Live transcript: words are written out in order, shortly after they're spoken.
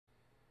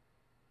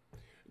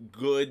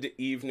good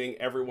evening,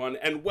 everyone,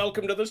 and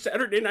welcome to the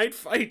Saturday Night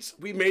Fights.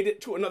 We made it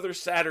to another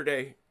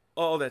Saturday.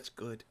 Oh, that's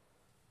good.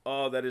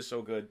 Oh, that is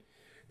so good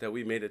that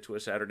we made it to a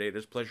Saturday. It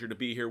is a pleasure to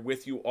be here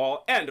with you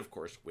all, and of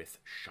course with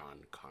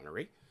Sean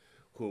Connery,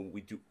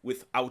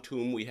 without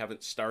whom we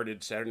haven't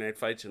started Saturday Night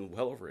Fights in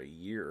well over a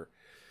year.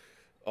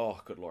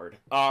 Oh, good Lord.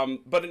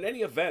 But in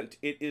any event,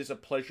 it is a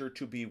pleasure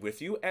to be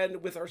with you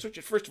and with our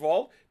switches. First of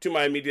all, to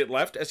my immediate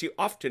left, as he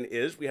often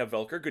is, we have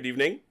Velker. Good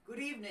evening. Good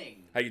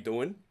evening. How you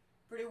doing?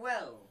 Pretty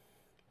well.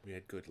 We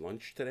had good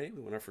lunch today.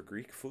 We went out for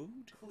Greek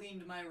food.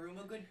 Cleaned my room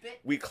a good bit.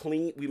 We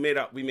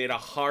made a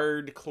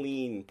hard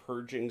clean,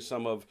 purging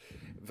some of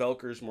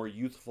Velker's more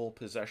youthful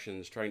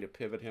possessions, trying to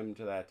pivot him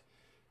to that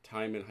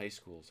time in high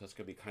school. So that's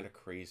gonna be kind of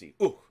crazy.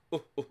 Ooh. A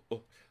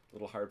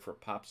little hard for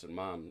Pops and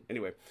Mom.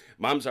 Anyway,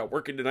 Mom's out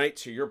working tonight,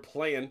 so you're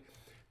playing.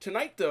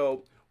 Tonight,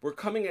 though, we're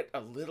coming at a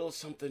little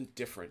something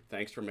different.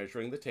 Thanks for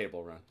measuring the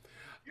table, Ron.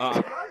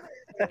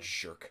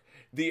 Jerk.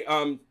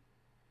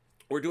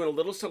 We're doing a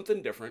little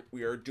something different.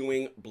 We are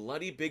doing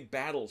bloody big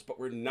battles, but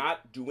we're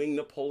not doing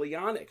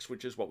Napoleonics,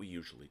 which is what we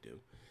usually do.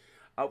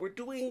 We're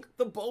doing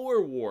the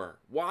Boer War.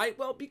 Why?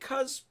 Well,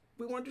 because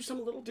we want to do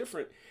something a little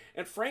different.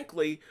 And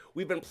frankly,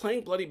 we've been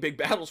playing bloody big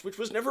battles, which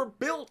was never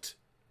built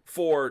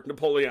for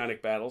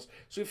Napoleonic battles,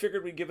 so we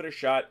figured we'd give it a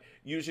shot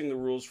using the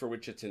rules for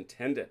which it's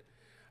intended.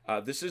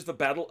 This is the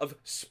Battle of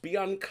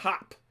Spion.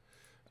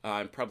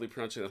 I'm probably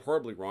pronouncing that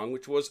horribly wrong,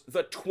 which was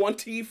the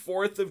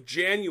 24th of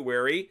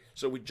January,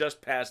 so we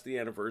just passed the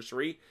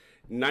anniversary,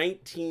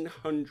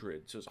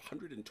 1900, so it was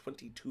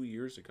 122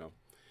 years ago.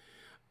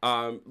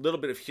 Little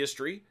bit of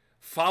history.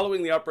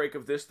 Following the outbreak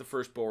of this, the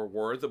First Boer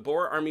War, the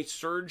Boer army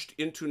surged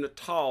into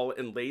Natal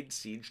and laid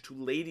siege to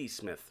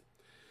Ladysmith.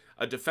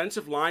 A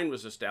defensive line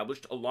was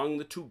established along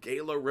the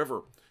Tugela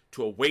River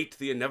to await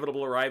the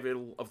inevitable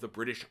arrival of the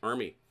British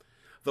army.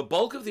 The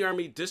bulk of the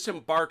army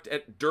disembarked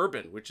at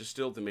Durban, which is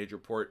still the major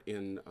port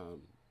in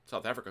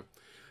South Africa,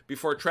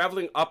 before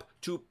traveling up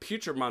to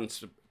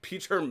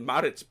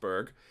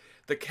Pietermaritzburg,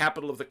 the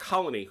capital of the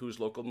colony, whose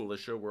local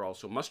militia were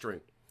also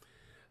mustering.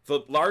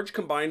 The large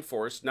combined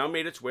force now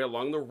made its way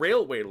along the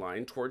railway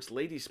line towards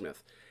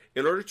Ladysmith.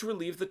 In order to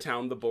relieve the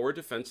town, the Boer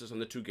defenses on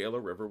the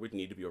Tugela River would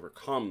need to be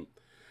overcome.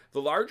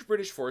 The large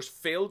British force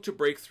failed to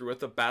break through at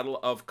the Battle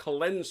of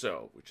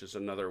Colenso, which is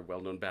another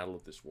well-known battle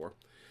of this war.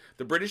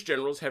 The British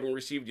generals, having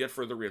received yet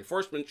further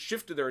reinforcements,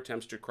 shifted their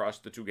attempts to cross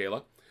the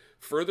Tugela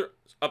further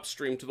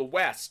upstream to the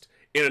west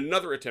in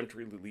another attempt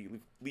to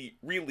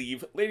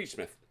relieve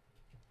Ladysmith.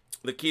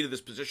 The key to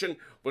this position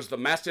was the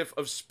Massif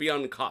of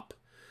Spion.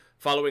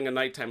 Following a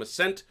nighttime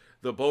ascent,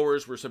 the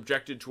Boers were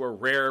subjected to a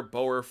rare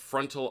Boer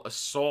frontal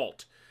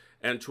assault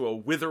and to a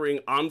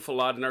withering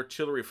enfilade and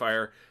artillery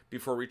fire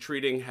before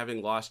retreating,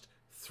 having lost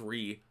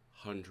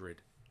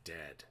 300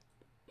 dead.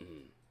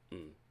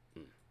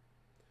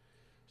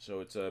 So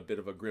it's a bit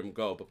of a grim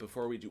go. But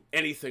before we do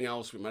anything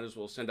else, we might as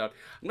well send out...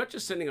 I'm not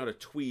just sending out a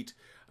tweet.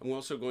 I'm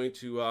also going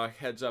to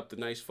heads up the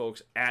nice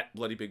folks at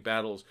Bloody Big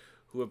Battles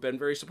who have been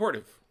very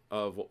supportive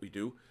of what we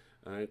do,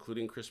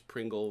 including Chris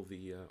Pringle,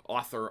 the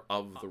author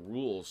of the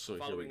rules. So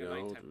here we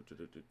go.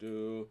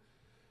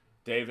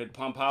 David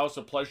Pumphouse,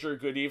 a pleasure.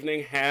 Good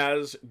evening.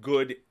 Has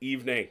good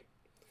evening.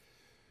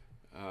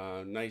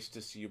 Nice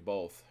to see you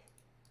both.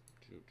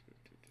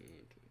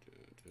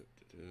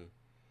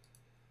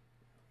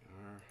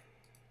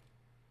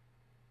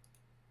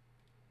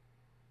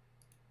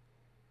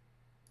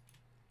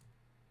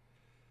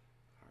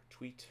 Our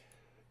tweet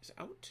is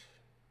out.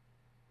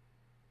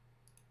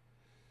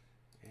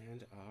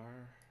 And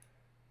our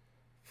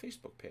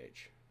Facebook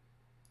page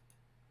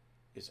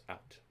is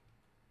out.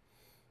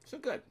 So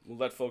good. We'll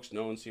let folks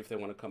know and see if they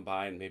want to come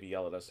by and maybe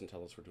yell at us and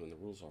tell us we're doing the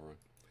rules all wrong.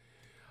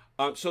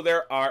 So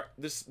there are,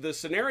 the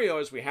scenario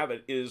as we have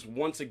it is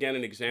once again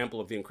an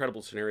example of the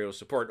incredible scenario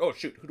support. Oh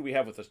shoot, who do we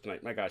have with us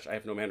tonight? My gosh, I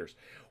have no manners.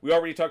 We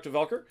already talked to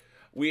Velker.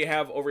 We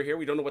have over here,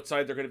 we don't know what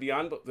side they're going to be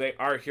on, but they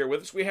are here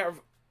with us. We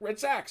have Red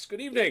Sachs.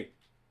 Good evening.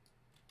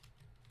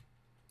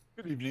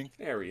 Good evening.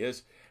 There he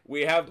is.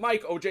 We have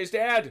Mike, OJ's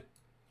dad.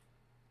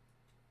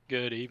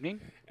 Good evening.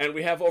 And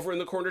we have over in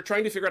the corner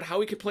trying to figure out how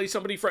he could play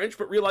somebody French,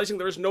 but realizing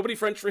there is nobody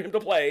French for him to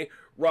play,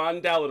 Ron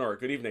Dallinor.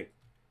 Good evening.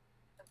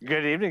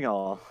 Good evening,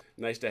 all.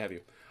 Nice to have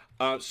you.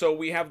 So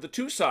we have the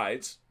two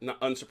sides, not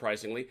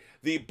unsurprisingly,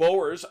 the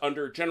Boers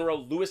under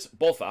General Louis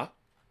Botha,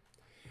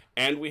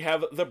 and we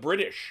have the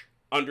British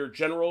under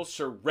General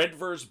Sir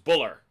Redvers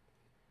Buller.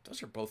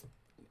 Those are both...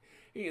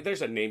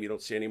 There's a name you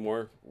don't see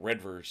anymore,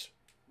 Redvers.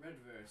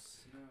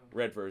 Redverse, no.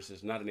 Redvers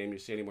is not a name you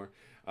see anymore.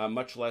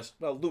 Much less,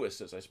 well,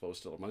 Lewis is, I suppose,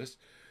 still among us.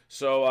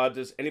 So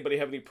does anybody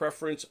have any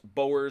preference,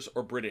 Boers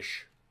or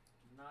British?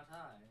 Not I.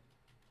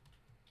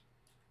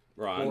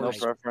 Ron? No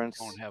preference.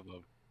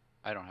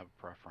 I don't have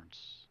a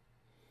preference.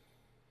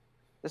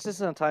 This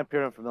isn't a time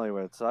period I'm familiar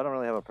with, so I don't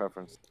really have a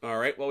preference. All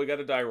right, well, we got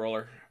a die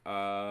roller.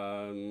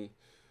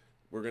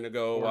 We're going to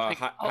go go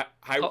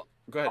ahead.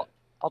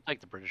 I'll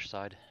take the British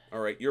side. All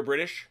right, you're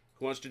British.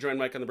 Who wants to join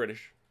Mike on the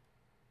British?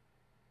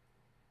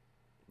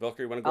 Velker,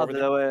 you want to go over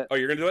there? I'll do it. Oh,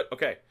 you're going to do it?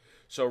 Okay.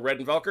 So Red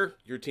and Velker,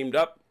 you're teamed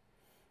up.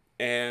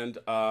 and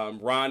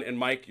Ron and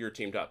Mike, you're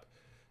teamed up.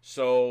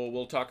 So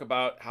we'll talk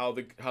about how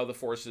the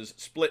forces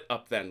split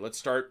up. Then let's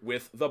start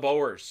with the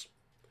Boers.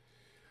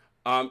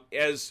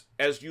 As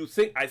you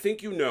think, I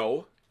think you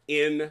know,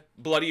 in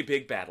bloody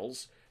big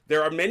battles,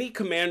 there are many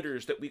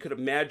commanders that we could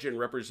imagine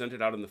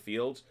represented out in the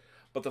fields,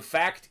 but the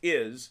fact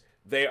is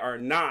they are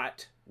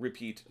not,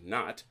 repeat,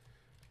 not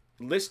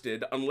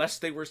listed unless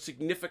they were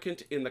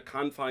significant in the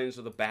confines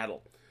of the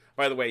battle.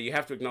 By the way, you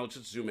have to acknowledge,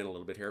 let's zoom in a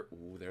little bit here.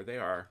 Ooh, there they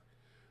are.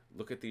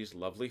 Look at these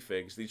lovely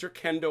figs. These are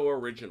Kendo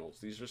originals.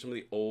 These are some of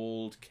the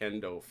old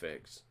Kendo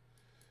figs.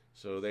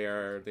 So they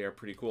are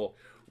pretty cool.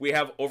 We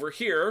have over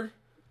here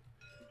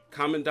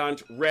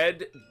Commandant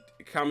Red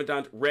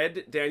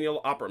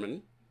Daniel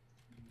Opperman,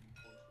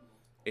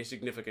 a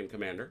significant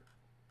commander.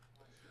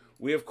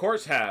 We of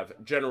course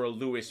have General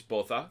Louis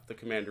Botha, the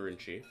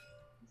commander-in-chief.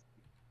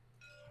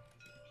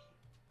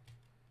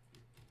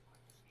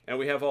 And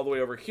we have all the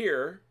way over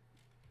here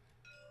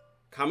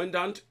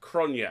Commandant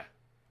Kronya.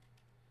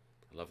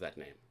 I love that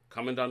name.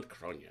 Commandant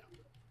Kronya.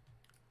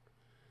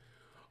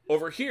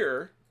 Over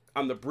here,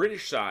 on the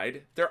British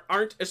side, there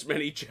aren't as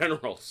many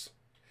generals.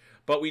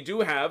 But we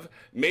do have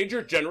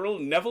Major General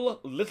Neville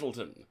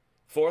Littleton,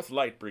 4th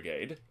Light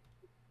Brigade.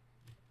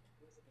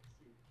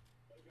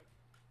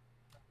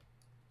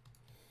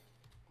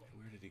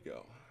 Where did he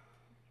go?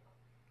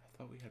 I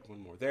thought we had one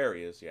more. There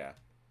he is, yeah.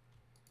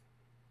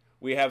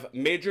 We have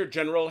Major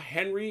General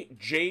Henry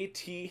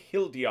J.T.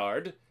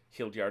 Hildyard.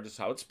 Hildyard is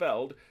how it's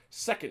spelled.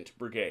 2nd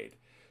Brigade.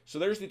 So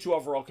there's the 2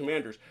 overall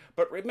commanders.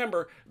 But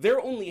remember,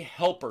 they're only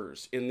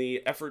helpers in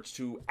the efforts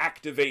to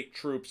activate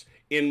troops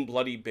in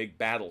bloody big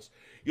battles.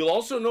 You'll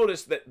also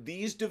notice that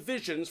these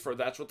divisions, for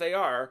that's what they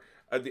are,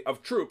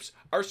 of troops,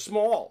 are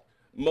small.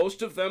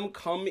 Most of them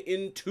come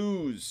in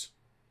 2s.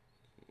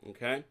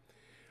 Okay?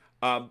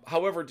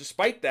 However,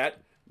 despite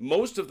that,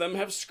 most of them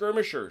have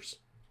skirmishers.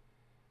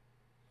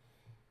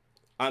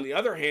 On the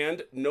other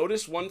hand,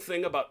 notice one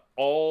thing about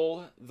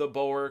all the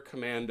Boer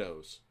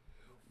commandos.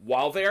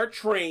 While they are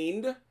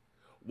trained,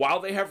 while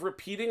they have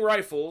repeating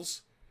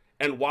rifles,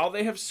 and while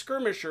they have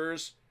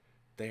skirmishers,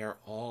 they are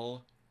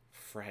all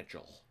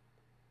fragile.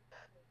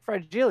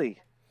 Fragile.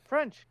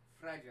 French.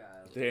 Fragile.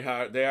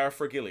 They are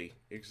fragile,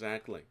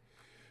 exactly.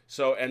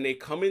 So, and they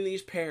come in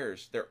these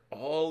pairs. They're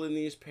all in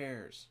these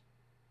pairs.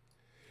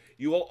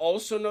 You will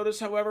also notice,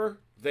 however,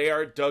 they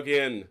are dug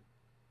in.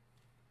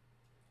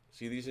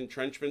 See these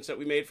entrenchments that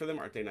we made for them?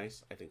 Aren't they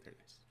nice? I think they're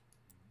nice.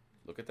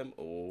 Look at them.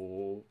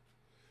 Oh,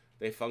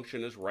 they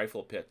function as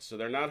rifle pits. So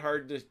they're not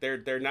hard to,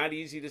 they're not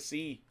easy to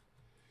see.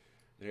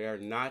 They are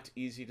not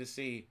easy to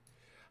see.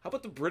 How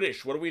about the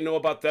British? What do we know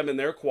about them and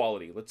their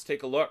quality? Let's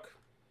take a look.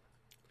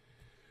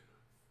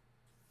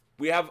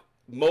 We have,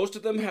 most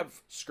of them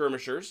have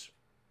skirmishers.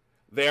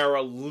 They are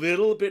a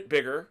little bit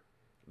bigger.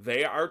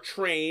 They are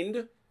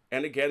trained.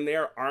 And again, they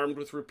are armed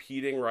with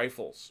repeating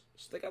rifles.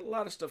 So they got a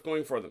lot of stuff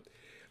going for them.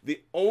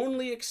 The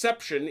only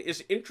exception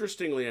is,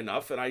 interestingly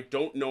enough, and I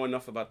don't know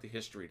enough about the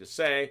history to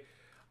say,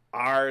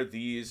 are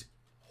these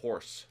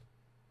horse.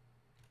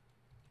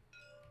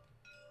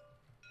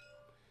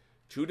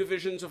 2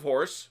 divisions of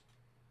horse.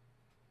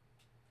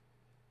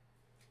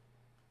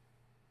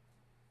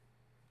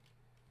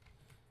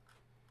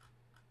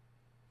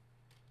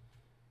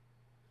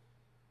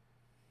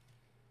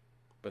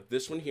 But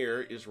this one here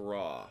is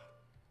raw.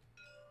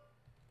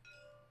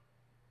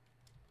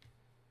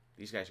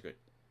 These guys are good.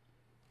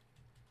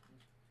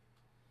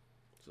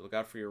 So look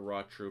out for your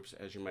raw troops,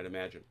 as you might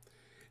imagine.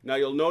 Now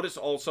you'll notice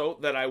also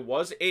that I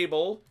was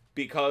able,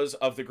 because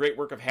of the great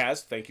work of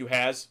Haz, thank you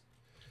Haz,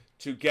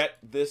 to get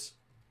this.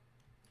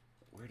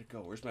 Where'd it go?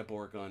 Where's my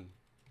Boer gun?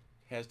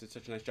 Haz did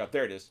such a nice job.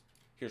 There it is.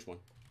 Here's one.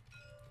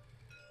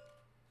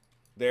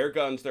 Their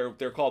guns,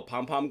 they're called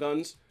pom-pom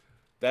guns.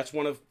 That's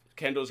one of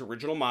Kendo's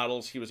original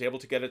models. He was able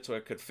to get it so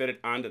it could fit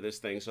it onto this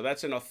thing. So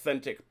that's an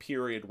authentic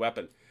period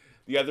weapon.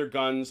 The other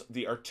guns,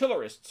 the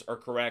artillerists are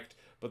correct,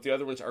 but the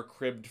other ones are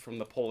cribbed from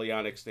the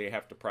Napoleonics. They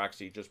have to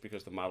proxy just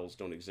because the models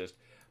don't exist.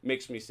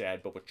 Makes me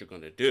sad, but what you're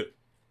going to do.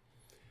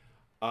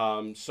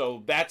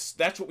 So that's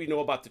what we know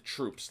about the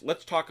troops.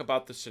 Let's talk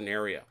about the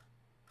scenario.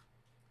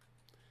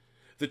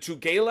 The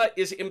Tugela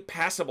is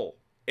impassable,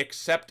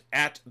 except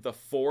at the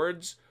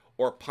fords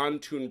or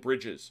pontoon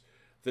bridges.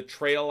 The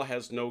trail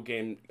has no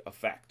game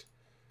effect.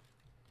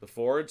 The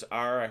fords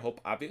are, I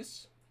hope,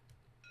 obvious.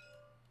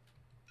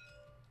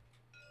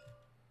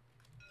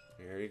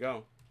 There you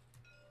go.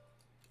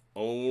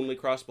 Only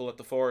crossbow at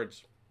the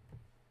fords.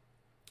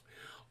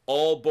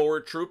 All Boer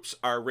troops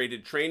are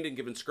rated trained and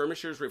given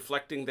skirmishers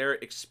reflecting their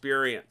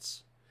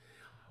experience.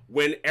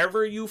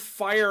 Whenever you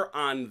fire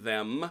on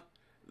them,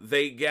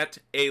 they get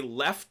a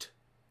left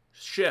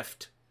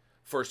shift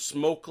for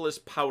smokeless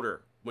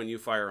powder when you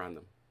fire on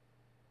them.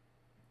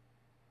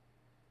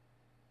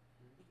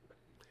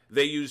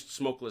 They used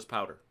smokeless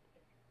powder.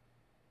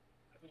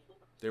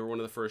 They were one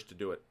of the first to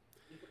do it.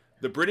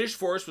 The British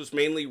force was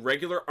mainly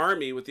regular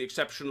army with the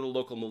exception of the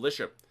local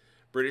militia.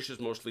 British is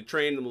mostly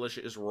trained, the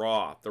militia is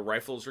raw. The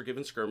rifles are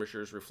given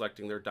skirmishers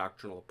reflecting their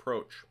doctrinal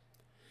approach.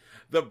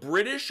 The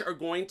British are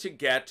going to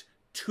get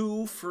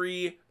 2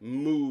 free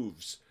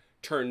moves.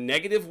 Turn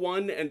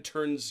 -1 and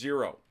turn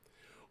 0.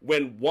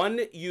 When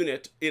one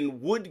unit in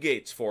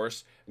Woodgate's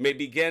force may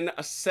begin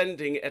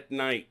ascending at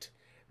night.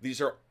 These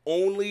are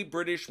only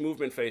British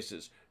movement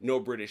phases. No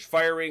British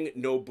firing,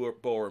 no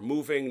Boer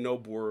moving, no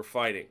Boer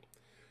fighting.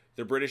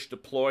 The British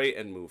deploy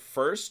and move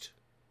first.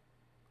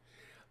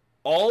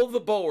 All the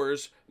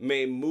Boers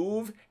may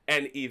move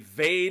and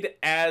evade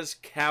as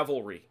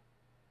cavalry.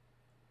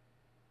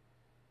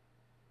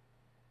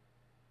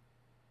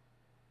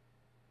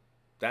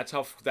 That's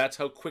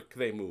how quick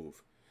they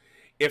move.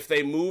 If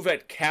they move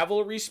at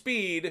cavalry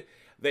speed,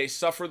 they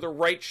suffer the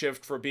right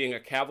shift for being a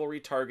cavalry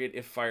target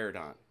if fired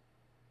on.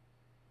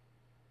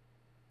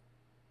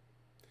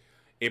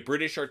 A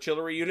British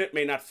artillery unit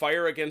may not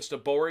fire against a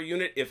Boer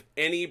unit if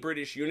any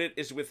British unit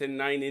is within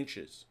 9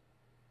 inches.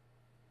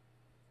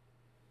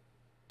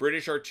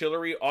 British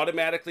artillery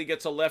automatically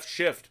gets a left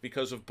shift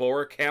because of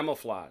Boer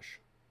camouflage.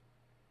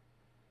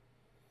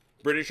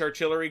 British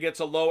artillery gets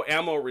a low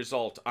ammo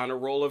result on a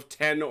roll of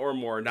 10 or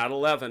more, not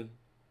 11.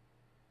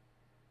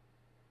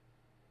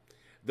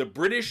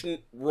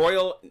 The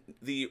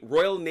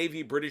Royal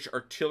Navy British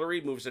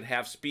Artillery moves at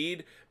half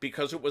speed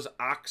because it was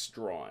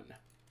ox-drawn.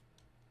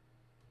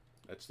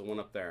 That's the one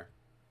up there.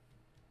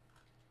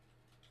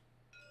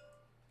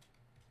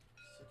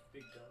 Such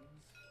big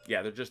guns.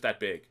 Yeah, they're just that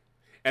big.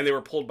 And they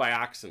were pulled by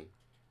oxen.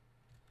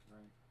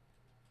 Right.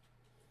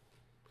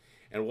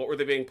 And what were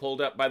they being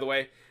pulled up, by the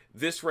way?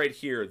 This right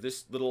here,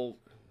 this little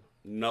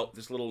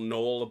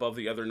knoll above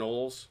the other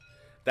knolls,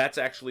 that's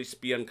actually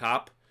Spion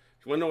Kop.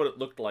 If you want to know what it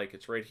looked like,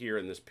 it's right here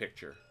in this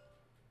picture.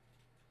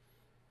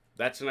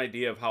 That's an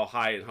idea of how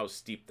high and how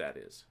steep that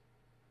is.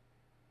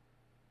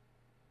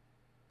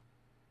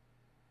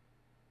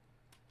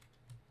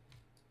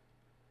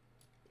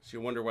 So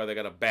you wonder why they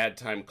got a bad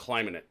time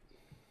climbing it.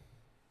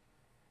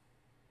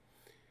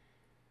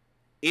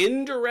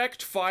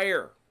 Indirect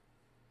fire.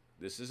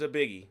 This is a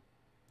biggie.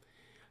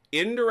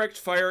 Indirect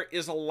fire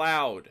is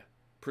allowed,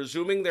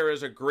 presuming there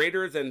is a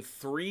greater than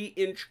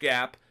 3-inch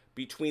gap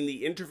between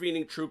the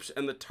intervening troops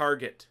and the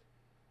target.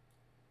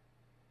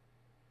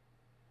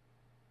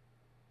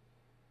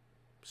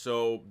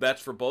 So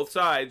that's for both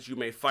sides. You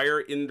may fire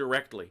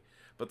indirectly,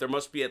 but there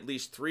must be at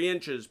least 3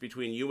 inches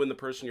between you and the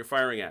person you're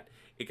firing at.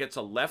 It gets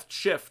a left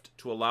shift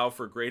to allow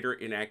for greater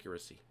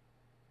inaccuracy.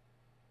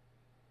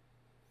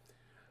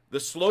 The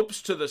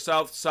slopes to the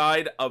south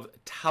side of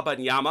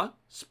Tabanyama,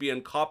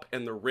 Spion Kop,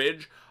 and the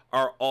ridge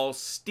are all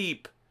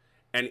steep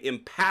and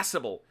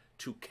impassable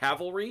to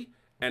cavalry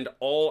and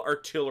all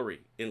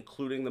artillery,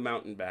 including the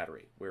mountain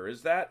battery. Where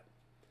is that?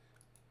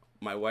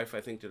 My wife,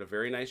 I think, did a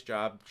very nice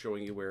job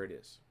showing you where it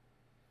is.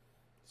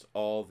 It's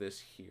all this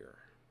here,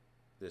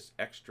 this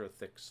extra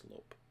thick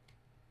slope.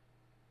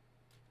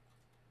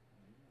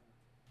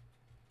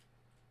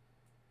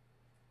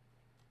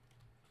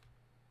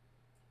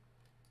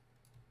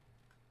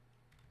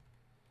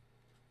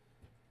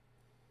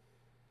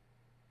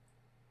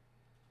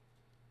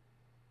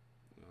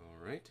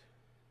 All right.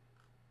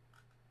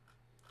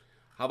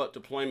 How about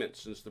deployment,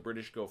 since the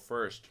British go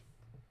first?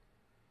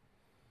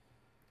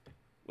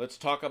 Let's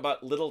talk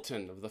about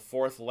Littleton of the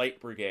 4th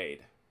Light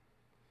Brigade.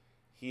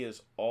 He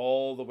is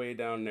all the way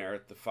down there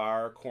at the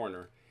far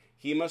corner.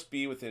 He must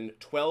be within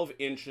 12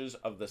 inches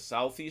of the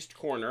southeast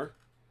corner,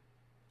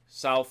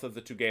 south of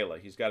the Tugela.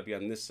 He's got to be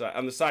on this side,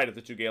 on the side of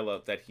the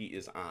Tugela that he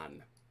is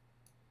on.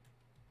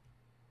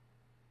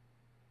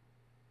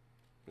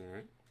 All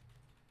right.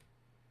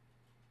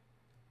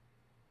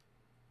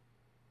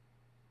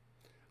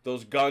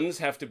 Those guns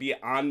have to be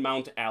on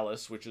Mount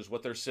Alice, which is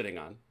what they're sitting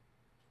on.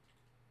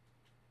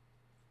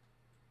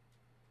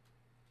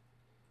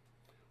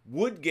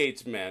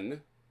 Woodgate's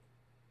men,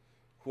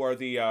 who are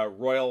the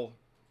Royal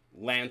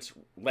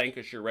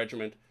Lancashire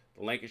Regiment,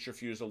 the Lancashire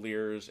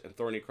Fusiliers, and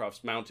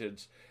Thornycroft's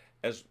Mounteds,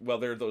 as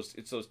well.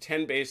 It's those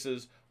 10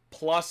 bases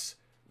plus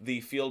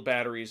the field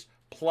batteries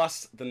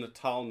plus the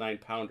Natal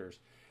 9-pounders.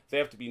 They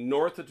have to be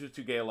north of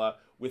Tugela,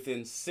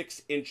 within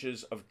 6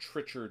 inches of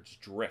Trichard's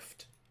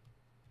Drift.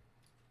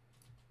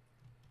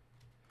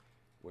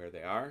 Where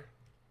they are,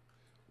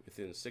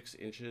 within 6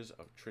 inches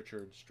of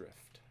Trichard's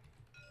Drift.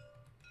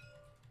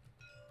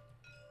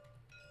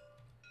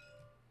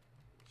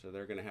 So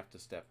they're going to have to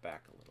step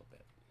back a little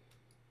bit.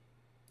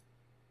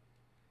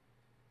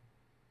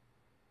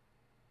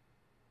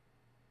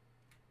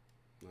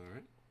 All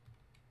right.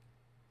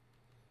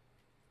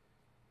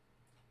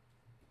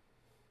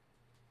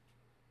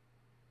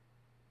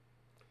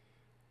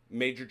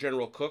 Major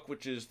General Cook,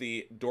 which is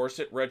the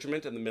Dorset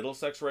Regiment and the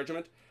Middlesex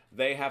Regiment,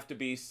 they have to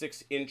be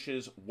 6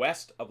 inches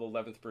west of the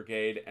 11th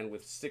Brigade and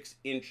with 6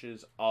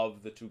 inches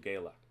of the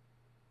Tugela.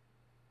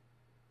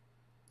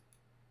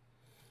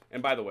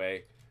 And by the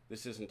way,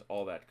 this isn't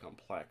all that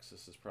complex.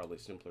 This is probably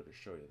simpler to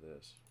show you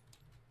this.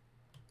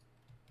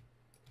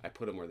 I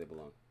put them where they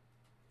belong.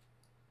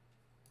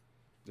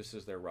 This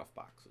is their rough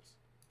boxes.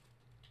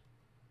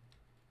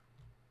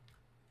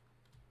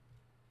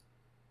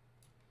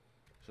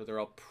 So they're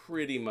all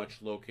pretty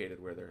much located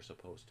where they're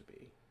supposed to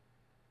be.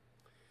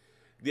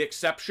 The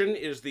exception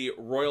is the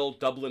Royal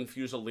Dublin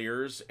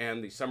Fusiliers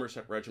and the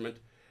Somerset Regiment.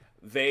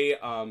 They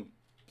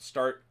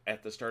start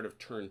at the start of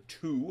turn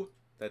 2.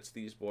 That's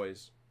these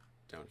boys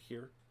down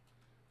here.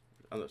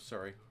 Oh,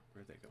 sorry.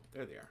 Where'd they go?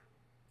 There they are.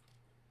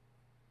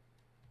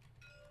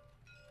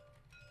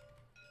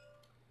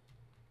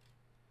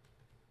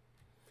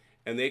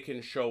 And they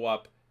can show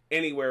up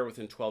anywhere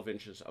within 12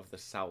 inches of the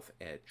south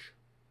edge.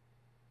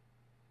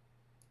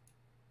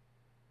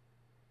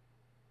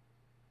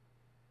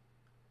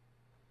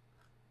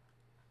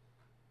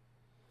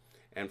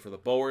 And for the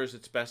Boers,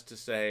 it's best to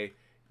say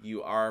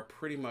you are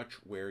pretty much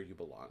where you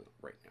belong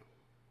right now.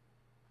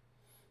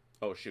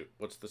 Oh, shoot.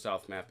 What's the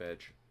south map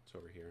edge? It's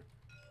over here.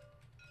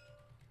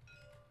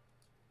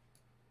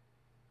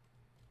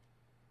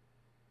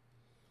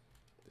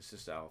 This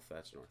is south.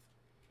 That's north.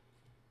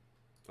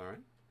 All right.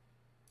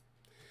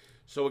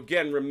 So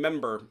again,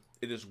 remember,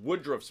 it is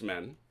Woodruff's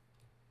men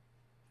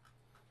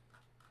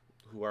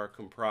who are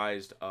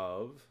comprised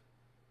of...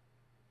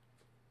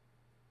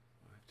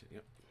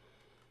 Yep.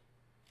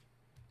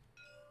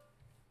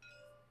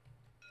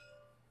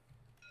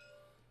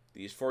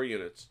 These 4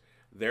 units.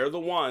 They're the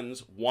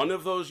ones, one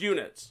of those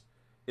units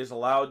is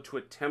allowed to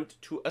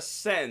attempt to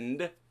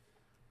ascend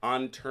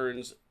on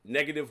turns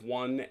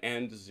 -1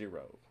 and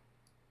 0.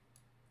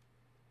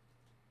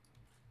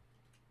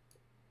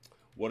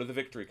 What are the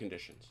victory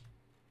conditions?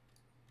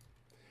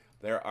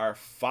 There are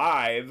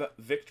 5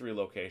 victory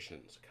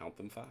locations. Count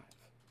them 5.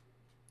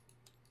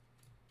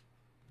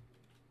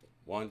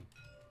 1,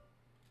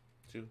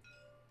 2,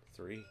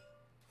 3,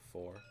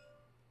 4,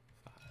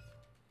 5.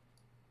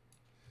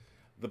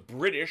 The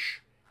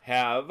British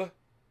have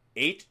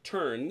 8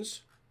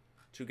 turns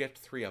to get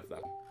 3 of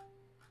them.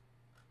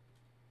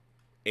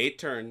 8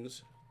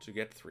 turns to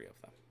get 3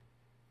 of them.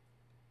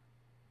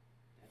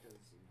 That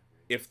doesn't seem like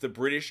right. If the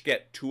British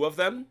get 2 of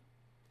them,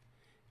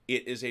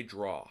 it is a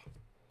draw.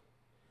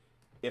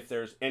 If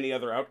there's any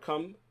other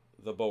outcome,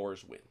 the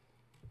Boers win.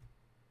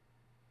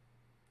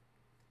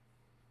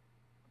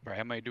 Right,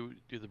 how many do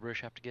the British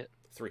have to get?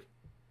 3.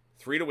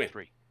 3 to win.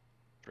 3.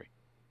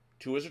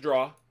 2 is a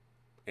draw.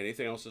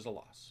 Anything else is a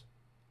loss.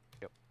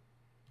 Yep.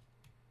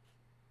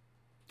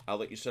 I'll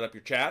let you set up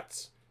your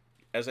chats.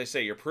 As I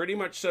say, you're pretty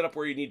much set up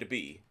where you need to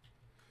be.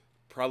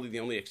 Probably the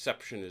only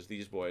exception is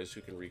these boys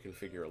who can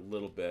reconfigure a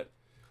little bit,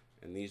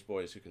 and these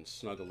boys who can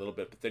snug a little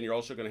bit. But then you're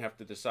also going to have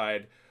to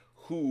decide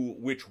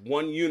which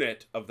one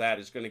unit of that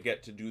is going to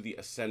get to do the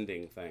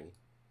ascending thing.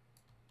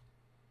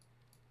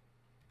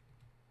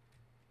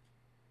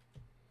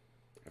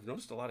 I've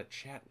noticed a lot of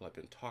chat while I've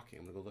been talking.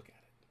 I'm going to go look at it.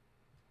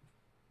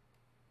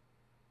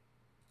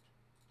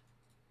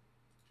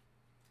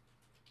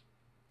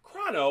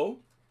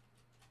 Chrono?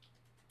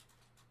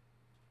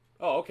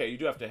 Oh, okay, you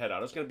do have to head out.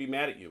 I was going to be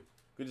mad at you.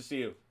 Good to see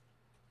you.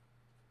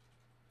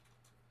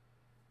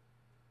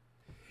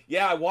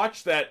 Yeah, I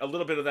watched that, a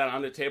little bit of that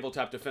on the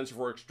Tabletop Defensive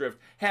Works Drift.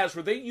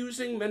 Were they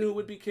using Men Who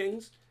Would Be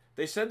Kings?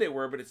 They said they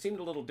were, but it seemed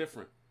a little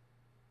different.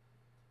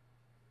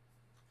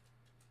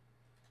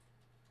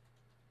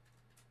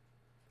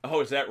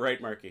 Oh, is that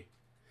right, Marky?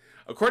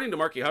 According to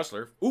Marky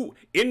Hustler, ooh,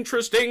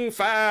 interesting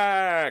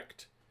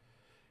fact!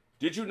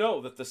 Did you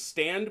know that the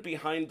stand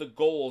behind the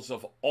goals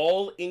of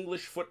all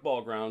English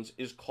football grounds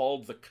is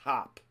called the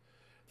Cop?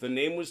 The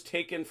name was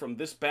taken from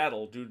this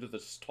battle due to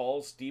the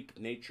tall, steep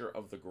nature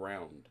of the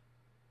ground.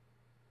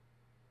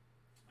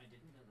 I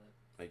didn't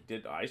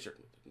know that. I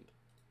certainly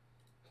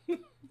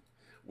didn't.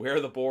 Where are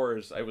the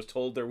Boers? I was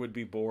told there would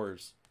be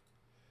Boers.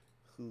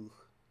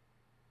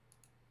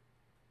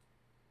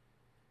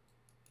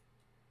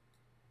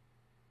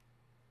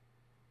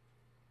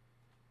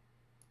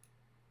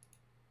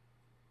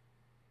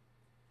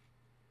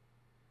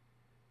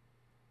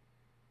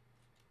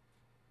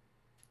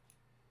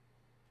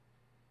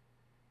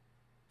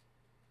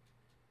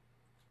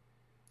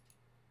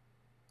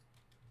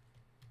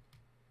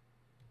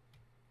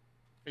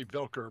 Hey,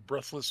 Velker, a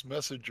breathless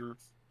messenger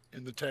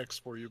in the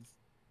text for you.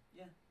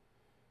 Yeah.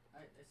 I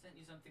sent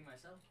you something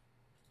myself.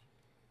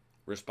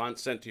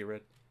 Response sent to you,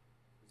 Red.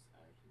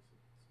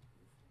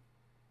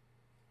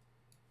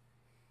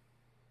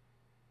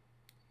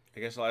 I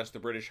guess I'll ask the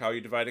British, how are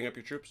you dividing up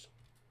your troops?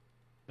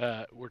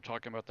 We're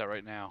talking about that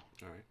right now.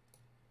 All right.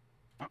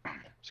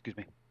 Excuse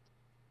me.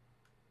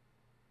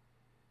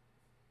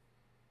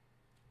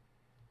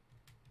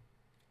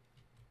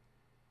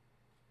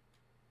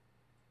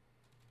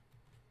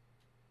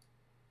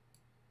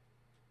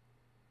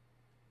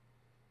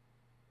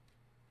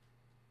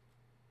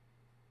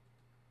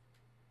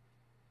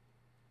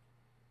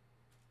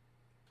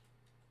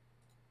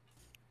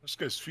 This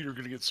guy's feet are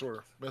going to get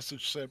sore.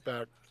 Message sent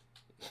back.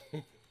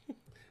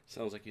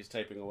 Sounds like he's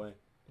typing away.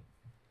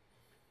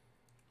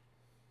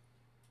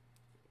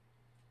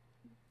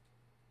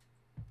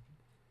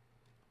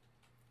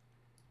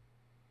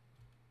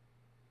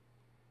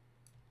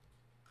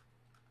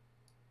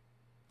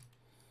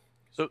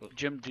 So,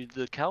 Jim, do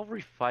the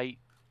cavalry fight,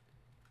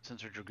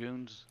 since they're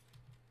dragoons,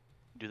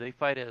 do they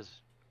fight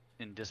as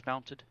in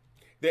dismounted?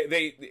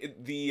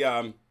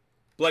 The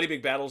Bloody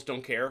Big Battles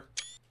don't care.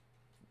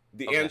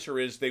 The Okay. answer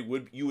is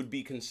you would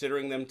be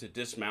considering them to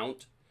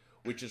dismount,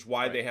 which is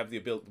why they have the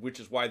ability, which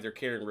is why they're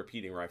carrying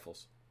repeating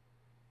rifles.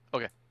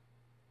 Okay.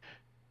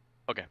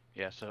 Okay.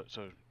 Yeah. So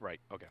right.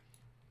 Okay.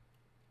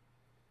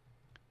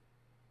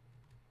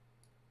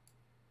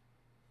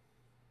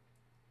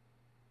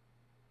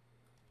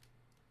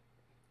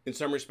 In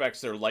some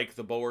respects, they're like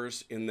the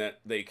Boers in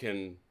that they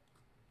can,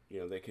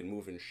 they can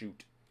move and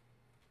shoot.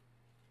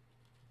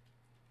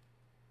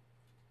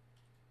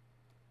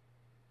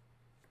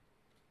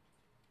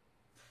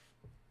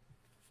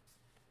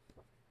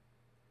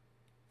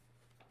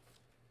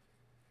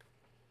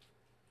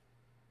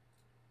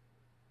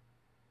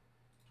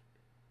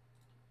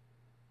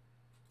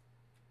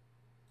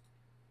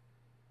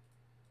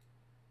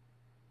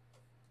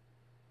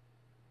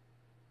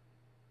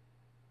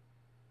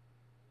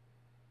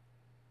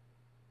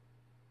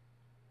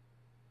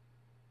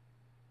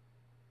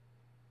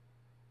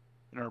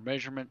 And our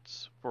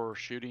measurements for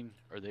shooting,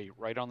 are they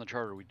right on the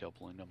chart, or are we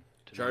doubling them?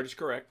 Chart is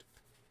correct.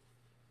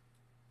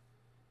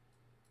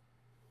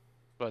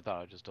 But I thought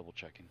I was just double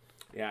checking.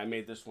 Yeah, I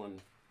made this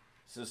one.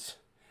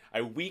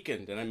 I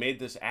weakened and I made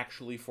this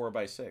actually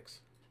 4x6.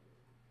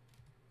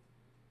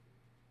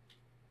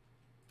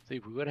 See,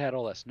 if we would have had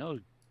all that snow,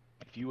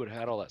 if you would have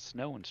had all that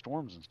snow and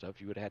storms and stuff,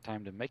 you would have had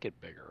time to make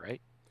it bigger, right?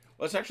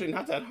 Well, it's actually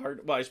not that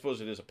hard. Well, I suppose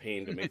it is a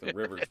pain to make the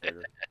rivers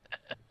bigger.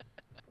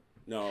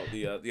 No,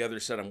 the other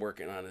set I'm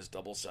working on is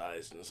double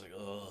sized, and it's like,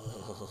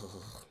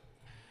 ugh.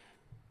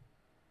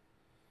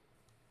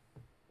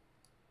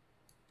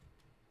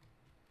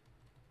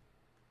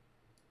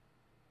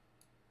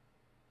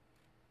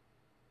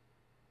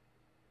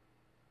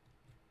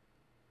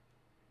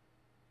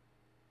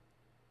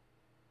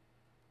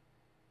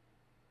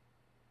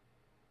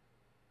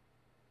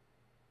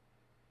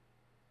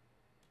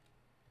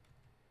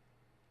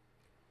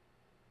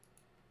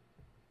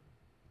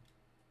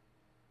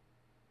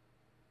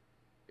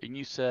 And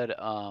you said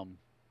the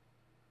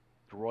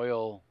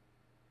Royal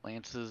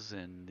Lances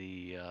and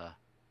the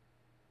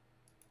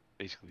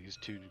basically these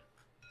two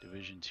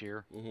divisions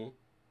here, Mm-hmm.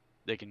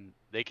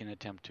 they can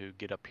attempt to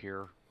get up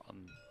here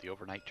on the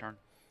overnight turn.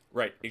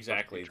 Right,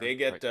 exactly. Turn. They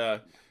get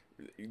Right.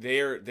 they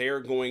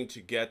are going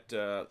to get.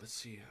 Let's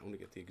see. I want to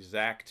get the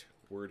exact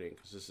wording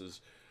because this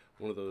is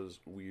one of those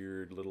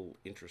weird little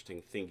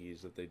interesting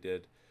thingies that they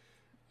did.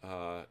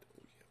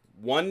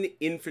 One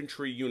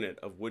infantry unit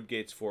of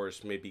Woodgate's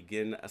force may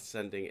begin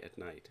ascending at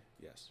night.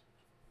 Yes.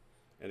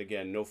 And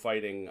again, no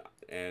fighting,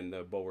 and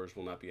the Boers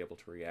will not be able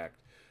to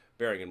react.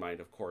 Bearing in mind,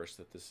 of course,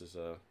 that this is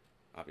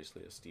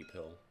obviously a steep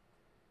hill,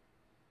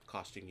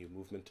 costing you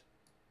movement.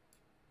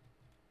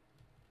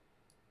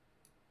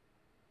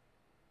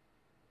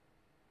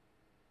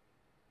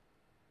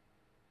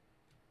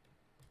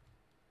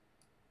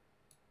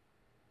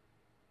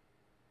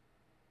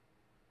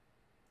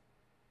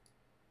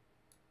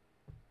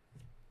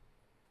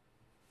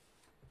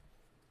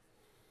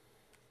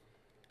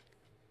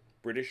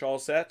 British all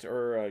set,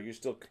 or you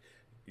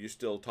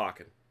still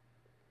talking?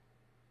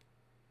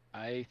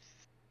 I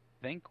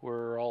think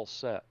we're all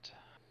set.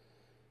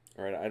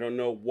 All right. I don't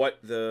know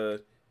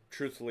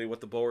truthfully,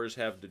 what the Boers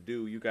have to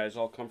do. You guys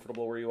all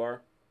comfortable where you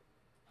are?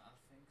 I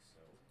think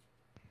so.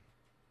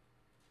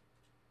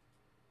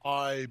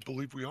 I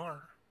believe we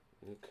are.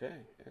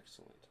 Okay.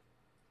 Excellent.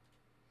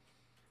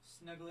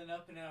 Snuggling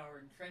up in our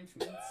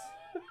entrenchments.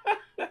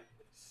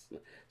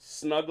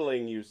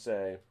 Snuggling, you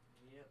say?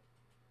 Yep.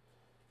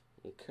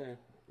 Okay.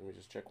 Let me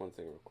just check one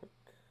thing real quick.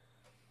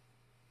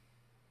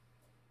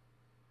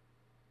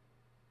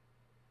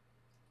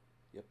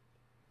 Yep.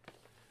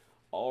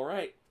 All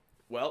right.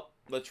 Well,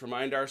 let's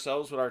remind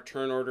ourselves what our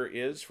turn order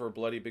is for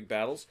Bloody Big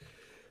Battles.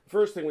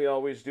 First thing we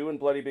always do in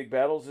Bloody Big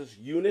Battles is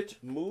unit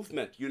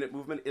movement. Unit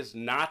movement is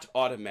not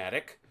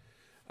automatic.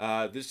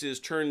 This is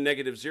turn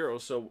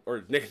 -0,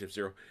 or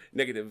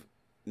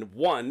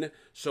 -1,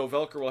 so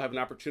Velker will have an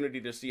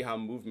opportunity to see how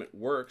movement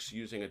works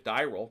using a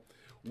die roll.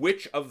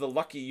 Which of the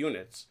lucky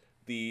units,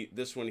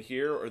 this one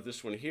here or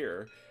this one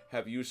here,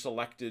 have you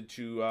selected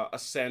to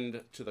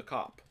ascend to the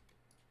cop?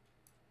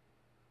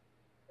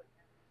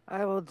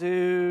 I will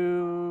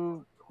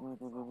do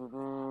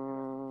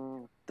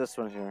this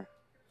one here.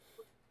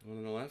 One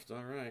on the left,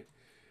 all right.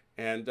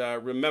 And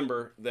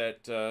remember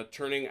that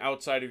turning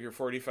outside of your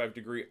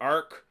 45-degree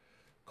arc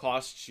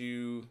costs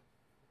you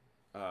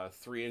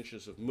 3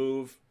 inches of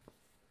move.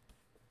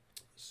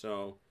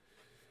 So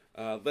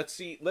let's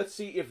see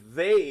if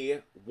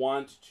they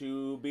want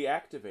to be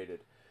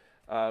activated.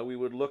 We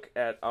would look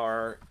at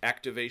our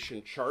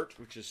activation chart,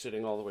 which is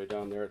sitting all the way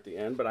down there at the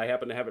end, but I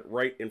happen to have it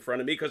right in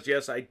front of me because,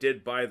 yes, I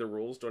did buy the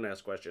rules. Don't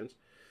ask questions.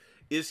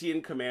 Is he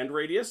in command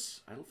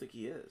radius? I don't think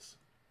he is.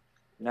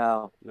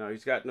 No. No,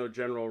 he's got no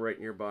general right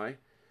nearby.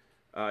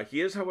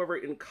 He is, however,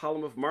 in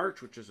column of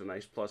march, which is a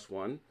nice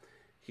 +1.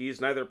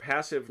 He's neither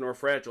passive nor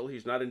fragile.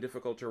 He's not in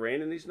difficult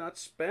terrain, and he's not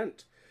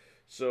spent.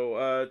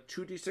 So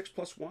 2d6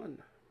 +1.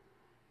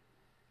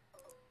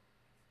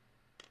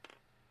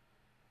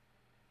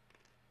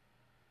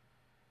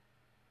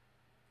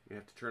 You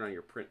have to turn on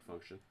your print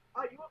function.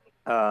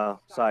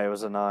 Sorry, it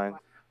was a 9.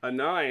 A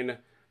 9.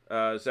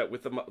 Is that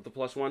with the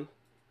 +1?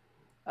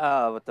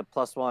 With the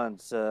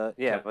 +1s,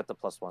 yeah, Okay. with the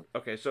 +1.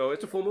 Okay, so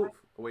it's a full move.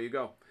 Away you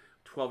go.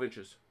 12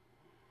 inches.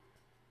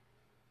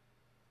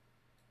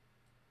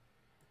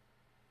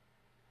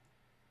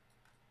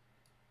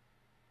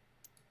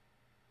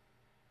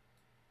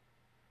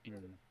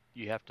 And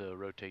you have to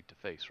rotate to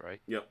face,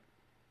 right? Yep.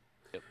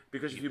 Yep.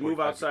 Because You if get you move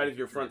 45 outside degrees of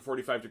your front from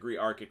 45-degree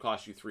arc, it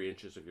costs you 3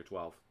 inches of your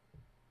 12.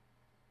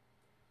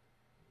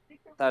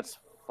 That's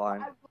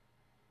fine.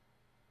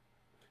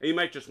 And you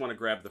might just want to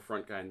grab the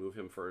front guy and move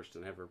him first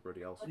and have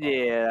everybody else follow.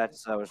 Yeah,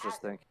 that's I was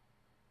just thinking.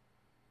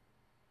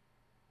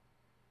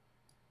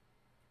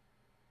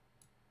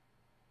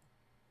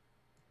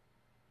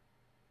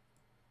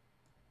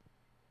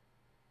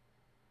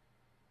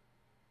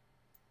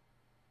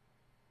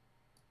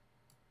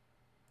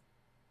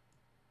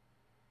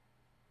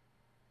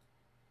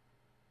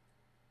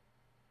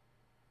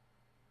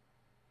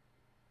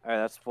 All right,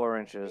 that's 4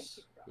 inches.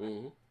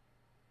 Mm-hmm.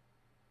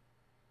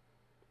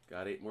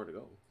 Got 8 more to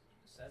go.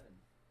 7.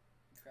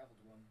 You traveled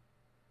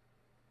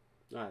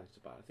 1. It's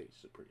about, I think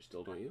it's pretty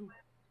still, don't you?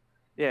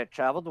 Yeah,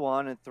 traveled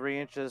 1 and 3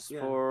 inches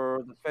Yeah.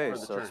 for the face,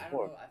 the so it's turn. I don't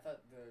 4. know. I thought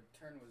the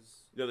turn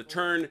was. Yeah, the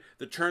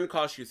 4. turn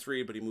cost you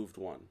 3, but he moved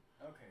 1.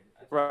 Okay.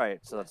 Right,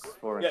 so that's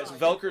 4 Yes,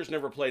 inches. Velker's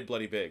never played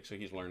Bloody Big, so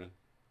he's learning.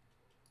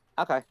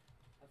 Okay. I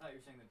thought you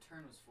were saying the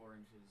turn was 4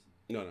 inches.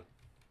 No.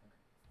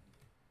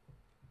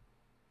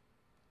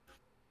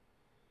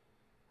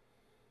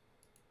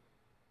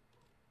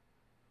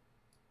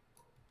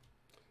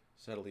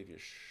 So that'll leave you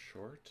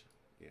short.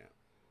 Yeah.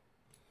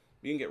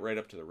 You can get right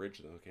up to the ridge,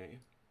 though, can't you?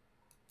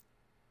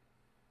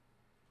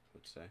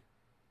 What'd you say?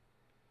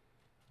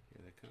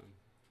 Here they come.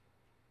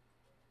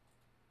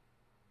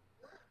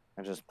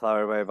 And just plow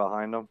our way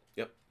behind them.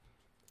 Yep.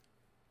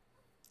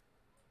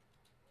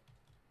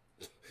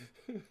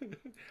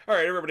 All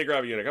right, everybody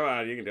grab a unit. Come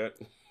on, you can do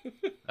it.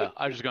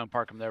 I'm just going to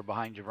park them there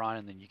behind you, Ron,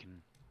 and then you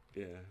can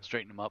Yeah.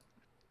 straighten them up,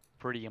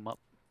 pretty them up.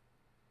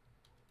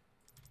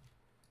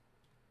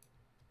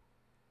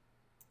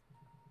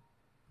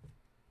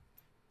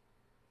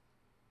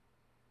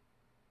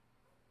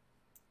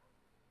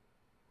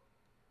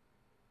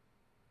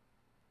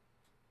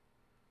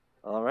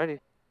 Alrighty.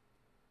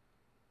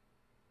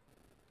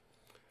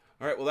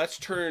 All right, well, that's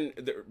turn,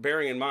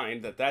 bearing in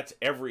mind that that's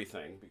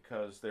everything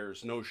because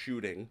there's no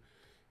shooting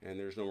and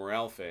there's no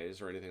morale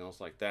phase or anything else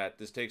like that.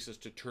 This takes us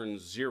to turn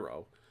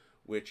 0,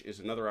 which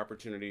is another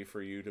opportunity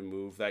for you to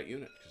move that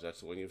unit because that's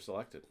the one you've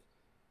selected.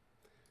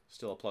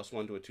 Still a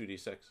 +1 to a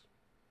 2d6.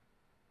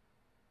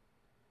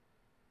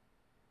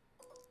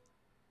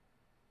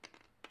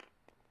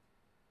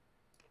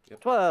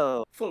 Yep.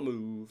 12. Full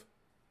move.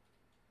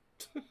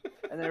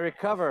 And they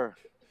recover.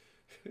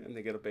 And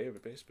they get a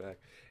base back.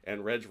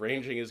 And Red's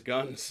ranging his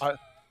guns.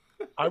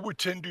 I would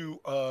tend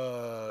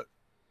to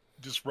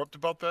disrupt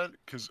about that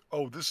because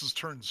this is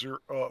turn 0.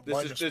 This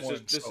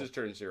 -1. is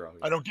turn 0.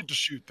 I don't get to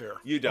shoot there.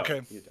 You don't.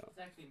 Okay. You don't. It's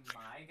actually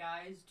my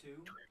guys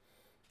too.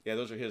 Yeah,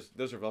 those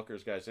are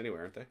Velker's guys anyway,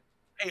 aren't they?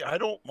 Hey, I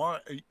don't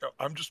mind.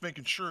 I'm just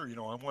making sure.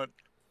 I want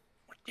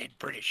dead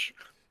British.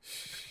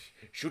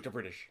 Shoot the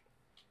British.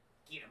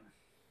 Get him.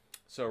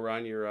 So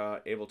Ron,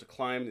 you're able to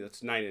climb.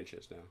 That's 9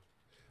 inches now,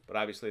 but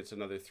obviously it's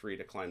another 3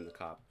 to climb the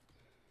cop.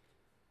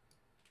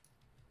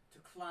 To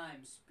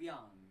climb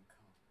Spion.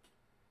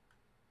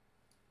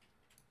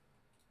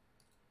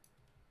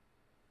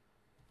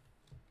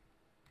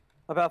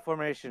 About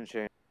formation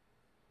change.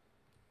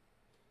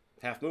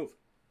 Half move.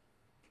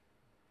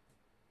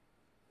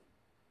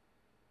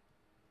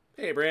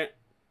 Hey, Brant.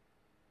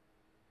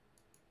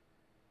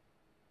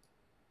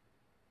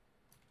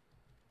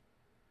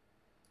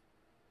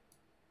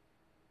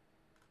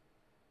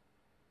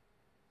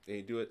 And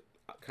you do it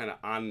kind of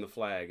on the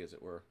flag, as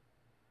it were.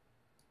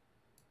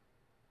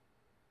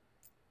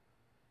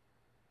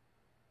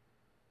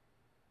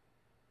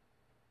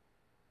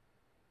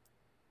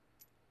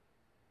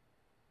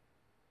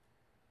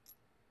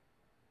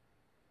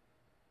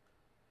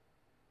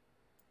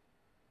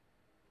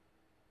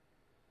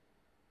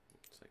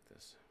 It's like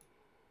this.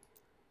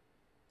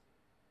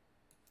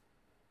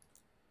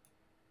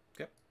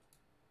 Okay.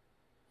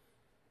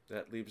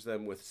 That leaves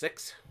them with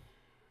 6.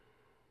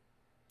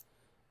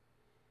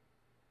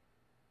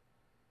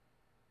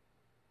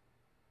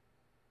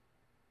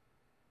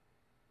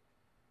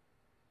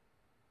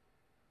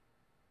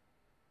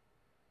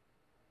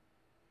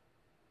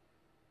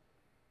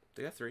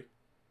 They got 3.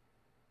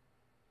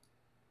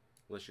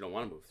 Unless you don't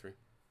want to move 3.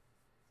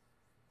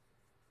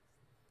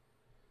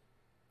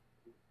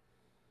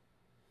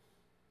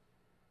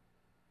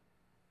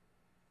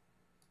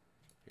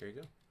 Here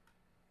you go.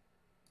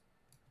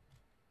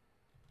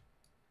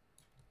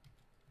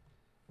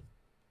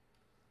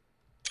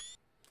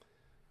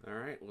 All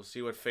right, we'll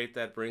see what fate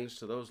that brings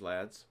to those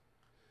lads.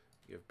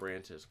 Give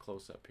Brant his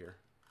close-up here.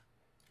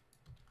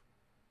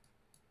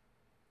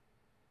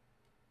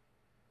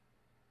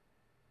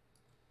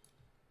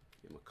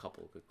 Give him a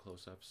couple of good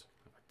close-ups.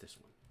 How about this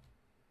one?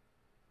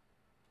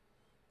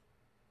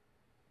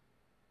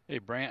 Hey,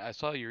 Brant, I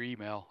saw your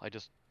email. I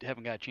just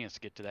haven't got a chance to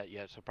get to that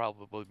yet, so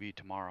probably be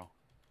tomorrow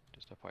to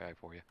Just FYI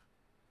for you.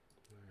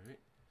 All right.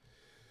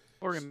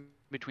 Or in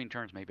between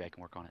turns, maybe I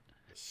can work on it.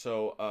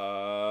 So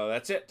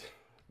that's it.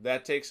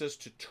 That takes us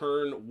to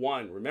turn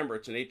 1. Remember,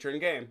 it's an 8-turn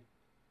game.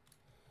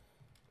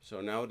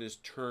 So now it is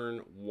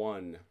turn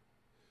 1.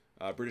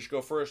 British,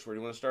 go first. Where do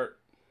you want to start?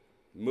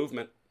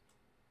 Movement.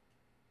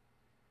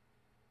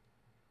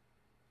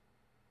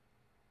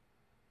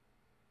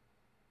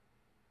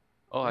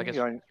 Oh, I You guess.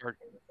 can go on- start-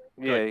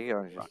 Yeah, ahead. you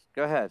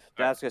go ahead.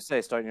 I was gonna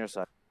say, start on your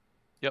side.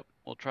 Yep,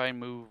 we'll try and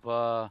move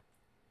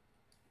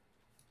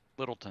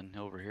Littleton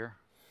over here.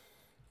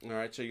 All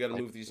right, so you got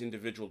to move these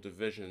individual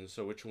divisions.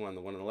 So which one?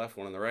 The one on the left,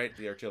 one on the right,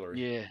 the artillery.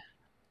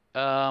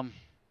 Yeah.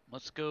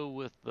 Let's go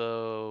with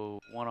the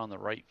one on the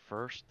right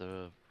first,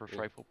 the First Yeah.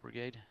 Rifle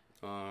Brigade.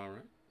 All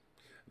right.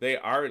 They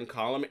are in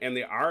column and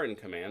they are in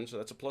command, so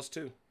that's a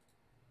 +2.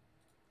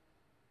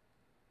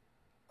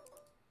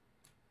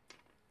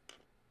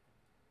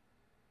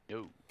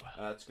 No.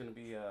 It's going to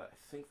be, I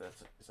think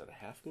is that a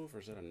half move or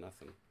is that a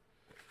nothing?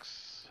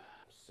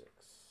 6.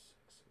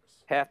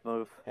 Half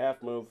move.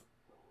 Half move.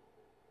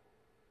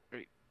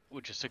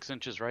 Which is 6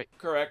 inches, right?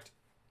 Correct.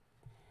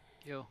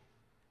 Yo.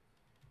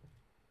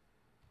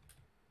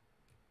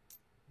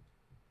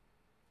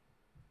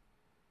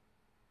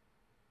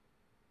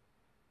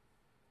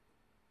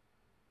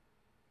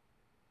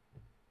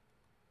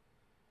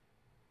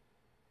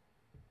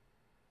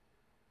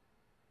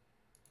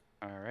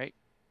 All right.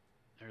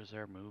 There's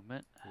our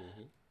movement.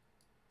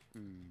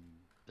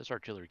 This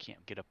artillery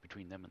can't get up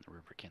between them and the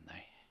river, can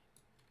they?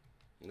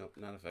 Nope,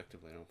 not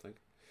effectively, I don't think.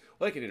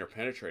 Well, they can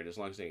interpenetrate as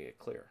long as they get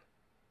clear.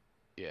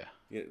 Yeah.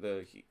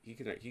 He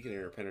can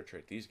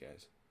interpenetrate these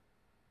guys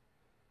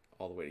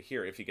all the way to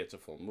here if he gets a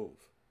full move.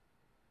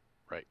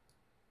 Right.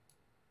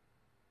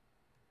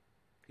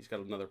 He's got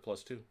another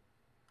 +2.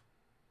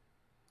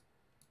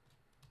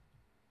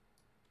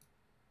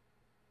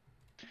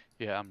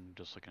 Yeah, I'm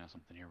just looking at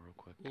something here real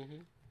quick.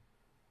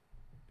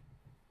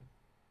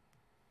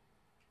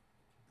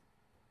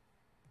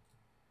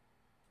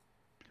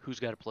 Who's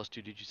got a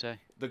 +2, did you say?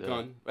 The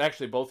gun.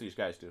 Actually, both these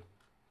guys do.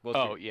 Yeah.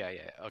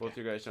 Okay. Both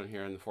your guys down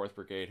here in the 4th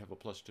Brigade have a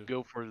 +2.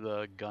 Go for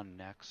the gun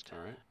next. All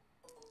right.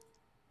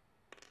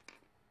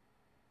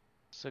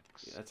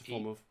 6. Yeah, that's a full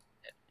move.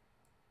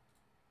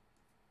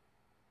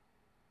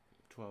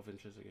 12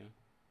 inches again.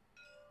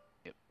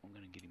 Yep, I'm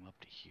gonna get him up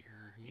to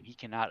here. He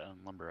cannot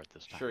unlimber at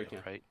this time. Sure he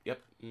though, can. Right?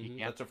 Yep. He can?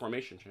 That's a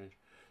formation change.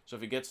 So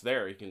if he gets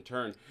there, he can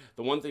turn.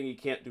 The one thing he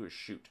can't do is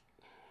shoot.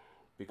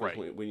 Because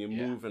Right. when you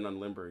move and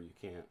unlimber, you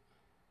can't.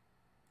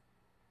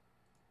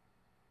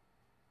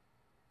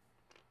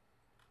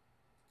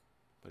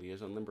 But he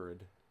is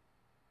unlimbered.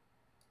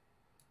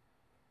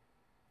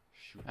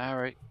 Shoot. All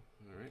right.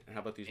 All right. And how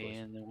about these boys?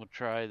 And then we'll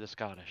try the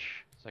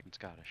Scottish. Second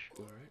Scottish.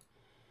 All right.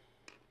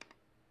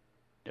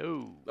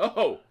 No.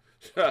 Oh,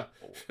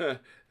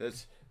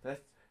 that's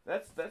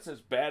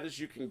as bad as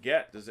you can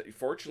get.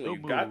 Fortunately,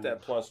 No you got move.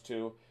 that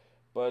 +2,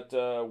 but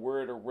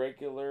we're at a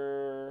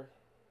regular.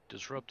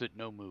 Disrupted,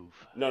 no move.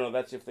 No,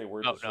 that's if they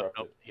were No,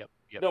 disrupted. Yep.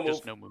 No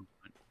Just move. no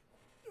movement.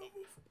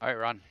 All right,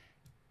 Ron.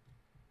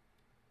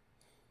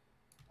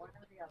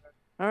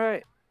 All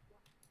right.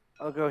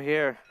 I'll go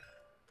here.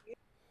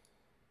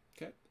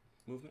 Okay,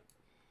 movement.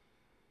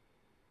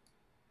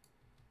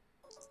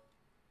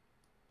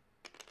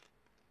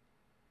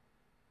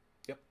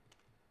 Yep.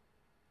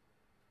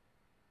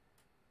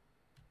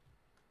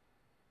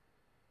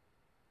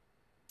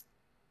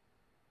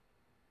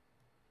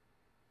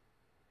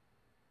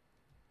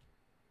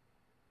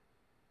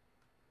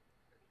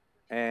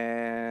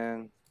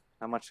 And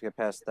how much to get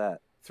past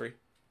that? 3.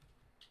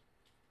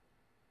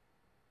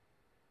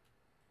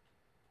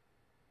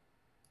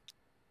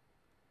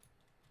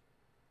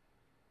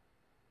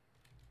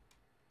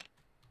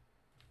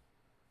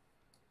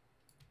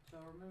 So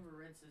remember,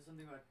 Red says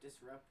something about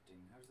disrupting.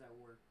 How does that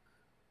work?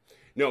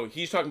 No,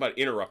 he's talking about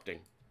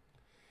interrupting.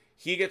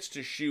 He gets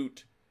to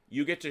shoot.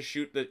 You get to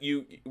shoot.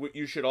 What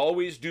you should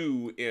always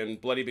do in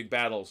bloody big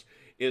battles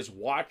is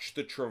watch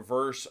the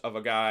traverse of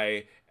a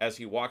guy as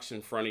he walks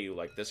in front of you,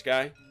 like this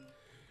guy.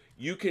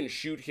 You can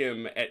shoot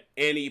him at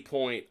any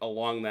point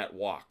along that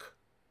walk.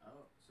 Oh,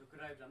 so could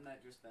I have done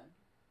that just then?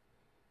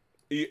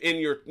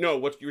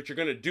 What you're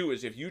going to do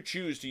is if you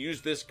choose to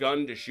use this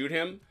gun to shoot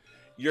him,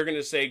 you're going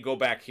to say go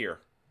back here.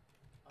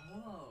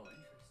 Oh,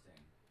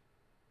 interesting.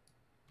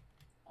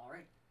 All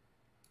right.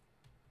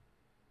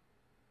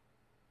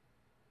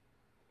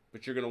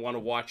 But you're going to want to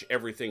watch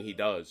everything he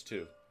does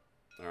too.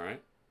 All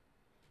right?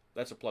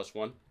 That's a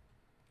 +1.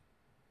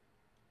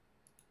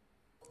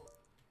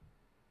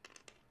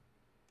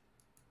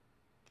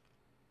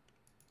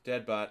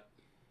 Dead bot.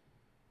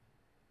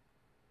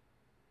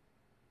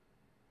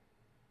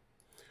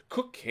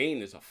 Cook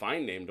Kane is a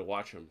fine name to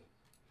watch him.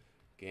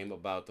 Game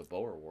about the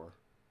Boer War.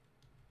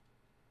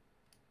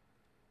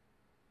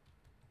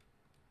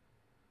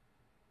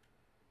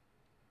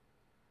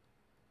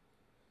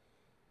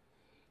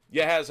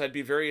 Yeah, I'd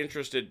be very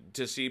interested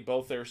to see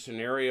both their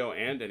scenario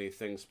and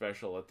anything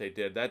special that they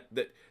did. That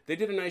they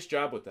did a nice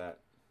job with that.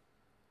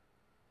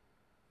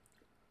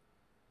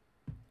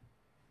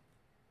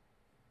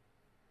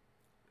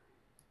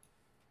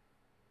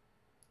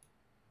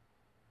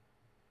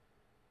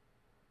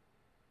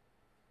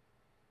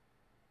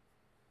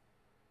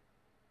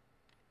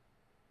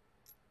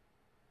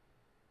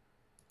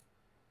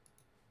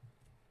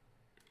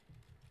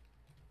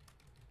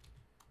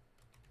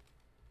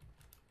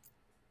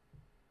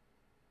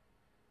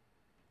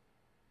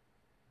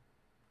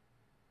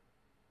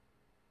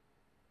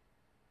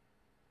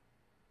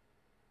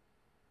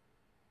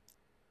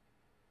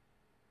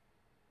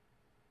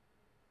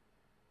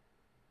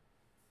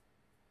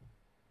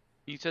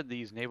 You said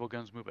these naval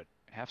guns move at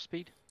half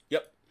speed?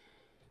 Yep,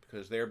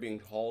 because they're being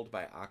hauled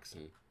by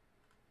oxen.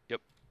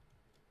 Yep.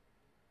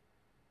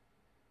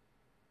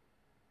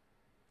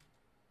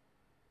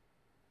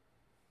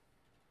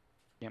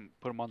 Can't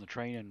put them on the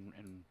train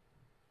and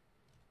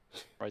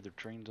ride their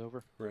trains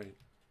over? Right.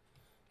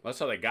 Well, that's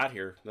how they got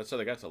here. That's how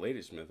they got to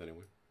Ladysmith,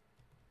 anyway.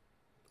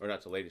 Or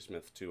not to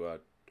Ladysmith, to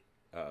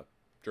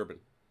Durban.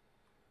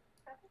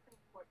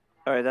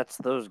 All right, that's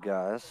those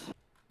guys.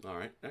 All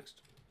right,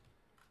 next.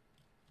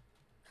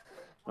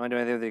 Want to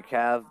do anything with your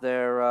cav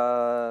there,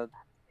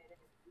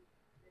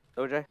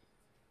 OJ?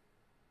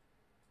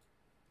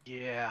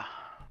 Yeah.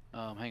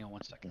 Hang on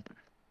one second.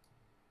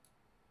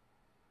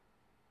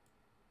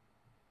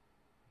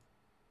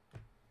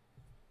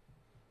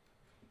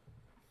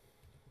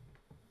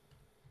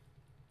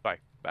 Sorry,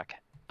 back.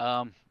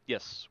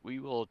 Yes, we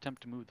will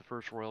attempt to move the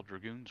first Royal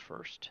Dragoons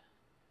first.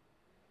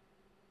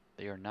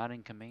 They are not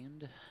in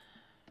command.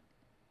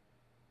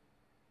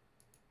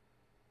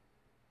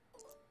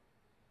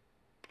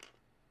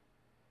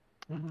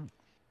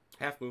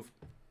 Half move.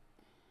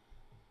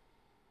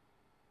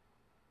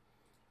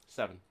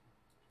 7.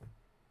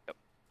 Yep.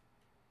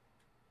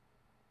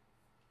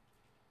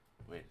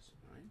 Wait, is it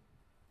 9?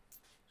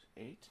 Is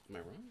it 8? Am I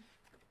wrong?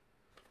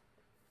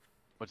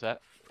 What's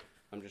that?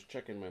 I'm just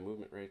checking my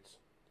movement rates.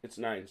 It's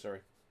 9,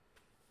 sorry.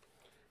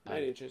 9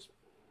 9. inches.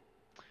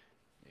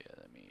 Yeah,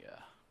 let me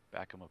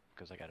back them up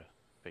because I gotta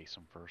face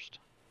them first.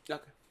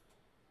 Okay.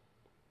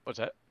 What's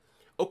that?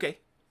 Okay.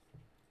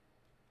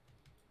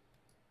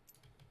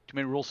 Too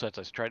many rule sets.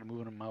 I tried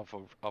moving them off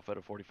at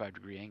a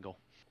 45-degree angle.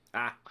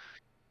 Ah.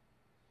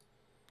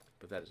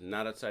 But that is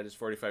not outside his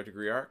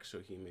 45-degree arc, so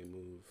he may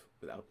move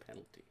without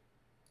penalty.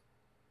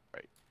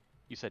 Right.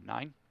 You said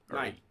 9? Or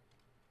 9. 8?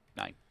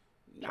 9.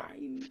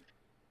 9.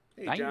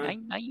 Hey, 9,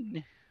 John.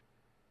 9.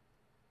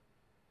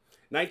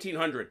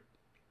 1900.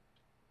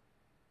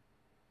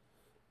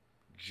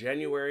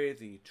 January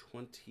the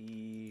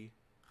 20...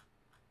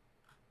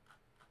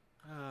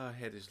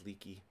 head is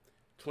leaky.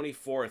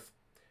 24th.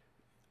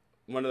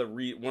 One of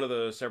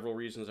the several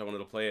reasons I wanted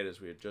to play it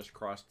is we had just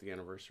crossed the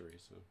anniversary,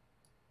 so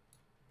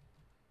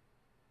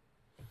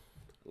I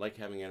like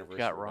having anniversary.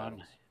 Got Ron.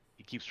 battles.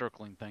 He keeps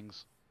circling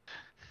things.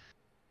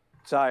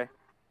 Sorry.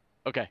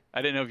 Okay,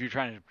 I didn't know if you're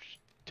trying to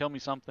tell me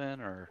something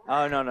or.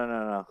 Oh,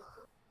 no.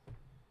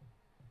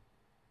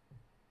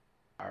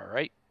 All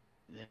right.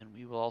 Then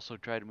we will also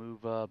try to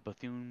move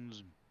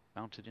Bethune's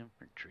mounted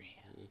infantry.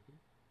 Mhm.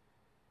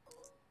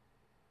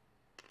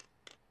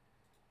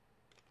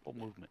 Full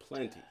movement.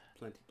 Plenty.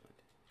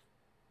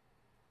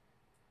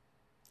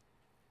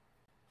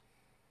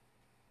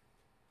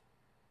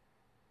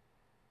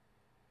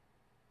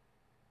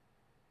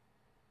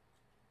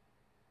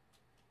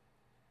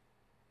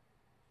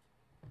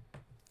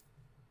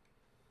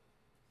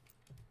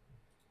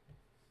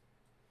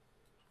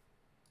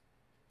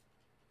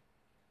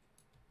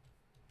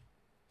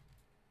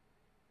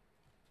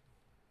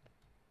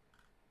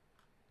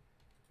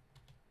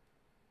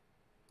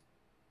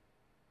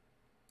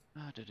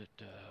 Let's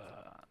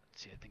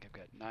see, I think I've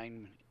got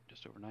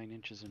just over 9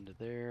 inches into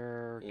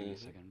there. Give me a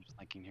second, I'm just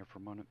thinking here for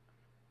a moment.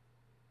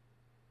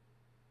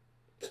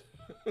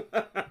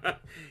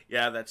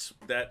 Yeah,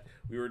 that.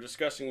 We were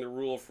discussing the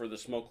rule for the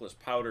smokeless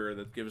powder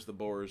that gives the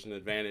Boers an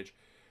advantage.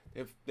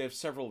 They have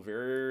several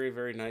very,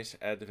 very nice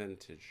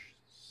advantages.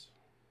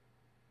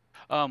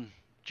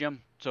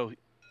 Jim, so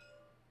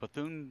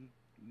Bethune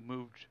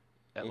moved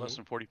at less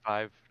than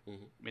 45,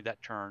 made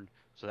that turn,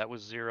 so that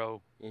was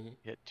 0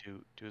 hit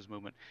to his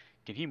movement.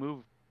 Can he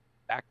move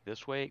back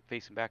this way,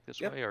 facing back this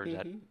way, or is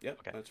that? Yep,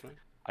 okay. That's fine.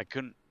 I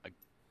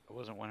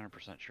wasn't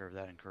 100% sure if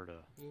that incurred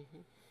a.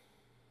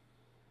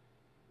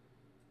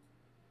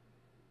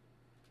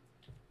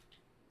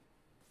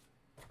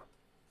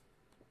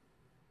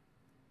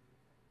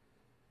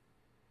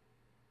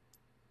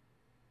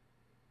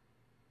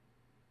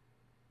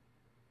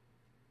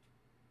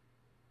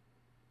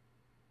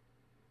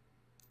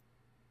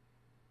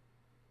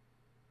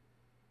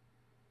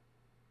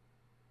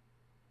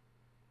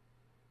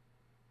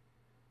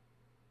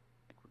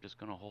 We're just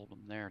gonna hold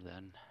them there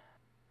then.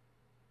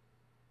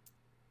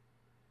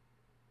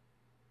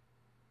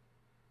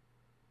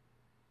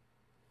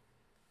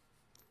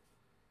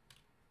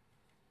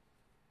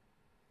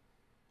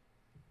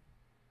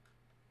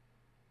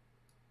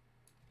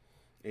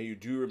 And you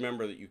do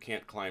remember that you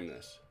can't climb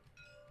this.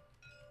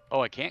 Oh,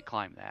 I can't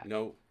climb that.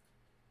 No.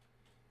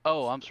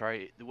 Oh, I'm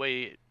sorry. The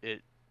way the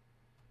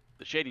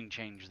shading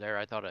changed there,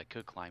 I thought I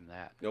could climb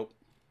that. Nope.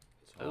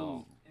 It's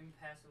all,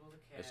 Impassable to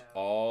cav. it's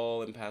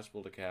all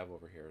impassable to cav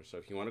over here. So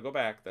if you want to go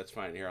back, that's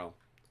fine. Here,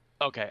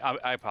 Okay,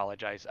 I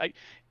apologize. I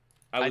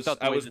was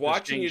that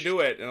watching you changed- do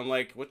it, and I'm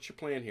like, "What's your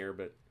plan here?"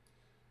 But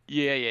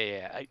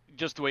Yeah.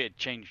 Just the way it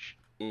changed.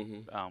 yeah,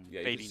 you can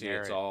fading see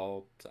there. it's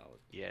all solid.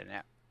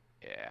 Yeah,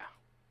 yeah.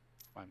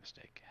 My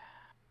mistake.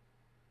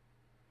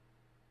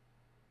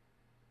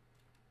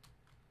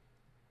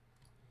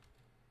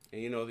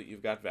 And you know that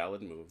you've got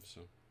valid moves.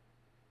 So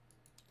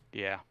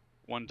Yeah,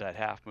 one's at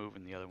half move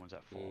and the other one's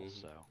at full.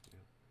 So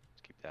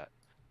let's keep that.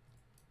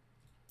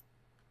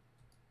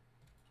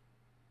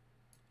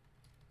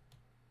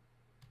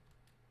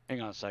 Hang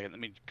on a second. Let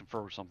me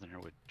confirm something here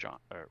with John.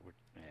 Or with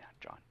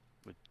John.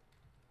 With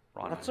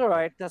Ron. That's all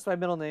right. That's my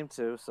middle name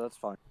too, so that's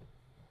fine.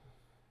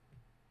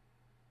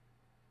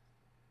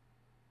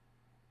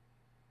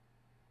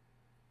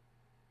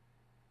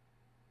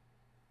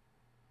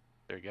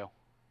 There you go.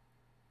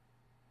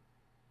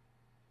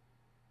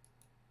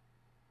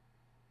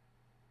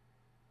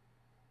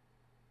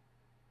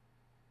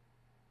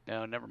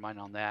 No, never mind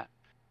on that.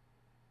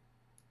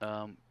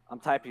 I'm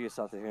typing you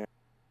something here.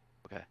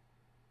 Okay.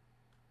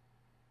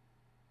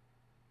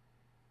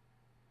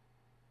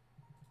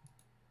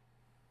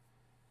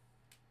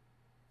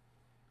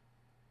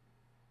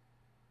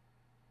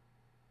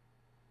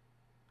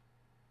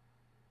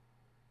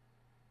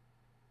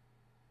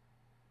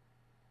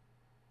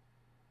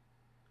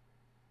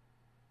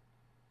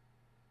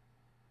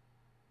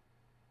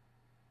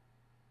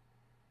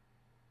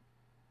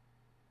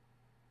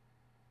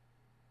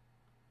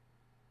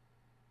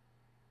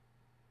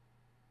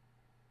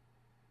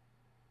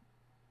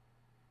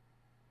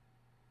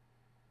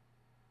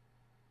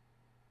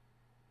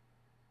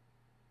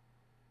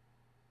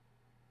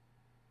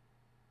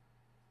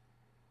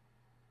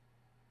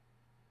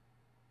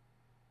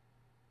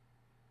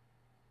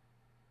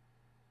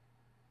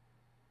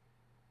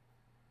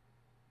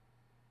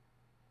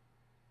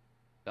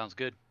 Sounds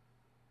good.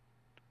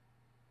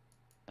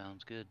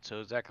 Sounds good. So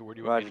exactly where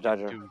do you want me to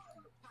get to?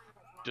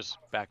 Just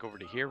back over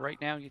to here right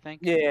now, you think?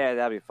 Yeah,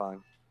 that'd be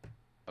fine.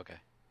 Okay.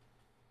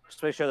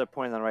 Just make sure they're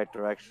pointing in the right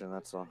direction,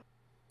 that's all.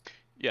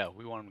 Yeah,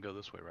 we want them to go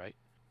this way, right?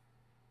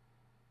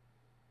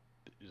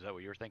 Is that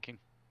what you're thinking?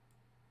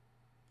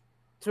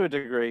 To a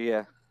degree,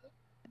 yeah.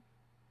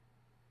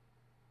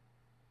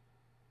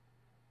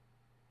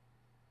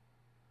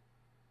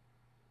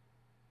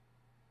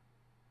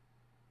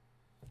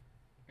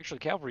 Actually,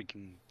 cavalry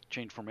can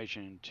change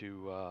formation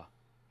into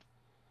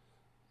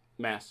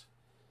Mass.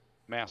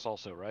 mass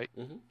also, right?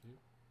 Mm-hmm.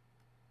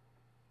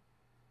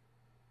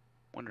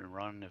 Wondering,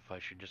 Ron, if I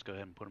should just go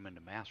ahead and put them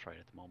into mass right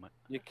at the moment.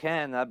 You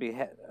can. That'd be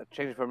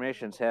change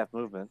formations, half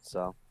movement.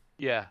 So.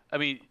 Yeah, I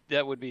mean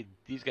that would be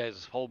these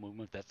guys' whole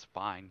movement. That's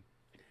fine.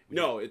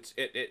 No, it's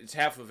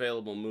half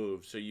available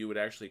move, so you would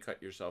actually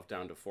cut yourself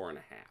down to 4.5.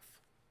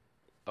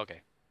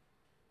 Okay.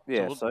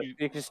 Yeah, so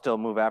you can still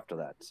move after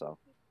that. So.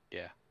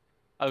 Yeah,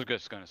 I was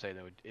just going to say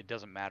that it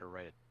doesn't matter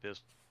right at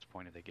this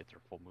point if they get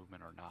their full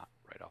movement or not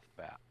right off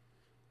the bat.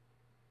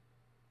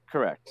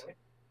 Correct.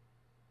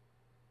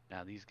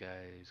 Now these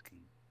guys can.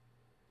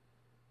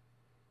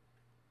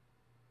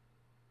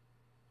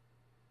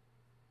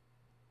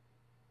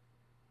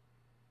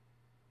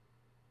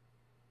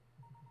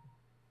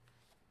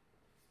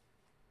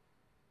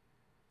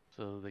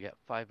 So they got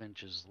 5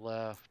 inches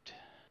left.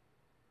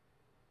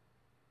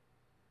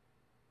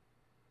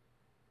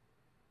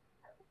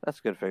 That's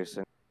good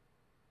facing.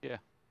 Yeah.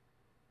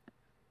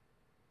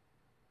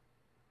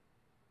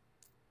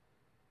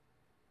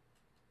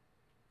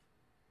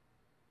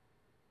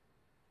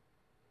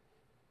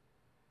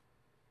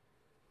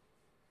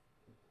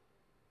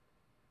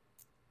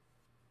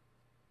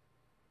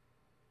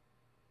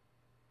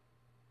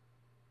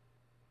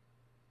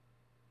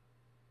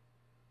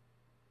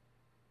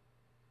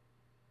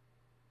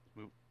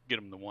 Get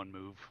them the one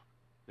move.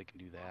 They can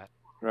do that.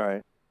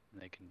 Right.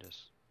 And they can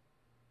just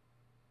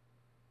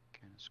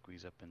kind of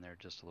squeeze up in there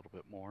just a little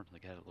bit more.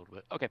 Like add a little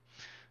bit. Okay.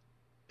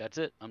 That's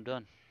it. I'm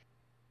done.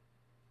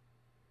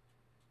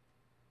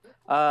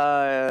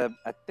 I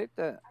think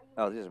that.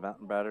 Oh, these are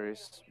mountain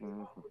batteries. I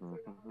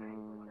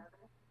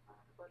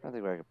don't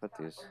think where I can put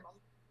these.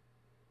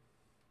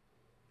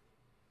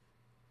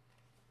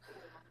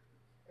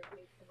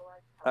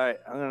 All right,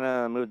 I'm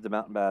gonna move the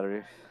mountain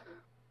battery.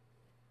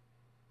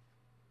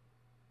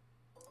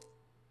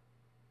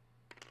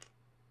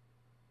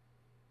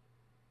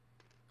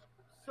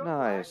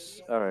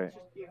 Nice. All right.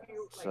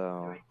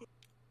 So.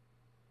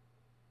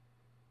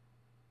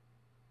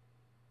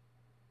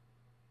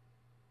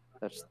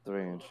 That's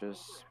 3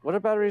 inches. What are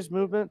batteries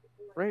movement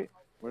rate?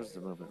 Where's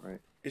the movement rate?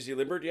 Is he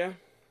limbered? Yeah.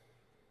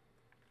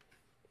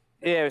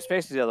 Yeah, it was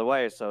facing the other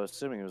way, so I was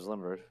assuming it was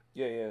limbered.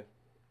 Yeah.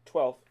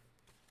 12.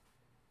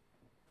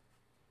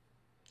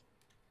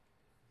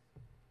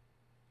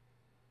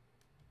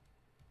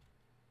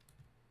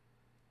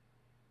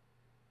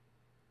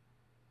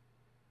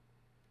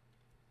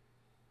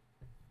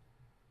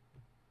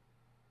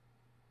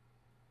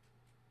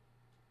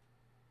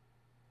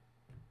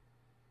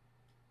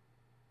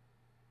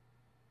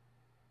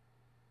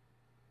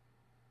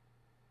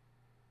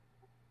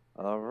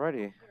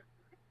 Alrighty.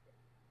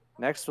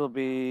 Next will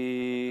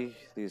be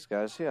these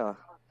guys here.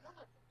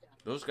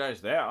 Those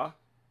guys there.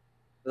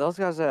 Those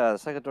guys there,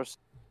 second door.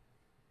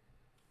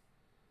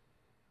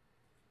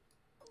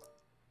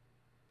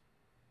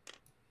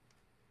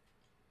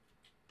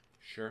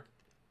 Sure.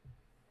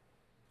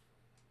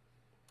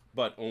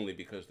 But only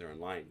because they're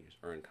in line,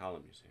 or in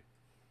column, you see.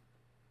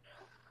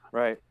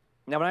 Right.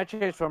 Now, when I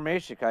change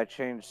formation, can I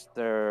change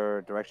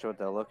their direction what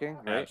they're looking?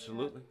 Right?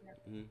 Absolutely.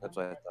 Mm-hmm. That's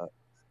what I thought.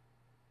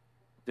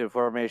 Do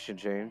formation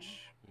change,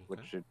 Okay.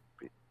 which should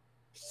be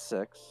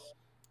 6.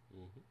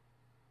 Mm-hmm.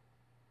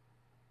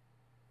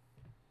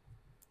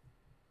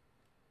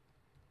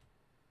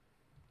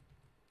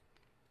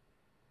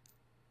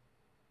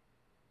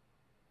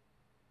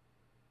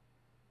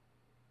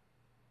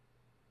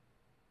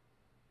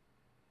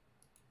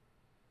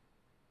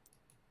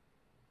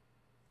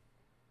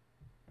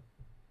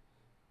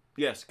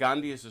 Yes,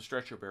 Gandhi is a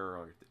stretcher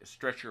bearer.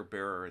 Stretcher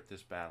bearer at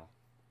this battle.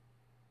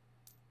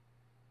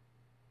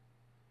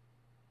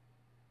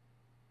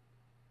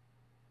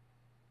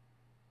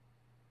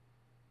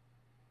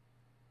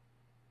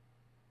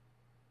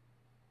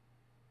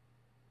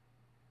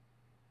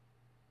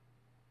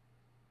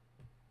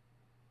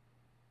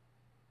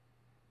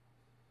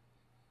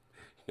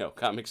 No,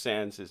 Comic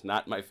Sans is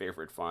not my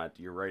favorite font.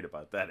 You're right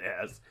about that,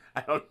 Az.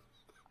 I don't.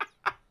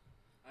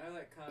 I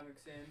like Comic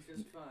Sans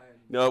just fine.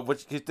 No,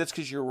 that's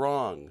because you're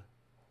wrong.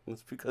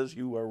 It's because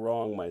you are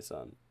wrong, my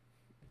son.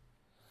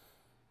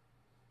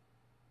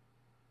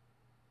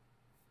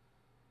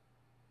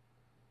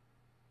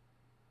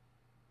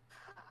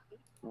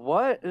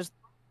 What is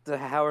the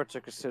howitzer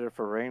considered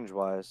for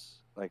range-wise,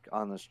 like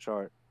on this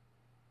chart?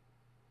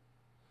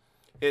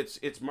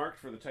 It's marked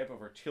for the type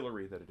of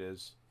artillery that it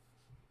is.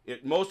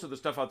 Most of the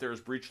stuff out there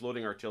is breech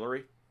loading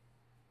artillery.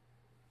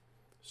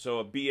 So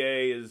a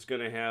BA is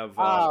going to have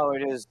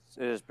it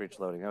is breech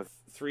loading. Okay.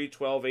 3,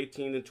 12,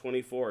 18, and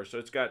 24. So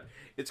it's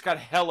got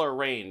hella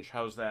range.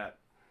 How's that?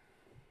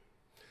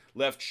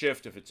 Left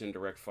shift if it's in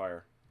direct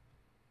fire.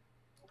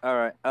 All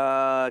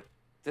right.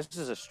 This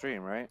is a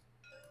stream, right?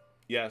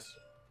 Yes.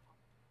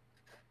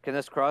 Can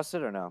this cross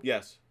it or no?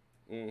 Yes.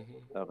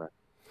 Mm-hmm. Okay.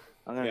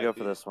 I'm gonna go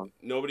for this one.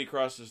 Nobody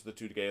crosses the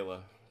Tudgala,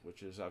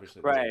 which is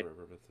obviously the right. main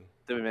river. But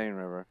the main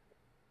river.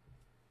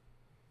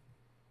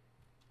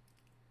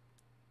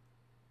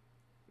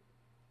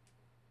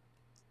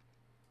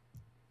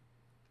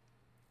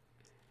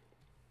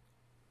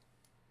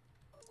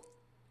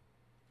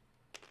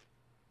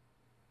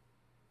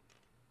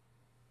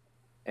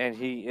 And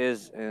he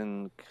is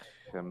in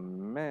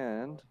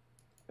command,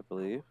 I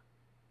believe.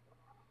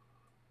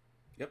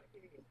 Yep.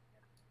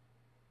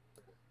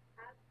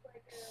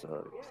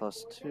 So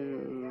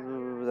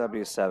 +2, that'd be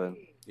a 7.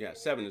 Yeah,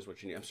 7 is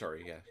what you need. I'm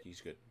sorry. Yeah, he's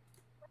good.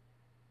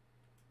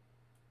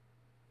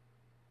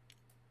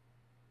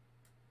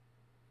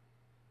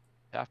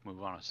 Half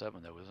move on a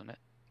 7, though, isn't it?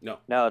 No.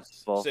 No,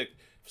 it's full.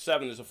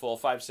 7 is a full.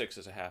 5, 6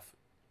 is a half.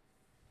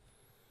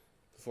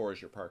 4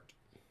 is your parked.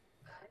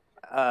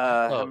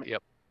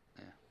 Yep.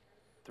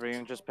 3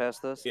 inches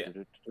past this? Yeah.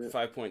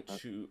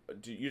 5.2. You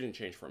didn't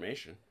change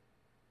formation.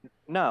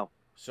 No.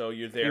 So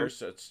you're there.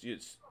 So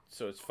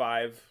it's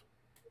 5.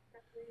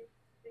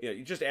 Yeah,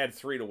 you just add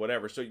 3 to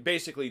whatever. So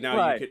basically now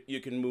right.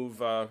 you can move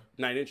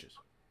 9 inches.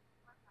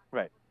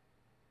 Right.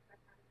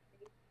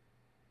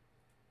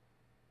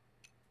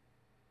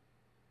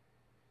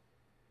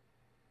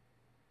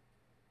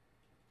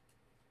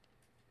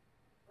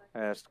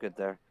 That's good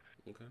there.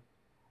 Okay.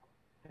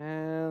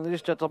 And ladies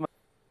and gentlemen,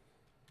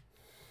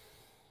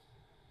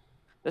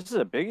 this is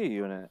a biggie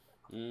unit.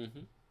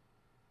 Mm-hmm.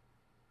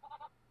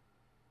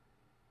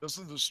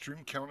 Doesn't the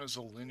stream count as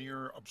a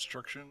linear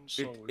obstruction?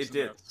 So it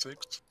did. That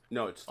 6?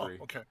 No, it's 3.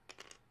 Oh, okay.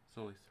 It's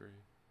only 3.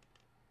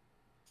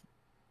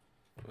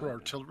 For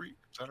artillery?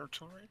 Is that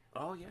artillery?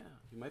 Oh, yeah.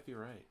 You might be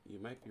right. You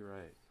might be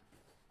right.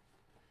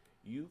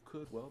 You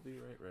could well be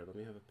right, Red. Let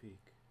me have a peek.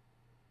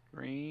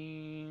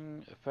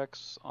 Green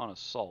effects on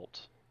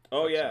assault.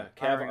 Oh, That's yeah.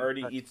 Cav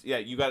already eats... Yeah,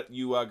 you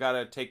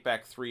gotta take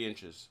back 3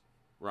 inches,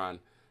 Ron.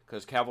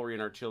 Because cavalry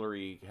and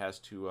artillery has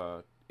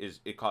to...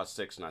 it costs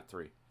 6, not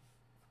 3.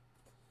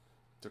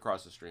 To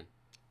cross the stream.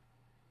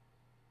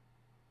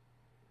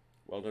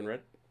 Well done,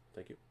 Red.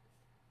 Thank you.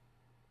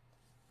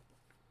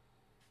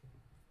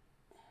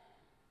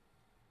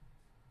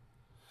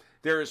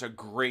 There is a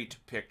great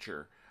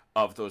picture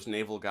of those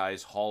naval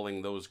guys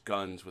hauling those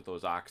guns with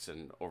those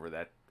oxen over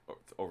the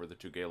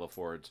Tudgala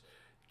fords.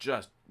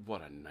 Just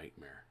what a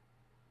nightmare.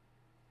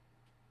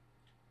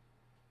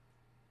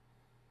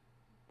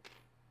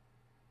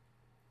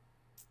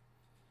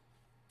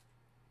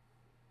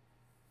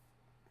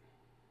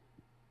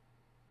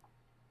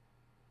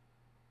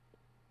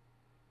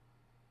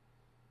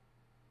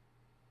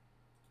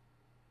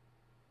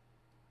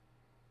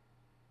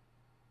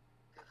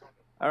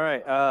 All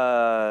right,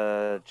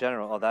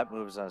 General. Oh, that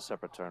moves on a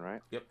separate turn, right?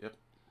 Yep.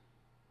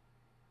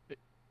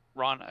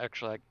 Ron,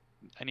 actually,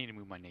 I need to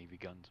move my naval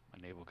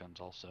guns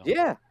also.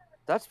 Yeah,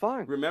 that's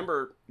fine.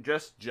 Remember,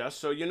 just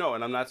so you know,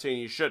 and I'm not saying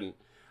you shouldn't,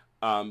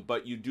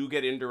 but you do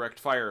get indirect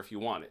fire if you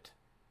want it.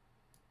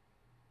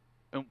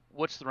 And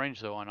what's the range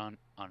though on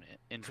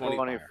in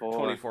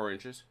 24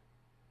 inches.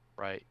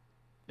 Right.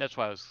 That's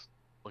why I was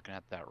looking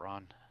at that,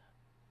 Ron.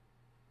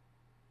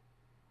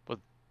 But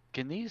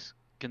can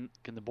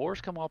the boars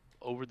come up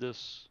over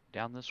this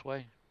down this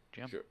way,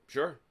 Jim?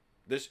 Sure.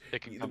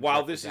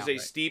 While this is a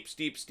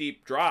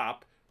steep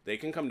drop, they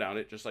can come down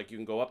it just like you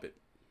can go up it.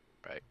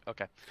 Right.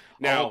 Okay.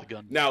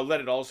 Now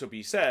let it also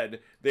be said,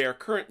 they are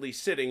currently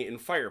sitting in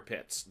fire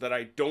pits that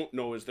I don't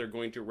know as they're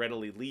going to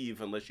readily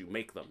leave unless you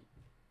make them.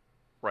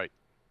 Right.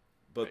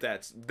 But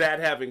that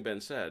having been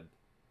said,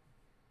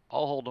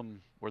 I'll hold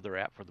them where they're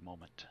at for the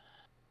moment.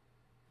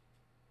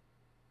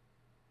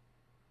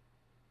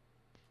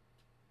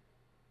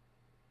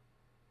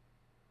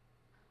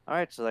 All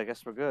right, so I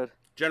guess we're good.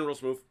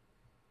 General's move.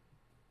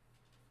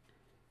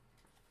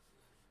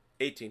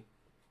 18.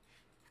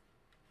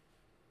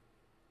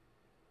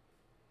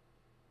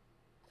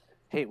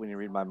 hate when you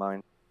read my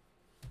mind.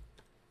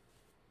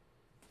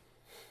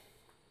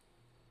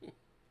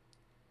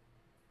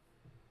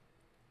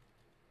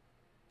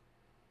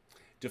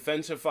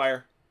 Defensive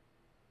fire.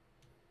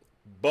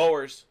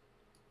 Bowers.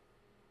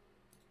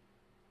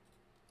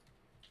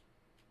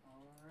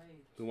 All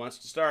right. Who wants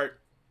to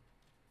start?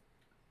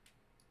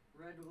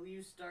 Red, will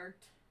you start?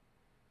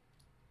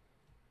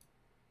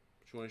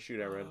 What you want to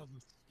shoot at, Red?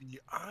 Let's see.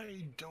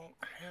 I don't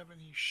have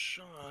any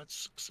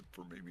shots except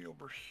for maybe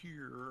over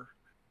here.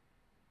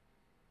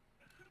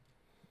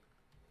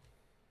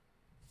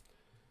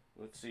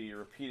 Let's see. Your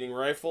repeating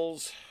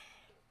rifles.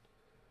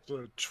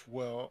 So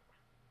 12.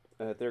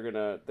 They're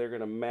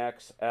gonna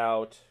max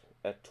out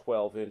at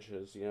 12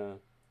 inches. Yeah.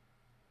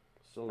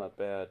 Still not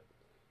bad.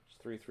 It's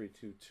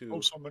 3.322.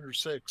 Oh, so I'm under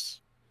 6.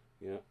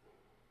 Yeah.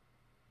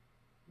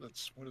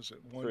 That's, what is it?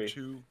 1, Three.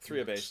 2. Three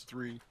a that's base.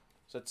 3.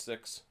 So that's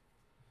 6.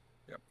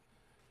 Yep.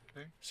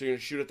 Okay. So you're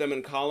gonna shoot at them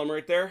in column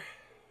right there.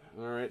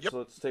 All right. Yep. So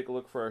let's take a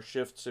look for our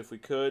shifts if we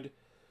could.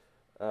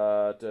 They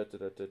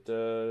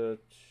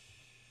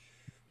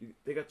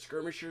got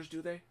skirmishers,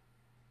 do they?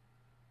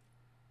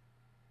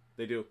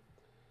 They do.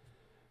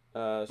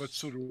 But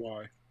so do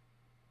I.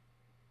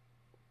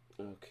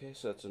 Okay,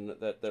 so that's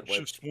that It's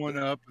wipes. just one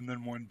up and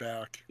then one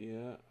back.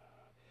 Yeah.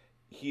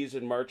 He's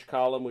in march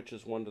column, which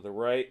is one to the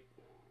right.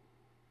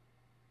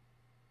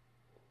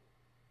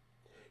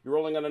 You're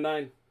rolling on a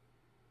 9.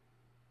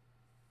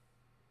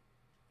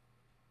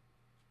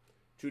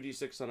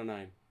 2d6 on a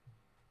 9.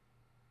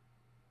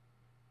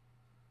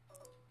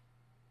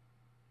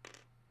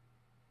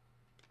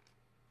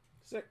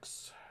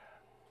 Six.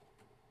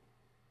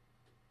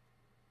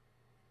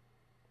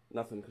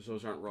 Nothing, because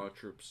those aren't raw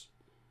troops.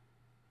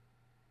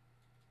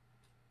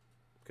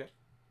 Okay.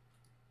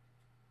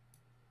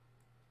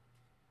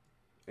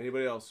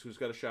 Anybody else who's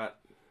got a shot?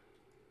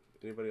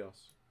 Anybody else?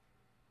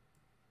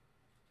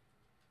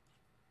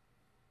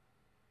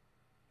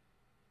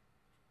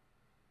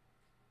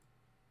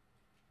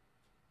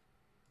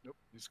 Nope,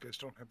 these guys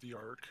don't have the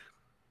arc.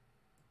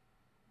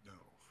 No,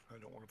 I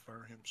don't want to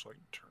fire him so I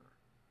can turn.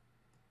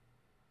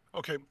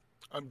 Okay,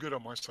 I'm good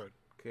on my side.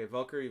 Okay,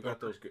 Velker, you've got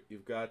Velker. those.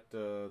 You've got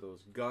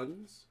those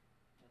guns.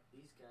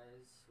 These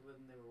guys, when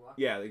they were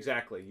walking. Yeah, here.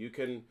 exactly. You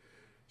can.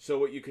 So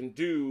what you can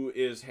do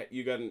is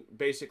you can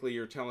basically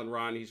you're telling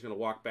Ron he's going to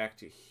walk back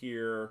to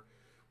here,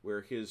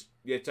 where his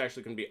it's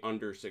actually going to be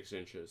under 6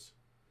 inches.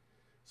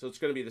 So it's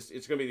going to be this.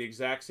 It's going to be the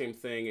exact same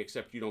thing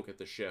except you don't get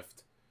the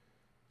shift.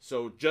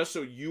 So just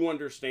so you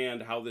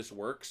understand how this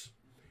works,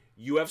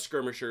 you have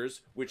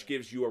skirmishers, which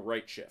gives you a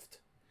right shift.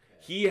 Okay.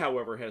 He,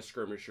 however, has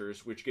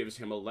skirmishers, which gives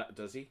him a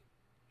does he?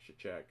 Should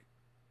check.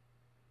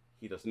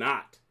 He does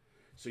not.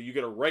 So you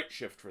get a right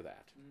shift for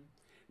that. Mm.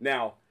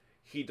 Now,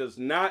 he does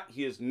not.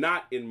 He is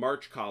not in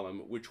march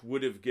column, which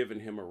would have given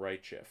him a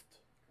right shift.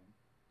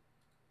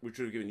 Which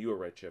would have given you a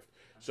right shift.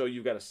 So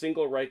you've got a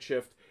single right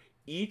shift.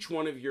 Each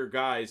one of your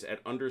guys at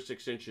under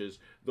 6 inches,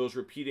 those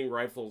repeating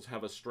rifles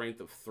have a strength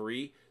of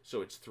 3.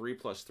 So it's 3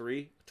 plus 3,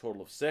 a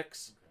total of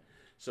 6. Okay.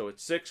 So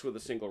it's 6 with a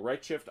single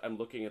right shift. I'm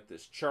looking at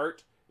this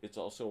chart. It's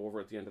also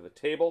over at the end of the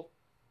table.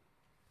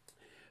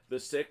 The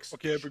 6.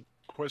 Okay, I have a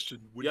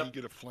question. Would Yep. he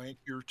get a flank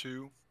here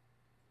too?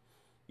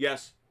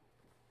 Yes.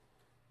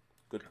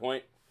 Good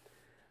point.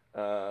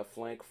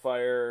 Flank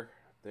fire.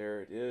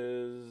 There it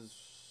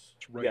is.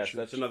 It's right yes, shift.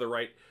 that's another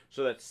right.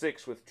 So that's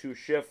 6 with 2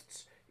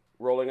 shifts,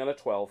 rolling on a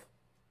 12.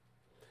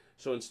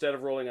 So instead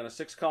of rolling on a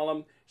 6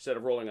 column, instead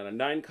of rolling on a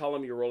 9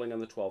 column, you're rolling on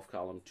the 12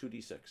 column,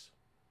 2d6.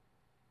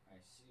 I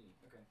see.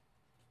 Okay.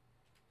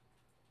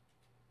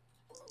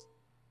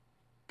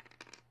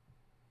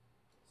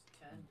 It's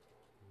 10.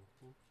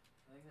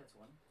 I think that's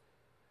one.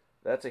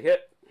 That's a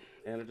hit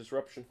and a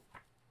disruption.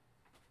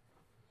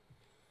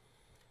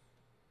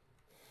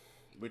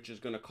 Which is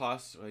going to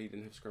cost, well, he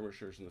didn't have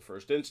skirmishers in the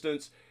first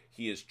instance.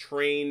 He is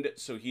trained,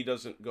 so he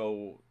doesn't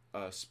go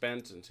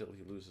spent until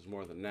he loses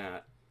more than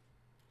that.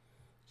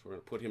 So we're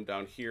going to put him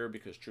down here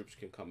because troops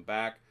can come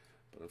back.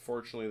 But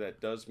unfortunately, that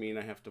does mean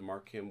I have to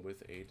mark him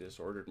with a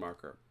disordered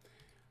marker.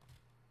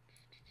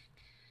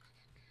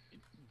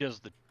 Does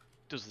the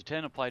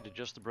 10 apply to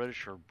just the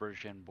British or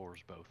British and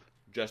Boers both?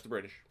 Just the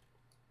British.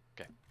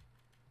 Okay.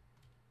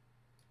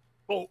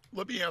 Oh,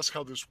 let me ask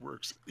how this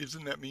works.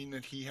 Isn't that mean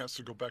that he has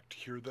to go back to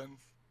here then?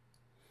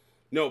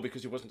 No,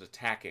 because he wasn't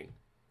attacking.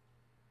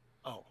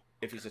 Oh.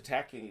 If he's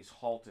attacking, he's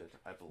halted,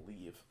 I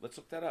believe. Let's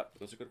look that up.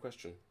 That's a good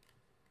question.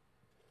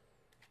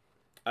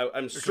 I'm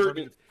Because, certain, I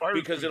mean, the fire's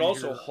because it gonna be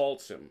also here.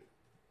 halts him.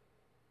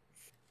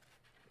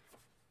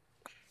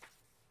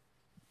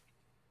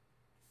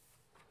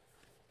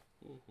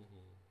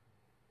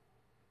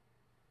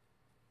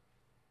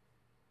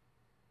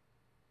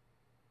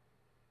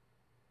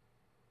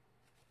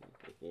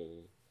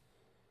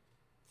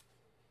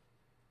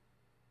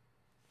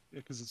 Yeah,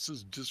 because it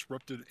says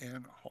disrupted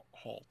and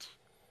halt.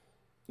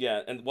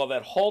 Yeah, and well,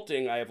 that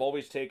halting I have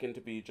always taken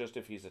to be just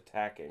if he's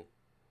attacking.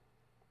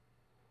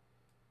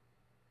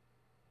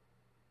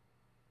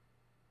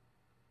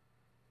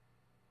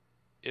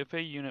 if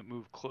a unit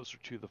moved closer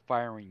to the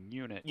firing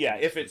unit. Yeah,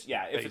 in if its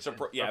it's phase,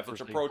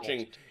 approaching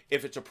bolted.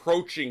 if it's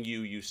approaching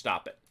you, you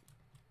stop it.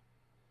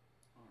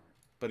 All right.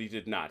 But he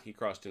did not. He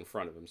crossed in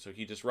front of him, so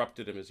he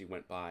disrupted him as he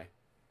went by.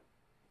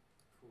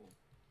 Cool.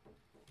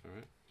 All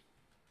right.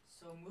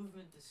 So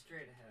movement is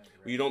straight ahead,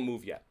 right? You don't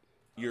move yet.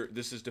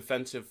 This is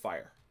defensive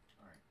fire.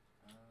 All right.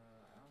 I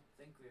don't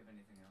think we have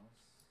anything else.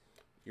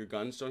 Your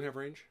guns don't have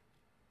range?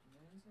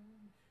 Where's the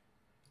range?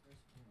 Where's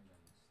one of them?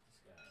 This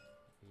guy.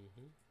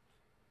 Mm-hmm.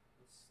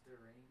 What's the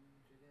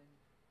range again?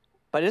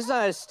 But isn't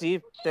that a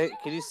steep?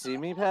 Can you see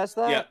me past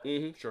that? Yeah.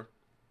 Mm-hmm. Sure.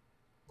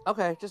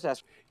 Okay, just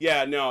ask.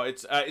 Yeah. No.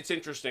 It's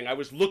interesting. I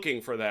was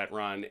looking for that,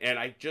 Ron, and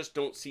I just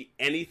don't see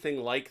anything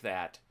like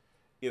that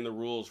in the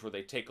rules where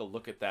they take a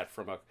look at that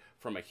from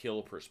a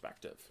hill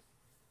perspective.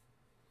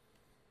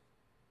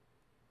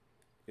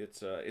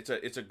 It's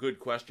a good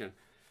question.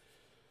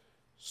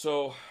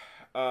 So,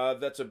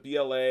 that's a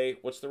BLA.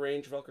 What's the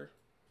range, Velker?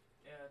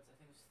 Yeah, I think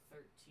it's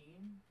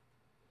 13.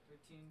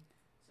 13.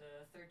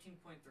 It's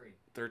 13.3.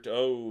 13.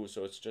 Oh,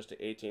 so it's just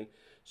a 18.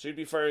 So you'd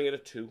be firing at a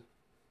 2.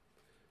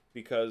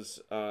 Because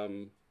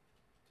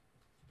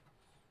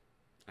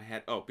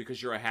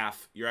because you're a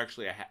half. You're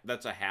actually a half.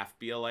 That's a half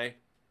BLA.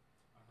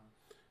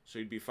 So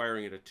you'd be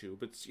firing at a 2.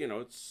 But it's. Is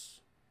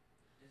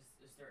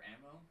there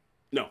ammo?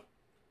 No. Okay.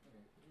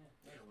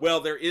 Yeah. Well,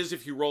 there is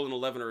if you roll an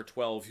 11 or a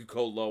 12. You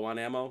go low on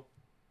ammo.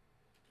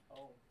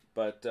 Oh.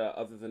 But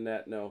other than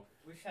that, no.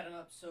 We shot him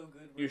up so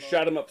good. You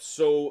shot him up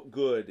so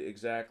good,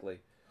 exactly.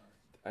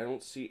 I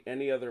don't see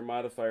any other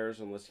modifiers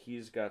unless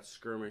he's got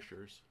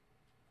skirmishers.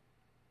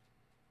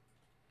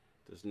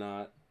 Does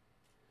not.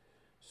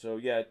 So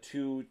yeah,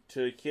 to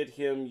hit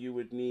him, you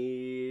would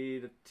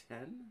need a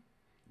 10.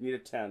 You need a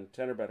 10.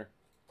 10 or better.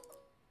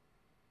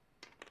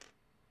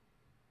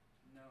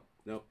 No.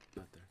 Nope,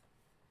 not there.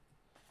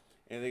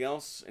 Anything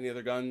else? Any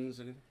other guns?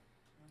 Anything?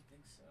 I don't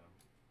think so.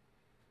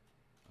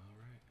 All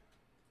right.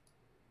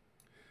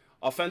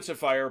 Offensive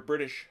fire,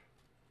 British.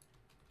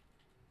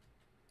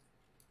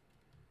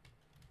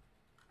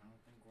 I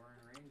don't think we're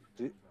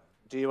in range.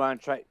 Do you want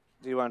to try?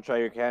 Do you want to try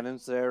your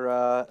cannons there,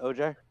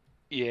 OJ?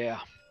 Yeah.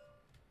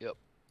 Yep.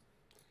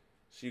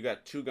 So you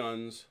got 2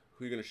 guns.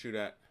 Who are you going to shoot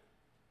at?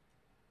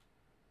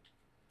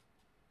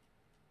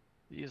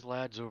 These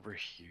lads over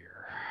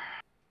here.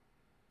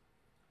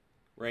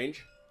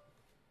 Range?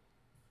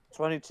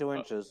 22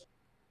 inches.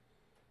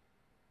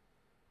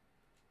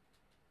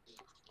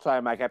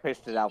 Sorry, Mike. I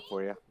pasted it out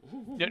for you.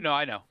 No,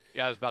 I know.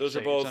 Yeah, I was about Those to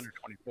are say both- it's under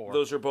 24.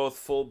 Those are both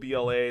full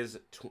BLAs.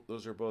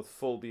 Those are both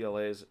full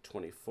BLAs at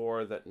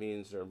 24. That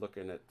means they're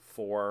looking at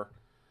 4.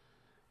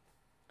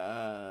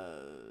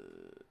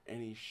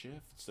 Any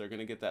shifts? They're going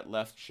to get that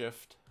left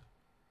shift.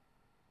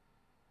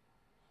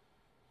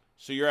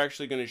 So you're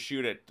actually going to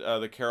shoot at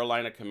the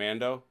Carolina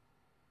Commando?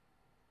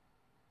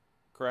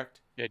 Correct?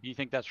 Yeah, do you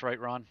think that's right,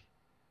 Ron?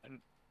 And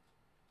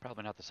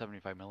probably not the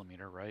 75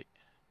 millimeter, right?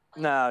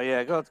 No,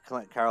 yeah, go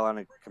with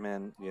Carolina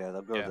Command. Yeah,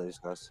 they'll go with these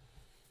guys.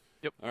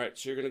 Yep. All right,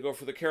 so you're going to go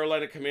for the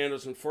Carolina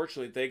Commandos.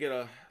 Unfortunately, they get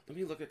a... Let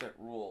me look at that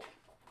rule.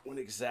 When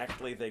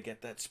exactly they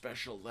get that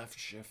special left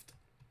shift.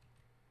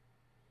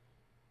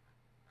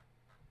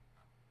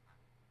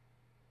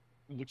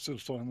 It looks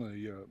as on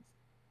the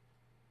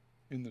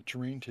in the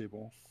terrain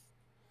table.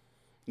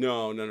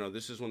 No.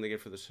 This is when they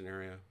get for the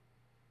scenario.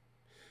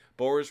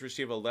 Bowers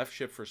receive a left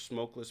shift for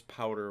smokeless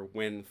powder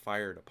when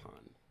fired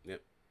upon.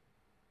 Yep.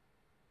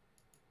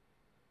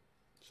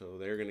 So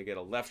they're going to get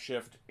a left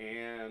shift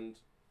and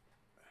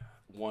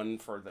 1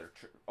 for their...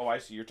 Oh, I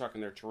see. You're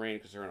talking their terrain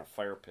because they're in a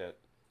fire pit.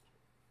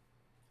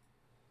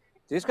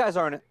 These guys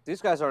aren't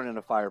in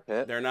a fire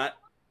pit. They're not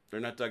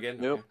dug in?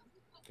 Nope.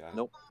 Okay. Got it.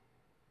 Nope.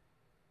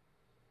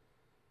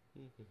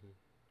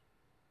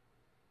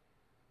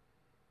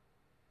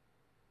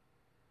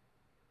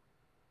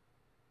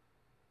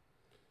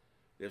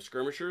 They have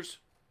skirmishers?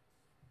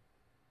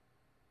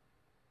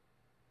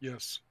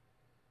 Yes.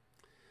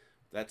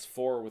 That's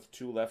 4 with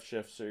 2 left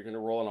shifts, so you're going to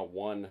roll on a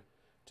 1.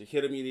 To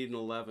hit him, you need an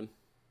 11.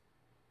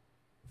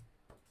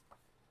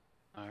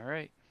 All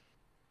right.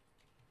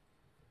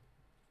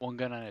 1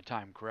 gun at a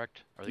time,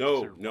 correct? Are they No,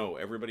 considered no.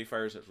 Everybody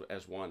fires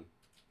as 1.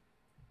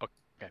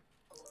 Okay.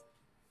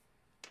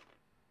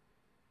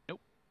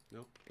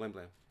 Nope. Blam.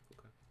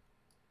 Okay.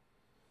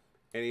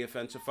 Any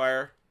offensive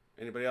fire?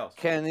 Anybody else?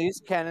 Can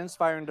these cannons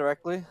fire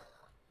indirectly?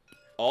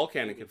 All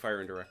cannon can fire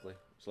indirectly,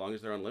 as long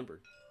as they're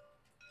unlimbered.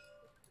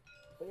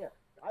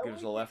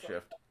 Gives a left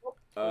shift.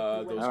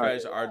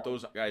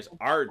 Those guys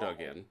are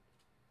dug in.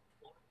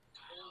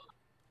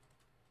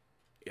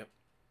 Yep.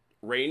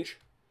 Range?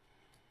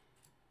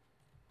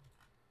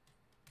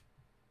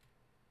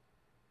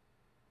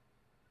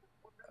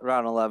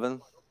 Around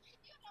 11.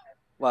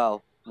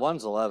 Well,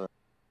 one's 11.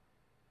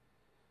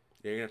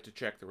 Yeah, you're gonna have to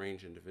check the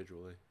range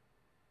individually.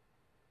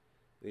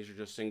 These are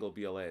just single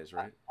BLAs,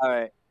 right? All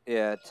right.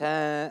 Yeah,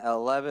 10,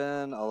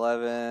 11,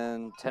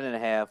 11, 10 and a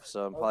half,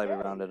 so I'm probably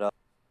rounded up.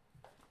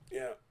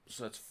 Yeah,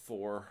 so that's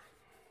 4.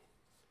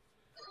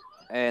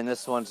 And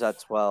this one's at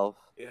 12.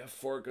 Yeah,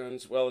 4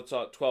 guns. Well, it's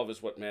all 12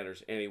 is what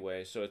matters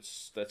anyway. So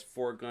that's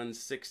 4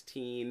 guns,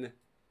 16.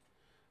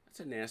 That's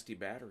a nasty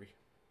battery.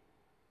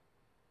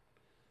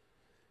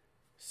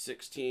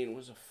 16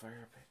 was a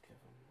fire pit. Give him.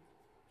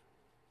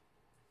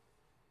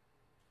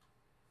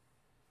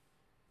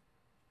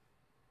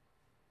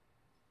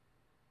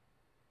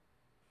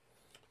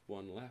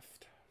 One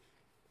left.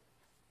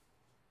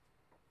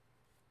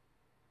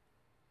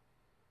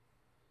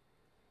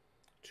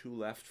 Two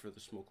left for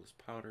the smokeless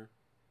powder.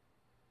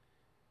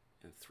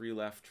 And 3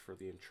 left for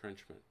the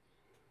entrenchment.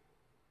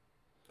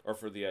 Or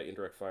for the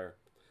indirect fire.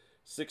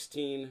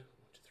 16. 1, 2,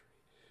 3.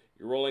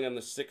 You're rolling on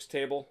the 6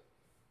 table.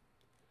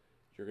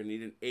 You're going to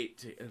need an 8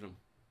 to hit him.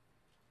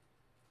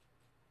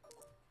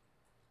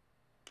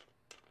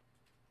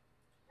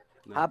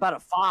 No. How about a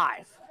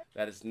 5?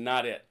 That is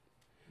not it.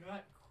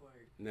 Not quite.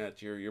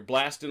 That you're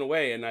blasting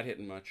away and not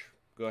hitting much.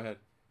 Go ahead.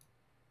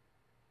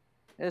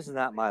 Isn't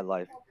that my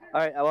life?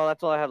 All right. Well,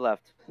 that's all I had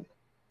left.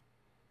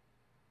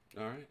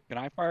 All right. Can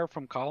I fire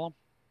from column?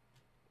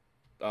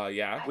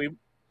 Yeah.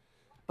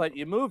 But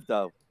you moved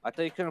though. I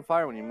thought you couldn't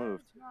fire when you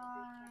moved.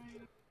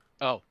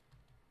 Oh.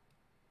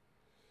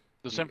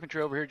 The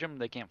infantry over here, Jim,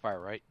 they can't fire,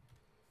 right?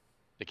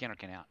 They can or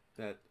cannot?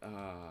 That,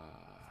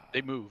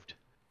 They moved.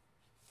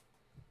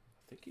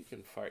 I think you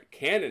can fire.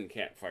 Cannon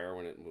can't fire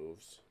when it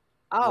moves.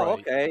 Oh, Right.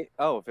 okay.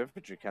 Oh, if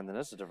infantry can, then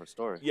that's a different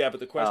story. Yeah, but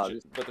the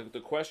question, the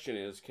question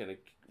is, can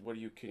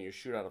you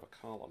shoot out of a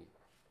column?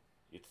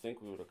 You'd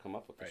think we would have come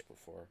up with this Right.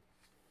 before.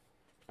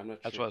 I'm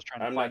not That's sure. what I was trying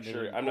to I'm find. not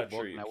sure. in the I'm not book,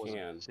 sure and you I wasn't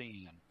can.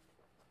 seeing.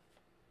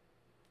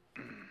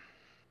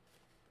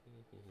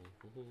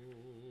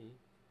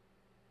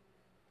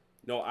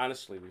 No,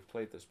 honestly, we've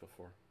played this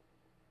before.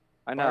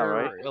 I know, Fire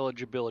right?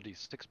 eligibility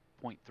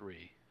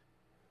 6.3.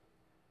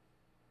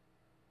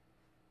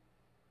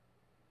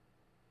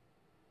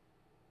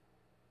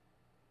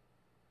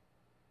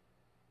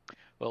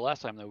 Well,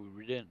 last time though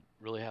we didn't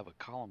really have a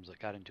columns that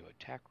got into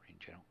attack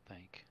range. I don't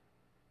think.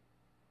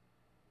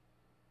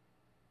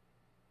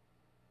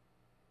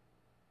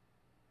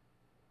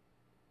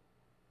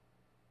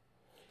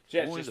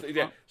 Yeah, it's Only just, the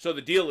yeah. front- So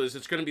the deal is,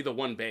 it's going to be the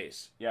one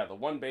base. Yeah, the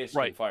one base can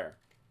Right. fire.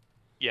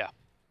 Yeah.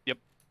 Yep.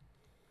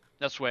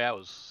 That's the way I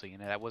was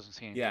seeing it. I wasn't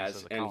seeing. Yeah, this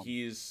as a and column.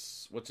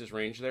 he's what's his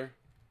range there?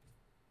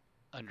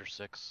 Under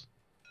 6.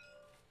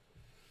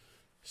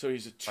 So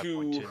he's a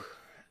 2. 5.2.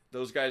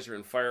 Those guys are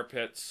in fire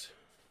pits.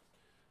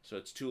 So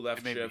it's 2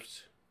 left Maybe.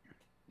 shifts.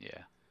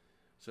 Yeah.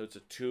 So it's a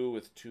 2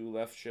 with 2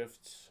 left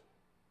shifts.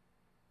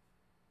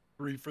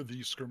 3 for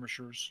the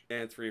skirmishers.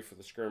 And 3 for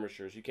the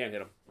skirmishers. You can't hit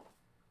them.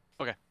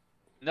 Okay.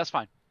 And that's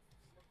fine.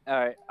 All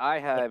right. I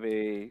have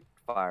a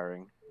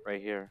firing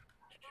right here.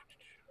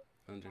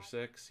 Under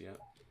 6, yeah.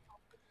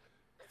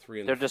 3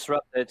 in They're the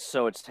disrupted,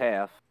 so it's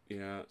half.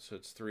 Yeah, so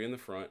it's 3 in the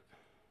front.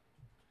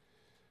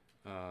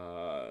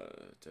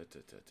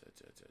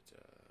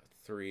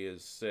 3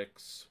 is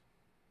 6.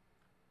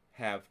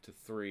 Half to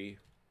 3.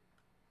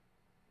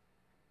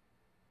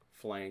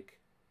 Flank.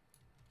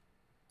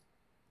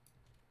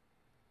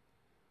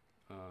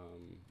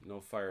 No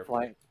fire.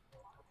 Flank.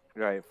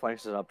 Right,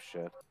 flanks is up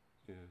shift.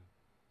 Yeah.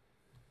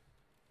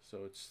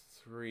 So it's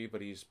 3,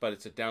 but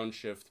it's a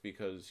downshift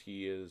because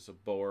he is a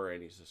boar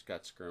and he's just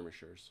got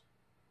skirmishers.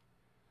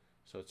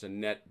 So it's a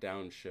net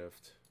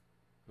downshift.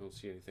 I don't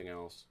see anything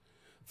else.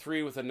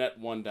 3 with a net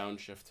 1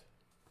 downshift.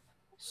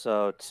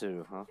 So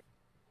 2, huh?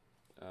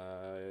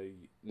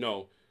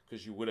 No,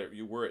 because you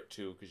were at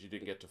 2 because you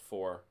didn't get to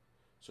 4,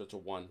 so it's a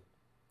 1.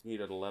 You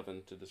need an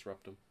 11 to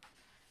disrupt him.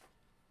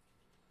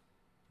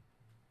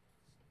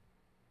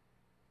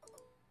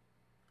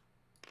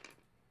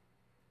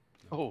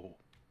 Oh,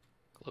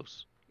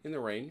 close. In the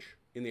range,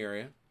 in the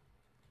area.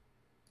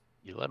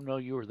 You let them know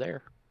you were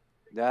there.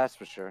 That's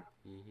for sure.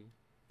 Mm-hmm.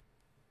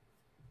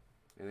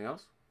 Anything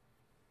else?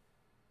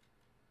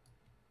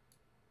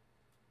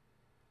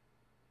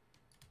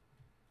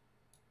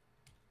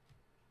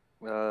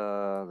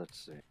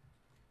 Let's see.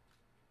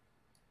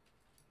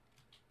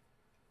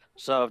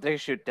 So if they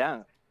shoot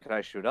down, could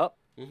I shoot up?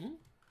 Mm-hmm.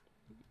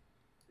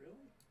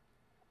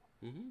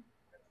 Really?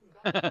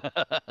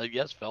 Mm-hmm.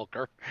 Yes,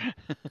 Felker.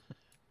 It's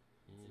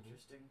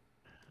interesting.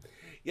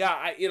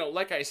 Yeah,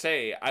 like I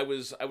say, I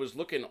was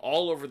looking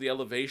all over the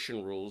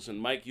elevation rules, and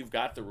Mike, you've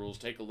got the rules.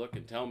 Take a look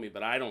and tell me,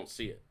 but I don't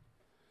see it.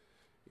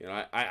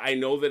 I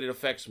know that it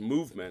affects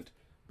movement,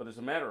 but as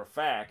a matter of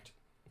fact,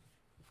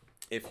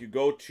 if you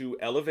go to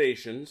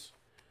elevations,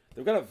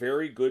 they've got a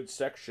very good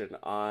section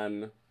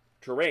on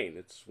terrain.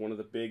 It's one of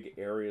the big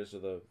areas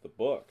of the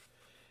book.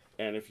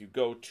 And if you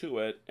go to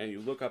it and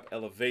you look up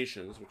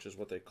elevations, which is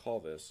what they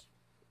call this,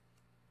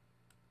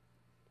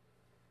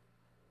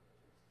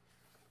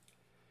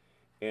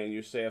 and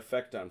you say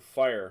effect on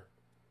fire.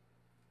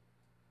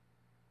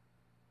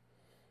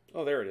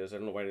 Oh, there it is. I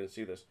don't know why I didn't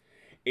see this.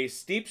 A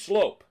steep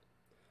slope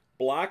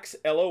blocks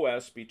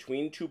LOS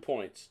between 2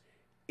 points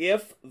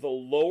if the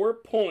lower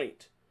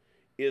point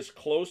is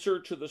closer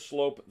to the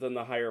slope than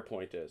the higher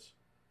point is.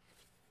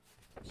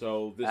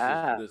 So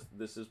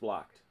this is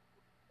blocked.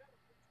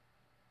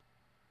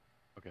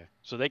 Okay.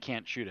 So they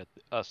can't shoot at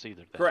us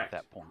either then, Correct. at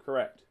that point.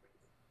 Correct.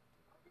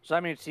 So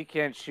that means he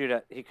can't shoot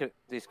at.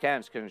 These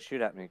cannons couldn't shoot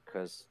at me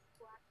because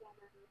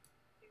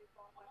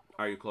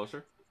Are you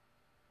closer?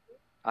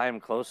 I am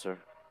closer.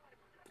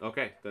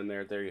 Okay, then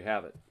there you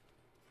have it.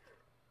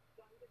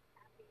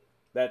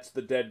 That's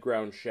the dead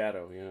ground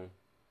shadow. Yeah.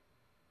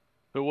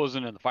 It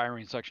wasn't in the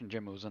firing section,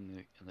 Jim. It was in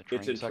the It's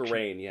terrain in section.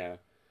 terrain. Yeah.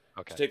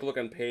 Okay. Just take a look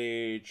on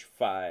page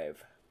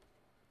 5.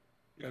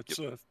 Yeah, it's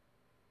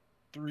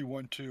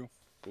 312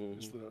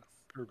 is the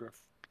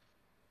paragraph.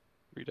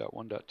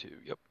 3.1.2.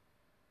 Yep.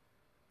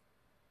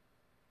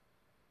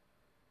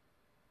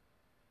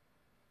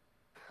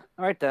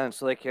 All right, then.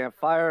 So they can't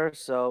fire.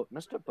 So,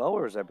 Mr.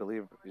 Bowers, I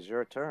believe, is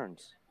your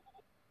turns.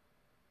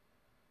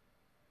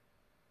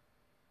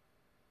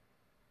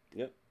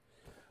 Yep.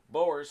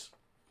 Bowers,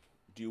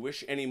 do you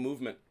wish any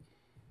movement?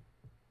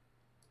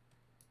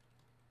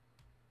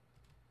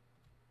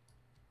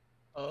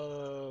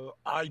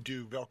 I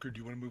do. Valkyrie, do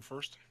you want to move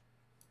first?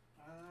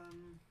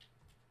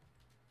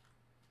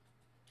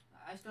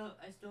 I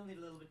still need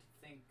a little bit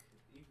to think.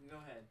 You can go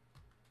ahead.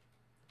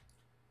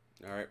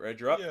 All right, Red,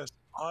 you're up. Yes,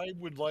 I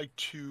would like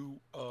to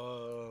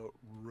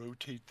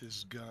rotate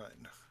this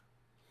gun.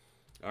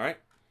 All right.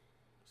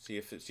 See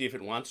if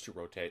it wants to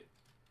rotate.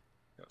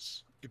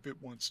 Yes, if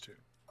it wants to.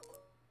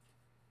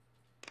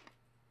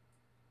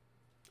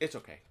 It's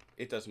okay.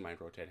 It doesn't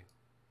mind rotating.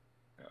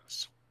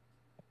 Yes.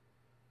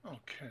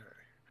 Okay.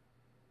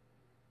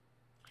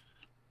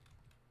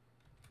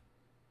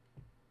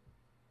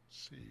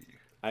 Let's see.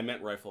 I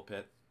meant rifle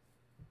pit.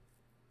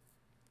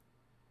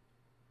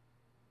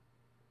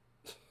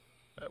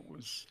 That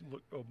was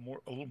a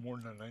little more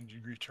than a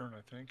 90-degree turn,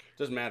 I think.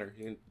 Doesn't matter.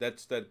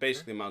 That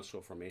basically amounts to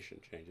a formation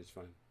change. It's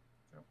fine.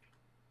 Yep.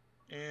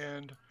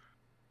 And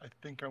I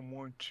think I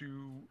want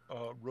to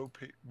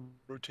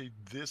rotate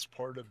this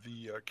part of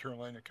the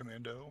Carolina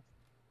Commando.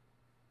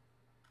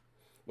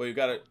 Well, you've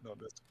got to No,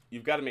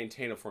 you've got to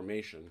maintain a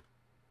formation.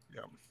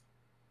 Yeah.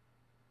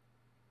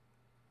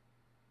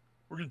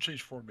 We're gonna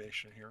change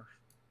formation here.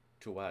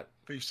 To what?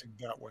 Facing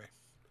that way.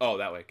 Oh,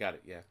 that way. Got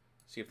it. Yeah.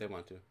 See if they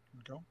want to. Here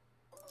we go.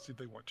 See if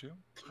they want to.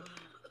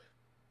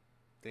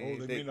 They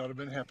may not have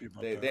been happy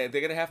about that. They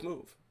get a half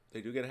move.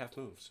 They do get a half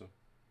move, so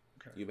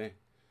okay. You may.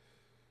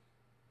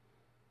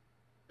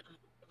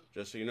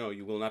 Just so you know,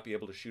 you will not be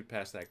able to shoot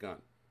past that gun.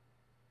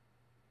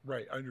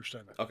 Right, I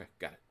understand that. Okay,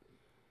 got it.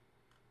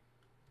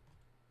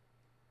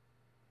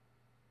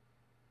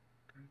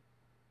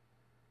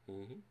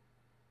 Okay.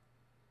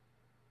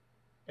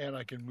 And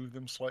I can move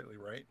them slightly,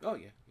 right? Oh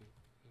yeah.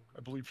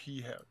 I believe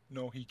he had.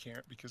 No, he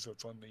can't because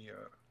that's on the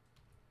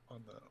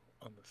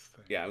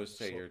thing. Yeah, I would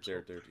say you're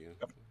there. Yeah.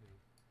 Yep.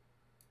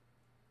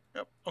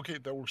 Yep. Okay,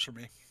 that works for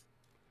me.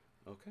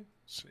 Okay.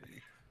 Let's see.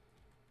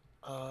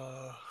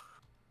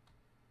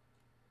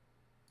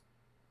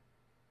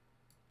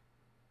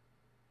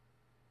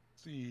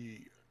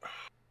 The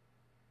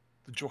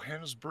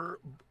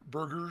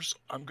Johannesburgers,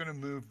 I'm going to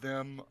move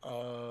them.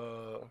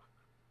 I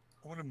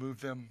want to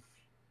move them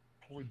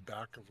probably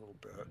back a little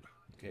bit.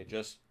 Okay,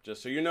 just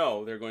so you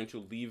know, they're going to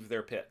leave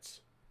their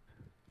pits.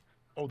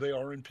 Oh, they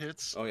are in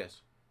pits? Oh,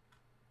 yes.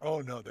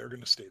 Oh, no, they're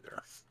going to stay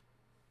there.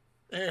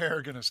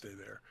 They're going to stay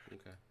there.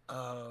 Okay.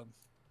 Let's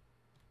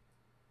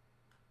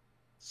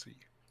see.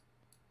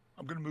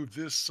 I'm going to move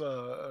this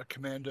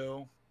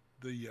commando,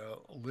 the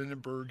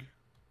Lindenborg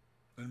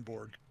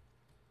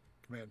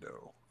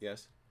commando.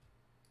 Yes.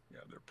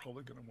 Yeah, they're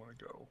probably going to want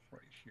to go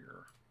right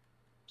here.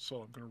 So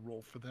I'm going to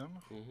roll for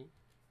them. Mm-hmm.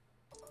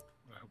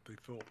 I hope they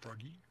feel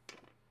bruggy.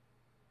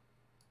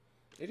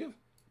 They do.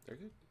 They're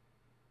good.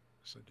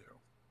 Yes, I do.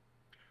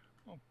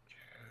 Okay.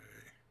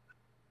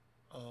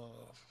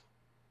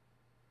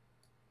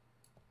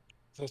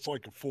 That's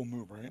like a full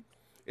move, right?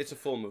 It's a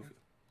full move.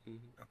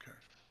 Mm-hmm. Okay.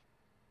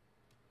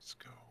 Let's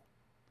go.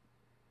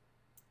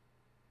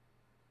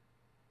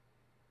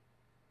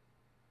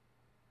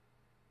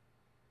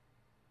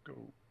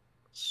 Go.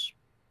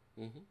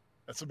 Mm-hmm.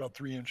 That's about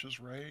 3 inches,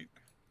 right?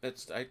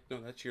 That's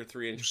your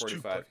 3-inch There's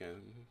 45. Yeah,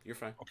 you're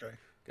fine. Okay.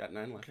 Got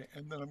 9 left. Okay,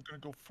 and then I'm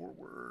going to go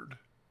forward.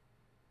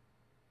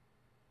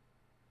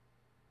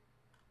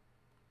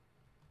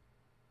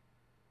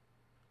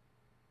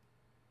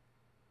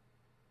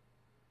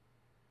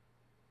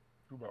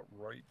 Go about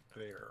right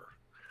there.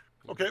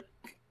 Okay.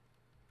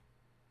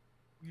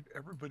 Leave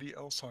everybody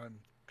else I'm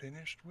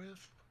finished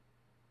with.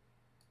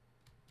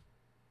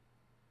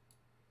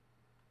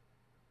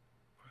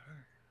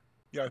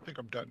 Yeah, I think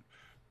I'm done.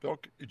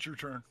 Belk, it's your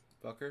turn.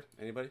 Belker,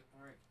 anybody?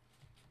 All right.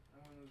 I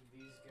want to move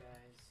these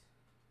guys.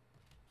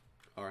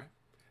 All right.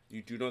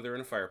 You do know they're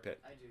in a fire pit.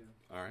 I do.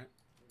 All right.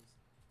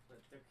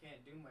 But they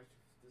can't do much.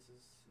 This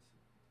is.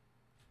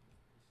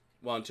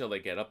 Well, until they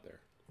get up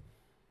there.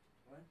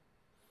 What?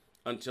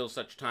 Until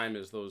such time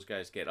as those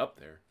guys get up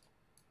there.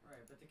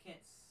 Right, but they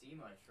can't see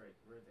much right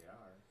where they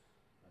are.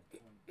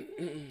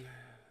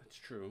 That's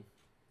true.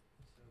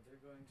 So they're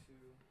going to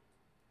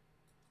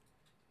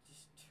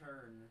just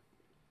turn.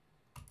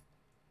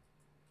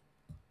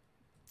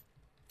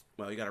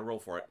 Well, you got to roll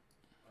for it.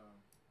 Right.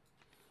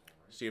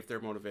 See if they're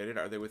motivated.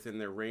 Are they within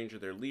their range of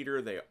their leader?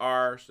 They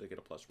are, so they get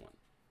a +1.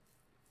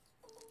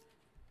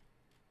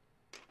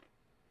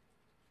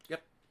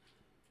 Yep.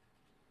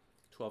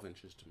 12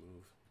 inches to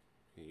move.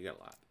 You got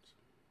a lot.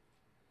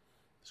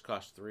 This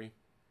costs 3.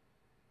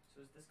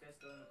 So is this guy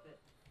still in the pit?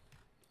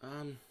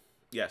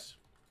 Yes.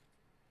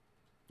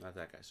 Not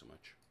that guy so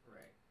much. Right.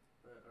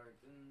 But alright,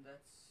 then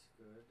that's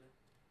good.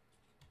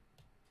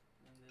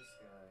 And this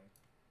guy.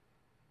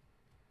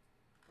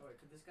 Oh wait,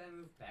 could this guy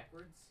move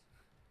backwards?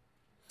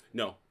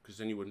 No, because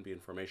then you wouldn't be in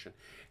formation.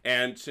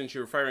 And since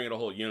you're firing at a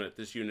whole unit,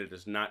 this unit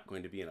is not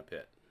going to be in a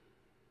pit.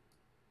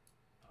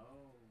 Oh.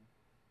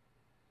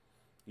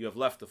 You have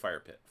left the fire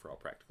pit for all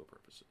practical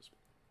purposes.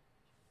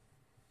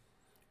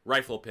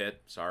 Rifle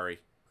pit, sorry.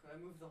 Could I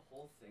move the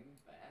whole thing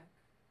back?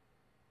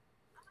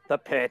 The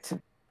pit.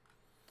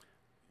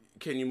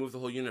 Can you move the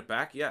whole unit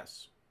back?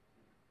 Yes.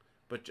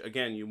 But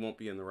again, you won't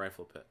be in the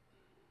rifle pit.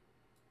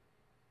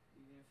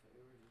 Even if it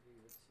were to be,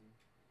 let's see.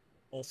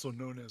 Also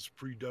known as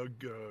pre-dug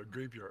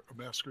graveyard, a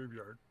mass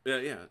graveyard.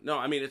 Yeah. No,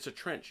 I mean it's a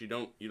trench. You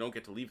don't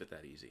get to leave it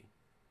that easy.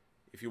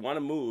 If you want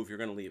to move, you're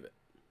going to leave it.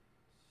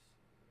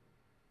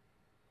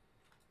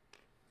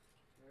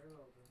 Very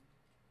well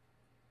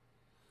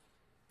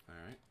then.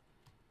 All right.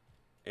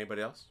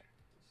 Anybody else?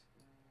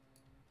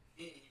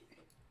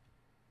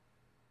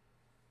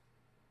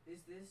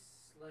 Is this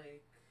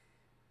like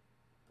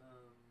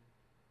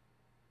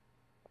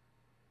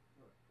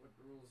what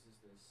rules is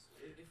this?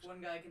 If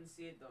one guy can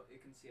see it, though,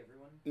 it can see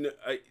everyone.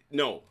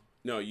 No.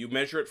 You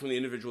measure it from the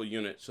individual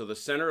unit. So the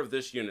center of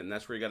this unit, and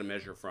that's where you got to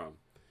measure from.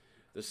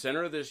 The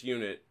center of this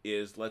unit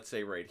is, let's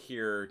say, right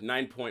here,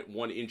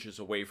 9.1 inches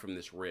away from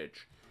this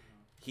ridge.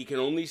 He can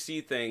only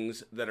see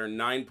things that are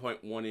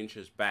 9.1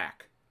 inches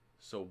back.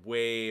 So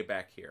way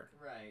back here.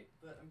 Right,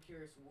 but I'm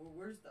curious,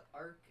 where's the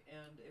arc?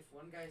 And if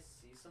one guy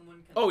sees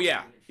someone, can Oh the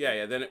yeah, unit yeah, shoot?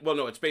 yeah. Then well,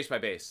 no, it's base by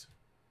base.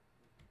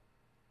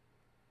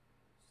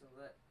 So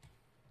that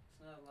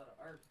it's not a lot of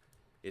arc.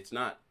 It's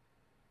not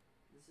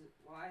This is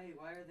why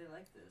are they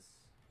like this?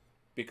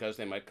 because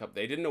they might come.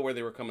 They didn't know where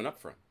they were coming up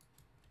from.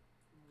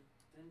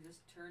 Then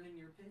just turn in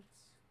your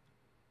pits,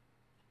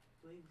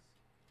 please.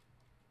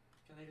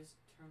 Can they just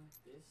turn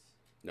like this?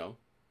 No,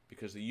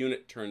 because the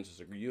unit turns as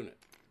a unit.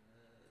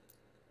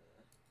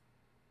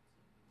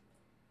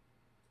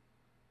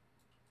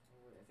 Oh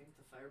wait, I think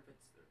the fire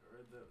pits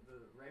or the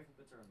rifle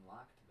pits are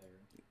unlocked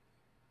there.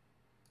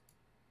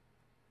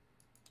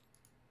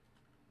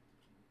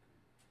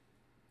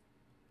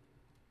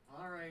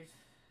 All right,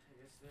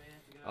 I guess they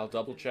have to get. I'll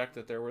double check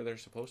that they're where they're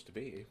supposed to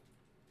be.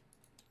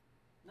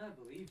 No, I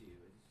believe you.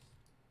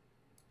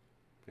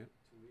 Yeah.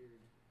 It's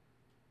weird.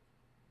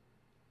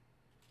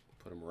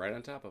 Put them right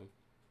on top of them.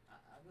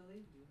 I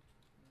believe you.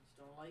 I just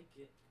don't like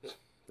it.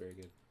 Very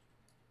good.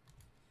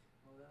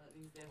 Well, that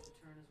means they have to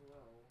turn as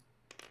well.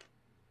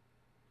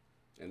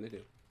 And they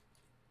do.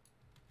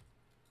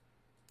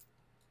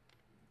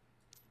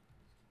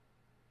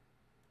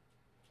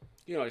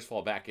 You can always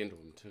fall back into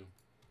them too.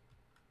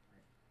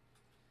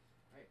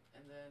 Right,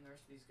 and then the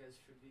rest of these guys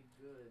should be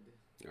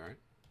good. All right.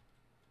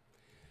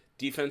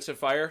 Defensive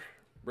fire,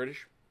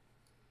 British.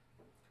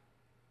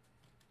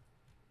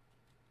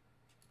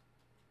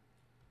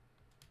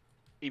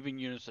 Even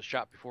units that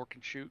shot before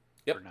can shoot.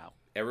 Yep. Or now.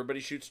 Everybody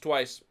shoots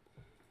twice.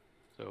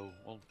 So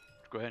we'll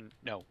go ahead and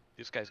no.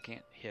 These guys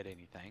can't hit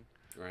anything.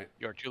 Right.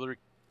 The artillery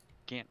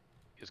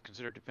is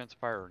considered defensive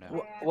fire or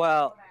no?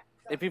 Well,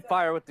 if you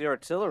fire with the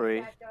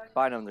artillery,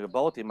 find them to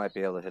both, you might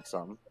be able to hit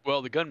something.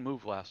 Well, the gun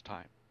moved last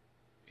time,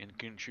 and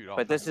can shoot off.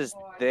 But this is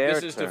their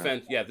This is turn.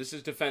 defense. Yeah, this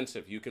is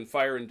defensive. You can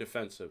fire in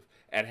defensive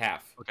at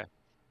half. Okay.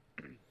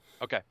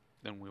 Okay.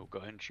 Then we'll go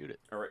ahead and shoot it.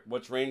 All right.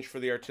 What's range for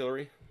the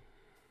artillery?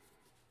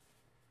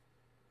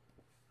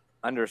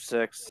 Under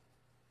 6.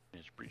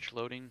 Is breach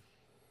loading?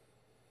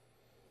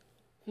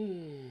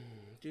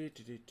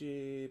 Breach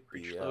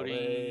BLA.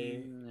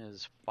 loading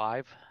is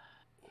 5.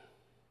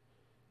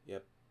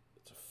 Yep,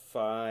 it's a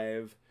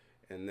 5,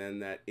 and then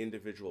that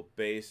individual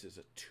base is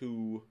a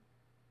 2.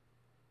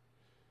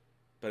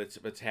 But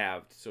it's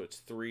halved, so it's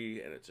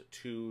 3, and it's a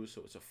 2,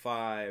 so it's a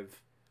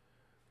 5.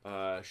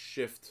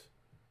 Shift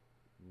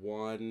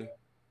 1,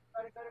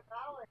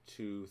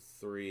 2,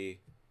 3.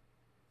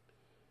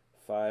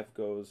 5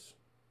 goes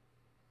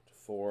to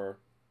 4,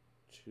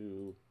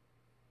 2.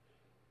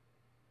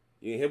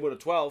 You can hit with a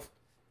 12.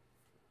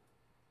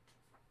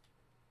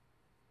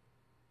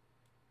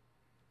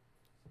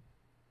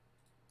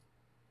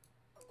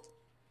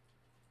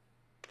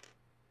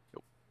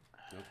 Nope.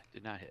 Nope.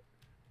 Did not hit.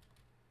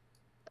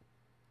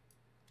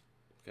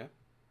 Okay.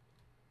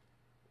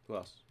 Who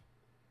else?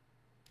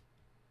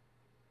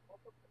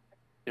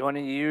 You want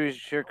to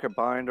use your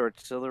combined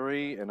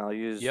artillery, and I'll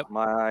use Yep.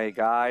 my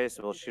guys.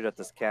 We'll shoot at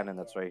this cannon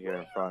that's right here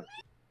in front.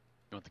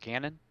 You want the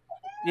cannon?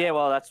 Yeah,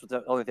 well, that's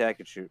the only thing I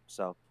can shoot,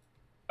 so.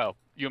 Oh,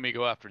 you want me to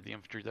go after the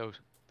infantry, though?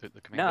 The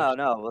No, commandos?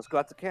 no, let's go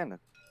out the cannon.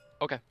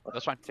 Okay,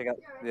 that's fine. Take out,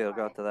 yeah, we'll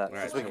go out to that. All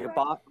right, 'Cause we,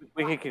 so-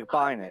 we can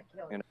combine it,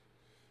 you know.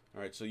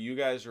 All right, so you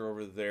guys are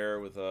over there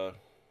with a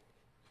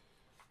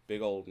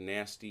big old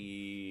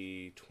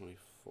nasty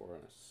 24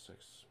 and a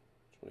 6.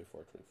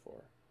 24,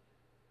 24.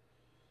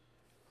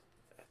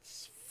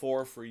 That's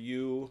 4 for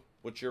you.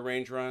 What's your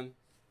range run?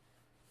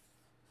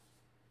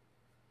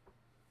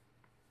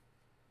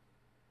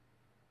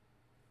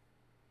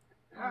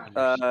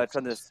 It's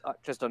on this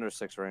just under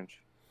 6 range.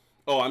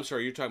 Oh, I'm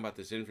sorry. You're talking about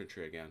this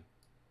infantry again.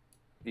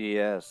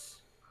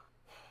 Yes.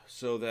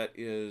 So that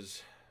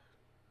is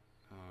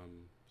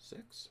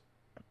 6?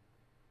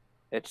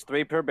 It's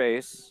 3 per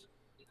base.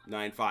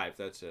 9, 5.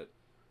 That's it.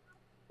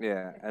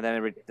 Yeah, and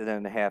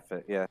then half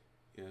it. Yeah.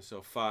 Yeah.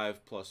 So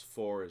 5 plus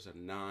 4 is a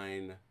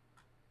 9.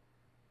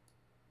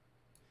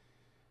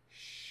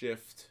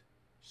 Shift,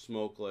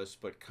 smokeless,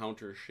 but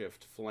counter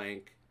shift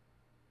flank.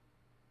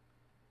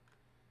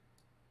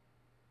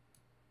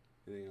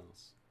 Anything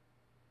else?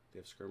 Do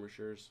you have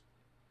skirmishers?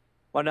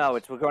 Well, no,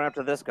 we're going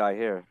after this guy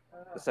here,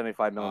 the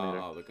 75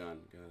 millimeter. Oh, the gun.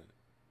 Got it.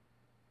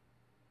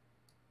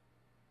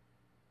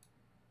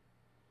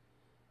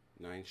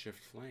 9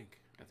 shift flank.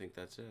 I think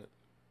that's it.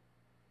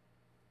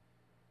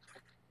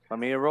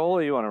 Want me to roll,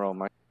 or you want to roll,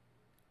 Mike?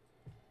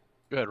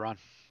 Go ahead, Ron.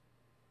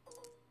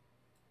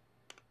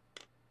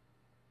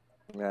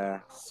 Yeah,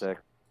 sick.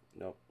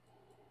 Nope.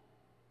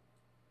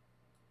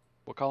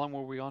 What column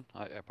were we on?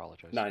 I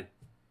apologize. 9.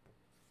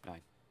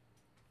 9.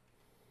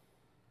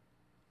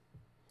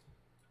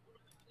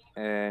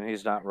 And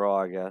he's not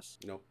raw, I guess.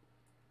 Nope.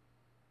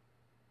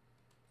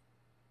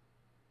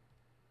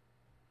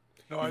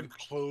 No, I'm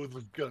clothed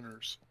with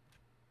gunners.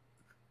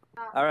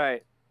 All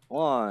right.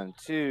 1,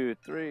 2,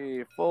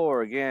 3,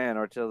 4 again,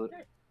 artillery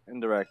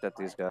indirect at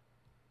these guys.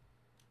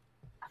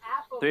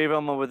 3 of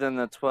them are within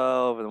the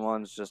 12, and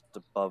one's just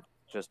above,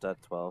 just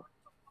at 12.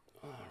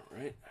 All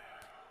right.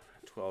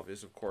 12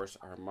 is, of course,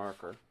 our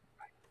marker.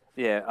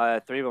 Yeah,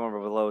 3 of them are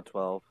below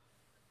 12.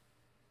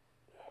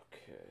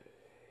 Okay.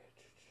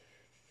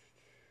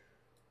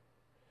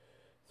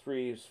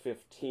 3 is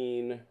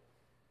 15.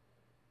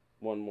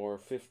 One more.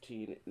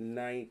 15,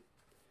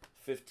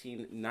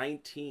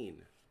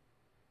 19.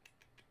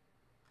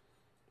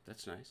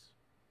 That's nice.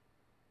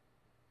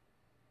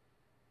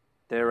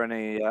 They're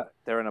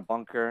in a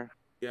bunker.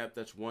 Yep,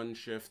 that's 1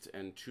 shift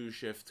and 2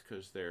 shift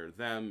because they're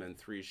them, and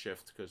 3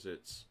 shift because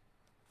it's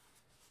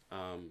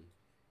and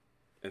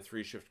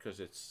 3 shift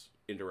because it's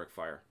indirect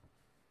fire.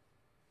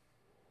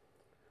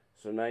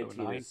 So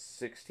 19 is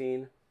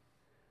 16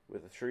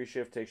 with a 3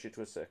 shift takes you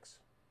to a 6.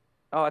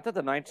 Oh, I thought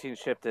the 19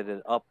 shifted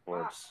it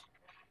upwards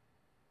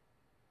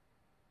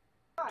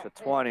to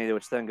 20,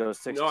 which then goes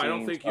 16. No, I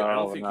don't think you. I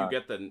don't think you 12,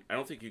 get the. I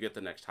don't think you get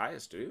the next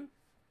highest, do you?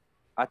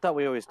 I thought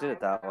we always did it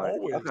that way.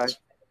 Always. Okay.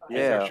 In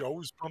Yeah. fact, you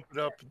always bump it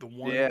up the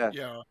one.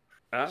 Yeah.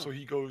 Ah, So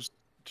he goes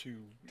to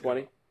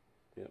 20.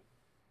 Yep.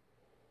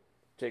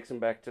 Takes him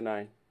back to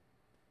 9.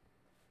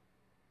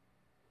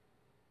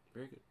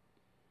 Very good.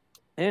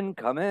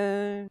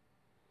 Incoming.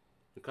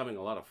 Becoming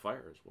a lot of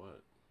fires.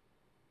 What?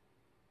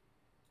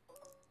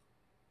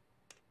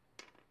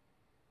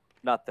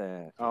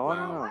 Nothing. Oh, I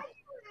don't Wow. know.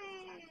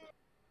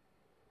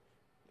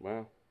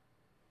 Wow.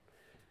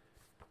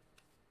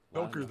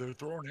 Joker, they're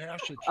throwing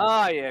hash at you.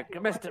 Oh, yeah.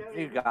 Mister,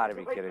 you gotta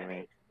be kidding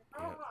me.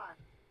 Yep.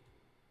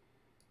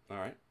 All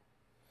right.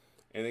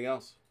 Anything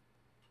else?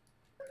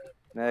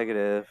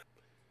 Negative.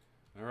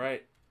 All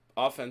right.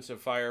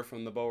 Offensive fire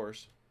from the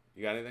Boers.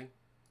 You got anything?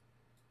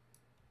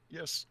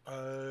 Yes.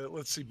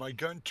 Let's see. My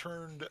gun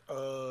turned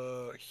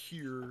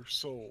here,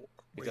 so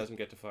It doesn't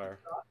get to fire.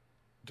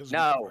 doesn't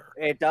No, fire.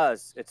 it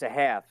does. It's a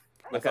half.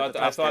 I Look at the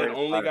thought top it there.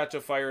 only got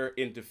to fire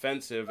in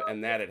defensive,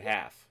 and that at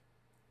half.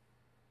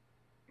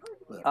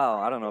 Oh,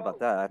 I don't know about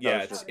that. I thought Yeah,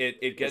 it was just,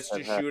 it gets just to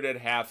at half. shoot at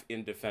half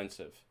in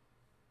defensive.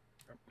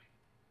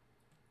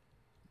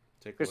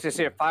 Take a Because look you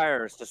see, at it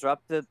fires,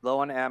 disrupted, low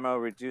on ammo,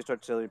 reduced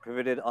artillery,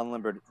 pivoted,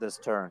 unlimbered this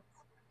turn.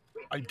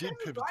 I did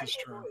pivot this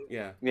turn.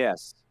 Yeah.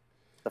 Yes.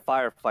 The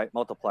firefight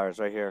multipliers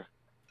right here.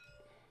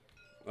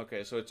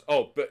 Okay, so it's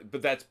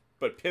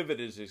but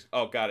pivot is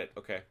oh, got it.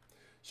 Okay.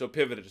 So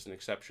pivot is an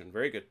exception.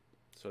 Very good.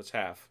 So it's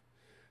half.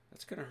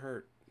 That's going to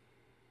hurt.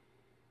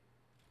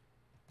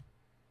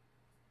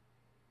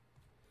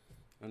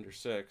 Under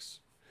 6.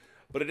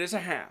 But it is a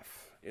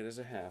half. It is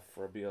a half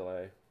for a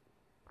BLA.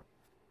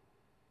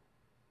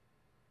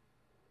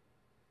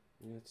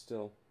 And it's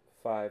still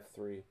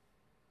 5-3.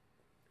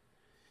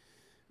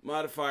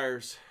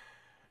 Modifiers.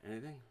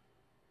 Anything?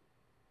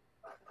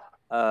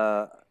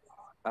 I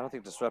don't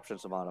think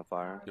disruption's a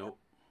modifier. Nope.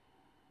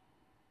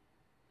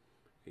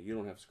 You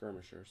don't have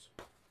skirmishers.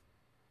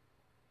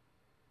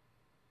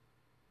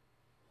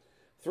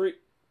 3.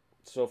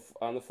 So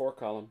on the 4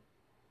 column.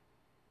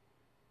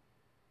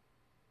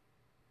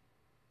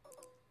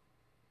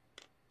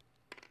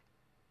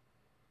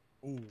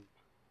 Ooh.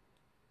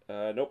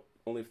 Nope.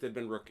 Only if they'd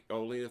been raw.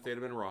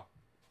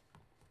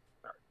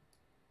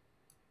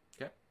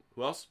 Okay.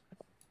 Who else?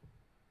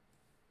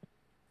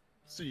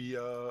 See,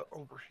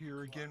 over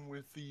here again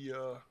with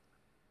the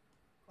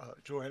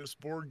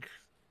Johannesburg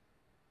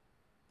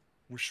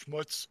with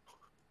Schmutz.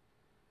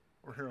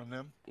 We're here on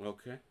them.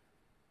 Okay.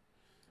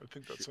 I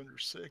think that's under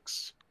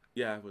 6.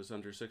 Yeah, it was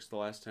under 6 the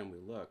last time we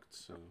looked,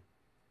 so.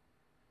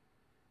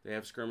 They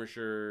have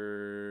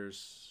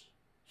skirmishers.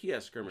 He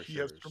has skirmishers. He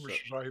has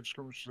skirmishers. So... I have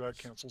skirmishers. That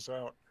cancels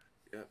out.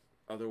 Yeah.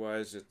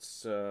 Otherwise,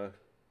 it's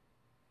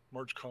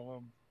March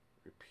column.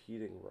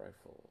 Repeating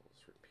rifles.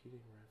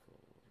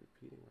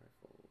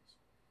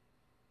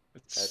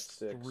 It's That's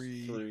six.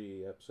 three.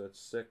 Three. Yep. So that's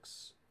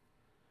six.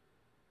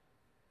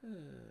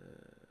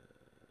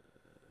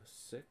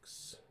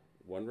 6.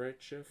 1 right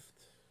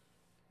shift.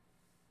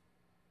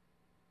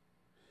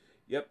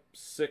 Yep.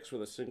 6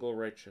 with a single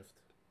right shift.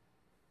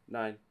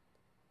 9.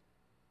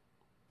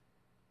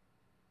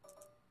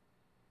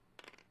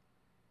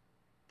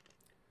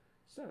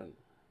 Seven.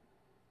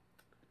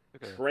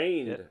 Okay.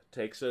 Trained Hit.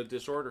 takes a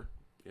disorder.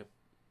 Yep.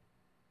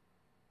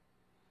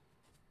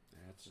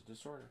 That's a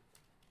disorder.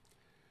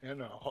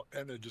 And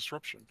a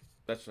disruption.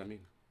 That's what I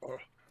mean.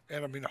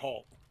 And I mean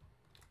halt.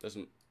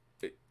 Doesn't.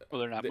 Well,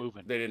 they're not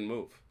moving. They didn't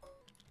move.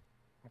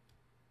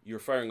 You were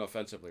firing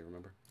offensively,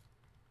 remember?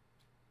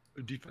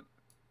 Defense.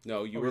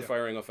 No, you were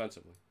firing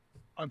offensively.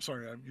 I'm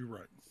sorry, you're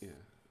right. Yeah.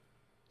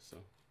 So.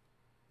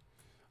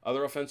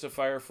 Other offensive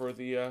fire for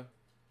the. I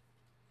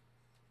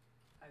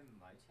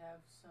might have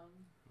some.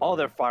 All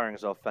their firing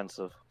is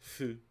offensive.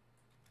 Could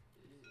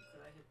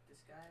I hit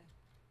this guy?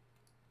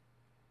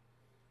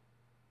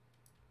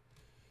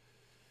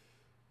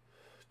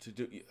 To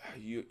do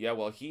you? Yeah.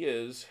 Well, he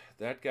is.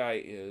 That guy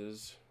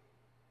is.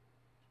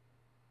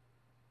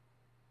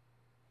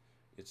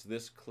 It's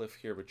this cliff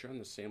here, but you're on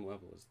the same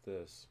level as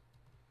this.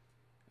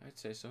 I'd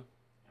say so.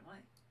 Am I?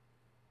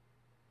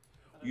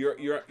 You're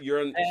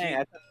on. Hey,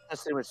 I thought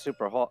this thing was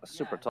super tall.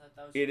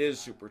 It is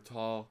super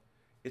tall.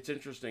 It's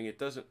interesting. It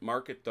doesn't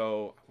mark it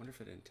though. I wonder if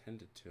it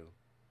intended to.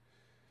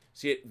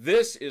 See,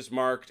 this is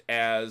marked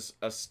as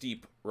a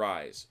steep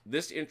rise.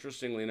 This,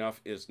 interestingly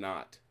enough, is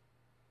not.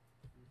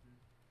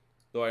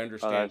 Though I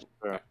understand.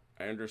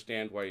 I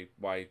understand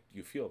why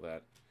you feel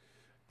that.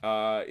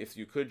 If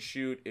you could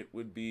shoot, it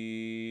would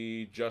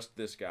be just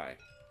this guy.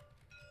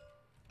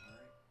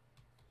 Alright.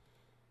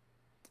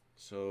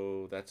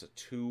 So that's a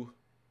 2.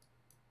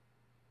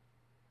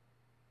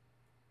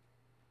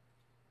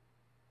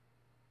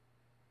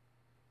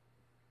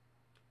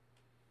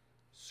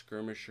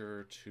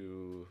 Skirmisher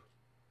to...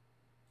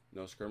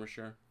 No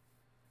skirmisher?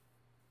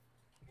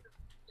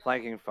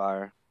 Flanking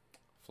fire.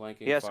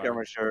 Flanking Yes, fire.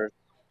 skirmisher.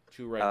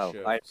 2 right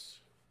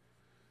shifts.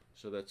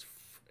 So that's...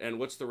 And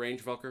what's the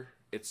range, Velker?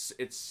 It's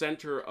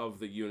center of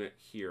the unit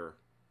here.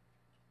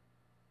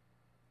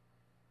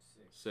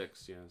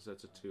 6, yeah, so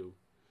that's a 2.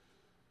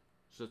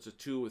 So it's a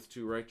 2 with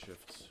 2 right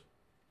shifts,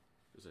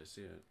 as I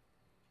see it.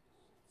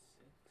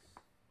 6.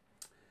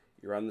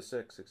 You're on the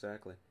 6,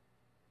 exactly.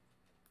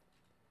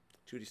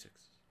 2d6.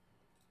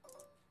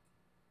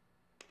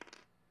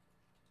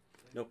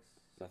 Nope,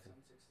 nothing.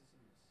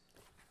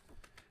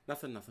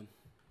 Nothing.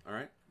 All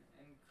right.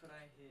 And could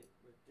I hit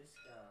with this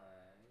guy?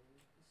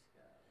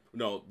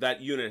 No,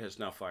 that unit has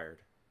now fired.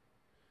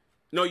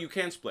 No, you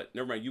can split.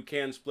 Never mind. You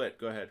can split.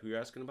 Go ahead. Who are you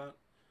asking about?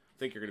 I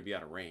think you're going to be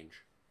out of range.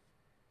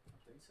 I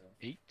think so.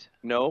 8.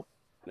 Nope.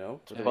 No?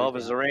 12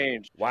 is the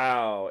range.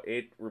 Wow.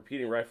 8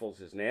 repeating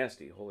rifles is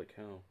nasty. Holy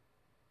cow.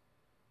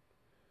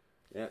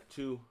 Yeah,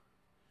 2.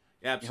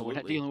 Yeah, absolutely. Yeah,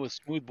 we're not dealing with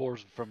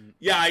smoothbores from...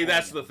 Yeah,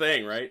 that's the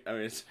thing, right? I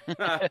mean, it's...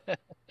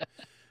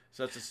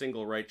 So that's a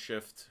single right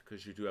shift,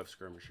 because you do have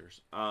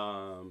skirmishers. 2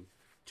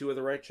 of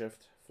the right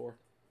shift. 4.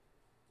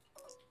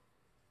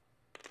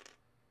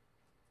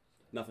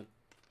 Nothing.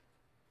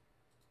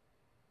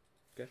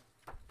 Okay.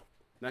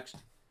 Next. I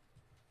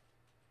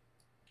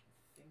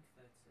think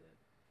that's it.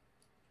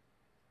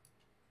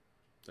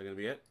 Is that going to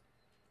be it?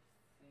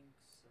 I think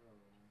so.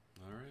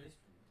 All right. At least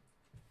for me.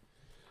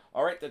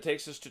 All right, that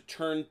takes us to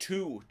turn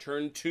 2.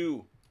 Turn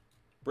 2.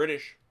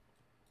 British.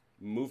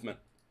 Movement.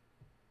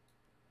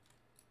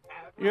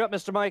 You're up,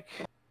 Mr. Mike.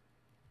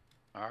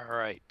 All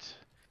right.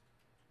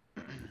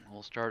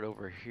 We'll start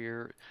over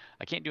here.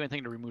 I can't do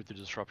anything to remove the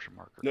disruption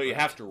marker. No, you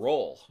have to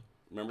roll.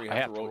 Remember, you I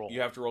have, have to to roll. roll. You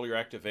have to roll your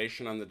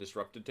activation on the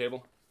disrupted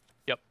table.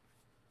 Yep.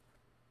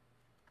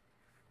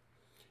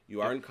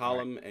 You are in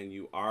column, and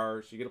you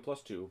are... So you get a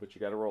 +2, but you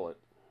got to roll it.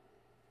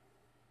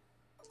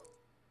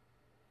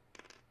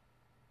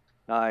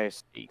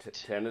 Nice. 8.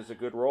 10 is a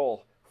good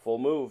roll. Full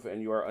move,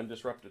 and you are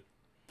undisrupted.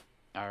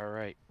 All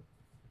right.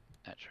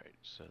 That's right.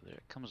 So there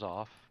it comes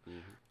off. Mm-hmm.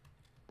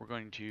 We're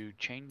going to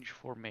change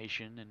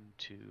formation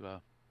into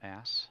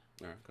mass.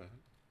 All right, go ahead.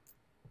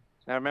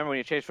 Now remember, when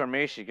you change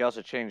formation, you can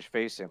also change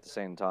facing at the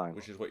same time.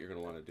 Which is what you're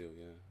going to want to do,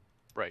 yeah.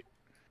 Right.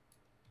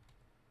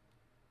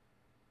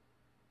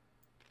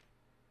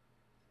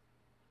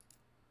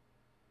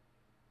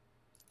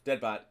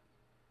 Dead bot.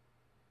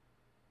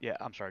 Yeah,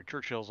 I'm sorry.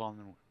 Churchill's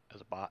on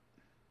as a bot.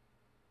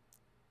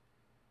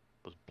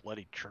 Those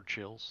bloody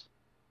Churchills.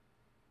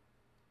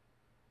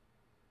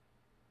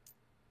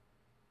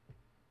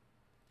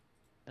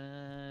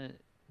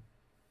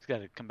 He's got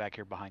to come back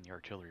here behind the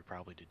artillery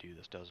probably to do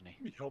this, doesn't he?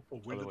 Let me help.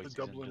 When did Otherwise the he's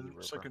into Dublin the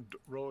river. second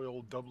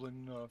Royal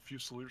Dublin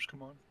Fusiliers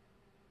come on?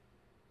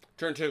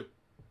 Turn 2.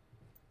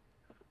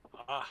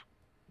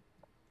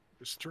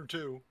 It's turn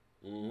 2.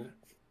 Mm-hmm.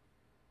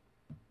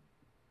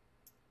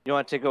 You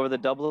want to take over the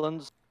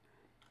Dublins?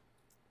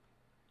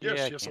 Yes,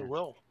 Yeah, yes, I can.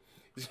 will.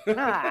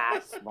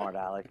 Smart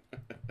Alec. I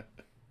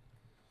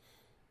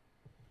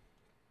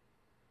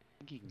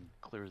think he can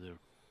clear the...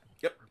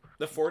 Yep.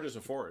 The fort is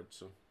a forward,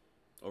 so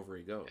over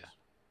he goes. Yeah.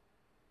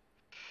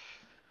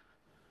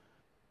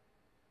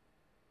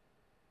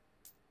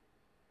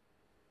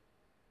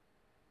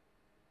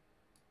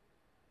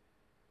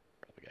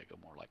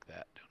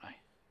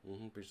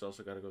 But he's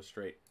also got to go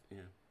straight. Yeah.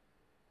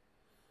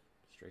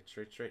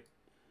 Straight.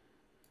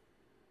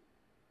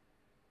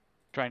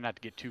 Try not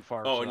to get too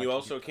far. Oh, so and I you can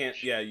also get can't.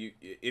 push. Yeah,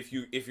 if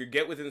you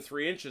get within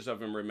 3 inches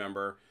of him,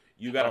 remember,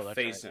 you got to that's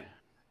face right. him.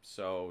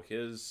 So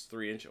his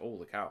 3 inch.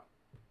 Holy cow!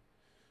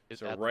 It's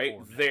So at the right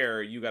ford.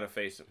 there, you got to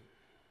face him.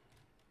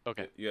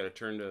 Okay. You got to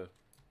turn to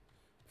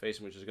face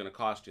him, which is going to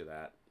cost you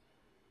that.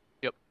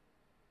 Yep.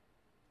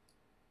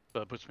 So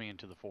that puts me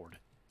into the ford.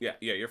 Yeah,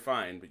 you're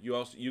fine, but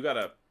you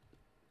gotta.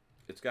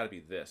 It's got to be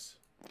this.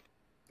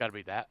 Got to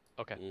be that.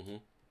 Okay.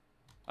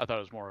 I thought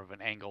it was more of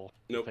an angle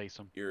Nope. to face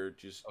him. You're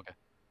just. Okay.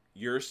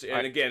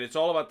 And again, it's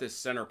all about this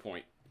center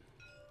point.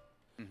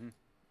 Mm-hmm.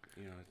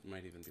 You know, it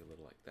might even be a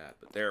little like that,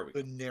 but there we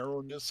go. The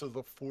narrowness of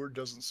the ford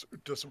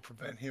doesn't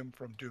prevent him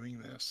from doing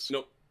this.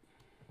 Nope.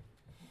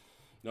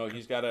 No, he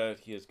has got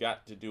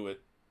to do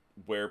it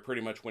where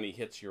pretty much when he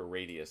hits your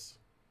radius.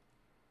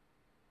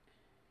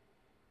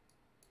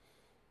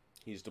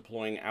 He's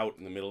deploying out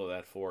in the middle of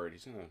that ford.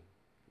 He's gonna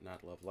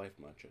not love life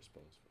much, I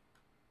suppose.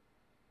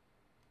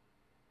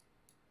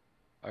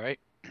 All right.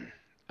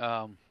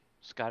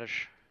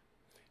 Scottish.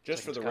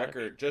 Just for the Scottish.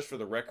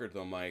 record,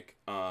 though, Mike.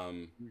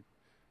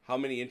 How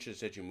many inches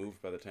had you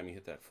moved by the time you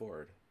hit that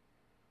ford?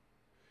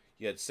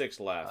 You had 6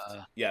 left.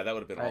 Yeah, that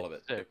would have been all of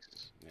it.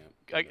 6. Yeah.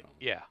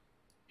 Yeah.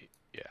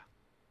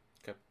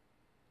 Okay.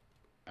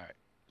 All right.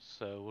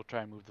 So we'll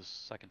try and move the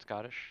second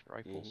Scottish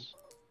rifles.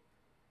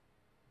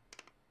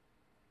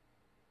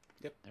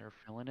 Yep. They're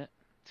filling it.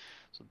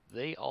 So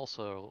they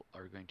also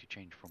are going to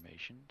change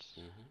formations.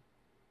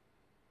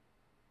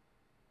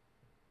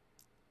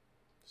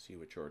 See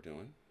what you're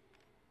doing.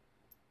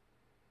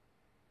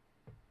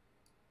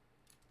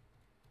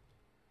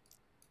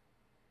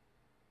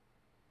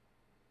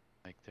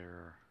 Like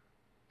they're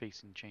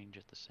facing change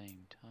at the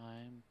same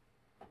time.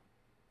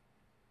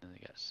 And they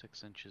got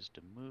 6 inches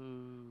to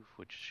move,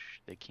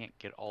 which they can't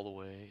get all the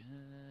way.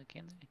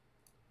 Can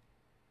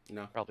they?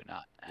 No. Probably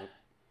not. Nope.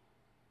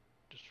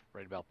 Just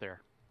right about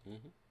there.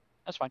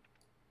 That's fine.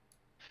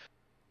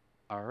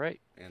 All right.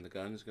 And the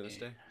gun is going to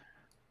stay?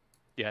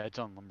 Yeah, it's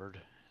unlimbered.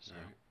 So.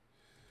 All right.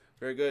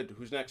 Very good.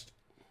 Who's next?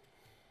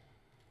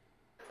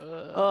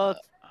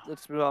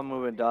 Let's move on,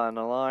 moving down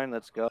the line.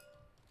 Let's go.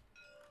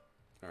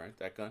 All right,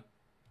 that gun.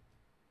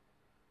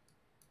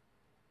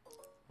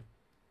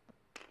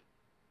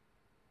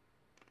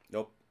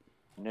 Nope.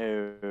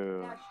 No.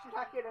 She's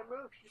not gonna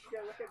move. She's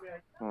gonna look at me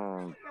like,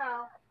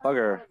 no.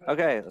 Bugger.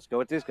 Okay, let's go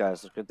with these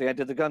guys. Good thing I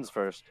did the guns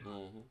first.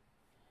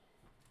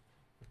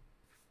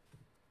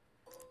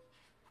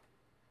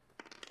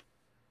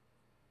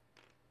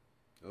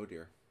 Oh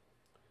dear.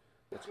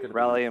 That's gonna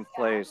Rally in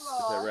place.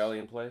 Is that rally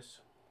in place?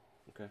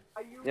 Okay.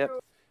 Yep.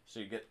 So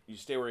you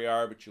stay where you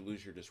are, but you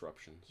lose your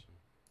disruptions.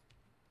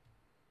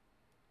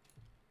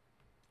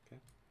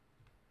 Okay.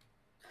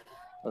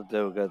 Let's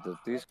do good.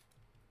 These.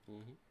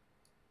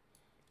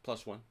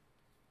 +1.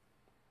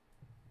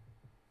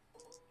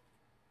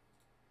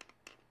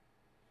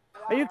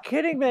 Are you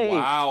kidding me?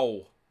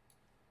 Wow.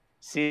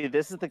 See,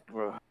 this is the.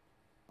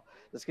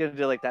 This is gonna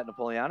do like that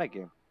Napoleonic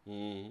game.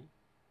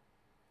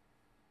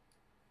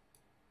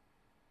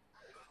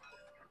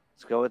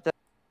 Let's go with that.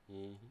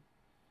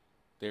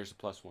 There's a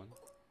 +1.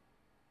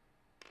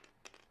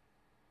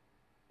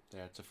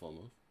 That's a full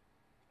move.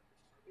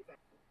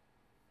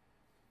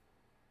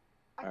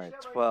 All right,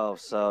 12.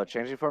 So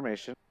changing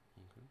formation.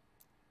 Okay.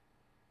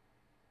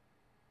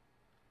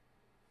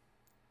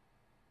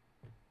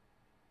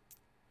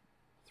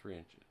 3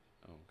 inches.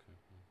 Oh, okay.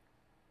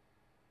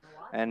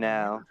 And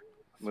now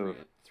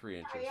move. 3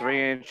 inches.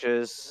 3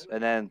 inches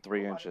and then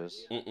 3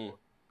 inches.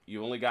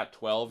 You only got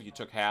 12. You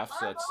took half,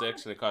 so that's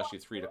 6, and it cost you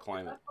 3 to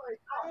climb it.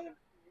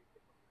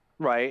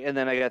 Right, and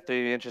then I got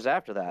 3 inches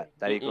after that.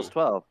 That equals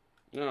 12.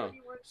 No.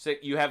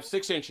 You have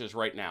 6 inches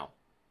right now.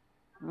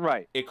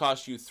 Right. It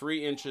costs you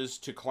 3 inches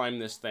to climb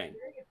this thing.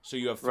 So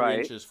you have 3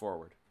 inches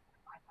forward.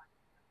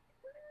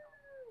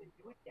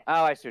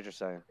 Oh, I see what you're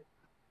saying.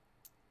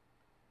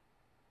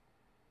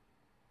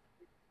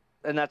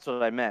 And that's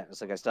what I meant. It's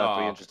like I still have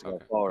 3 inches to go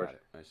forward. Got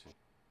it. I see.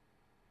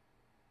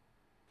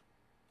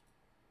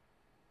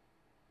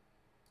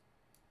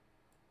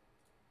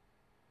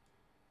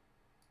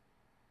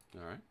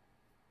 All right.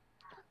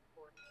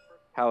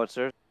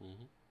 Howitzers.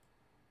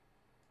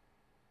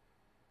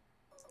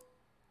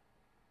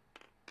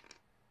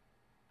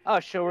 Oh,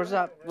 sure. Where's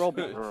that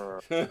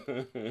robot?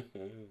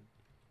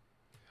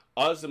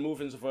 Oz the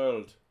moving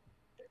world.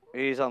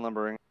 He's on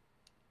lumbering.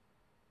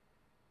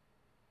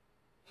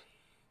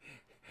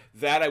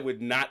 That I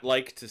would not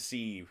like to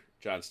see,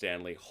 John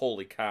Stanley.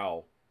 Holy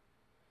cow.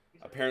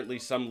 Apparently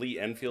some Lee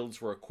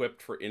Enfields were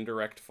equipped for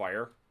indirect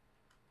fire.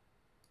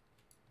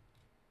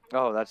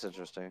 Oh, that's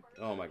interesting.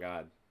 Oh my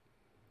god.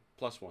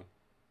 +1.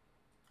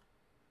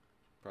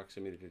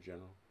 Proximity to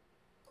general.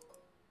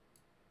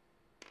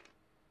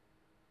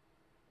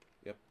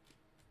 Yep.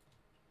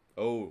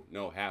 Oh,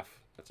 no, half.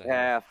 That's a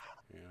half.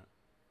 Yeah.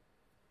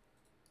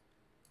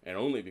 And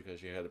only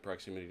because you had the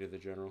proximity to the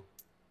general.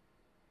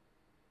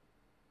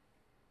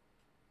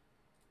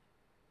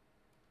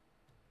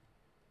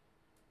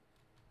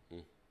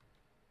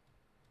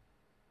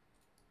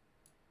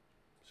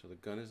 So the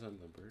gun is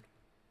unlimbered.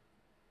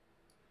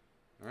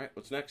 All right,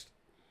 what's next?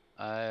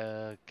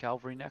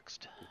 Cavalry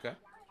next. Okay.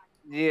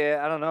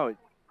 Yeah, I don't know.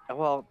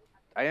 Well,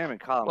 I am in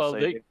column, Well, so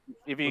they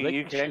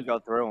you can shoot. go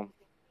through them.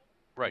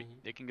 Right,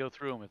 Mhm. they can go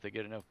through them if they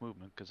get enough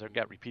movement because they've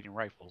got repeating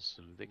rifles,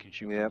 so they can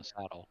shoot from Yep. the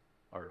saddle,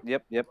 or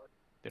Yep.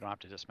 they don't have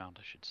to dismount,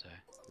 I should say.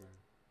 Right.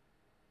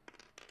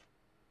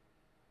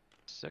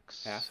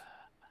 6 Half.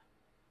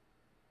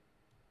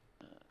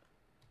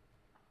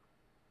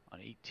 On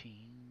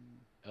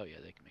 18. Oh yeah,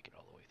 they can make it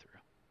all the way through.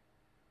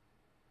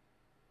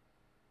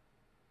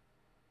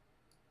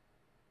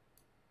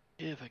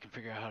 If I can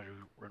figure out how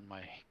to run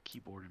my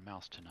keyboard and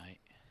mouse tonight.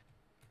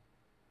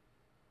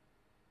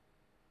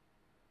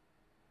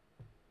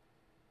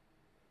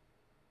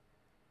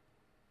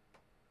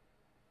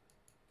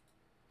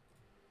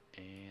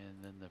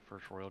 And then the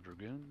first Royal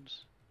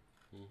Dragoons.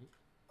 Mhm.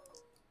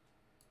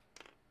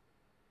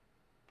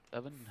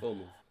 7. Full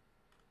move.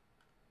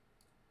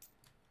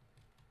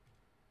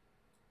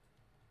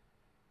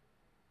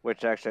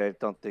 Which actually I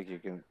don't think you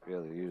can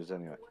really use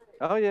anyway.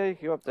 Oh yeah, you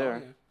can go up there. Oh,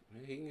 yeah.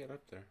 Yeah, he can get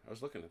up there. I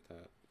was looking at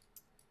that.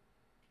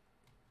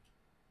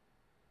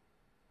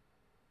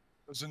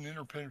 Does an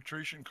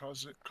interpenetration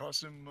cause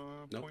him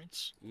Nope.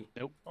 points?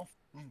 Nope. Oh.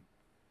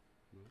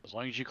 As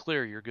long as you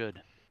clear, you're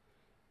good.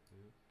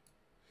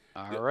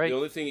 All The right.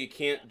 only thing you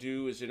can't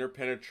do is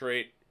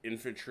interpenetrate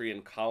infantry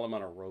in column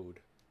on a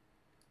road.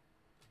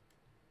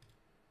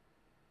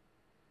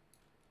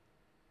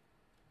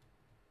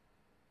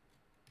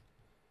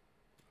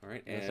 All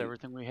right, That's and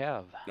everything we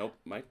have. nope,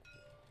 Mike.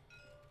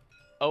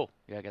 Oh,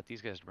 yeah, I got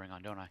these guys to bring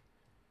on, don't I?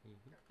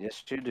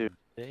 Yes, you do.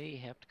 They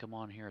have to come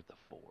on here at the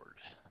ford.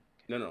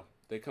 No,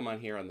 they come on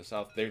here on the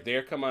south.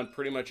 They come on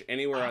pretty much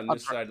anywhere on I'm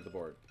this sorry. side of the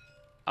board.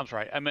 I'm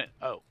sorry, I meant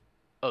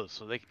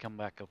so they can come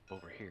back up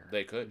over here.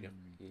 They could, yeah.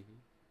 Mm-hmm.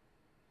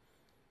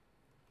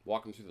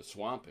 Walk them through the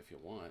swamp if you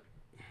want.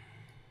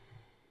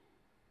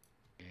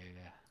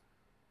 Yeah.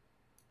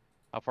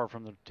 How far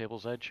from the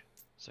table's edge?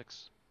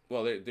 6.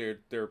 Well, they're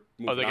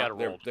moving Oh, they got on.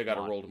 to roll. They got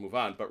to roll to move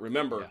on. But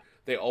remember, Yeah.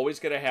 they always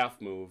get a half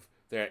move.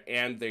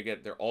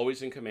 They're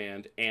always in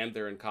command, and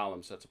they're in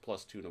columns. So that's a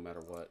 +2 no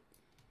matter what.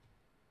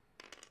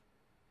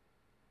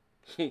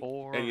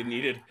 4. And you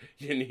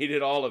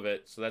needed all of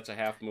it, so that's a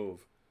half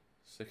move.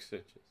 6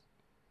 inches.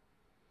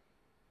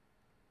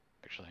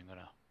 Actually, I'm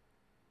gonna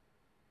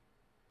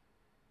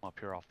come up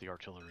here off the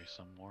artillery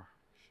some more.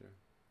 Sure.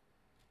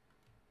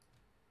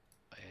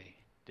 I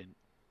didn't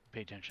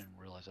pay attention and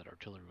realize that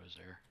artillery was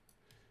there.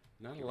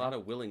 Not a lot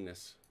of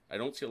willingness. I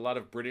don't see a lot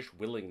of British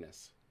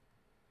willingness.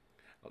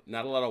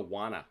 Not a lot of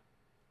wanna.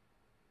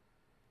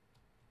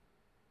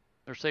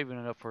 They're saving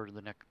it up for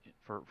the next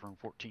for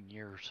 14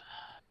 years.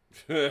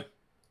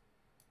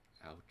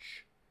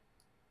 Ouch.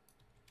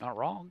 Not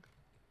wrong.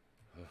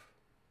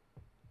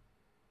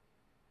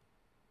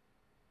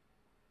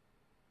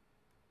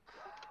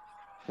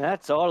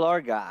 That's all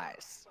our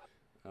guys.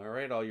 All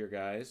right, all your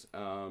guys.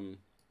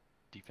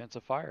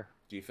 Defensive fire.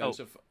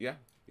 Defensive. Yeah,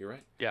 you're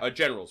right. Yeah.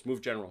 Generals.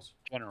 Move generals.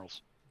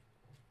 Generals.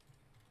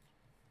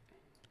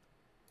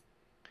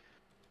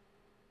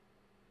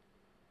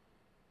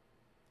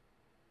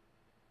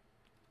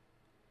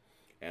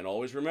 And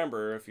always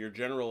remember, if your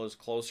general is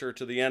closer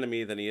to the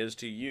enemy than he is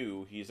to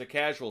you, he's a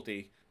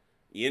casualty.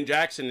 Ian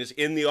Jackson is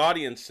in the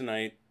audience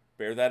tonight.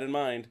 Bear that in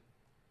mind.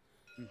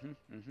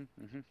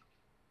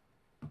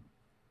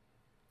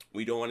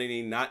 We don't want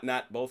any not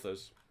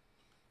bothas.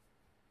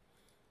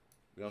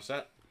 We all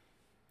set?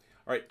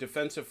 All right,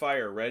 defensive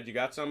fire. Red, you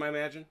got some, I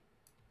imagine?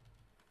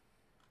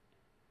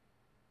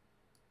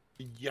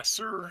 Yes,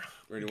 sir.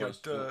 Ready We to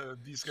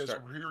got these guys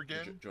over here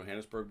again.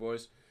 Johannesburg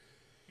boys.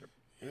 Yep.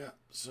 Yeah.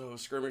 So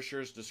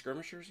skirmishers to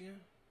skirmishers.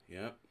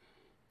 Yeah.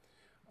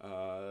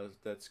 Yep.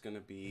 That's gonna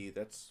be.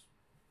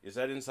 Is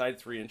that inside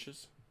 3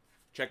 inches?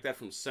 Check that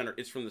from center.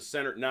 It's from the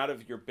center, not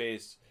of your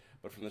base,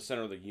 but from the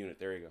center of the unit.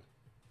 There you go.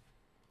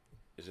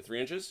 Is it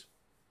 3 inches?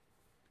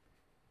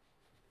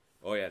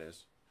 Oh yeah, it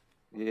is.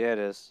 Yeah, it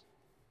is.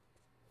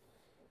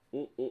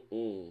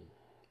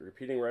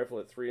 Repeating rifle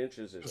at 3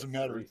 inches is Doesn't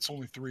matter. 3. It's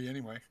only 3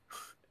 anyway.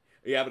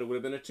 Yeah, but it would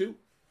have been a 2.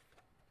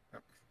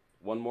 Yep.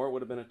 One more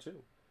would have been a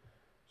 2.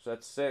 So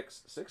that's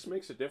 6. 6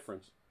 makes a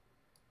difference.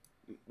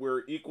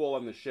 We're equal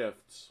on the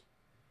shifts.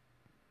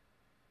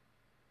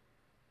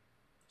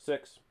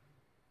 6.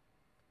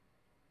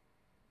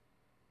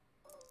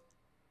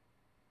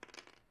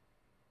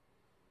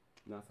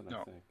 Nothing,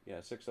 I think.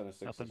 Yeah, 6 on a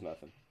 6 is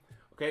nothing.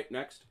 Okay,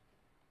 next.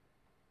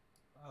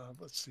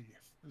 Let's see.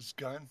 This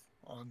gun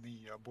on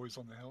the boys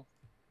on the hill.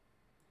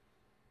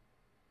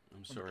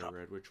 I'm sorry,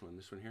 Red. Which one?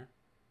 This one here?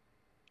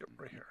 Yep,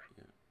 right here.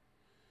 Yeah.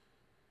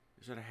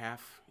 Is that a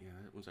half? Yeah,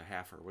 that one's a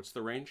halfer. What's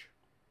the range?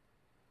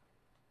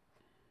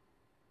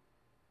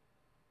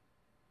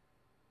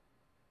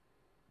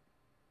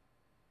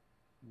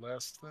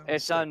 Less than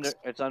It's 6.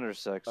 under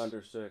 6.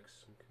 Under 6.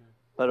 Okay.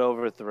 But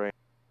over 3.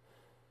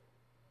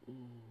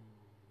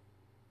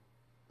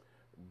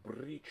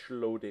 Breech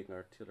loading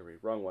artillery.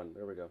 Wrong one.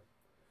 There we go.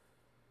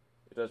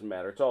 It doesn't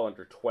matter. It's all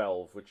under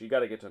 12, which you got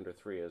to get to under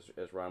 3,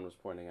 as Ron was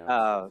pointing out.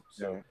 Oh,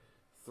 so okay.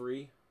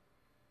 3.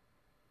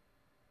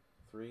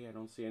 3. I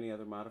don't see any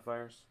other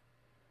modifiers.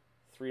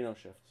 3 no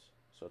shifts.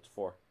 So it's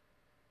 4.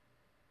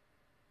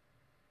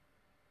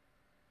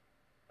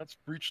 That's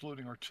breech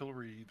loading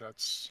artillery.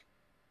 That's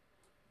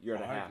You're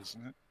at a 5, half.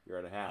 isn't it? You're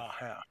at a half.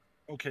 Half.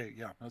 Okay,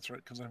 yeah, that's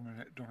right, because I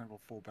don't have a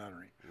full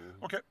battery.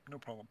 Mm-hmm. Okay, no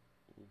problem.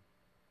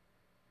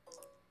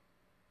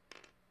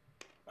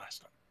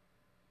 Last time.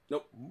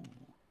 Nope. Ooh,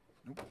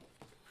 nope.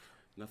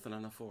 Nothing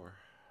on a 4.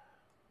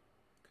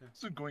 Okay. This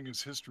isn't going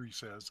as history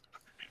says.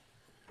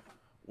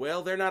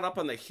 Well, they're not up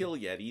on the hill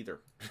yet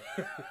either.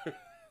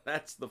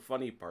 That's the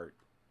funny part.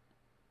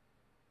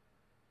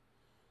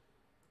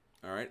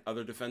 All right,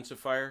 other defensive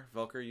fire.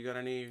 Velker, you got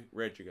any?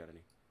 Red, you got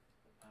any?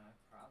 I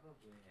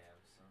probably have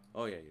some.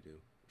 Oh, yeah, you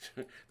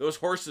do. Those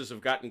horses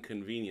have gotten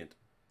convenient.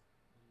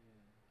 Yeah.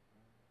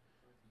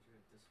 I can shoot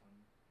at this one.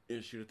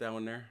 You shoot at that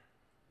one there?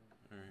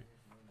 All right.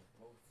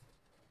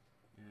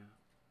 Yeah.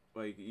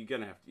 Well, you're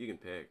gonna have to. You can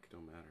pick.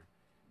 Don't matter.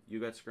 You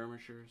got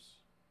skirmishers?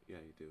 Yeah,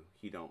 you do.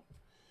 He don't.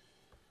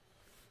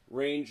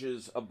 Range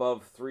is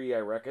above 3, I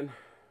reckon.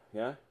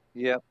 Yeah.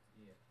 Yep.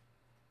 Yeah.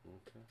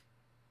 Okay.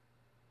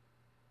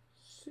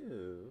 So.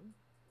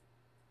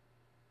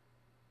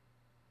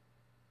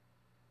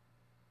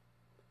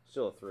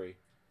 Still a 3.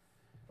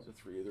 It's a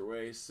 3 either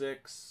way.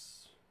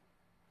 6.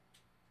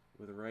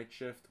 With a right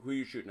shift. Who are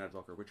you shooting at,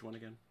 Velker? Which one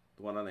again?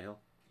 The one on the hill?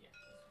 Yeah.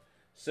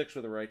 6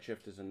 with a right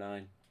shift is a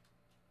 9.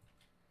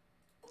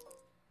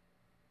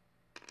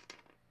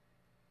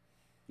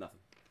 Nothing.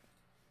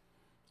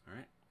 All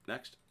right.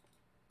 Next.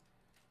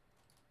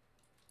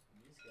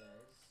 These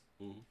guys.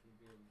 Mhm. Should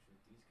be able to shoot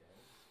these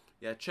guys.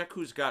 Yeah, check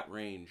who's got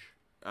range.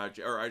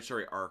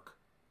 Sorry, arc.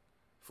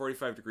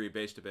 45 degree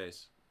base to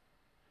base.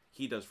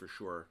 He does for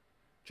sure.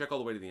 Check all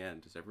the way to the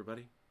end. Does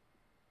everybody?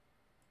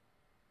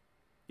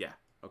 Yeah.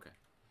 Okay.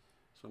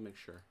 So I'll make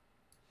sure.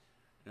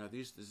 Now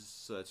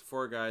that's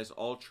 4 guys,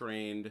 all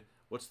trained.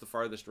 What's the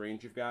farthest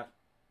range you've got?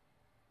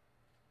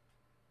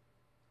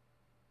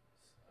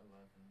 It's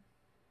 11.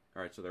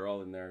 All right, so they're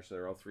all in there. So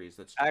they're all 3s.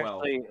 That's 12.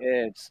 Actually,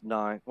 it's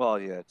 9. Well,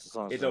 yeah, it's as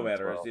long as It don't it's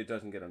matter. 12. It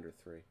doesn't get under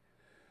 3.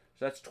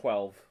 So that's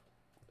 12.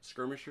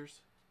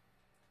 Skirmishers?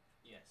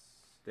 Yes.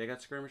 They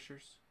got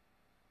skirmishers?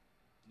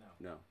 No.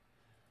 No.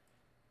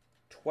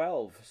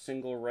 12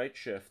 single right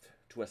shift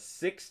to a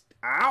 6.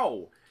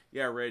 Ow!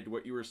 Yeah, Red,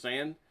 what you were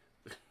saying?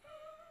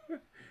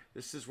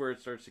 This is where it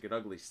starts to get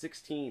ugly.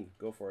 16.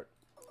 Go for it.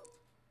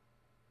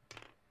 6.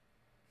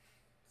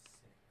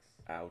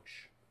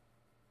 Ouch.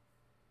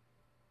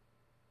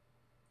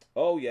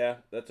 Oh yeah,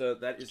 that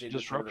is a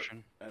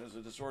Disruption. Disorder. That is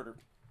a disorder.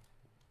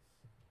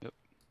 Yep.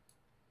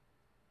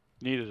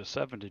 Needed a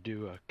 7 to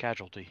do a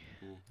casualty.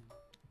 Mm-hmm.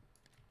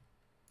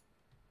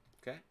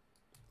 Okay.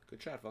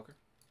 Good shot, Velker.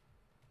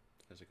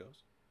 As it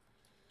goes.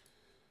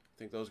 I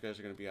think those guys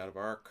are going to be out of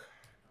arc.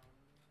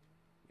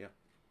 Yep.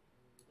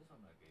 This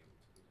one might be able to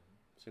be done.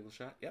 Single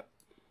shot. Yep.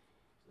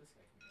 So this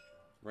guy can be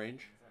shot.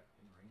 Range. Is that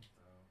in range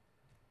though?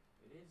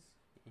 It is.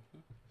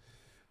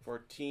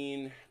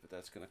 14, but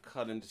that's going to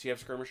cut in. Does he have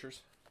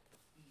skirmishers?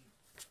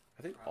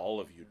 I think all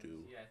of you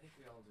do. Yeah, I think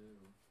we all do.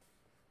 Yeah,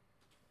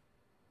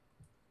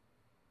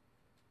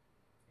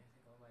 I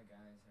think all my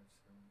guys have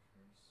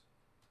skirmishers.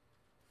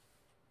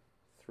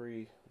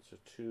 3. It's a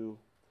 2.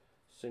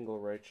 Single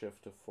right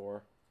shift to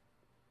 4.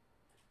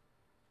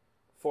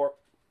 4.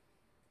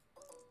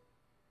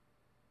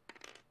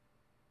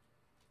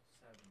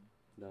 7.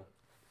 No.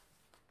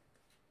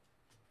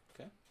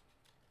 Okay.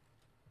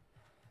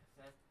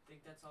 I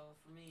think that's all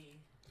for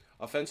me.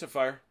 Offensive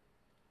fire.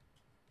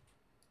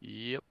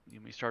 Yep.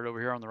 Let me start over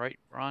here on the right,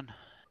 Ron.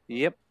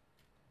 Yep.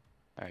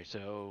 All right,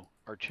 so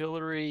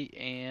artillery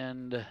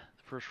and the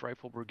 1st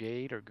Rifle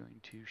Brigade are going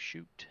to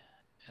shoot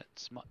at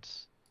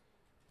Smuts.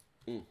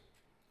 Artillery.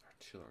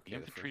 The Okay,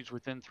 infantry's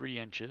within 3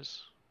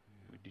 inches.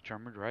 We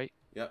determined, right?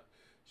 Yep.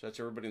 So that's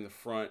everybody in the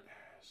front.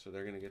 So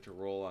they're going to get to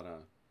roll on a...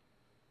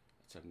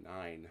 It's a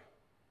 9.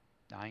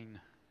 9.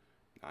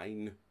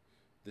 9.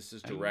 This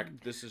is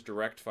direct. This is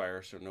direct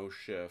fire, so no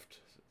shift.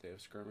 They have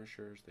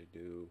skirmishers. They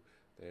do.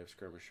 They have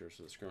skirmishers.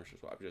 So the skirmishers.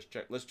 Well, I've just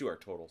checked. Let's do our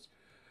totals.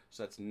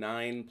 So that's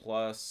 9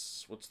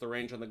 plus. What's the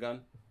range on the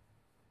gun?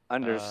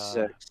 Under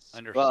 6.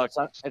 Under well,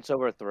 6. it's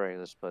over 3.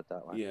 Let's put it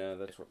that way. Yeah,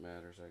 that's what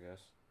matters, I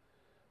guess.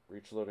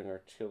 Breech loading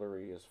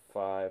artillery is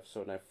 5.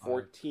 So now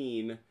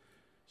 14.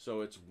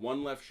 So it's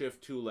 1 left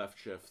shift, 2 left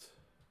shift,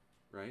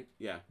 right?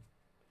 Yeah.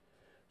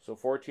 So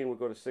 14 would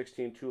go to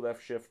 16. 2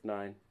 left shift,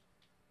 9.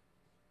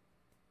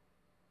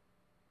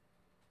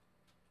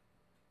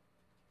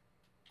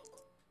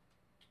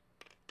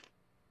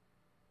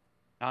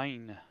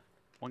 Nine.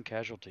 1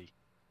 casualty.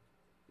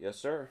 Yes,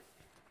 sir.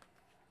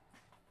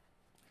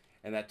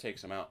 And that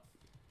takes them out.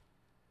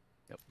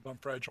 I'm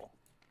fragile.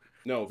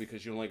 No,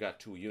 because you only got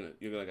 2 units.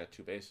 You only got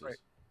 2 bases. Right.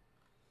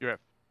 You're at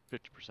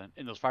 50%.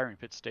 And those firing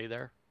pits stay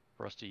there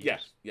for us to use?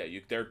 Yes. Yeah,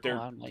 they're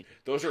I'm like,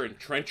 those are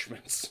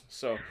entrenchments.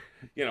 So,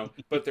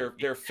 but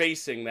they're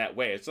facing that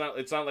way. It's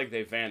not like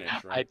they vanish,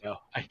 right? I know.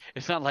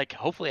 It's not like,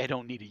 hopefully I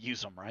don't need to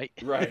use them, right?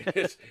 Right.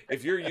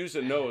 If you're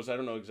using those, I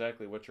don't know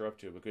exactly what you're up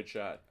to, but good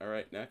shot. All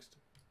right, next.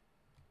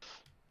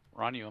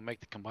 Ron, you want to make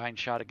the combined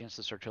shot against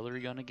this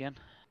artillery gun again?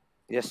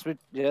 Yes,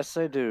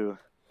 I do.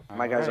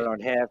 My guys Alright.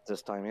 aren't half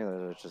this time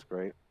either, which is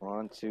great.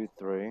 1, 2,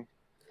 3.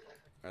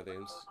 Are they?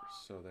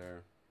 So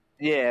they're.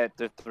 Yeah,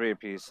 they're 3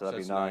 apiece, so that'd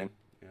that's be 9.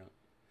 Yeah.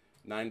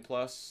 9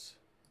 plus.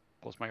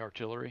 Plus my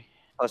artillery.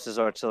 Plus his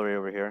artillery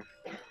over here.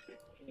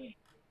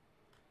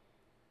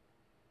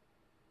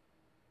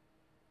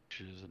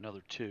 Which is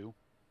another 2.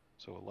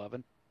 So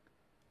 11.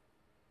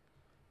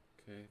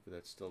 Okay, but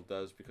that still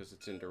does because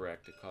it's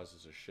indirect. It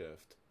causes a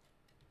shift.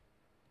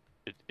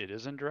 It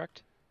is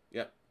indirect?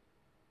 Yep.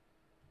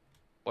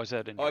 Why is that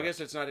indirect? Oh, I guess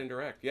it's not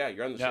indirect. Yeah,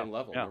 you're on the No, same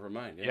level. no. Never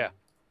mind. Yeah.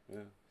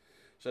 Yeah.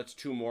 So that's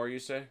 2 more, you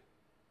say?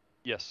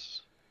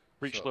 Yes.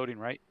 Breach So- loading,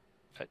 right?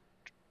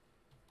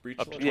 Breach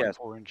Up to loading? Yes.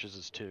 24 inches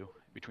is 2.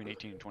 Between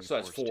 18 and 24 So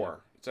that's is 2.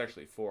 4. It's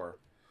actually 4.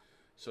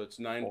 So it's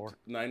 9. 4.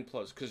 9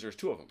 plus because there's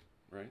 2 of them,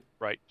 right?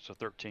 Right, so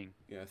 13.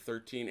 Yeah,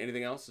 13.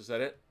 Anything else? Is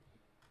that it?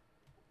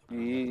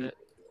 That's it.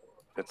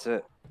 That's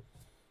it.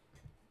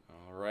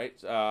 All right.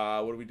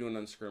 What are we doing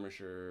on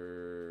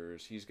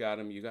skirmishers? He's got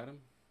him. You got him.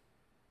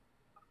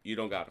 You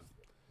don't got him.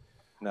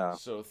 No.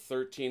 So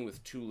 13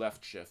 with 2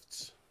 left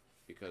shifts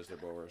because they're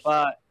bowers.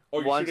 But Oh,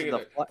 you're one's shooting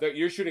in at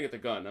you're shooting at the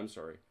gun. I'm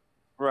sorry.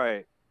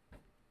 right.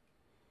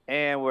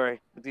 And where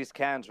these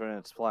cannons are in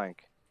its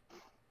flank.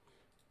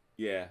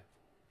 Yeah.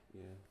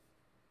 Yeah.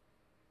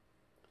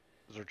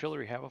 Does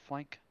artillery have a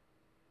flank?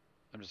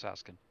 I'm just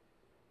asking.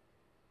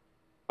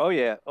 Oh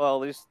yeah. Well,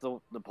 at least the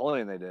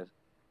Napoleon they did.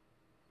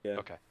 Yeah.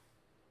 Okay.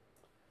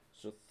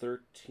 So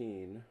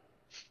 13.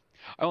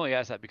 I only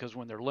ask that because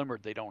when they're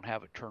limbered, they don't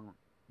have a turn.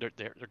 They're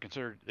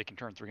considered. They can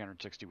turn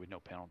 360 with no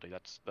penalty.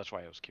 That's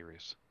why I was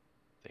curious.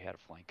 They had a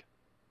flank.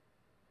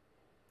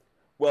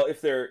 Well,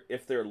 if they're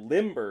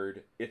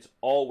limbered, it's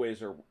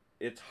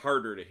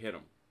harder to hit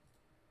them.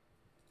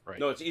 Right.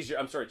 No, it's easier.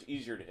 I'm sorry, it's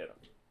easier to hit them.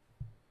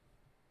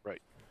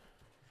 Right.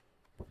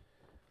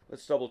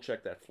 Let's double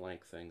check that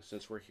flank thing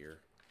since we're here.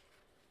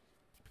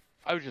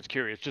 I was just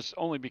curious, just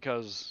only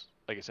because,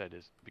 like I said,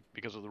 is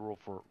because of the rule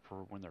for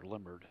when they're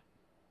limbered.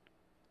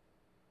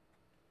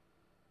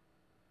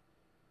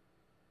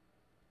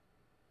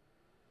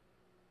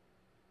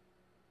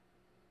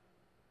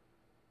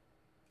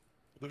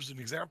 There's an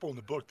example in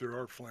the book. There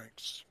are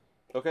flanks.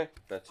 Okay,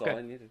 that's all Okay.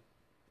 I needed.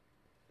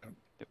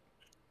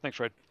 Thanks,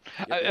 Fred.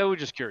 Yep. I was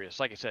just curious.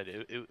 Like I said,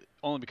 it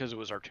only because it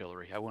was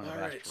artillery. I wouldn't All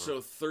have right, asked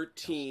for. so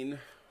 13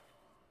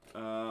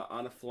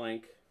 on a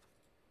flank.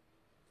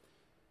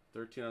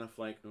 13 on a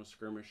flank, no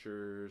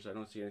skirmishers. I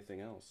don't see anything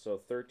else. So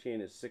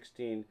 13 is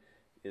 16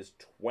 is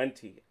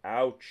 20.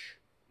 Ouch.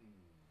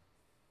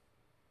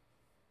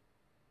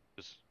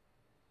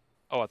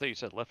 Oh, I thought you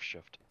said left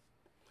shift.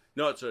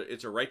 No, it's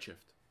a right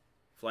shift.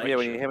 Flank Yeah,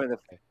 when you shift. hit him in the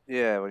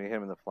when you hit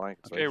him in the flank.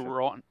 It's Okay,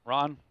 right shift.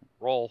 Ron,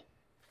 roll.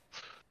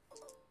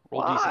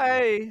 Roll decent.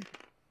 Why?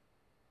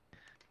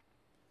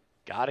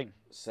 Got him.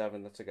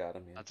 7, that's a got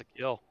him. Yeah. That's a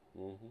kill.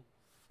 Mm-hmm.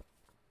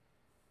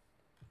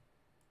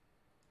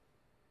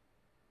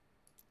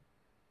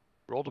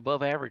 Rolled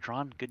above average,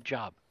 Ron. Good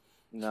job.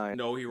 9.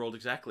 No, he rolled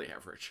exactly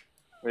average.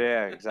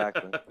 Yeah,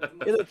 exactly.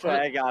 Either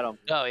try, I got him.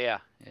 Oh yeah,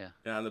 yeah.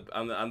 Yeah,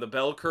 on the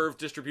bell curve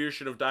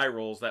distribution of die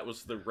rolls, that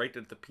was right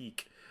at the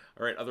peak.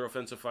 All right, other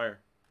offensive fire.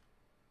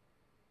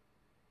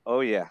 Oh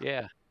yeah.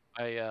 Yeah.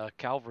 My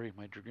cavalry,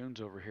 my dragoons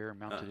over here,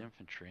 mounted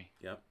infantry.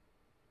 Yep.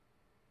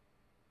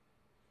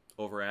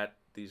 Over at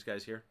these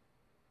guys here.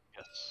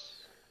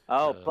 Yes.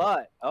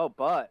 Oh,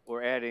 but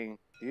we're adding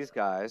these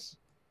guys.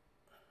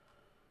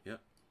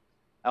 Yep.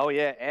 Oh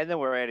yeah, and then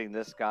we're adding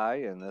this guy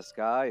and this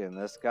guy and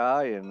this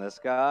guy and this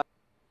guy.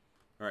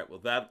 All right. Well,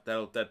 that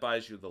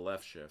buys you the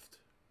left shift.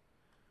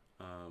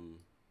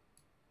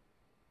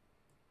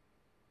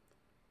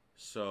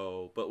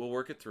 So, but we'll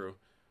work it through.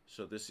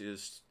 So this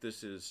is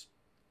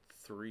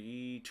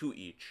 2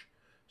 each.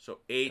 So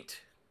 8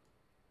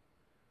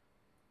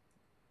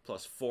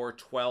 plus 4,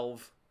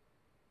 12.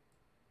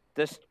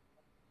 This,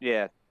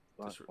 yeah.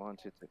 This- 1,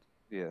 2, 3.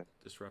 Yeah.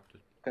 Disrupted.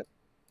 So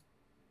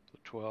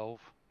 12.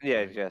 Yeah.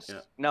 Right, Yes.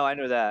 yeah. No, I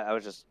knew that. I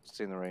was just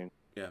seeing the range.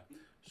 Yeah.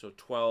 So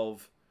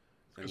 12.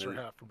 And, Because they're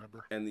then, half,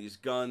 remember? and these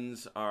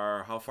guns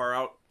are how far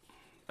out?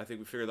 I think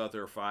we figured out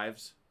there are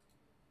 5s.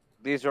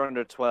 These are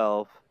under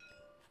 12.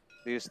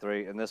 These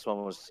 3, and this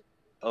one was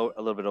a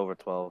little bit over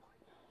 12.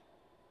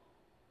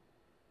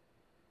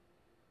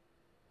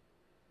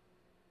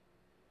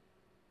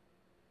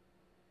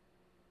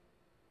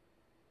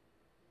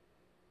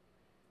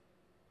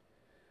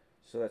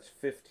 So that's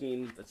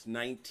 15. That's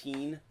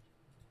 19.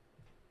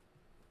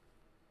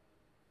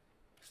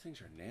 These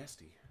things are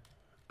nasty.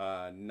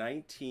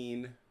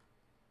 19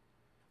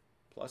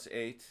 plus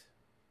 8.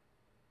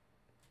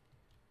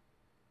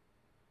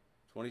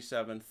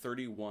 27,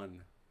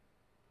 31.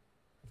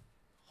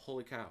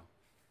 Holy cow.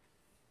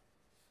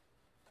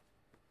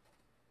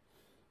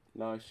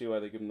 Now I see why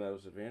they give them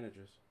those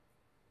advantages.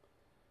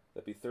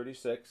 That'd be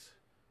 36,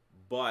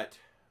 but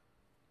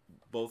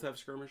both have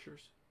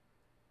skirmishers?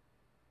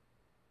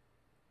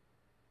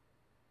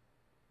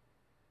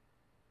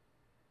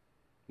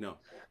 No.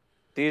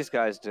 These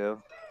guys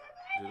do.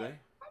 Do they? Okay.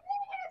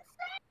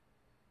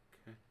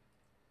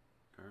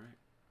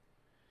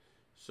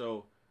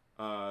 So,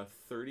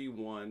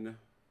 31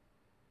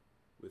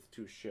 with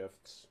 2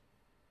 shifts.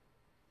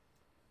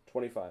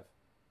 25.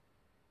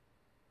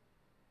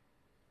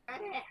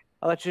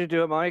 I'll let you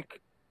do it,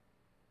 Mike.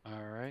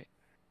 All right.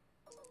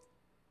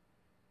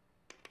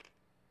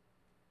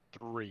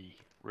 3.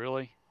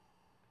 Really?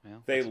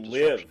 Well, They that's a live.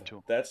 disruption to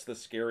 'em. That's the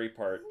scary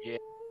part. Yeah.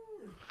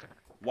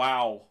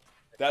 Wow.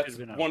 That's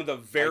Should've been a one of the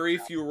very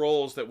few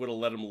rolls that would have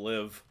let him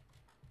live.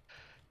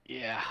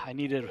 Yeah, I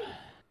needed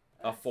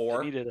A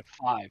 4? I needed a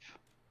 5.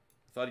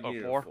 Thought you A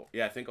needed 4? a 4.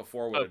 Yeah, I think a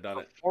 4 would have done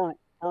it. 4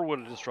 would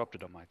have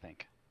disrupted him, I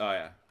think. Oh,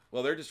 yeah.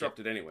 Well, they're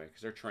disrupted anyway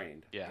because they're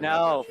trained. Yeah.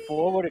 No,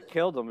 4 would have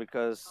killed him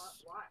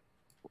because.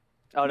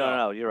 Oh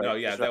no, you're right. No,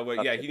 yeah, that would.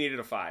 Yeah, Disrupted. he needed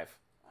a 5.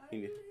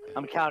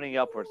 I'm counting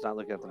upwards, not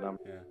looking at the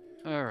number.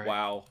 Yeah. All right.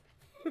 Wow.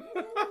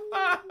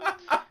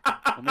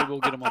 Well, maybe we'll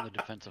get him on the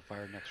defensive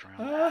fire next round.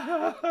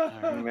 All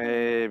right.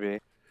 Maybe.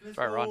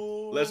 All right,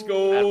 Ron. Let's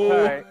go.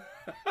 All right.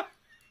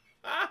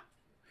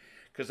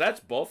 Because that's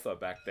Botha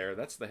back there.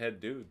 That's the head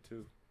dude,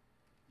 too.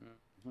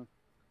 It's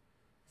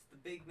the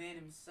big man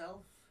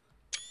himself.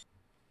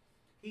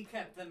 He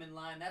kept them in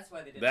line. That's why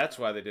they didn't. That's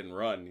why they didn't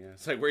run. Yeah.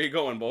 It's like, where you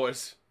going,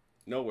 boys?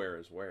 Nowhere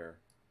is where.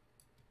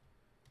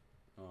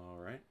 All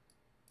right.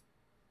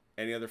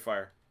 Any other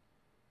fire?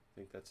 I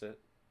think that's it.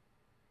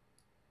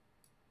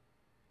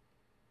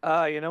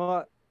 You know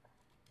what?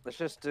 Let's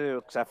just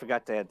do, because I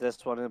forgot to add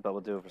this one in, but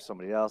we'll do it for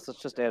somebody else.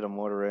 Let's just add a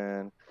mortar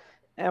in.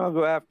 And we'll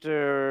go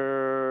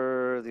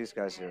after these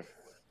guys here.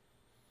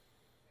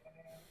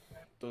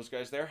 Those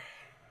guys there?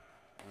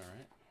 All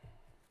right.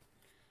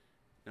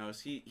 Now,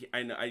 is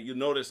I know you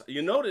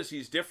notice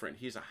he's different.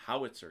 He's a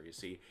howitzer, you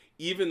see,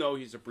 even though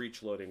he's a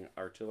breech-loading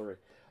artillery.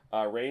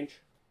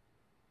 Range?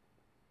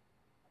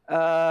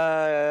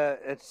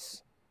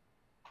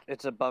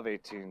 It's above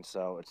 18,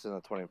 so it's in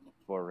the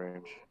 24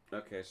 range.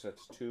 Okay, so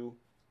that's 2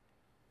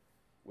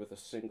 with a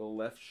single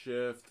left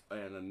shift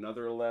and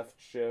another left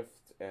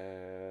shift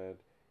and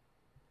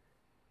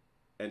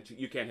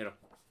you can't hit him.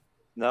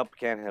 Nope,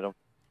 can't hit him.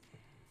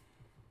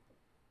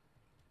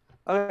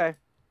 Okay.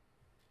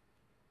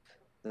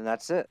 Then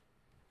that's it.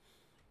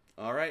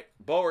 All right,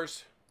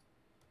 Bowers.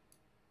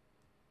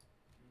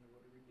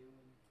 What are we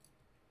doing?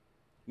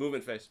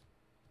 Movement phase.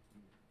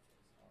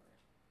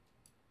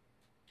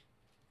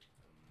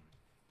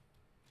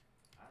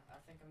 I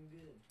think I'm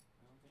good.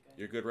 I don't think I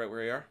You're good right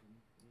where you are?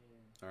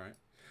 Yeah. All right.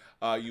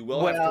 You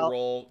will have to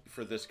roll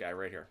for this guy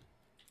right here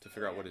to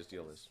figure out what his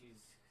deal is.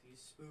 He's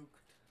spooked.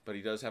 But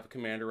he does have a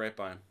commander right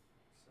by him.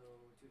 So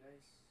 2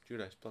 dice. 2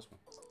 dice, plus 1.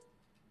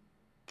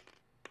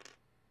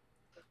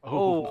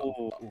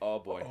 Oh.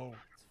 Boy. Oh,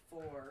 It's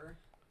 4.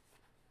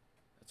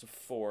 That's a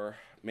 4.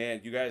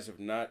 Man, you guys have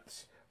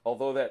not...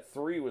 Although that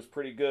 3 was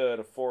pretty good,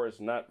 a 4 is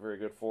not very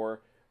good.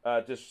 4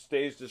 just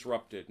stays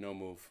disrupted. No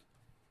move.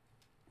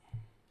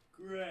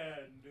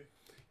 Grand.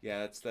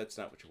 Yeah, that's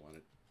not what you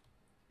wanted,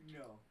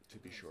 No. to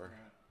be sure.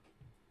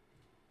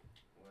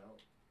 Well,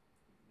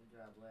 good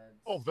job,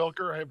 lads. oh,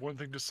 Velker, I have one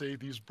thing to say.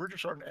 These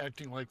British aren't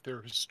acting like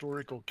their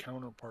historical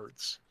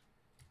counterparts.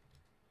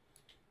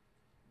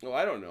 Oh,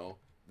 I don't know.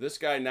 This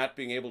guy not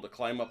being able to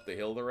climb up the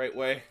hill the right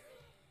way.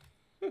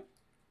 How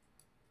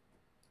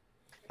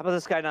about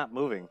this guy not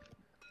moving?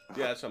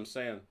 Yeah, that's what I'm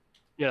saying.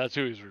 Yeah, that's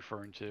who he's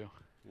referring to.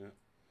 Yeah.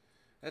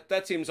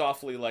 That seems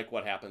awfully like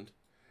what happened.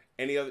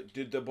 Any other?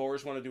 Did the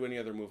Boers want to do any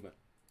other movement?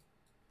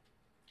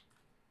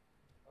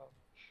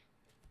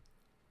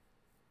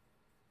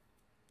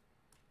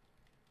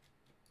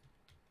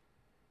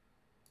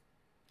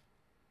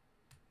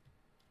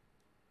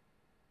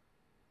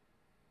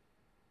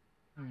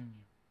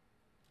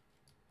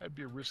 That'd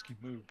be a risky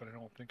move, but I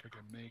don't think I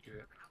can make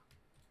it.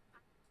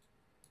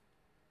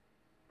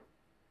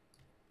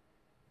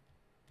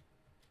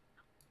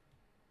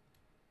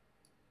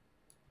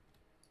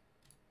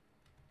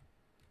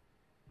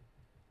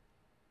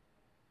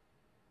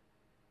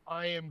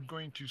 I am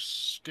going to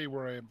stay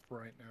where I am for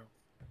right now.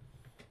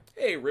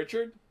 Hey,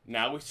 Richard.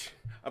 Now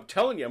I'm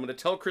telling you, I'm going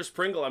to tell Chris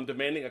Pringle I'm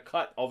demanding a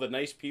cut. All the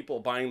nice people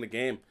buying the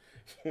game.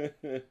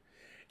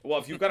 Well,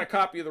 if you've got a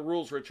copy of the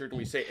rules, Richard, and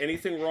we say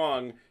anything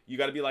wrong, you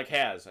got to be like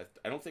Haz.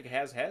 I don't think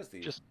Haz has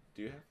these.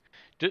 Do you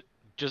have?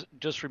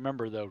 Just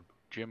remember though,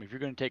 Jim, if you're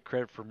going to take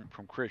credit from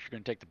Chris, you're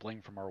going to take the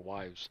blame from our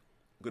wives.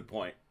 Good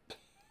point.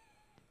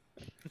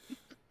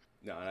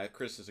 No,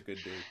 Chris is a good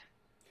dude.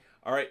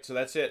 All right, so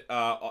that's it.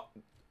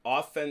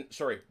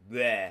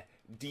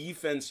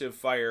 Defensive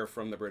fire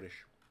from the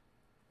British.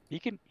 He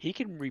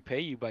can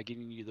repay you by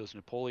giving you those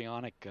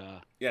Napoleonic.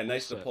 Yeah,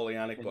 nice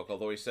Napoleonic book.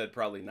 Although he said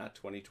probably not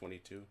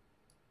 2022.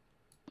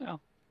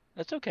 Well,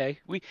 that's okay.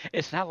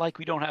 It's not like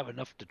we don't have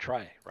enough to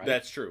try, right?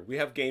 That's true. We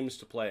have games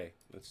to play.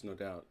 That's no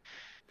doubt.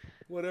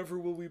 Whatever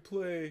will we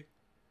play?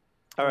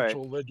 All right.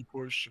 Virtual leg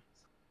push.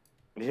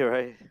 You're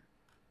right.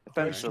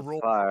 Defensive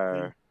roll.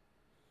 fire.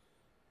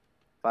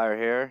 Fire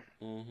here.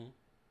 Mm-hmm.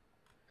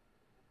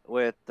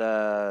 With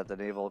the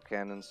naval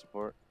cannon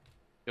support.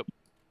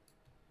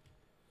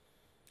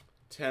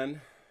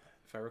 10,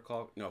 if I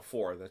recall. No,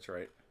 4. That's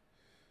right.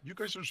 You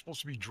guys are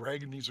supposed to be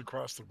dragging these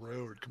across the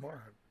road. Come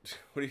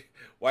on.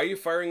 Why are you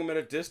firing them at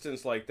a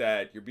distance like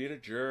that? You're being a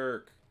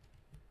jerk.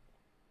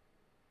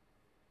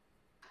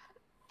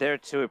 They're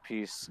 2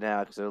 apiece now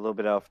because they're a little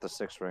bit off the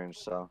 6 range.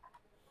 So.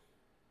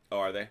 Oh,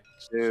 are they?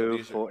 2,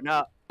 these 4.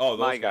 No. Oh,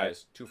 my those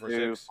guys. 2 for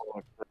 2, 6.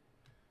 4.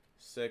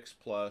 6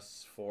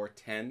 plus 4,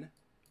 10.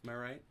 Am I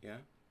right? Yeah.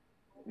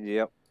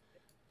 Yep.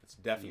 It's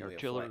definitely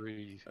artillery.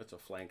 a flank. That's a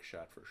flank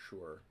shot for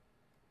sure.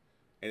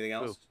 Anything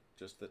else? Ooh.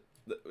 Just the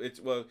it's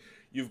well,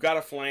 you've got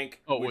a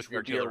flank which with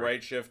would be a artillery.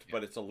 right shift,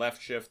 but it's a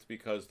left shift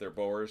because they're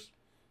bowers,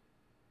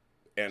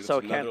 and So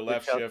it's another can't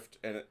left pick up- shift,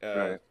 and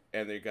Right.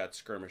 and they got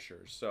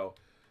skirmishers. So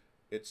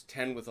it's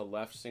 10 with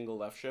a single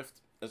left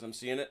shift, as I'm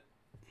seeing it.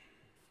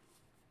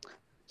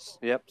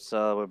 Yep.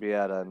 So we'll be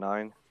at a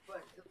 9.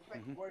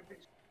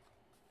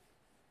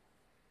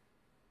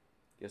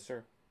 Yes,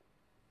 sir.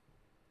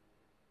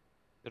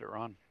 Get it,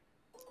 Ron.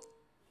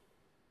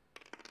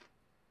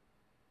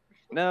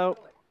 No.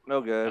 No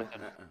good.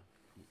 Nothing.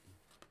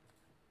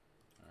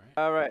 All right.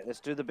 All right. Let's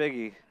do the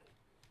biggie.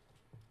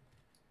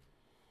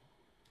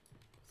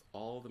 With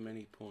all the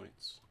many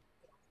points.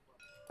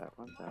 That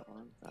one. That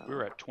one. That We one.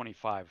 were at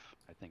 25,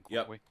 I think.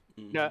 Yep. Weren't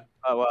Mhm. No.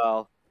 Oh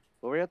well.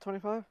 Were we at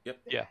 25?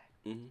 Yeah.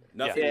 Mhm.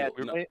 Nothing. Yeah.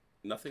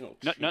 Nothing will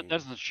we? change.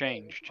 Nothing's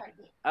changed.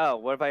 Oh,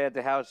 what if I add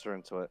the howitzer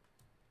into it?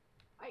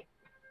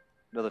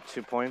 Another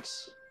 2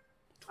 points.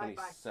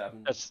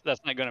 27. That's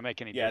not going to make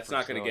any Yeah, difference. it's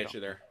not going so to I get you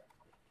there.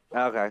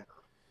 Okay.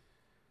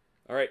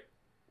 All right.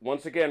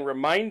 Once again,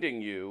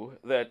 reminding you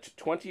that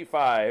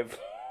 25,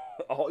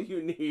 all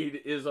you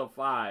need is a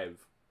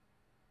 5.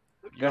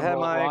 don't- You Go ahead,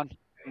 roll it, Mike. Ron?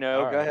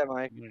 No. All Go right. ahead,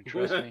 Mike. You gonna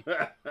trust me?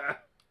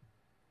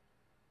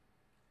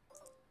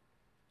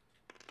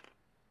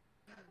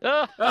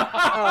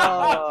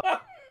 Oh,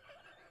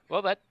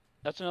 Well,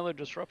 that's another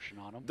disruption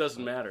on him.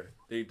 Doesn't matter.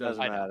 It doesn't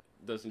doesn't, matter.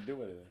 doesn't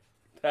do anything.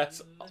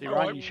 That's See,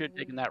 Ron, you should have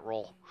taken that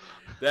roll.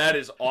 that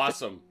is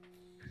awesome.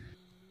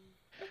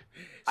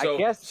 I So,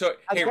 guess- I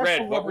hey, guess Red,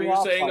 we'll what were you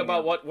level off saying on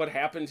about you. what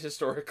happened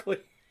historically?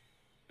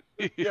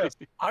 Yes,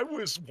 I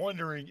was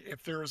wondering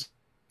if there's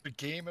a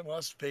game in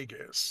Las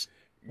Vegas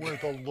where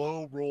the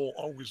low roll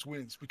always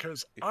wins,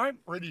 because I'm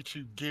ready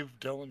to give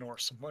Delanor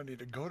some money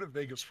to go to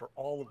Vegas for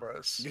all of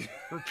us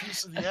for a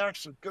piece of the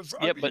action. Because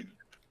Yeah, but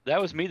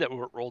that was me that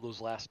rolled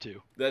those last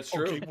 2. That's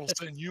true. okay, we'll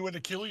send you and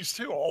Achilles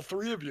too, all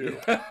 3 of you.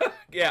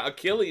 Yeah,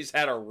 Achilles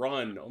had a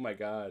run. Oh my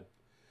god.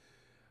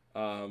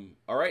 All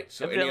right.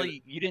 So any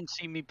Evidently, you didn't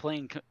see me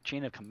playing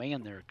Chain of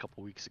Command there a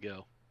couple weeks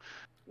ago,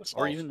 That's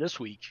or all. even this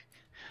week.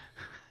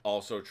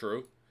 also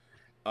true.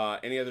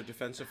 Any other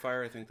defensive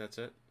fire? I think that's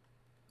it.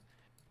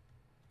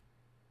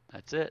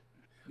 That's it.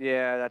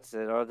 yeah, that's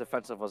it. Our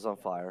defensive was on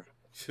fire.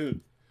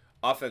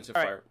 Offensive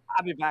All right. fire.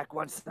 I'll be back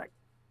 1 sec.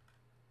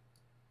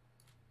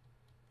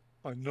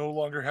 I no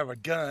longer have a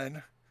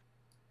gun.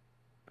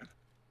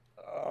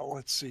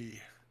 Let's see.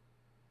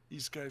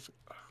 These guys.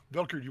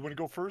 Velker, do you want to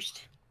go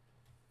first?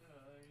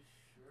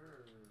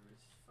 Sure.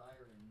 It's firing,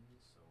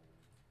 so.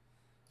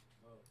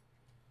 Well,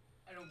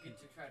 I don't get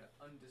to try to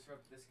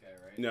undisrupt this guy,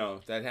 right? No,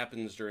 that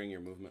happens during your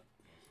movement.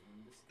 So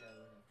then this guy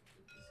would have to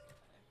shoot this guy.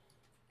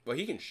 Well,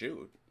 he can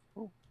shoot.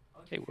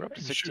 Hey, we're up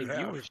to You 16 should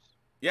have. viewers.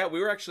 Yeah, we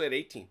were actually at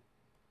 18.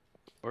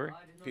 We're, Oh,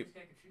 I didn't know this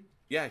guy could shoot.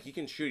 Yeah, he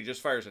can shoot. He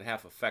just fires at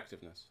half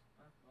effectiveness.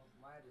 Well,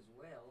 might as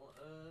well.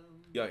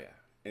 Yeah,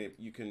 yeah. And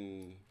you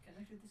can. Can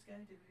I shoot this guy?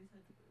 Did we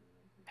decide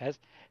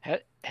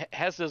to...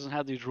 Has doesn't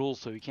have these rules,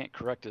 so he can't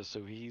correct us.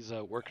 So he's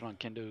working on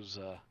Kendo's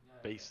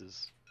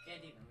bases. Can't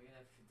even. We're gonna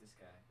have to shoot this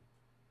guy.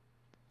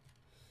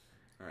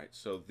 All right,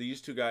 so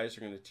these 2 guys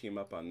are going to team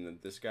up on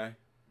this guy.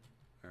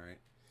 All right.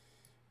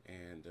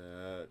 And,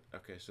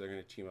 okay, so they're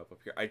going to team up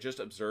here. I just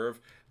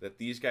observed that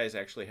these guys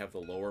actually have the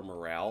lower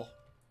morale.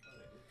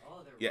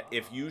 Oh, they're Yeah,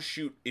 if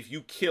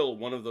you kill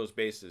one of those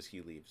bases,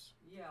 he leaves.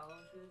 Yeah, I'll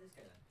shoot this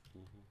guy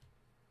then.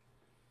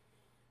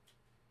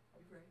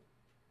 You're right.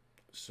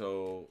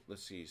 So,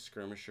 let's see,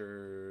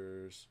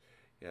 skirmishers.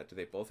 Yeah, do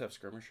they both have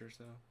skirmishers,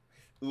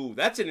 though? Ooh,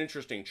 that's an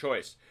interesting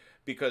choice.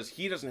 Because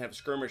he doesn't have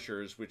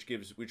skirmishers, which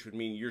would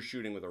mean you're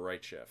shooting with a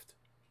right shift.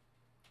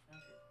 Okay.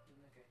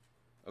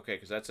 Okay,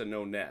 because that's a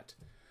no net.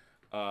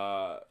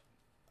 I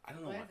don't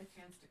Do know. I have a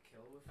chance to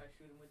kill if I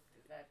shoot him with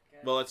that guy?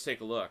 Well, let's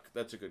take a look.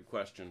 That's a good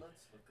question.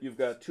 Let's look at You've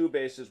this. got 2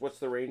 bases. What's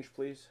the range,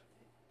 please?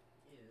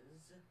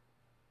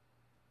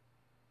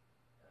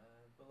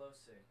 Is below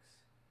 6.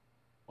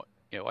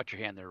 Yeah, watch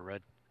your hand there,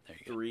 Red. There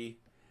you go. 3.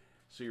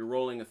 So you're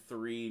rolling a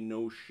 3,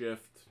 no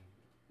shift,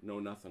 no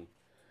nothing.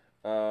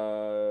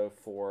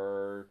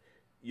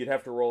 You'd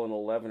have to roll an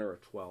 11 or a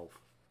 12.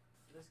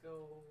 Let's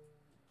go.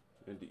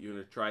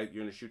 You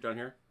gonna shoot down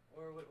here?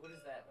 Or what is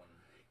that one?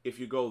 If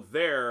you go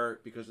there,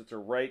 because it's a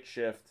right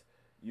shift,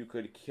 you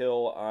could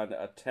kill on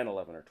a 10,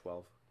 11, or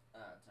 12. It's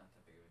not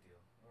that big of a deal.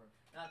 Or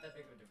not that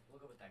big of a deal. We'll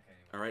go with that guy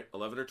anyway. All right,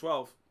 11 or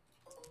 12.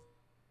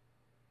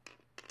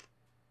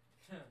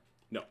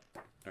 No.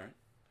 All right.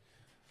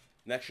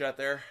 Next shot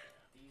there.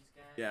 These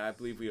guys. Yeah, I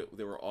believe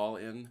they were all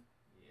in.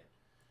 Yeah.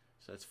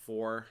 So that's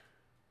 4.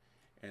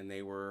 And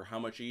they were how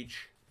much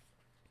each?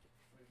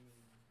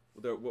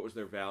 What was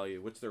their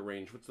value? What's their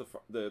range? What's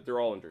they're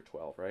all under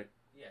 12, right?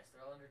 Yes,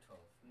 they're all under 12.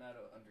 Not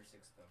under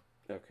 6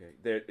 though. Okay,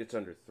 it's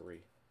under 3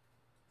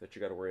 that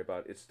you got to worry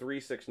about. It's 3,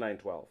 6, 9,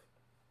 12.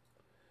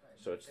 Right,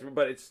 So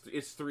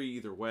it's 3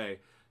 either way.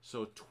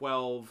 So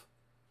 12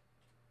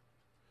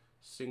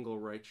 single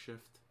right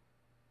shift.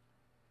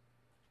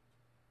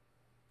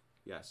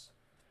 Yes.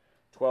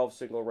 12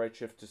 single right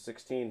shift to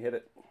 16. Hit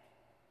it.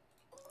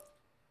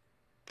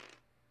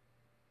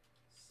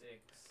 6.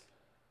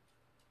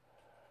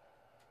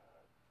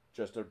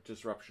 Just a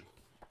disruption.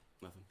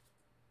 Nothing.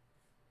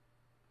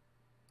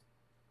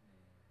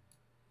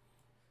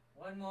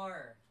 One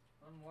more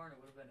and it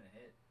would have been a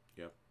hit.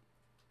 Yep.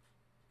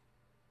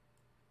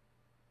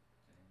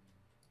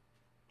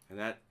 And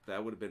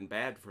that would have been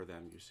bad for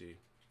them, you see.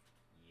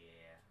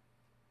 Yeah.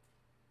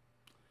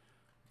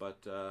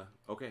 But,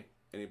 okay.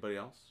 Anybody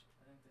else?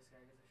 I think this guy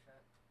gets a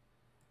shot.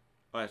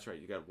 Oh, that's right.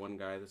 You got one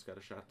guy that's got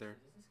a shot there.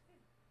 Does this guy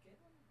get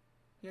one?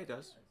 Yeah, he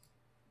does.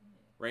 Yeah.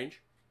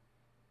 Range?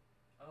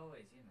 Oh,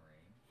 is he in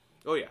range?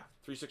 Oh, yeah.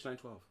 3, 6, 9,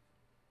 12.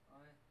 Oh,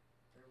 yeah.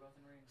 They're both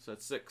in range. So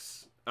that's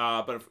 6.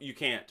 But if, you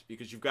can't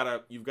because you've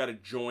got to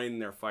join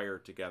their fire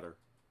together.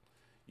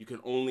 You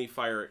can only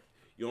fire.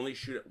 You only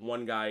shoot at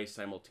one guy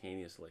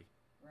simultaneously.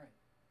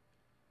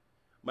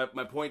 Right.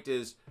 My point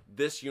is,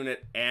 this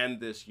unit and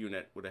this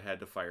unit would have had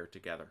to fire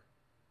together.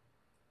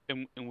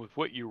 And with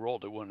what you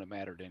rolled, it wouldn't have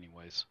mattered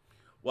anyways.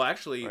 Well,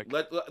 actually,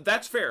 right.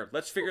 that's fair.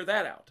 Let's figure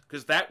that out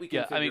because that we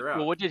can figure out.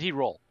 Well, what did he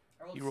roll?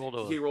 He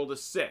He rolled a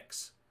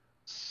 6.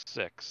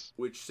 6.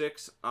 Which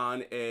 6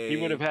 on a? He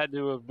would have had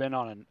to have been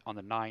on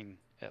the 9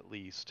 at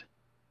least.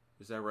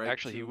 Is that right?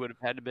 Actually, he would have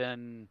had to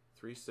been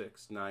 3,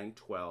 6, 9,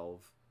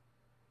 12,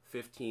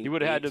 15. He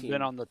would have 18, had to have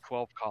been on the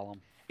 12 column.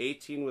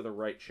 18 with a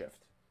right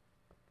shift.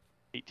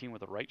 18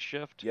 with a right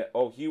shift. Yeah.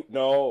 Oh,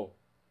 no.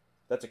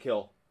 That's a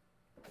kill.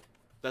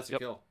 That's a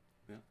kill.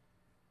 Yeah.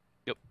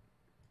 Yep.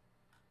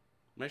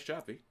 Nice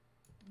job, V.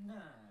 Nice.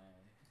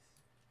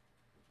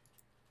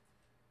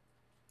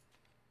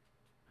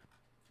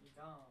 You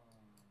gone.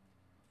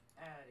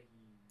 Outta here.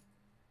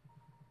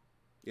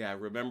 Yeah,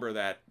 remember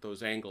that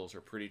those angles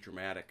are pretty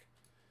dramatic.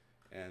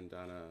 And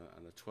on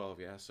a 12,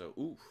 yeah. So,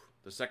 oof.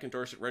 The 2nd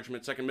Dorset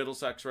Regiment, 2nd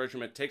Middlesex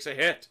Regiment takes a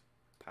hit.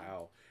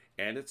 Pow.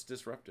 And it's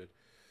disrupted.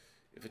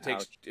 If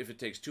it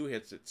takes 2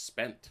 hits, it's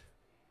spent.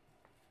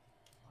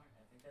 Alright,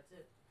 I think that's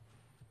it.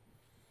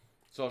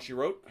 That's all she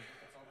wrote. That's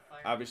all the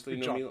fire. Obviously,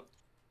 Good no job. meal.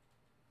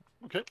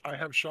 Okay, I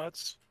have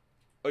shots.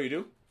 Oh, you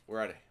do?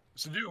 Where are they?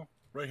 Yes, I do.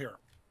 Right here.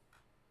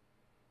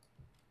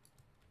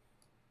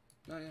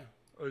 Oh,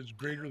 yeah. It's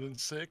greater than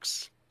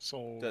 6,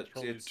 so it's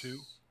probably 2.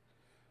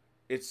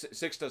 It's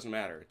 6 doesn't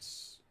matter.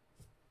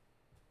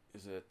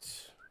 Is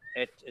it?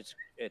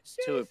 It's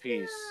 2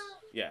 apiece.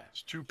 Yeah.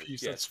 It's 2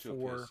 piece. Yeah, That's it's 2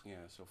 4. apiece.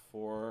 Yeah, so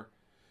 4.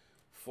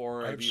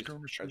 4 I are have these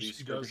skirmishers. He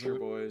skirmisher does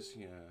boys?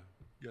 Yeah.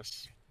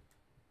 Yes.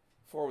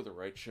 4 with a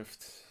right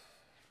shift.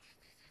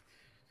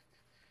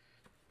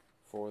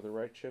 4 with a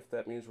right shift.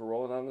 That means we're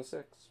rolling on the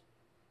 6.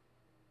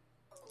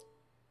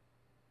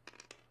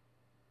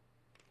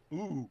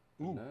 Ooh.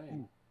 9.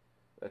 Ooh.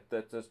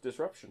 That's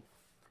disruption.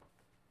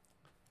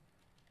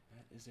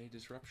 That is a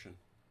disruption,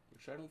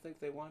 which I don't think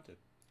they wanted.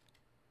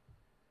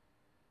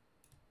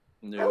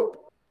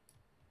 Nope.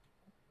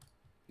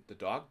 The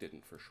dog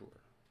didn't for sure.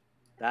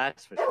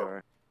 That's for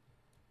sure.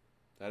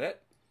 That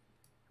it?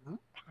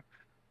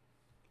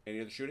 Any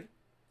other shooting?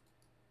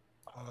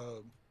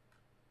 Let's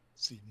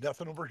see,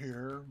 nothing over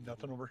here.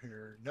 Nothing over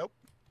here. Nope.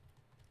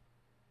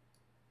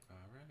 All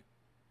right.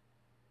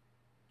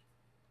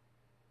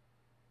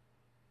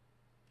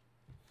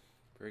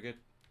 Very good.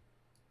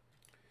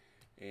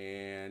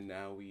 And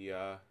now we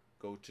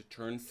go to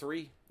turn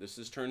 3. This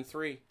is turn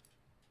 3.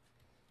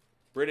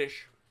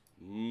 British,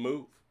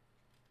 move.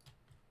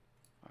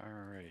 All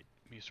right.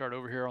 You start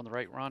over here on the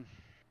right, Ron.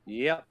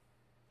 Yep.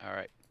 All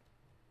right.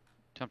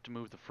 Attempt to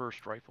move the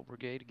 1st Rifle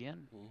Brigade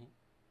again. Mm-hmm.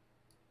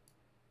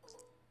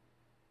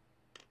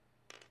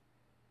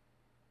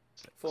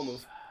 Full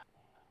move.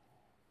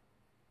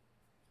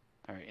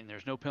 All right, and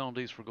there's no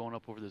penalties for going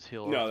up over this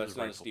hill. No, after that's the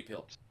not a rifle steep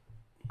hill. pits.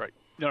 Right.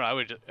 No, I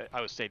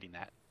was stating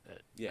that.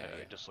 Yeah, I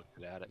yeah. just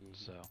looked at it.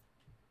 So.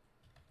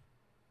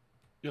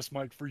 Yes,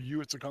 Mike, for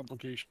you, it's a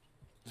complication.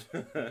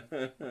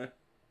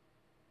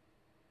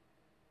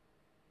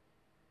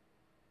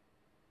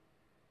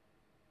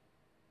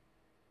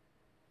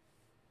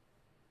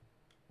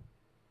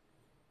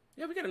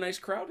 Yeah, we got a nice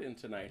crowd in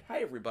tonight.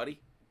 Hi, everybody.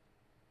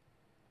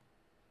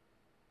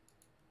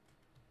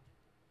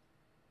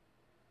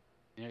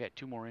 And I got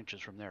 2 more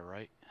inches from there,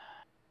 right?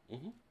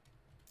 Mm-hmm.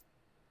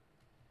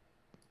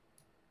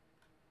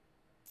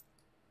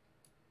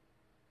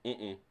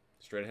 Mm-mm.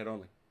 Straight ahead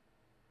only.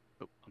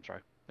 Oh, I'm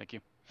sorry. Thank you.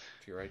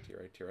 To your right, to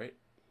your right, to your right.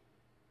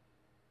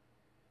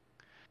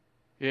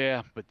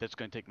 Yeah, but that's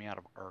going to take me out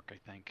of arc, I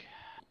think.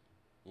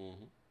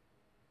 Mm-hmm.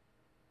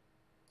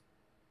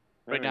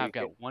 Right now, I've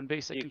got 1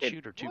 base that can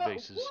shoot or 2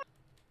 bases.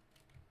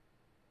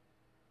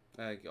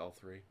 All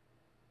 3.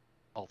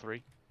 All 3?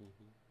 Mm-hmm.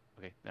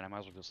 Okay, then I might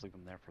as well just leave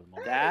them there for the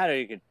moment. That, or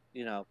you could,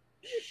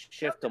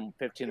 shift them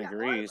 15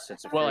 degrees.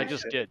 It's a Well, I free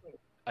just shift. did.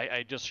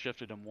 I just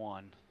shifted them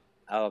one.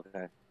 Oh,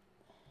 okay.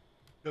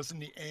 Doesn't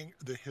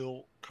the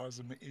hill cause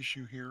them an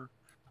issue here?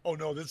 Oh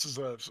no, this is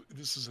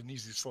an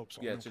easy slope.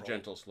 So Yeah, no it's a problem.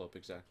 gentle slope,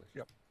 exactly.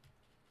 Yep.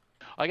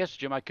 I guess,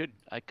 Jim, I could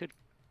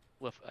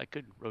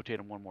rotate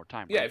them one more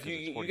time. Yeah, right? if 'Cause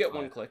it's you get 45.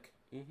 one click.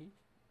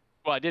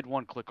 Well, I did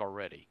one click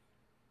already.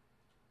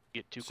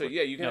 Get two. So click?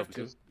 yeah, you can No, have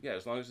two. because, Yeah,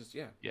 as long as it's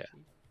Yeah,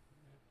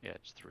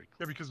 it's 3 clicks.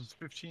 Yeah, because it's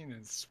 15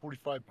 and it's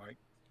 45, Mike.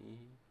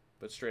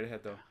 But straight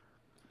ahead though.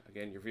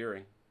 Again, you're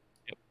veering.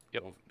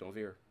 Yep. Don't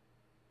veer.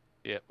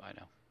 Yep, I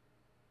know.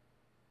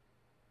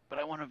 But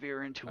I want to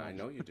veer into them. I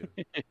know you do.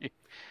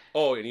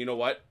 Oh, and you know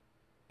what?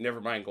 Never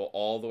mind. Go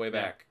all the way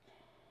back.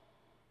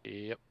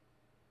 Yep.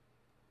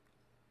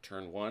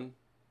 Turn 1.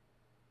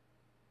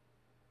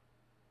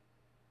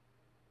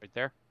 Right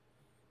there.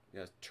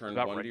 Yeah, turn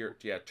About 1 right. to your.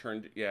 Yeah,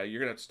 turn. Yeah, you're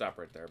gonna have to stop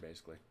right there,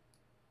 basically.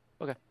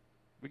 Okay,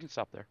 we can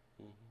stop there.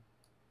 Mm-hmm.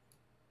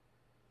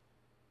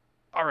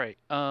 All right.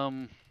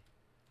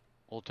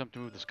 We'll attempt to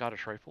move the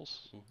Scottish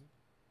Rifles. Mm-hmm.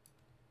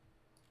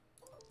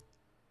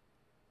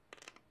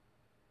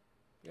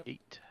 Yep.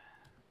 8.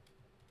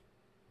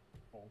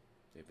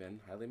 They've been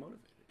highly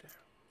motivated.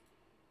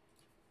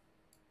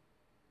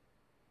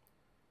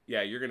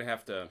 Yeah, you're gonna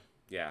have to.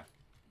 Yeah.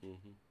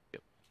 Mm-hmm.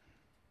 Yep.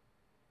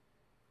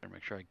 Better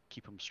make sure I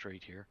keep them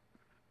straight here.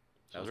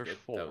 So That was there's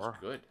good. 4. That was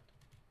good.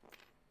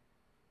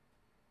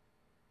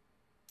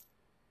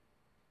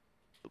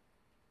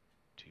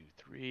 2,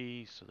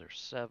 3. So there's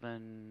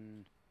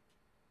 7.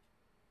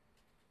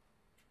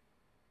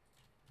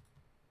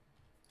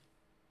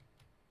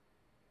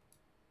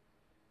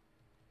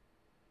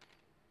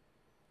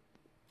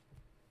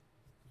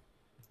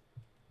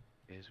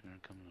 He's gonna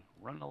come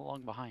running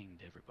along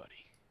behind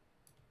everybody.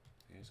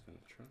 He's gonna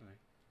try.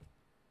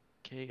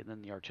 Okay, and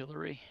then the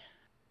artillery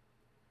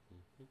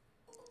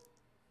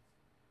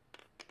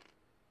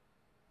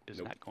is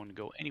Nope. not going to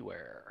go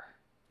anywhere.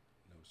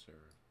 No, sir.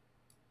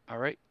 All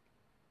right.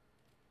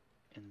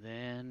 And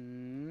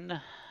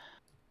then,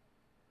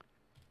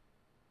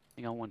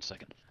 hang on one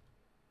second.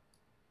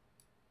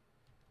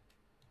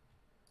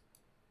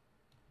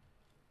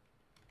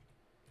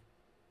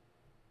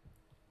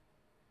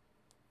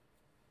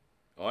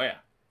 Oh yeah.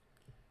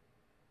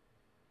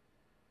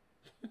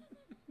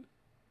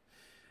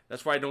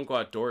 That's why I don't go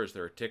outdoors.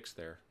 There are ticks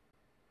there.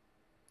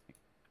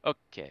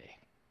 Okay.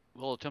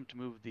 We'll attempt to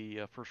move the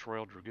 1st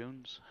Royal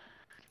Dragoons.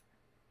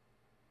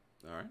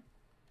 All right.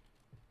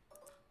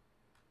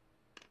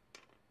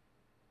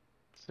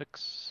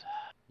 6.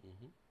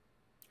 Mm-hmm.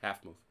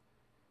 Half move.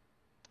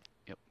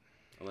 Yep.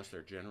 Unless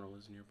their general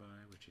is nearby,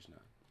 which he's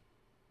not.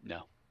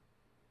 No.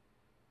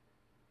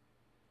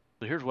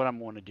 So here's what I'm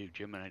going to do,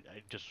 Jim, and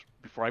I just,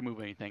 before I move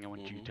anything, I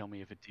want you to tell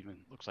me if it even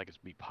looks like it's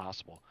be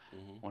possible.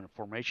 I want to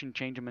formation,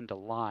 change them into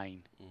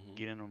line,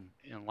 get them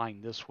in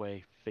line this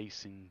way,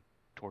 facing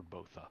toward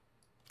Botha.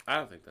 I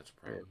don't think that's a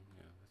problem.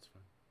 Yeah, that's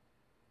fine.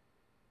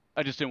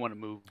 I just didn't want to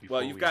move before.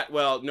 Well, you've got,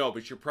 well, no,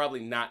 but you're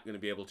probably not going to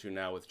be able to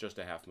now with just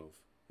a half move.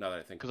 Now that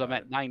I think because I'm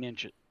at 9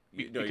 inches.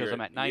 Because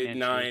I'm at 9 inches.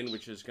 9,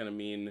 which is going to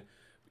mean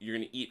you're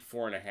going to eat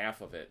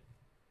 4.5 of it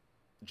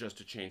just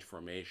to change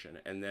formation,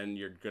 and then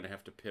you're going to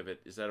have to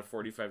pivot. Is that a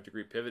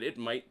 45-degree pivot? It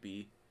might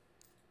be.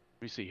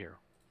 Let me see here.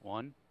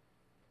 1,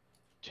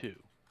 2.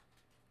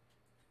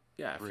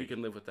 Yeah, 3. if you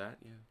can live with that,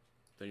 yeah,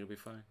 then you'll be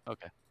fine.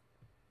 Okay.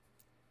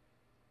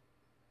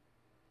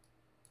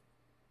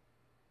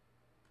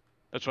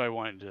 That's why I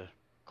wanted to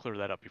clear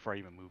that up before I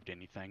even moved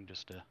anything,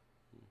 just to.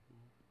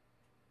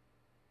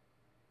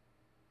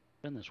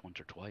 Done this once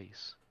or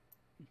twice.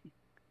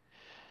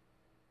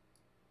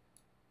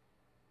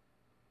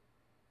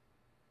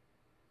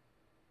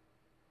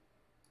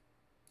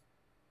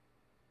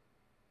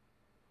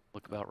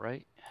 Look about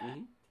right. Mm-hmm.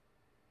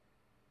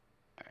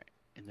 All right,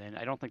 and then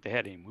I don't think they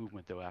had any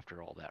movement though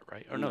after all that,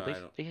 right? Or No,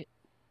 no, they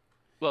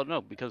well,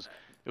 no, because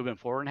it would have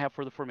been 4.5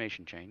 for the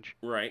formation change.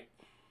 Right.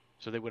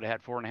 So they would have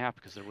had 4.5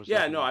 because there was.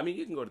 Yeah, no, I mean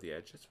you can go to the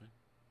edge. That's fine.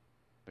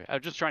 Okay, I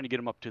was just trying to get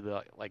them up to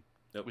the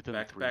Nope, within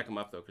back, the 3. back them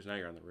up though, because now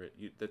you're on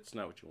the that's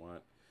not what you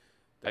want.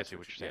 I see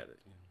what you're saying.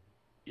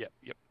 Yep.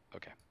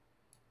 Okay.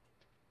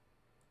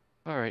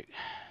 All right.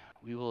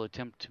 We will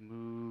attempt to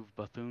move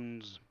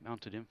Bethune's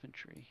mounted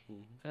infantry.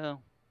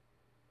 Well,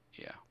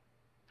 yeah.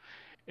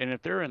 And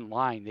if they're in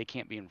line, they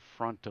can't be in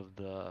front of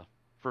the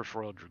 1st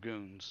Royal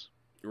Dragoons.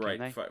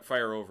 Right.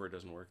 Fire over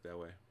doesn't work that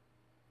way.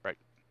 Right.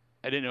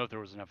 I didn't know if there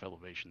was enough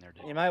elevation there.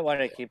 You might want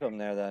to keep them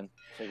there then.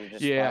 So you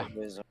just Yeah.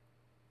 use them.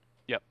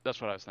 Yep,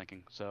 that's what I was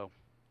thinking. So.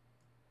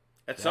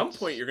 At some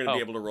point, you're going to be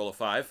able to roll a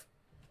 5.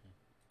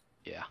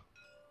 Yeah.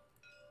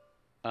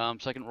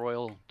 2nd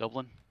Royal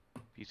Dublin,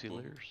 PC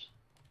leaders.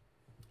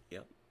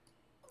 Yep.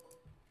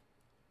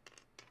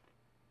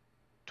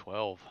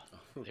 12.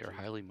 They are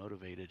highly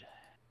motivated.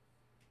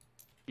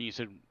 You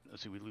said,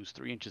 let's see, we lose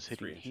 3 inches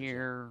hitting 3 inches,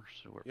 here,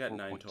 so we're at 4.6.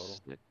 9 total.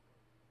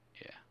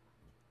 Yeah.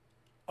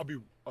 I'll be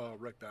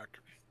right back.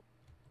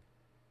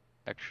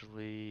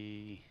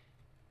 Actually,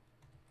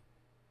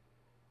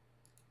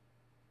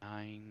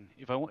 9.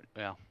 If I want,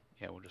 well,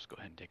 yeah, we'll just go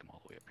ahead and take them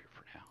all the way up here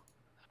for now.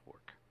 That'll work.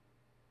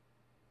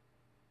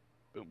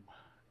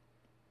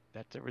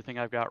 That's everything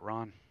I've got,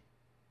 Ron.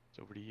 It's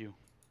over to you.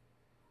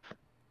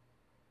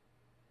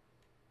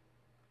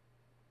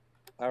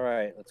 All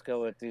right, let's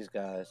go with these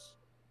guys.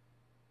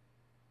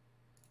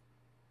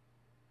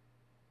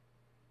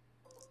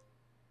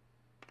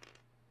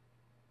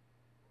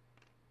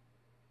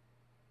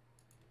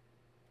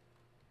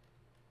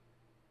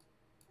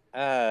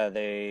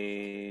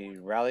 They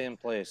rally in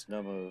place,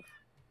 no move.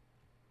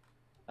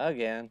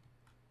 Again.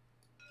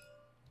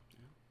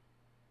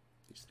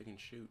 At least they can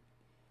shoot.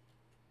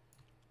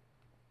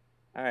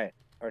 All right,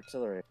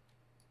 artillery.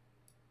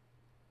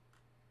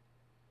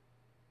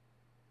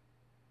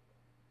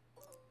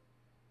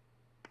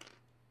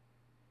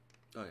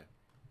 Oh, yeah.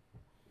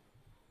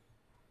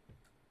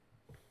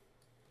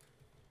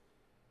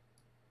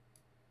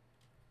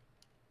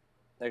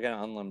 They're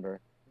gonna unlimber.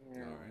 All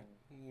right.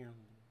 Yeah.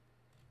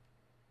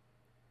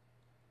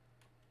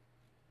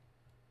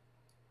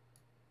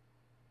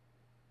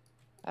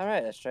 All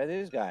right, let's try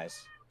these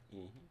guys.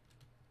 Mm-hmm.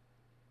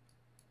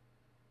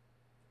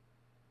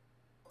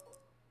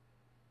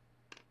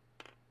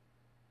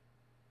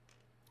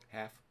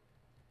 Half.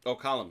 Oh,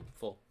 column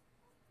full.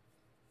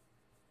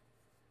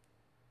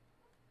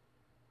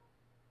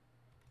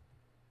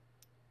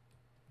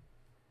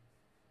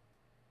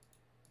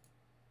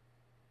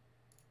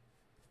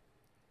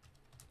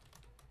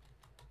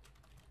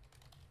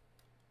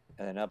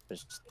 And then up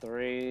is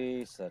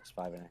 3, so that's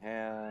 5.5.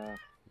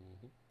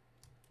 Mm-hmm.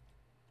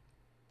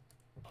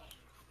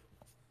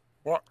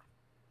 What?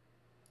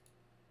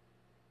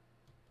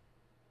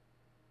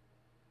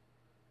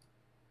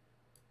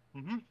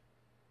 Mm-hmm.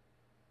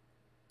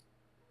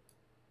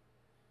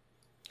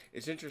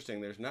 It's interesting.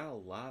 There's not a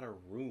lot of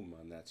room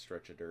on that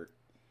stretch of dirt.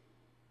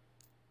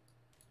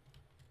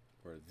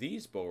 Where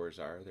these bowers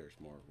are, there's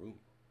more room.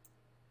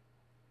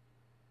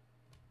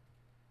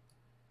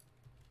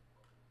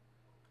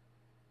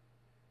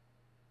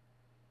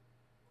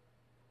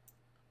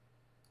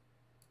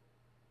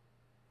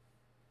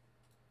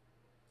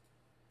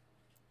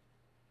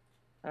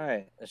 All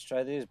right, let's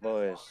try these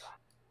boys.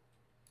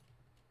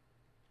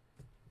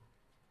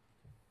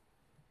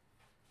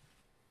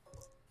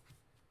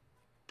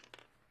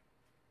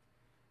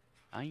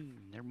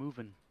 They're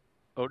moving.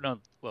 Oh, no.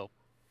 Well,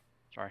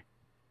 sorry.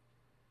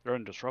 They're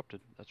undisrupted,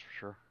 that's for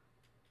sure.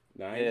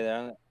 9? Yeah, they're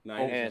on,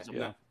 Nine, yeah, is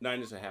a,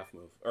 9 is a half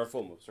move. Or a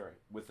full move, sorry.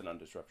 With an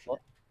undisruption. Oh.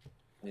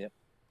 Yep.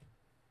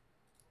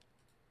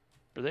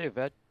 Are they a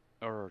vet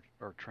or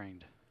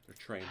trained? They're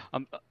trained.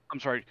 I'm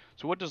sorry.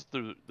 So what does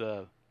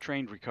the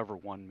trained recover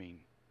 1 mean?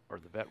 Or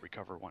the vet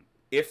recover 1?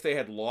 If they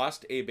had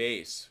lost a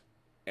base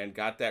and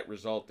got that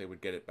result, they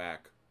would get it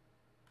back.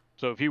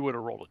 So if he would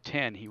have rolled a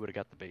 10, he would have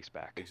got the base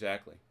back.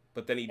 Exactly.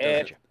 But then he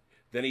doesn't.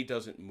 Then he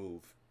doesn't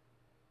move.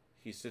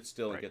 He sits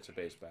still and gets a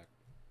base back.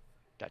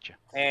 Gotcha.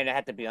 And it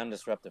had to be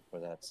undisrupted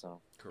for that,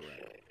 so. Correct.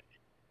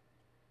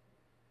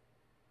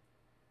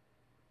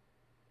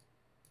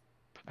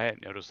 I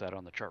hadn't noticed that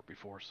on the chart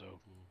before, so.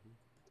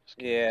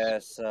 Yeah,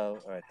 so,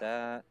 all right,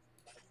 that.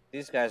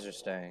 These guys are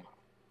staying.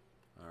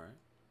 All right.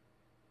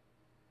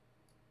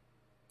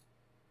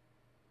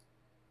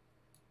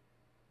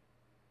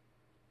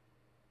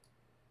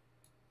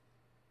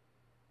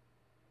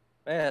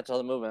 Yeah, that's all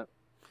the movement.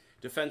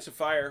 Defensive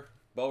fire.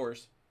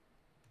 Bowers.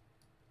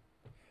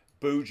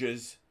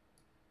 Booges.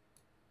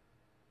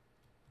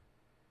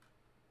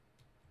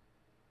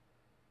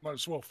 Might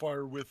as well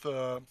fire with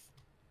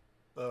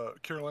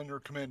Carolina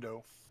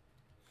Commando.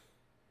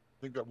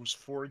 I think that was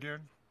 4 again.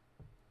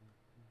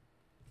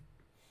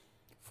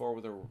 4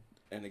 with a,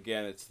 and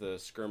again, it's the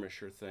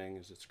skirmisher thing.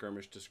 Is it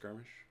skirmish to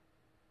skirmish?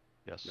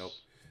 Yes. Nope.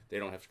 They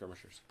don't have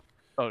skirmishers.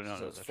 Oh, no,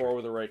 so no. it's That's 4 right.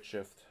 with a right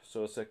shift.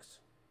 So a 6.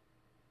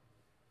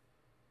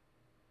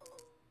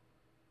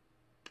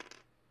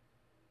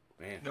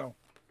 Man. No.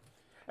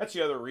 That's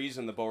the other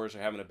reason the bowers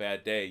are having a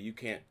bad day. You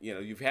can't,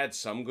 you've had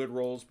some good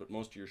rolls, but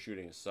most of your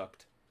shooting has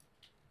sucked.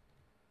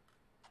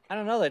 I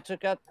don't know. They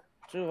took out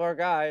 2 of our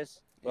guys.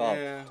 Well,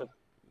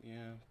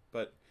 yeah,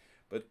 but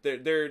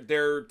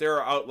there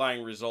are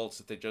outlying results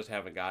that they just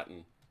haven't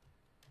gotten.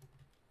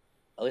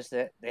 At least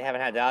they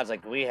haven't had the odds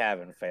like we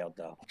haven't failed,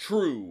 though.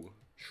 True.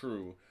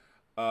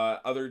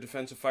 Other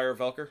defensive fire,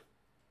 Velker?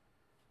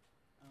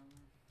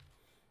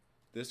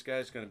 This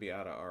guy's going to be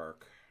out of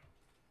arc.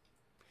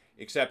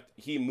 Except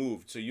he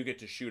moved, so you get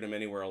to shoot him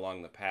anywhere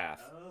along the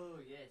path. Oh,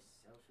 yes.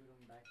 I'll shoot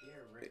him back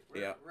here.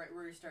 Yeah. Right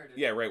where he started.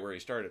 Yeah, right where he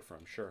started from,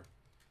 sure.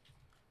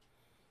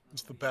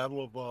 It's the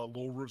battle of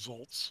low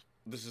results.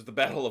 This is the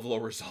battle of low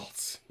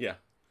results. Yeah.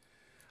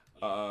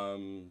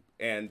 And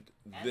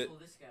As will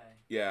this guy.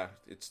 yeah,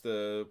 it's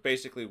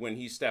basically when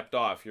he stepped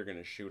off, you're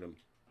gonna shoot him.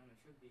 It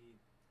should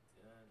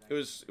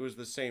be. It was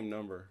the same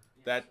number.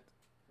 Yes. That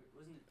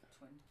wasn't it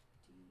 20?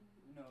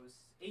 No, it was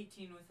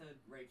 18 with a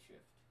right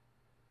shift.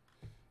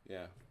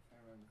 Yeah. If I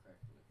remember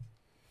correctly.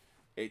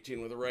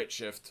 18 with a right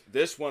shift.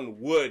 This one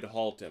would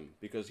halt him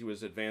because he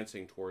was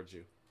advancing towards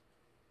you.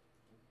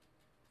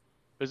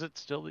 Is it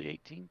still the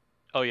 18?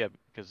 Oh, yeah,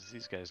 because it's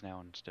these guys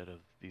now instead of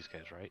these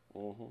guys, right?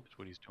 Mm-hmm. That's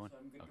what he's doing. So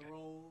I'm good Okay. to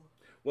roll.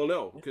 Well,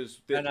 no,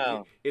 because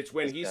No. it's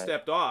when This he guy.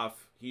 stepped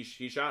off, he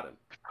shot him.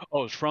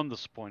 Oh, it's from the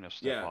point of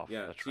step Yeah, off.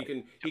 yeah. That's So right.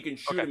 he can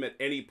shoot Okay. him at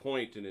any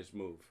point in his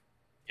move.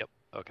 Yep.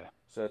 Okay.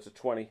 So that's a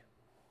 20.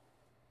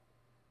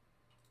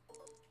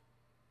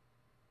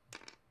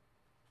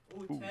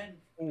 Ooh, Ooh.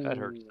 10. That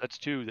hurts. That's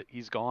 2. That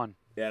he's gone.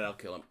 Yeah, that'll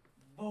kill him.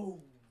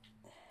 Boom.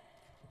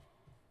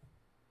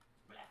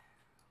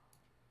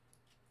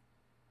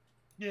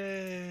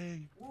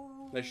 Yay!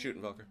 Woo. Nice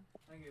shooting, Velker.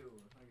 Thank you.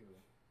 Thank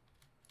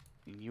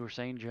you. And you were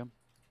saying, Jim?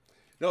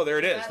 No, there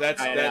it is.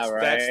 That's I that's know,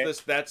 that's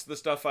right? that's the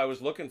stuff I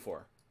was looking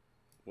for.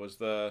 Was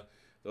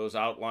those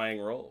outlying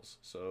rolls.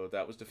 So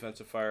that was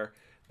defensive fire.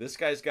 This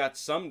guy's got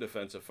some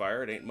defensive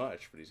fire. It ain't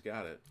much, but he's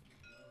got it.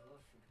 We'll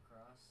shoot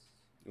across.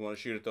 You want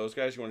to shoot at those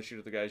guys? You want to shoot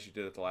at the guys you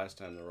did it the last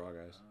time, the raw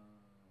guys?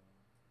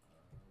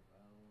 Well,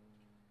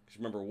 Because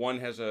remember, one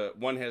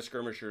has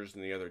skirmishers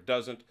and the other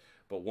doesn't,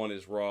 but one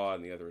is raw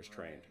and the other is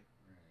trained.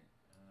 Right.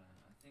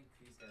 I think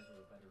these guys are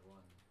the better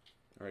one.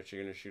 All right, so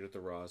you're gonna shoot at the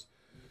raws.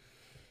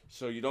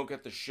 So you don't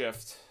get the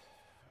shift.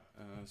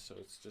 So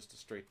it's just a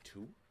straight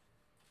 2.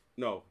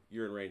 No,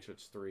 you're in range, so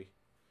it's 3.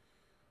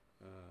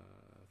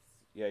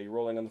 Yeah, you're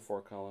rolling on the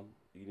 4 column.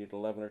 You need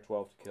 11 or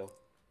 12 to kill.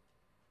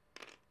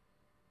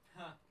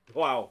 Huh.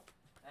 Wow.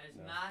 That is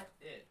No. not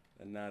it.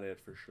 And not it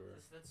for sure,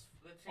 Let's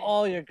change.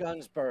 All your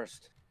guns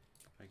burst.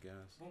 I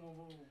guess. Boom, boom,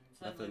 boom.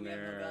 Nothing Suddenly we have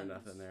no there, guns.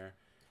 nothing there.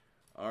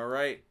 All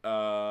right.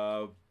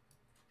 I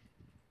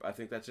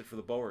think that's it for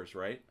the bowers,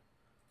 right?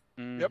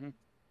 Mm-hmm.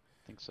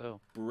 I think so.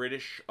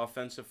 British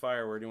offensive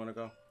fire. Where do you want to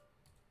go?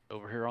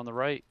 Over here on the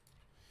right.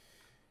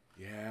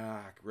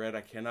 Yeah, Red,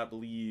 I cannot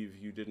believe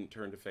you didn't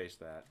turn to face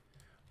that.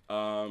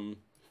 I'm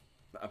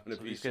gonna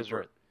So be these guys super,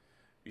 are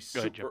Go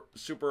ahead, Jim.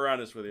 super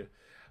honest with you.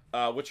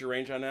 What's your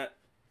range on that?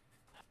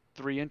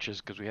 3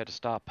 inches because we had to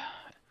stop.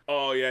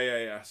 Oh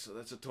yeah. So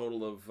that's a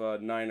total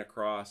of 9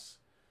 across.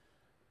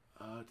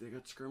 They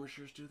got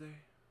skirmishers, do they?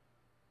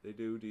 They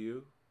do. Do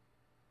you?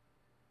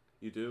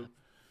 You do.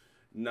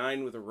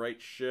 9 with a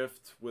right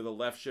shift with a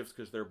left shift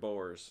because they're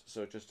bowers.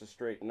 So just a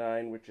straight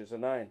 9, which is a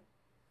 9.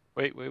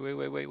 Wait.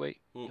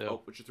 Hmm, So,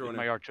 oh, what you throwing is in?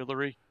 my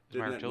artillery? Is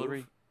Didn't my that artillery?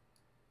 move?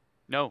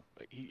 No,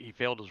 he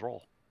failed his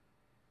roll.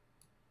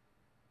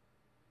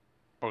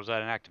 Or was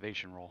that an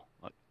activation roll?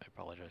 I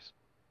apologize.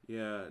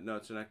 Yeah, no,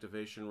 it's an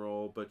activation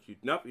roll, but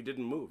nope, he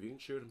didn't move. You can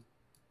shoot him.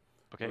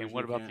 Okay, and Originally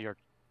what about can't.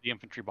 the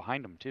infantry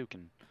behind him too?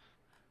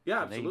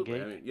 Yeah, Can they absolutely.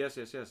 I engage? mean, yes.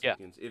 Yeah.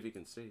 If he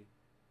can see.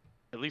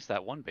 At least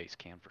that one base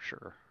can for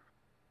sure.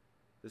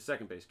 The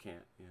second base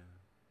can't. Yeah.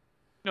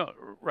 No,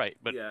 right,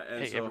 but yeah,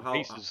 and hey, so every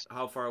base is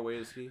how far away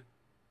is he?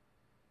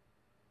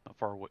 how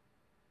far away?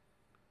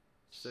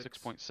 6.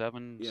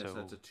 6.7. Yes, so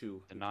that's a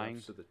 2. the He 9.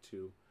 drops to the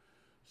 2.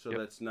 So Yep.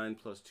 that's 9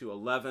 plus 2,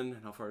 11.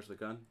 And how far is the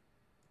gun?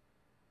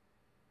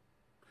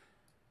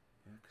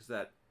 Yeah, because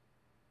that.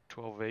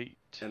 12.8.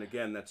 And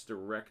again, that's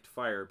direct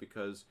fire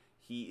because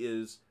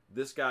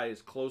this guy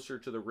is closer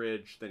to the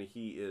ridge than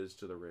he is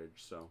to the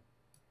ridge, so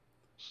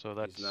So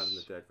that's he's not in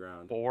the dead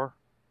ground. 4.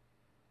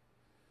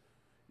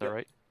 Is that Yep.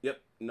 right?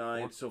 Yep,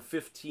 9. 4. So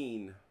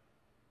 15.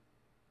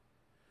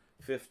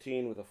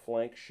 15 with a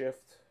flank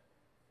shift.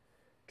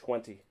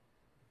 20.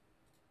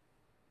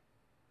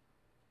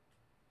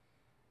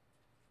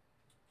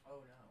 Oh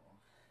no.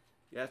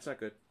 Yeah, it's not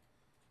good.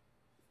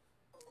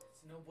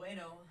 It's no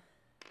bueno.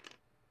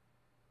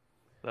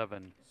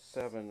 7.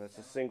 7. That's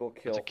a single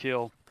kill. It's a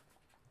kill.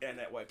 And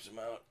that wipes him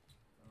out.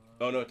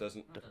 Oh, no, it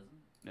doesn't. No, it doesn't.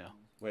 No.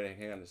 Wait,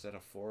 hang on. Is that a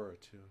 4 or a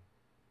 2?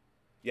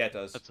 Yeah, it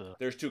does. That's a.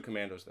 There's 2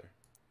 commandos there.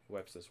 He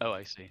wipes this one. Oh,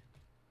 I see.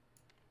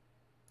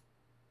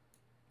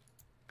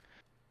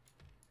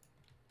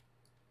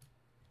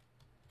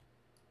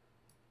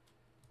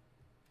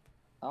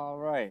 All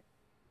right.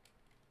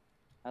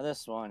 Now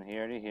this one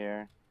here to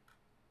here,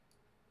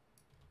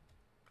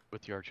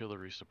 With the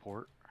artillery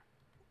support.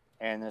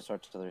 and this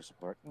artillery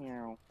support.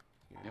 Meow.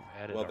 Yep,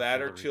 added Well,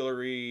 that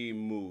artillery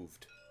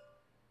moved,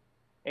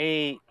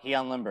 He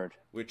unlimbered.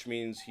 which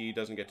means he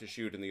doesn't get to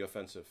shoot in the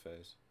offensive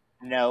phase.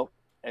 No,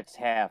 it's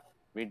half.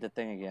 Read the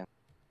thing again.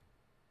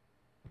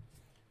 I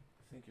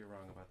think you're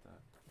wrong about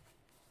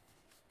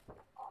that.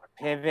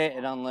 Pivot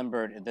and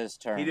unlimbered this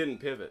turn. He didn't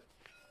pivot.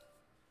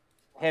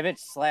 Pivot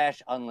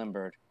 /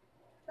 unlimbered.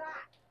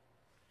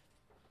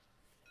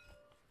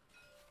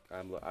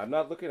 I'm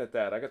not looking at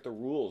that. I got the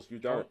rules. You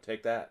don't.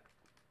 Take that.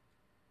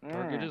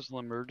 Target is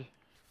limbered.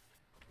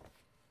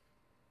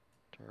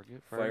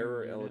 Target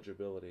Fire unit.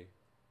 eligibility.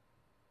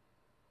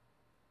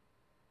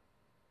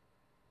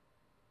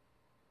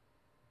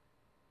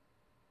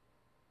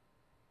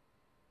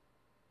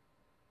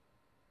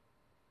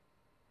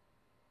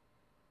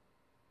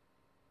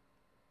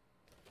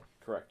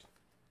 Correct.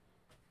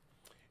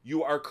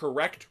 You are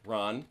correct,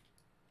 Ron.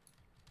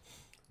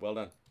 Well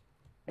done.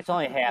 It's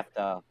only half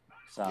though.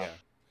 So Yeah.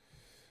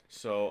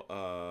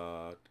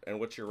 So, and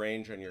what's your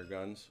range on your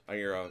guns? On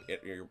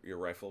your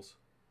rifles?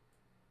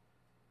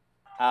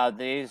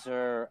 these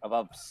are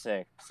above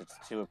 6. It's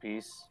 2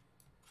 apiece.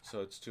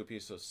 So it's 2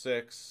 apiece, so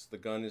 6. The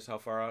gun is how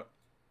far out?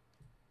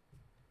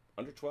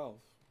 Under 12.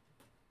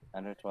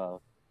 Under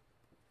 12.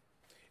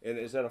 And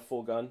is that a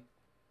full gun?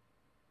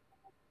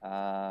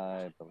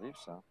 I believe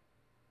so.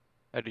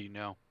 How do you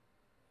know?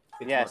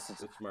 It's Yes,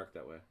 marked, it's marked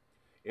that way.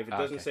 If it Ah,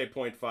 doesn't okay. say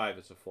 0.5,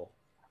 it's a full.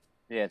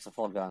 Yeah, it's a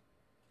full gun.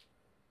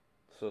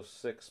 So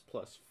 6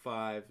 plus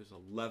 5 is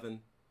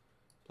 11.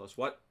 Plus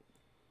what?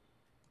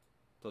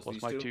 Plus Plus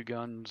these my two? 2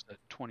 guns at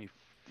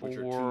 24. Which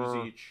are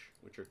 2s each.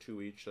 Which are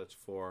 2 each. That's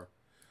 4.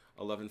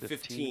 11,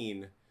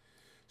 15.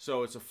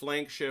 So it's a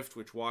flank shift,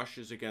 which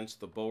washes against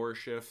the bower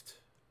shift.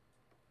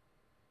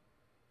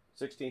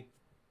 16.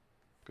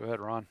 Go ahead,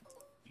 Ron.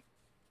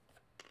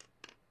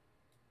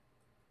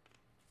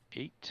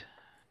 8.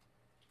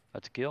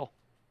 That's a kill.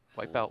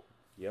 Wipe out.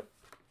 Yep.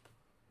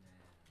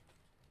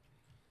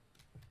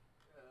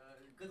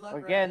 Good luck,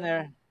 We're getting Ryan.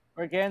 there.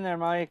 We're getting there,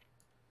 Mike.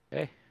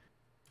 Hey.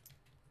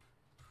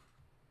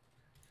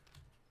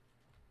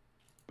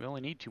 We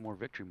only need 2 more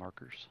victory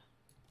markers.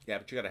 Yeah,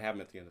 but you got to have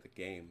them at the end of the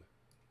game.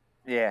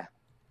 Yeah.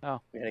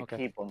 Oh, We gotta okay.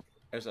 keep them.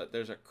 There's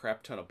a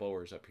crap ton of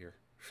bowers up here.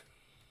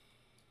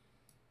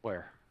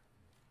 Where?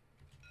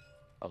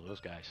 Oh, those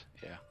guys.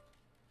 Yeah.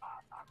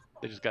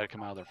 They just got to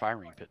come out of their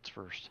firing pits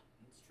first.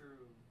 It's true.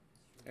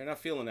 They're not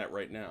feeling that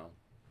right now.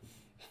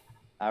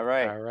 All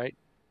right. All right.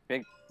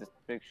 Big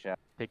shot.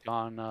 Take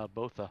on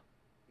Botha.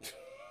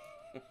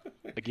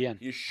 Again.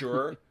 You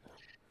sure?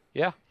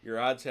 Yeah. Your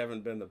odds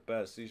haven't been the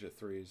best. These are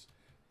 3s.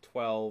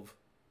 12,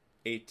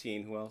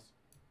 18. Who else?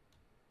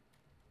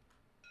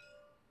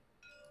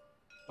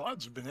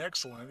 Odds have been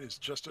excellent. It's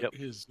just Yep.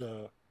 his.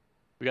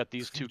 We got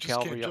these 2 just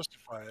cavalry can't up.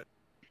 justify it.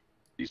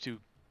 These 2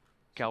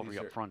 cavalry these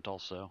up are- front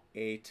also.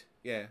 8.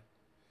 Yeah.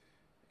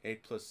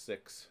 8 plus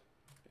 6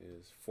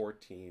 is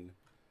 14.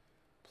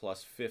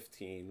 Plus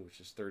 15, which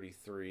is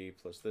 33.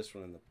 Plus this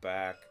one in the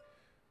back,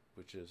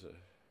 which is a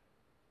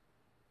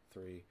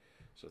 3.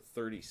 So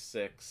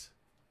 36.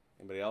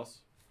 Anybody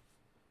else?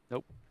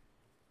 Nope.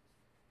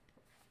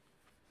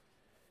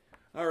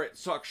 All right,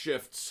 sock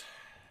shifts.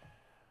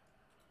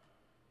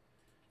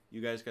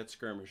 You guys got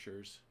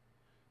skirmishers.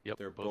 Yep.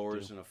 They're both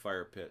bowers do. in a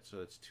fire pit, so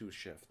that's 2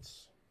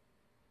 shifts.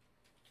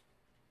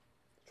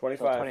 So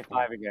 25.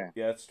 25 again.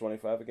 Yeah, it's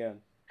 25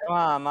 again. Come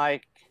on,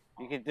 Mike.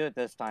 You can do it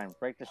this time.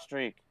 Break the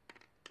streak.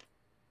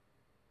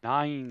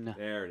 9.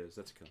 There it is.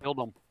 That's a kill. Killed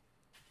them.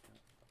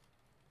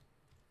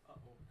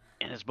 Uh-oh.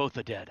 And it's both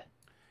dead.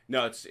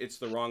 No, it's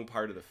the wrong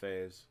part of the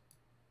phase.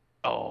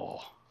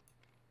 Oh.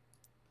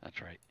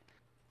 That's right.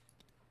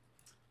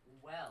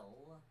 Well,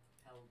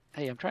 how...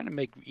 Hey, I'm trying to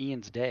make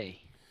Ian's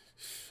day.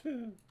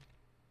 All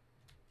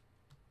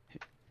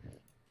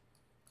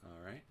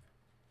right.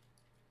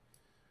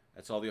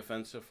 That's all the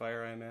offensive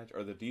fire, I imagine,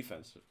 or the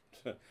defensive.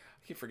 I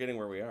keep forgetting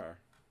where we are.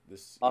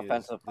 This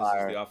Offensive is, fire.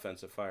 This is the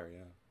offensive fire, yeah.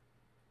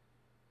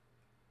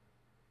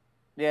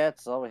 Yeah,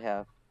 that's all we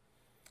have.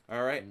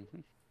 All right. Mm-hmm.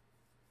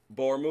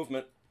 Boar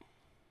movement.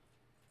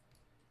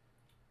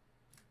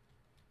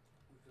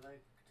 Would you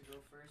like to go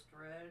first,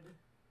 Red?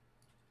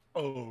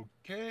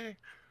 Okay.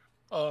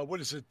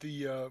 What is it?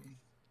 The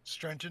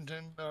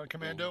Strangenton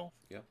Commando?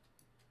 Yep.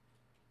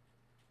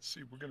 Let's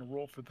see, we're gonna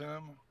roll for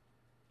them.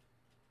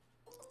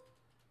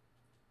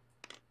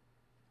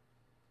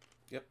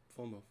 Yep,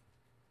 full move.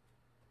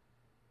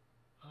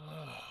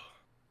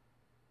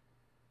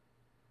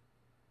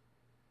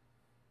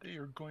 They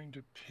are going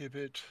to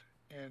pivot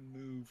and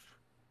move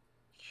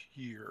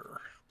here.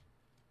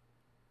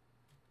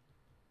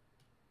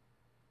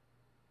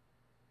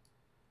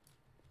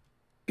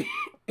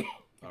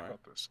 All right.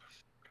 About this.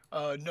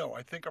 No,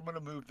 I think I'm going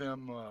to move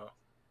them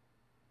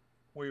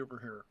way over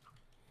here.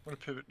 I'm going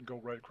to pivot and go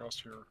right across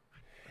here.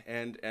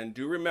 And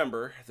do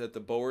remember that the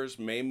bowers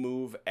may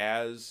move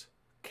as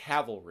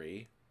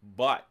cavalry,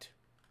 but,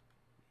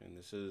 and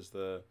this is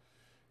the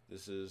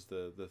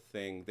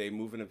thing, they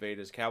move and evade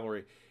as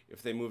cavalry.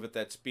 If they move at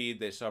that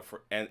speed, they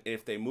suffer, and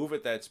if they move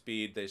at that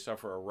speed, they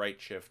suffer a right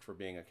shift for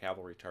being a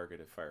cavalry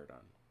target if fired on.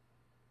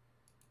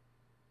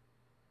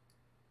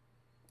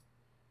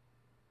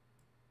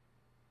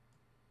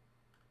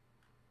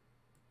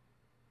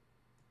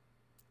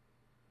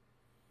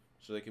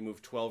 So they can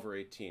move 12 or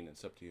 18.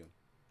 It's up to you.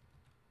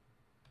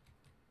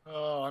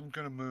 I'm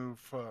going to move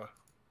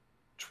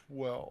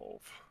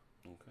 12.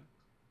 Okay.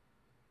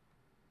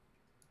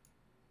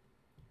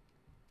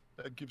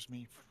 That gives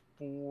me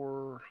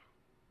 4.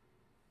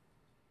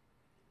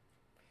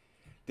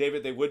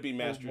 David, they would be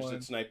masters one.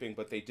 at sniping,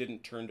 but they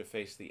didn't turn to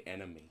face the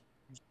enemy.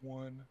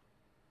 1.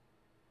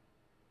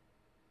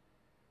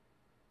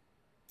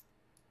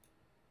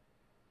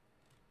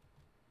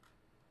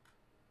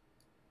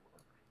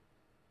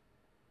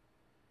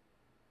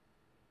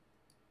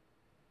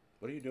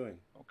 What are you doing?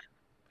 Okay.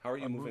 How are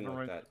you I'm moving moving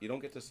like right- that? You don't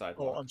get to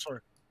sidewalk. Oh, I'm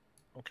sorry.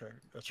 Okay,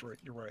 that's right.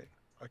 You're right.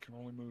 I can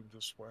only move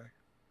this way.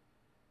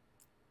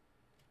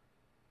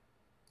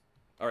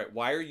 All right,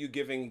 why are you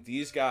giving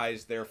these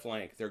guys their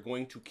flank? They're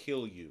going to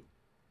kill you.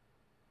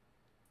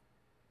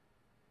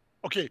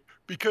 Okay,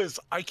 because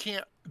I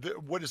can't.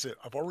 What is it?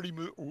 I've already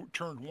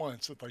turned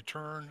once. If I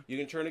turn. You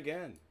can turn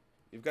again.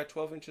 You've got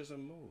 12 inches of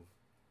move.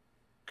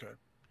 Okay.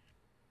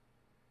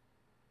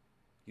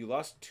 You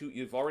lost 2.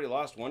 You've already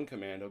lost 1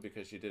 commando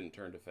because you didn't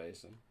turn to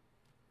face him.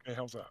 Okay,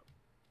 how's that?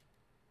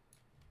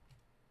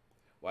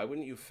 Why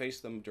wouldn't you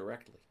face them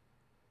directly?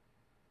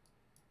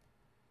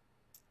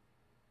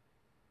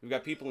 We've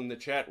got people in the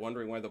chat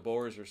wondering why the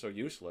boars are so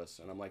useless,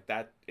 and I'm like,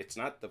 that it's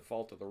not the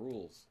fault of the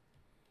rules.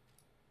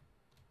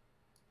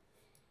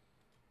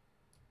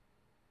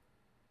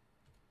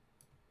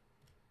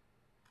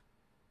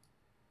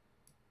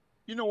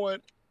 You know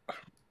what?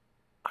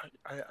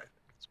 I think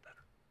it's better.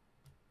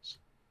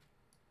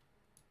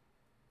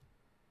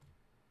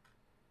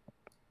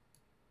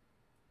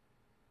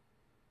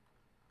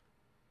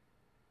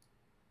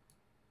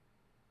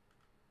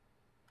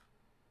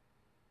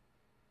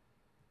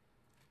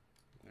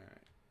 All right.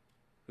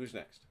 Who's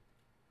next?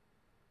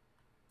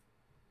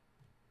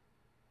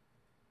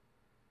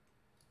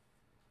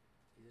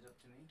 Is it up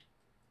to me?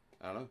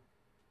 I don't know.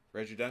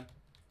 Reg, you done?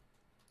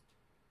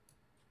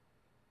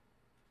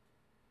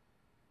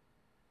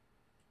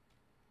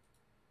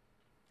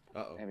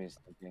 Uh-oh. Amy's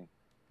thinking.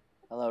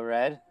 Hello,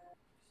 Red.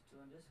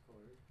 Still on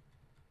Discord.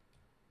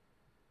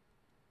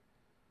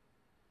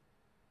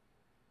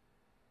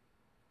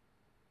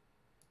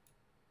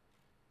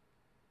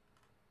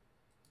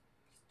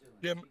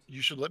 Yeah,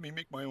 you should let me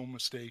make my own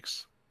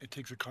mistakes and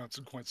take the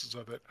consequences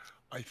of it.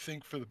 I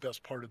think for the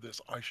best part of this,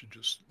 I should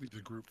just leave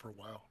the group for a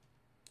while.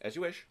 As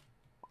you wish.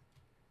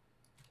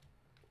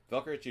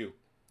 Velker, it's you.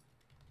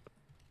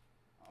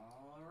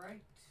 All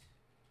right.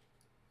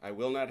 I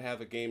will not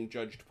have a game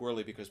judged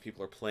poorly because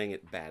people are playing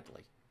it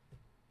badly.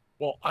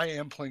 Well, I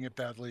am playing it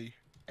badly,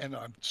 and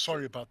I'm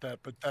sorry about that,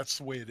 but that's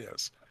the way it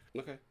is.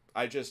 Okay.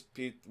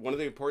 One of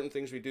the important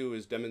things we do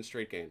is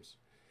demonstrate games.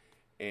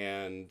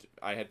 And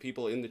I had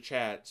people in the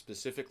chat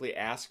specifically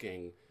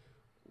asking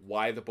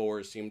why the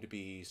boars seem to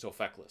be so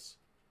feckless.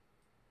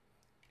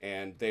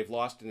 And they've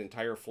lost an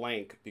entire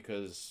flank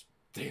because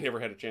they never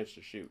had a chance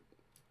to shoot.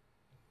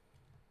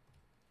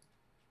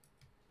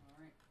 All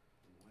right.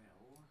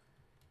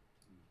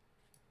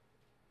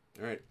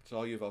 Well. All right. It's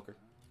all you, Velker.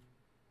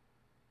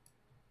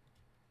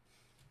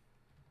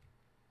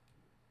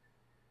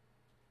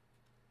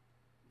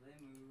 They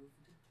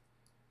moved.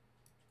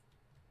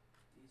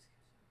 These.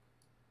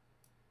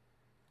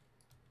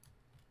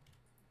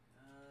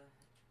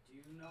 Do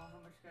you know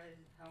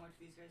how much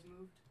these guys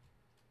moved?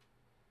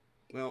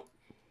 Well,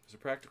 as a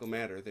practical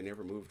matter, they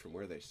never moved from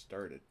where they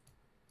started.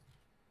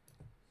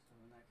 So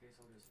in that case,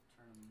 I'll just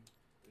turn them this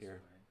Here.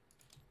 way.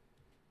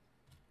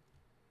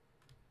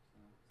 So,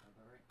 is that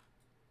about right?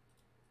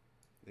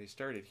 They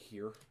started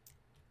here.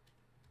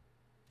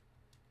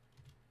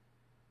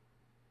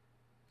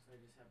 So I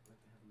just have to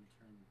have them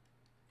turn this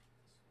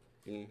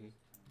way. Mm-hmm.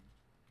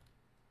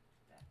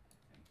 That, I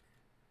think.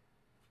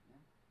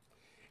 Yeah.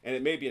 And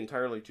it may be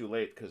entirely too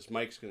late because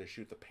Mike's going to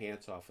shoot the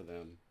pants off of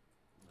them.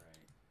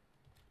 Right.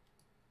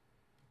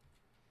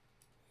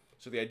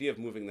 So the idea of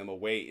moving them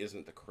away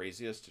isn't the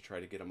craziest to try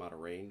to get them out of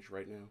range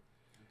right now.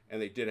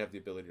 And they did have the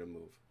ability to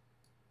move.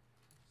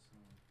 So.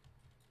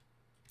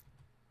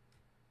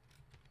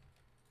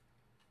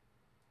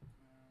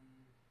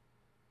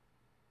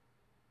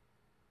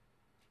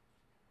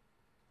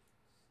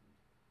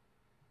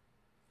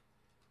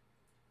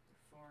 They're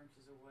 4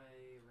 inches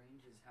away.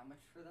 Range is how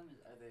much for them?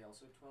 Are they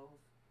also 12?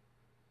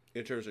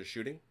 In terms of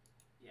shooting?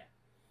 Yeah.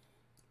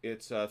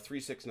 It's 3,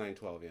 6, 9,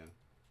 12, yeah.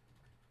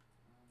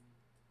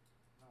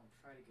 I'll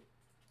try to get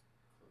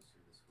closer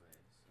this way.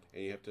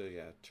 So And you have to,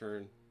 yeah,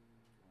 turn. 1,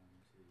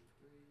 2,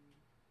 3.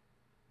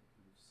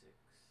 Move 6.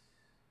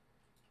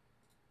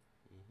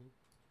 Mm-hmm.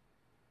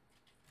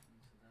 So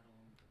that'll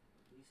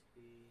at least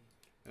be.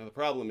 Now the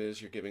problem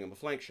is you're giving them a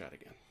flank shot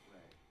again.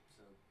 Right.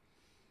 So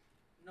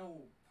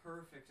no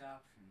perfect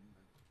option,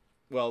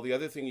 but Well, the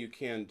other thing you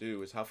can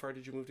do is, how far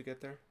did you move to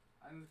get there?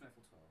 I moved my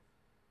full 12.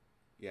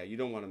 Yeah, you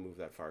don't want to move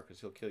that far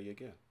because he'll kill you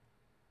again.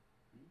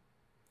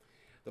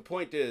 The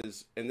point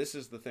is, and this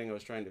is the thing I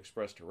was trying to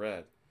express to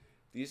Red,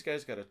 these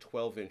guys got a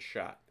 12-inch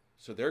shot.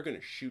 So they're going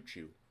to shoot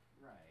you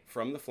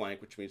from the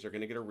flank, which means they're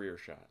going to get a rear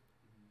shot.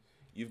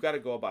 You've got to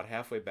go about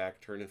halfway back,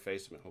 turn and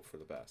face them, and hope for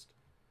the best.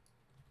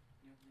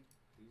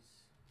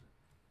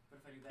 But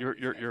if I do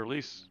that, You're at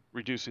least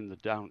reducing the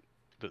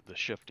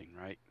shifting,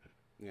 right?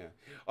 Yeah.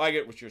 Oh, I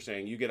get what you're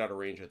saying. You get out of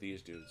range of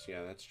these dudes.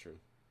 Yeah, that's true.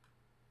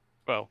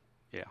 Well,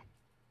 yeah.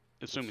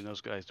 Assuming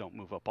those guys don't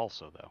move up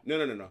also, though.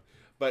 No.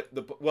 But,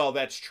 well,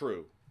 that's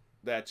true.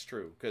 That's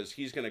true. Because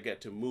he's going to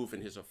get to move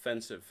in his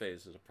offensive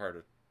phase as a part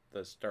of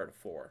the start of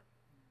 4.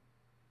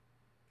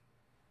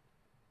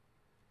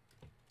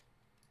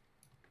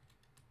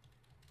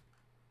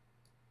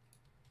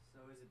 So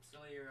is it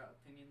still your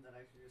opinion that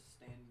I should just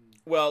stand?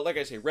 Well, like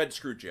I say, Red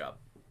screwed you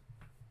up.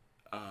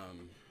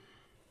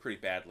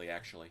 Pretty badly,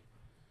 actually.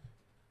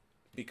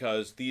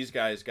 Because these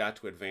guys got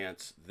to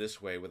advance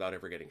this way without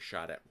ever getting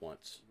shot at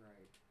once.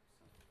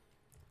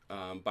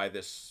 Right. By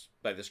this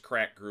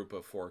crack group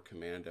of 4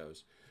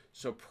 commandos.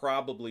 So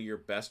probably your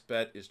best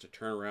bet is to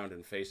turn around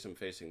and face him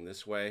facing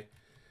this way.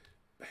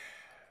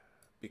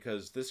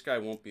 Because this guy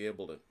won't be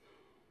able to...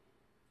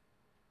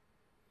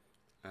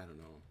 I don't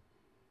know.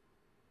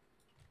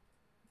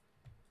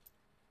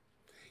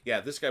 Yeah,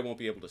 this guy won't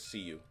be able to see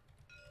you.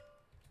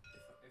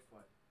 If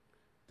what?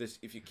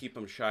 If you keep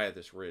him shy of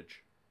this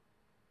ridge.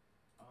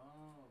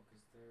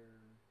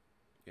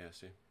 Yeah,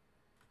 see?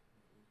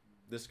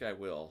 This guy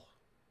will.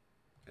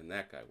 And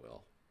that guy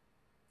will.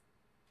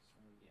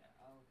 So yeah,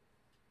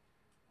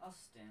 I'll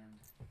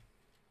stand.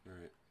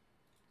 Alright.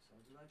 So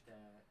I'll do like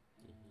that,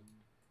 and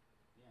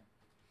yeah.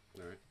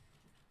 Alright.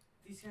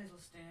 These guys will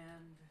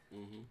stand.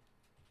 Mm-hmm.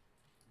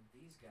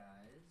 These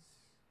guys.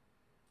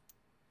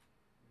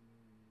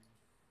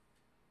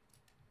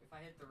 If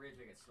I hit the ridge,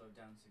 I get slowed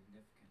down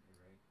significantly,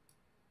 right?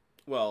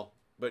 Well,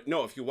 but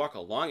no, if you walk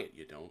along it,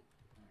 you don't.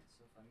 Alright,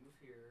 so if I move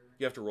here.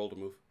 You have to roll to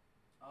move.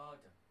 Oh,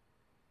 done.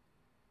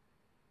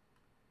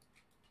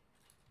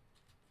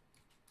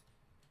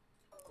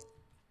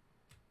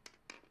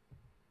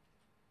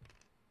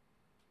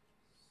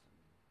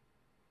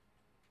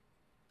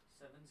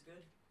 Seven's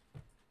good.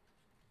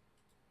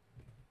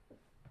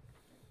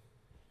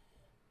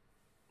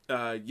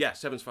 Yeah,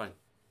 7's fine.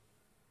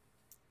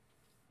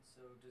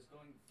 So does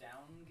going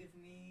down give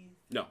me?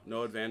 No,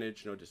 no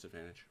advantage, no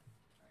disadvantage.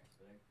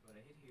 Alright, but I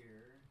hit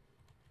here.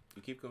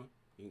 You keep going.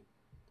 So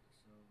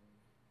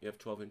You have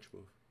 12-inch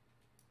move.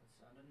 that's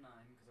down to 9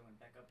 because I went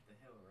back up the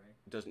hill, right?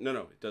 It doesn't.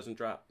 No, it doesn't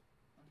drop.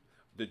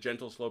 The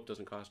gentle slope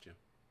doesn't cost you.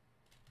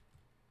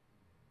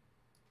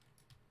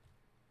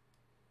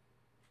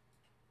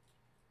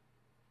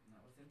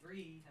 Not within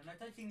 3. I'm not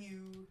touching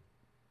you.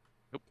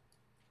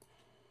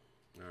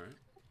 All right.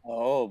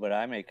 Oh, but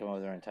I may come over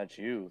there and touch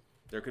you.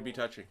 There could be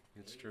touching.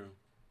 It's true.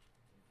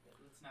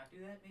 Let's not do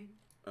that, maybe.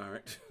 All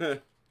right.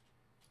 Alright,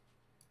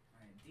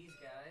 these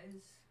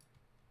guys.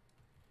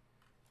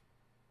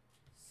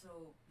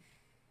 So,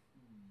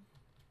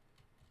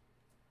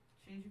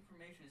 changing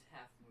formation is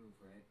half move,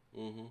 right?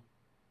 Mm-hmm.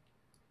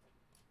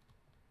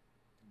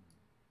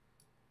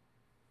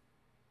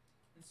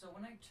 And so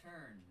when I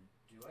turn,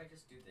 do I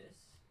just do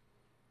this?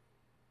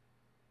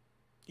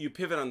 You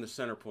pivot on the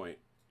center point,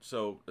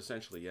 so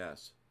essentially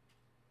yes.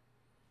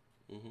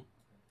 Mm-hmm. In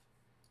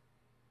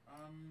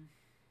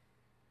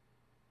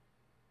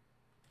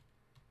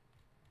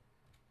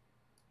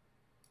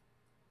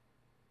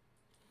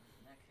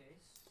that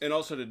case. And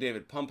also to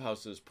David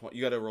Pumphouse's point,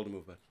 you got to roll to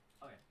move, bud.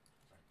 Okay,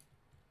 sorry.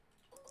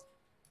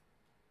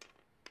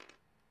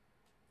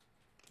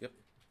 Yep.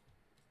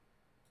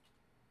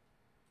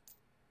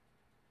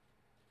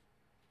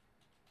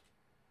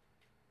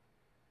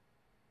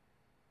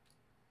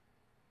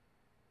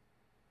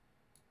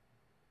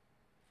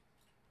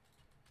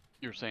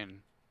 You're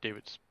saying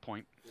David's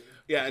point?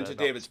 Yeah, Is and that to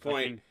about David's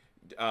point,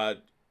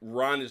 sniping?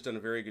 Ron has done a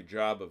very good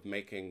job of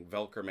making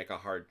Velker make a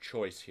hard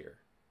choice here.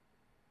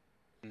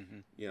 Mm-hmm.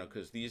 You know,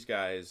 because these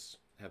guys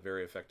have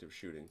very effective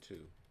shooting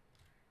too.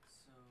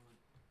 So,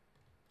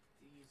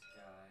 these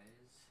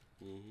guys.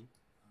 Mm-hmm.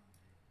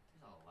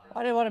 There's a lot.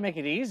 I didn't want to make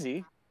it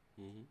easy.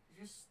 Mm-hmm.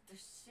 There's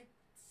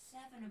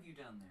 7 of you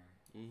down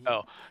there. Mm-hmm.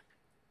 Oh,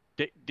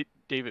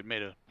 David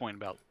made a point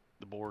about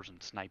the boars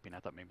and sniping. I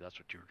thought maybe that's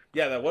what you were.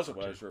 Yeah, that wasn't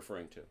what I was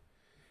referring to.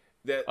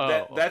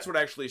 Oh, That's what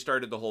actually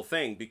started the whole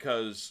thing,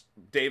 because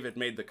David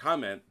made the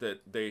comment that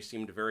they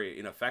seemed very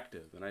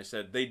ineffective. And I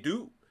said, they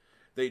do.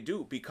 They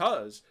do,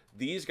 because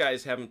these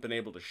guys haven't been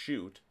able to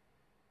shoot.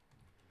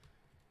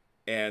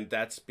 And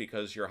that's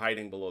because you're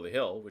hiding below the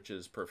hill, which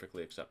is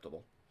perfectly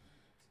acceptable.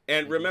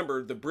 And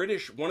remember, the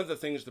British, one of the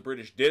things the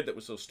British did that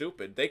was so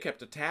stupid, they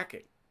kept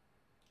attacking.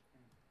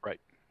 Right.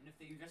 And if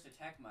you just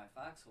attack my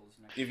foxholes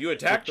next If you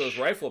attack those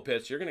rifle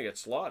pits, you're going to get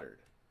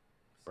slaughtered.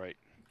 Right.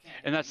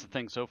 And that's the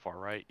thing so far,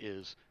 right?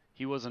 Is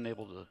he wasn't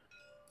able to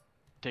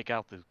take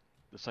out the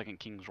Second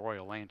King's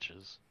Royal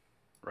Lances,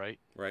 right?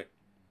 Right.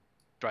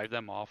 Drive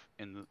them off,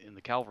 and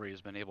the cavalry has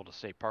been able to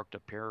stay parked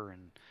up here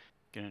and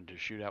get into a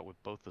shootout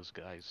with both those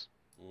guys.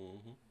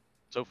 Mm-hmm.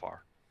 So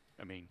far,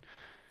 I mean.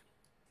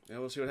 Yeah,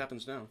 we'll see what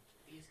happens now.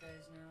 These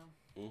guys now.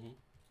 Mm-hmm.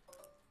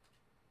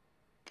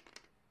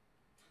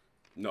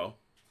 No,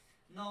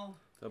 No,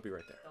 they'll be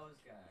right there. those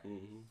guys.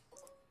 Mm-hmm.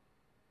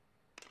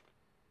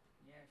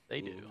 Yeah.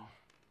 They do. Mm.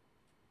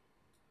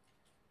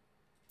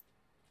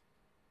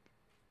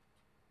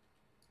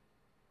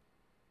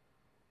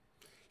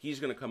 He's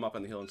going to come up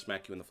on the hill and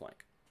smack you in the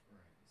flank.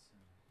 Right.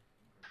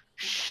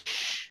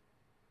 So.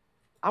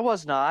 I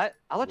was not.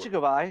 I'll let you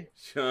go by.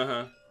 Uh-huh. Those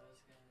guys.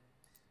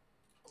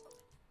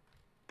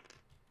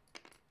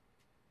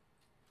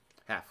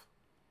 Half.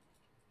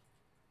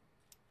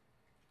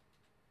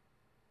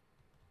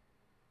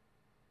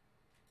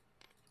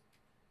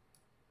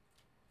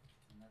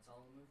 And that's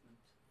all the movement.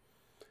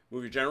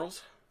 Move your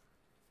generals.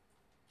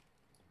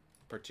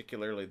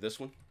 Particularly this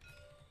one.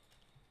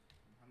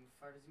 How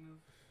far does he move?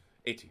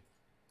 18.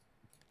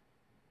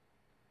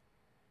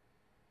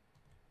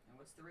 And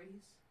what's the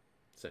radius?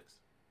 6.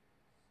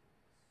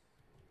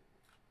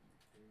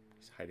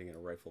 He's hiding in a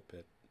rifle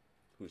pit.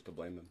 Who's to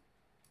blame him?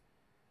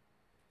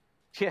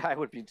 Yeah, I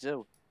would be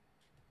too.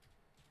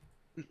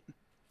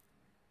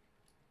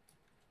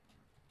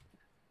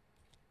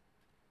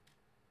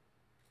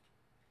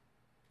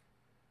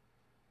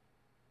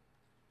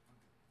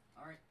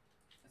 All right.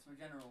 That's my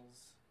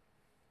generals.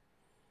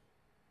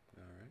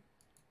 All right.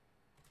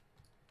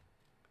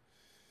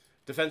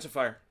 Defensive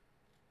fire.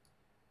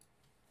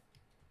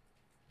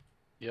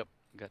 Yep.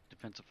 Got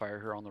defensive fire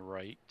here on the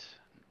right.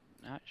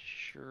 Not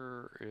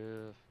sure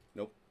if...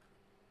 Nope.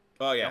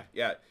 Oh, yeah. Nope.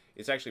 Yeah.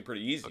 It's actually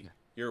pretty easy. Okay.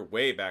 You're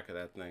way back of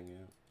that thing,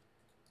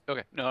 yeah.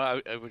 Okay. No,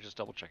 I was just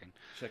double checking.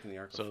 Checking the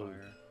arc So, of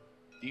fire.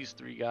 These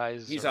 3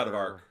 guys He's are... out of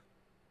arc.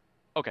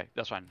 Okay,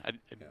 that's fine.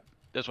 Yeah.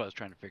 That's what I was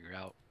trying to figure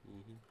out.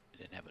 Mm-hmm. I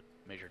didn't have it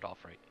measured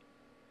off right.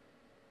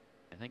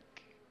 I think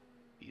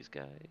these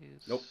guys...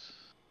 Nope.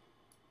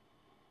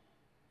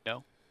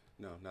 No?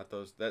 No, not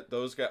those.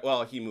 Those guys.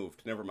 Well, he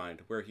moved. Never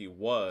mind. Where he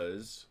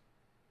was.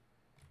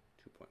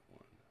 2.1.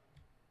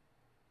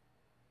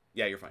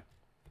 Yeah, you're fine.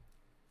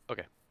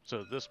 Okay.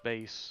 So this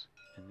base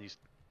and these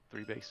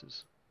 3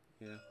 bases.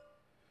 Yeah.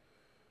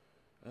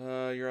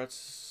 You're at.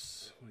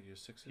 What are you,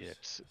 6s? Yeah,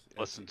 it's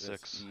less than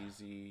 6.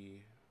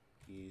 Easy.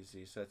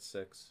 Easy. So that's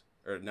 6.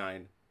 Or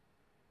 9.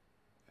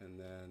 And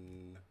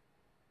then.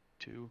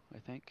 2, I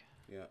think.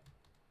 Yeah.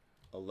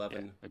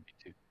 11. Yeah, maybe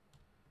 2.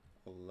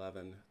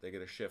 11. They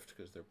get a shift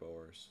because they're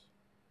bowers.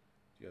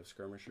 Do you have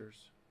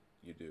skirmishers?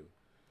 You do.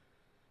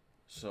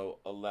 So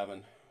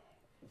 11.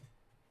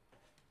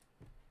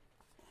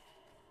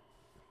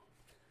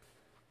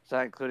 Is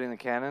that including the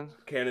cannon?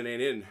 Cannon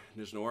ain't in.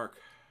 There's no arc.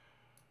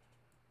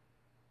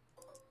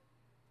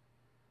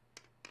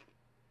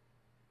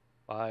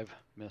 5,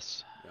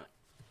 miss. Yeah.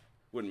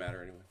 Wouldn't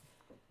matter anyway.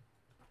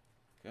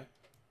 Okay.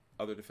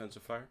 Other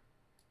defensive fire?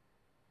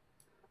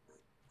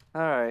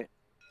 All right.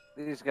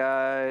 These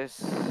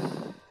guys.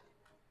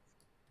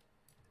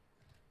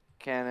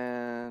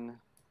 Cannon.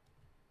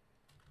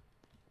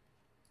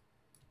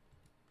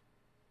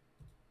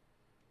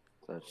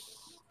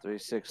 That's 3,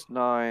 6,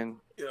 9.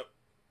 Yep.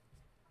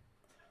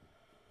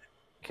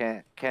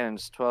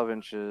 Cannon's 12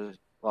 inches.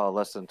 Well,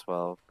 less than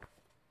 12.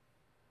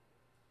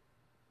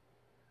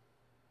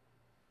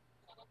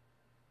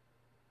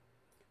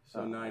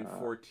 So 9,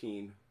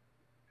 14.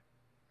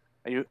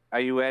 Are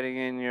you adding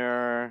in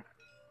your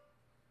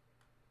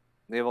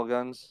naval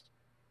guns,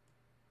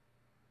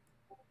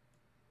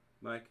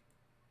 Mike?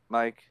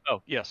 Mike?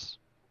 Oh, yes.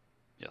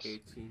 Yes.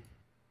 18.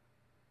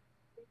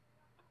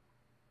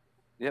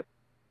 Yep.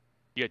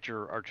 You got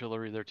your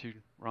artillery there too,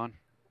 Ron?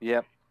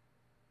 Yep.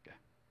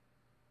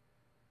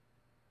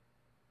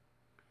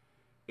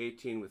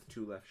 18 with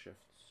 2 left shifts.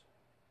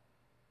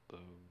 So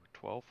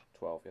 12.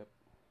 12, yep.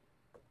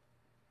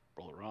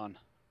 Roll it, Ron.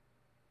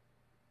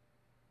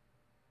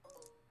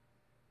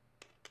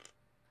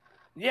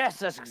 Yes,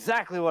 that's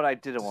exactly what I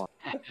didn't want.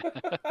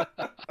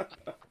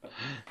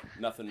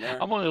 Nothing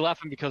there. I'm only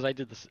laughing because I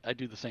did this. I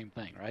do the same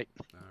thing, right?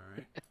 All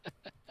right.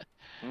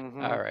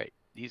 Mhm. All right.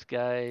 These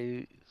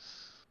guys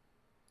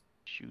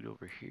shoot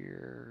over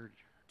here.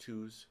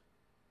 2s.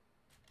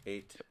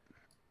 8.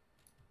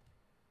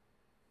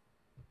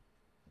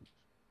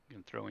 You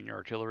can throw in your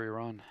artillery,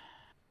 Ron.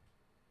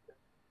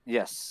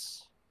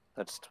 Yes,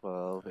 that's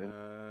 12.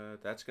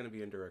 That's going to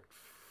be indirect.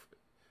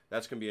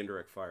 That's going to be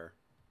indirect fire.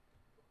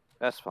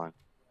 That's fine.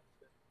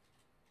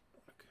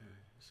 Okay.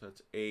 So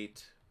that's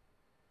 8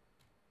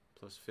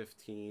 plus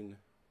 15,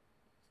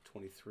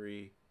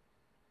 23.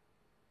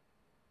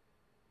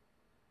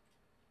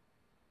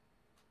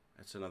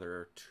 That's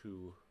another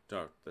 2.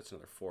 No, that's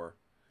another 4.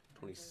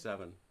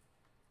 27.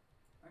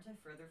 Aren't I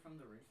further from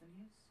the roof than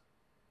he is?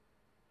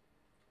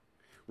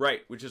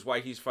 Right, which is why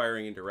he's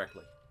firing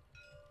indirectly.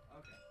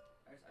 Okay.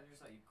 I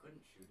just thought you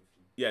couldn't shoot if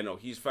you... Yeah, no,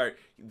 he's fired.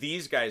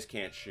 These guys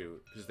can't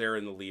shoot because they're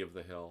in the lee of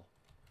the hill.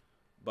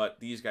 But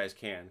these guys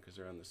can because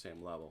they're on the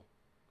same level.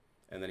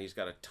 And then he's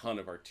got a ton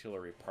of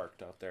artillery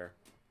parked out there.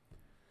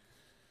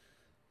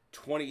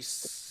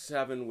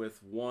 27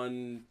 with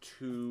 1,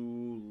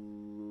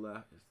 2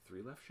 left,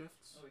 3 left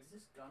shifts. Oh, is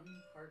this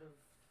gun part of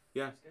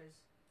Yeah. these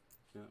guys?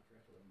 Yeah. I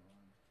forgot to let them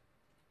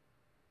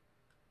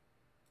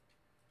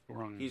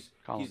alone. Wrong He's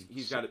column.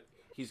 got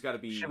to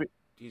be Should we-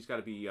 he's got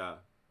to be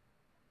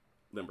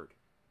limbered.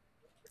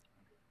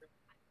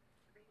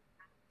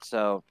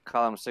 So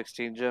column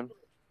 16, Jim.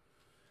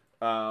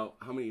 How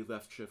many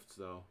left shifts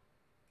though?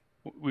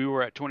 We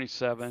were at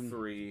 27.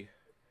 3.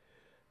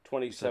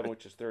 27,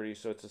 which is 30,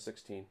 so it's a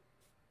 16.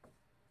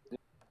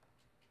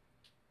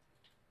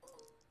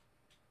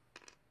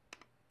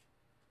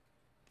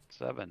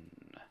 Seven.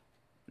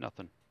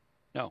 Nothing.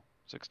 No,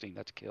 16.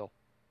 That's a kill.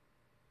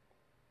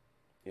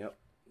 Yep.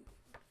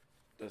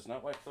 Does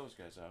not wipe those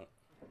guys out.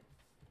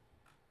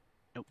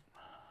 Nope.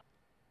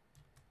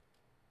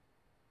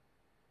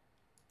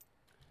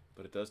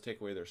 But it does take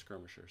away their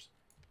skirmishers.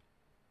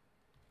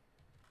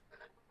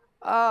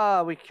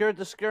 Ah, we cured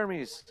the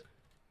skirmies.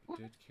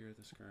 Did cure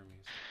the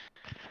skirmies.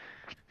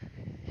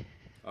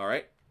 All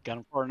right. Got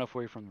him far enough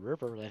away from the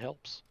river. That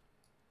helps.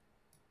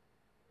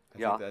 I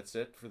Yeah. think that's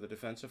it for the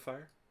defensive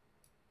fire.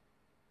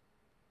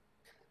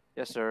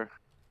 Yes, sir.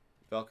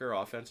 Velker,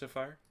 offensive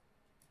fire.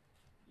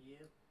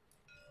 Yep.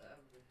 That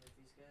would hit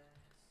these guys.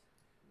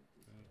 Hit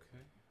these guys.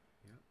 Okay.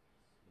 Yep.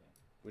 Yeah.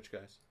 Which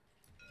guys?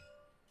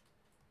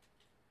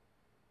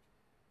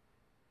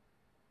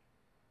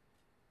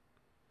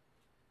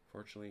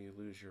 Fortunately, you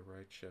lose your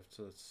right shift,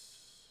 so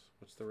that's...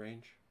 What's the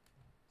range?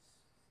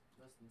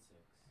 Less than 6.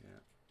 Yeah.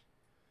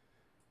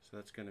 So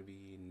that's going to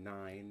be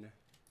 9.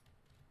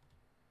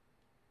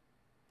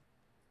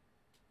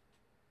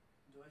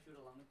 I shoot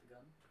along with the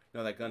gun?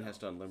 No, that gun has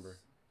to unlimber.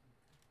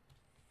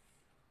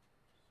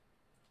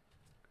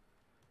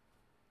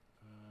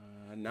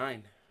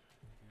 9.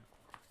 Yeah.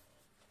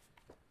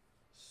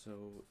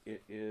 So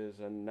it is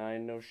a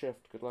 9 no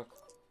shift. Good luck.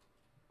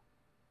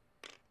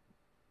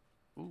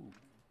 Ooh.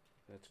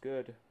 That's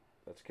good.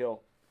 That's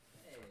kill.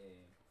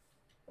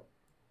 Hey.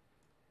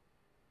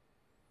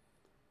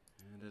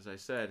 And as I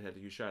said, had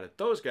you shot at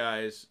those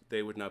guys,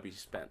 they would not be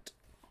spent.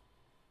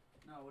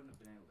 No, I wouldn't have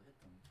been able to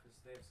hit them because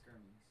they have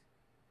skirmies.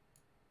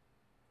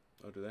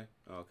 Oh, do they?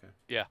 Oh, okay.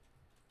 Yeah.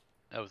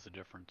 That was the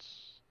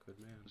difference. Good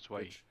man. That's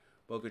why.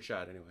 Well, good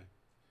shot anyway.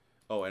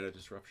 Oh, and a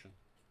disruption.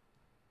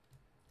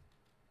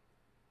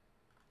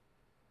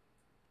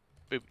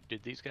 Wait,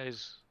 did these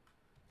guys?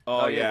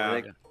 Oh, yeah,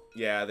 yeah.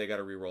 Yeah, they got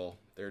to re-roll.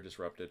 They're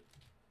disrupted.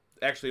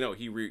 Actually, no,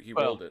 he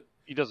Well, rolled it.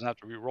 He doesn't have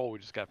to re-roll. We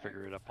just got to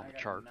figure it up on I the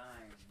got chart.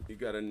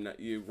 9.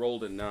 You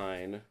rolled a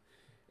 9,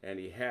 and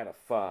he had a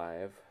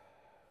 5,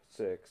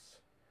 6,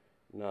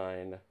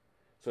 9.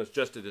 So it's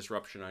just a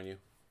disruption on you.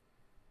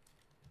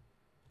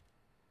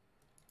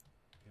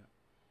 Yeah.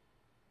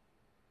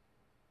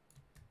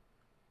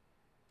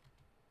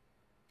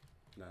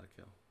 Not a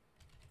kill.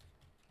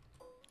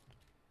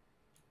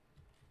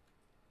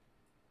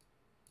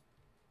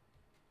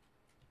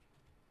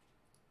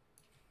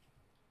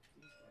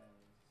 These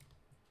guys.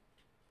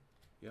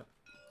 Yep.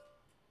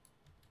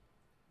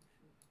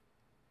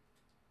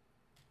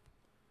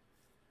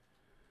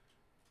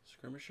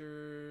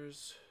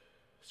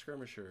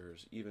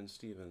 Skirmishers, even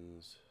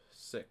Stevens,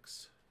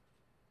 6.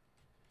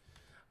 I'll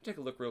take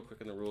a look real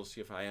quick in the rules,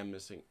 see if I am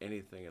missing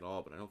anything at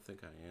all, but I don't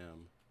think I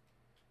am.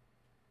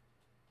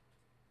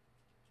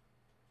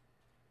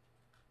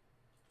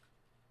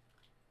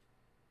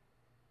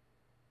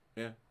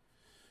 Yeah.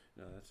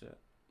 No, that's it.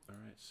 All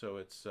right, so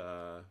it's,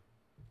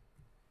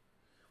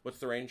 what's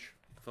the range,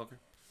 Felker?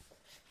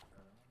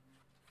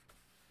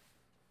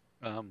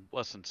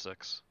 Less than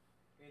 6.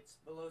 It's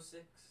below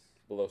 6.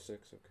 Below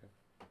 6, okay.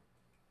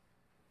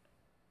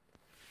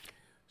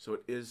 So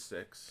it is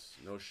 6,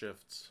 no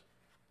shifts.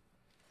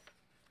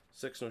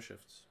 6, no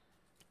shifts.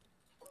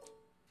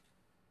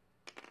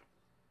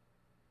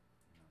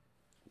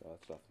 No,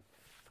 that's nothing.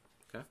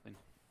 Okay. Fine.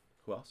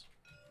 Who else?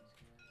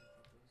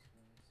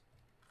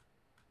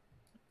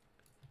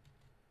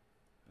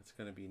 That's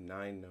gonna be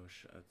 9 no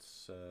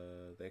shots.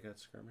 They got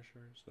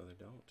skirmishers? No, they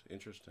don't.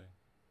 Interesting.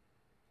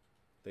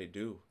 They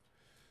do.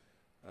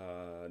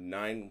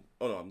 9.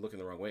 Oh no, I'm looking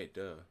the wrong way.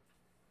 Duh.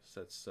 So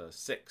that's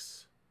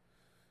 6.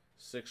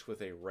 6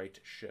 with a right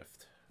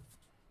shift.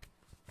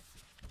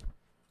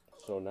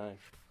 So 9.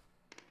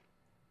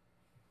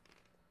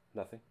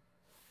 Nothing.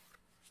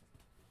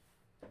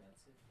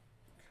 That's it.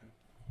 Okay.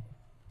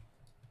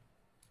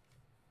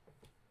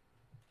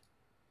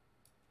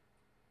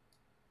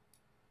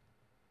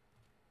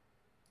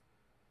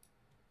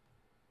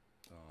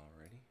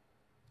 Alrighty.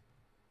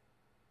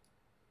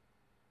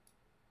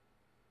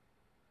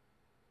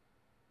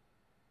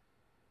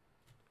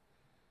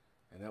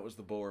 And that was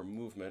the Boer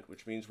movement,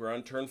 which means we're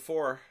on turn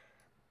 4.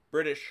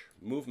 British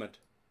movement.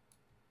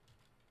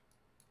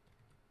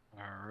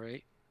 All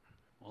right.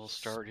 We'll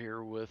start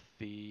here with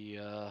the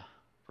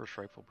 1st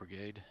Rifle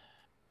Brigade.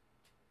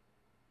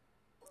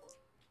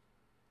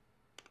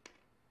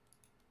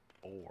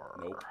 4.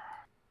 Nope.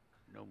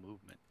 No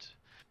movement.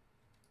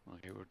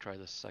 Okay, we'll try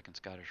the 2nd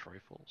Scottish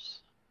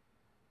Rifles.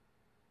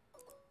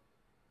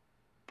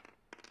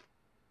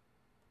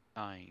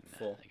 9.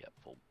 Full. They got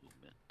full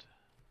movement.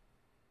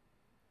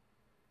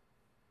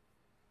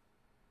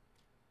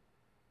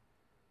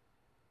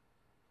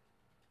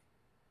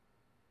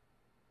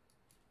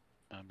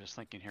 I'm just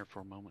thinking here for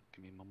a moment.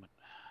 Give me a moment.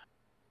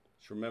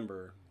 Just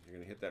remember, you're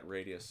going to hit that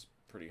radius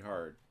pretty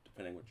hard,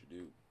 depending what you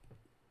do.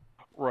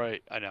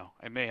 Right, I know.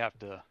 I may have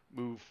to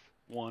move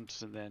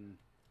once and then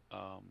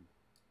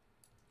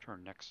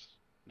turn next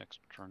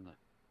turn.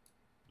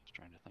 Just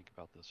trying to think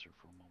about this here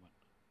for a moment.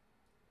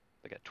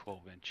 I got 12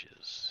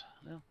 inches.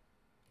 Well,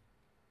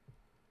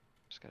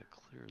 just got to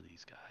clear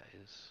these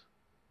guys.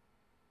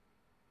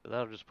 So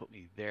that'll just put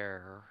me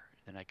there,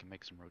 and then I can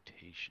make some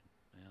rotation.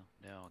 Well,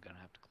 now I'm going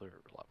to have to clear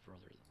it a lot further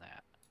than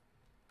that.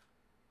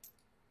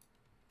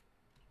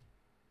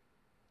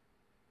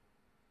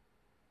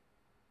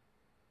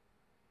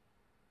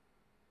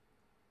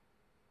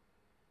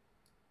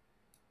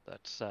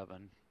 That's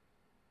 7.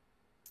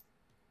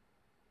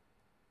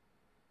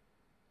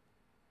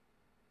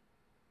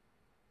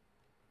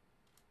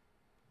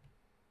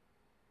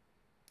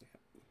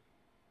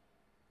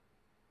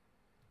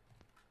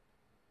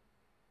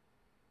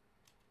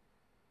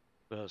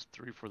 That's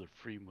 3 for the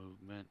free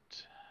movement.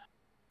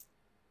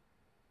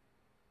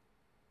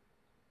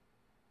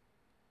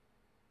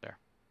 There.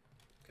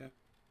 Okay.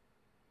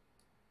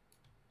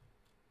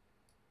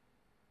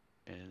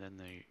 And then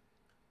the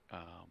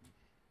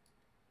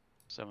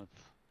 7th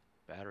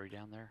battery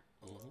down there.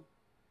 Mm-hmm.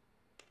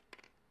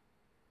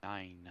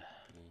 9.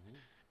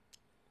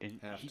 Mm-hmm. And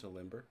Half to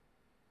limber.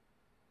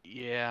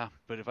 yeah,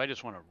 but if I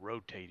just want to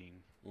rotating,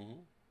 Mm-hmm.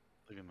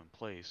 leave him in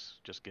place,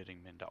 just getting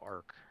him into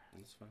arc,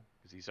 That's fine.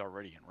 because he's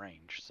already in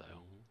range. So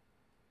Mm-hmm.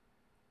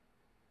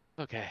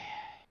 Okay.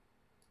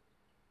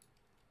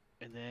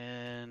 And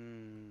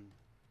then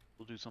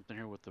we'll do something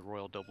here with the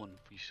Royal Dublin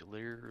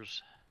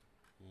Fusiliers.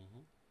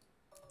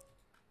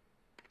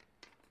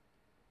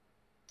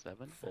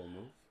 7. Full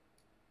move.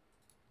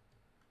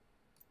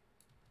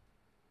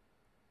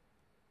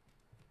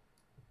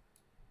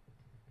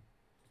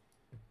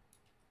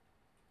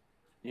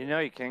 You know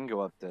you can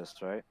go up this,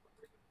 right?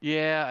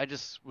 Yeah, I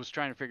just was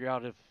trying to figure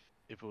out if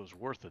it was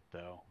worth it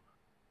though.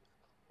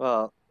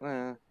 Well,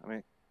 I mean,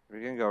 if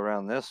you're gonna go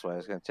around this way,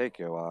 it's gonna take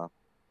you a while.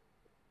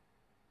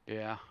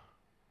 Yeah.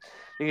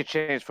 You can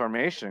change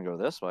formation and go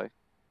this way.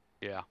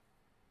 Yeah.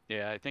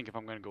 Yeah, I think if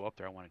I'm going to go up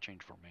there, I want to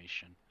change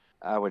formation.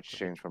 I would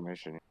change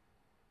formation.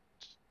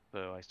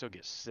 So I still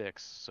get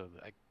 6, so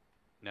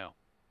no.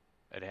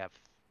 I'd have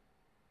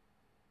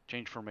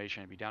change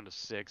formation, I'd be down to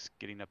 6.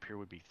 Getting up here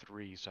would be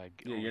 3, so I'd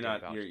Yeah, only you're get not.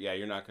 about...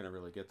 You're not going to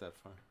really get that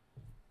far.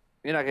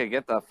 You're not gonna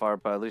get that far,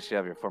 but at least you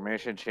have your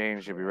formation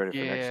change. You'll be ready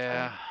for next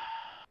time.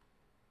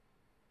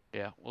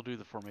 Yeah, we'll do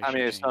the formation I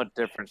mean, it's change.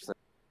 no difference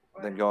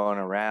than going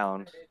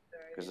around,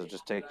 because it'll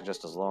just take you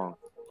just as long.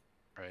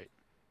 Right.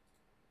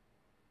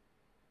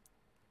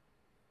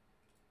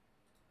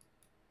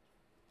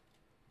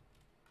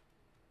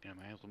 Yeah, I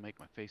might as well make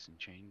my facing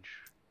change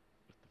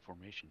with the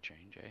formation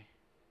change, eh?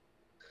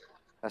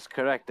 That's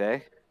correct, eh?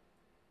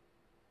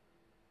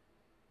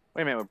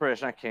 Wait a minute, we're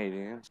British, not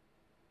Canadians.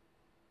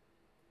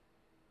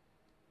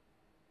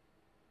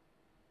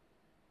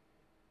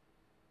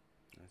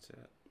 That's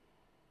it.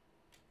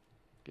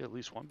 Get at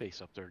least one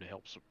base up there to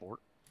help support.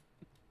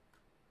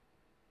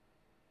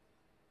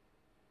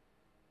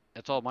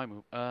 That's all my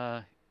move.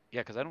 Yeah,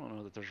 because I don't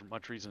know that there's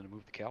much reason to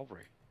move the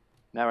cavalry.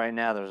 Not right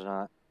now, there's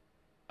not.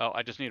 Oh,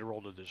 I just need to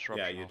roll the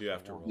disruption. Yeah, you do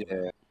have to roll.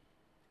 Yeah.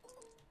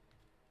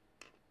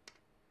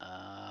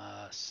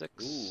 That.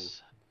 6. Ooh.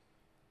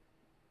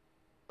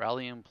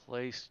 Rally in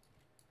place.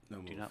 No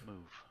move. Do not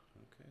move.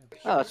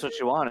 Okay. Oh, that's what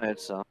you wanted,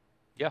 so.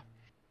 Yeah.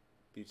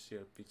 Beats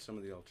some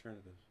of the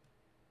alternatives.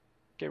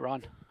 Okay,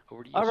 Ron,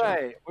 over to you. All sir.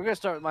 right, we're gonna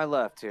start with my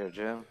left here,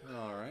 Jim.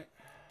 All right.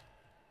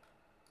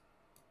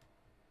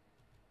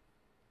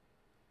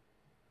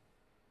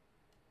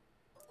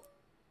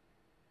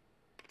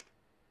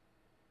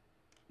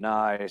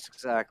 Nice,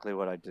 exactly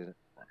what I did.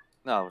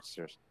 No, it's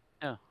yours.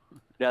 Oh.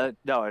 Yeah,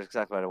 no, it's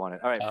exactly what I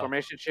wanted. All right, Oh.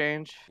 formation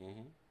change.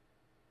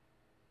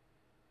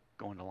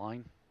 Going to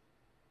line.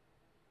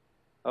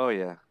 Oh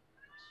yeah.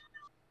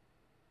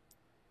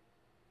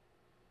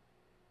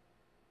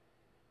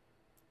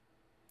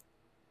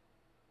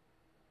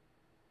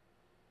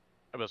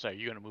 I was about to say, are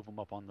you going to move them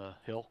up on the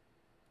hill?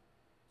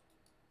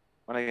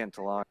 When I get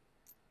into line.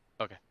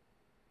 Okay.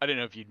 I didn't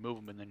know if you'd move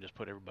them and then just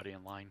put everybody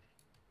in line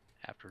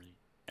after you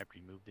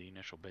move the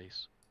initial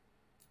base.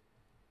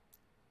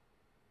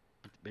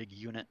 The big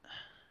unit.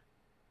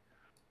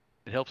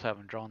 It helps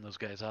having drawn those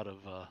guys out of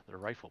their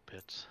rifle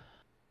pits.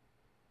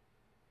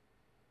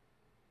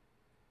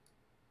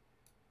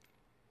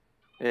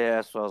 Yeah,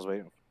 that's what I was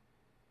waiting for.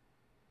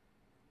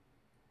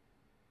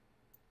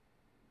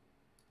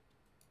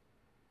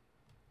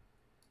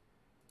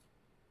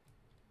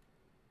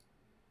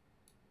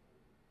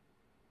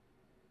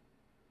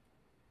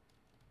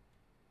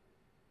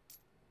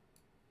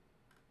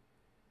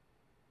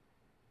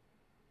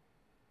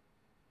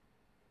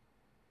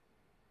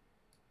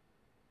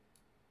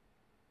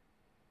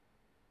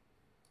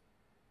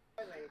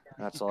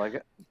 That's all I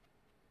get.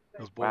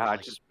 Those boys Wow, are I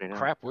like, just made it.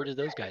 crap, where did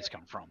those guys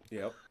come from?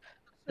 Yep.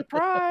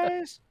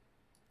 Surprise!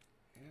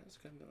 Yeah, it's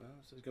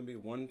gonna be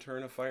one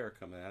turn of fire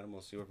coming at him.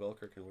 We'll see where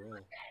Velker can roll.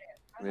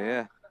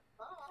 Yeah.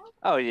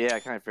 Oh yeah, I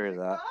kind of figured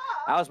that.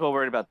 I was more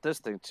worried about this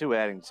thing too,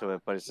 adding to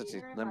it, but since he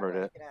limbered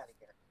it.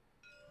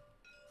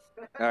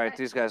 All right,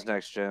 these guys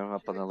next, Jim,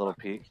 up on the little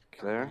peak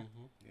there.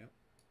 Yep.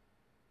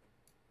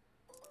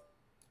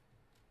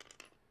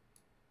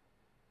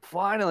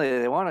 Finally,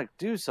 they want to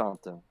do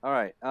something. All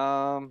right.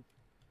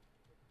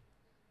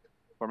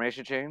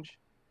 Formation change.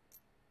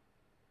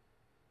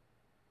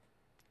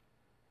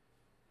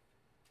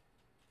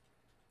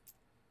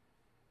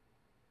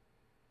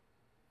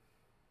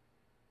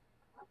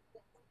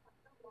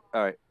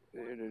 All right.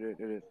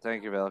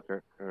 Thank you,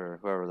 Velker, or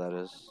whoever that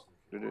is.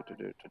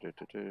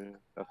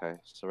 Okay,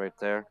 so right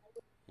there.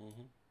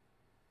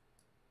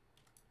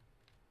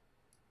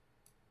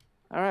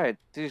 All right,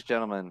 these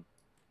gentlemen.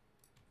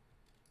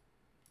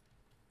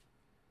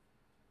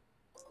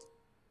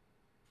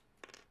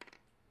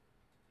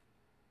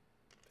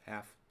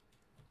 Half.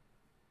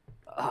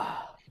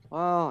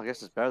 Well, I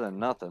guess it's better than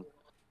nothing.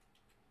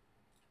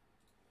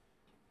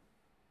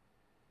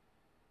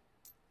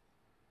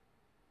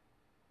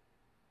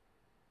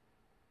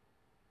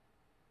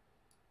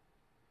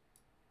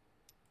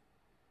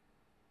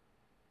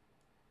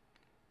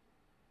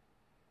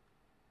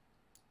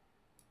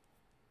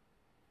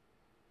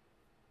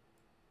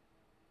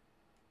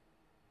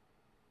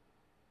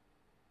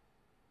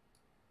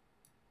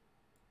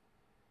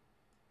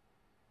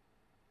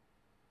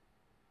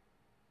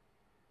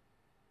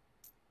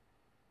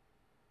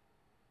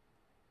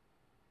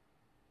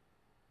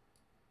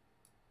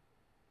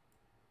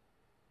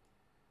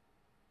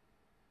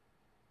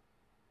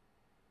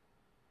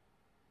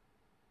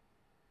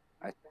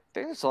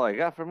 think that's all I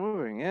got for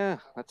moving. Yeah,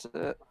 that's it.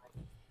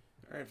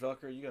 All right,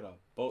 Velker, you got a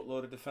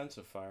boatload of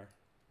defensive fire.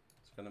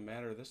 It's going to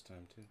matter this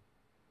time, too.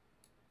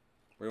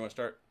 Where do you want to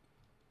start?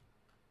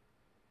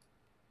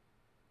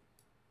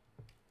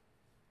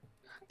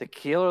 The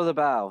keel or the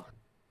bow?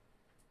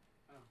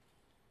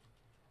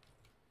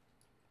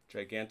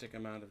 Gigantic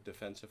amount of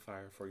defensive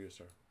fire for you,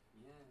 sir.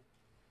 Yeah.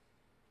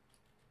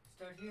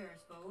 Start here, I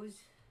suppose.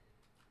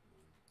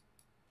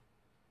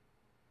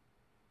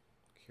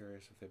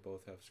 Curious if they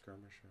both have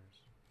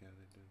skirmishers. Yeah,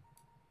 they do.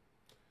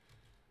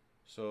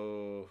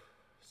 So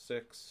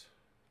 6,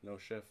 no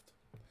shift.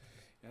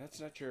 Yeah,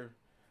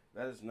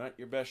 that is not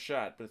your best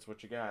shot, but it's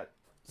what you got.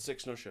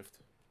 6, no shift.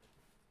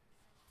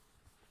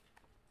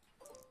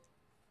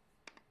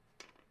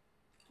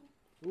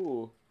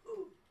 Ooh.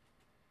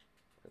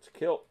 That's a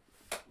kill.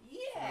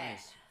 Yeah.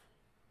 Nice.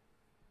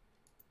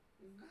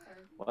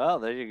 Well,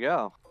 there you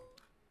go.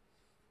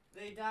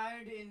 They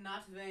died in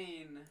not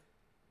vain.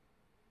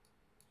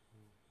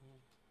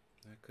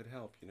 That could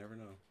help. You never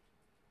know.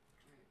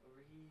 Right,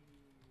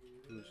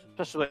 over here.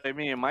 Especially the way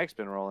me and Mike's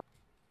been rolling.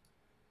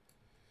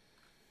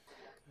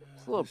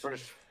 It's a little This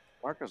British is-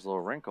 marker's a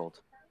little wrinkled.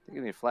 I think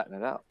you need to flatten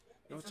it out.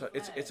 No,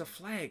 it's a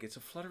flag. It's a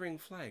fluttering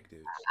flag,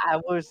 dude. I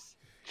was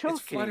joking.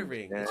 It's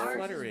fluttering. man. It's Ours is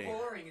fluttering.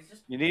 boring. It's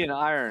just You need an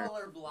iron.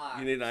 color block.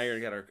 You need an iron.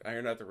 You got to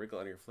iron out the wrinkle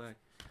on your flag.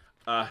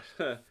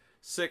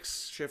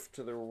 6, shift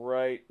to the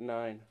right.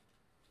 9.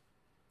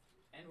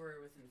 And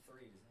we're within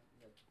 3.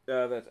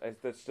 Is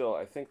that That's still.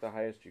 I think the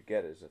highest you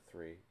get is a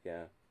 3.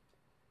 Yeah.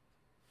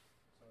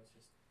 so it's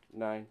just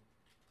 9.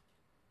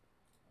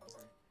 okay.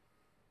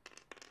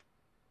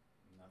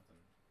 Nothing.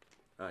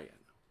 Oh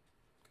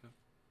yeah.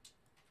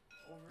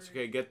 Over. It's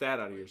okay. Get that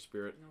out of your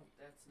spirit. No,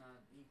 that's not.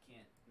 He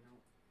can't. No,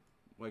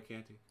 Why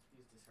can't he?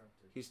 he's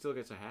disrupted. He still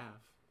gets a half.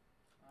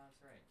 Oh,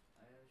 that's right.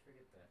 I always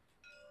forget that.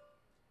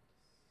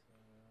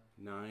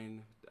 So,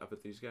 9 up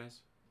at these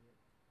guys.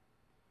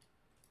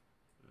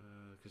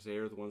 Because they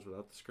are the ones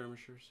without the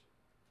skirmishers.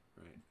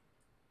 Right.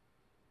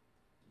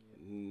 yep.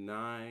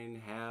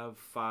 9, have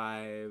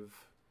 5.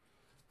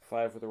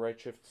 5 with the right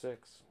shift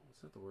 6.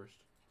 That's not the worst.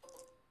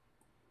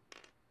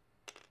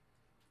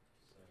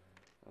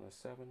 On a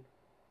 7.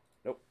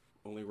 Nope.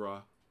 Only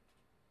raw.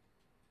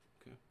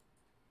 Okay.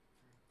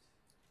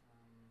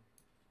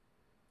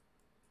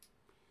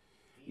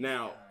 These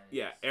Now, guys.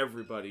 yeah,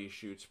 everybody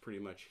shoots pretty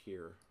much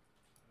here.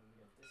 We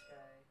got this guy.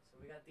 So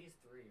we got these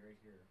 3 right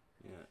here.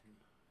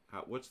 Yeah.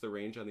 What's the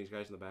range on these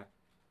guys in the back?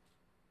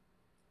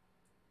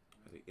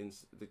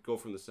 They go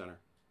from the center.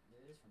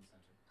 It is from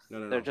center.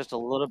 No. They're just a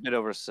little bit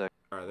over 6.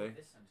 Are they?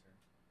 This center.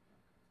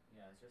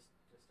 Yeah, it's just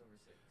over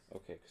 6.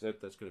 Okay, because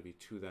that's going to be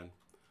 2 then.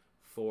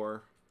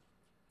 4,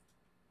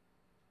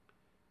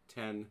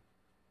 10,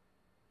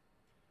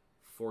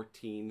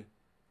 14.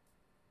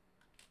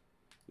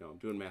 No, I'm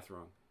doing math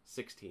wrong.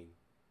 16.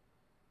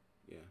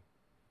 Yeah.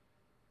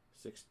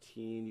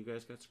 16. You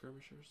guys got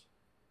skirmishers?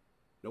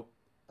 Nope.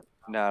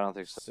 No, I don't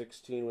think so.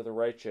 16 with a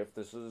right shift.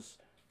 This is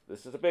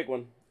a big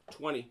one.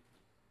 20.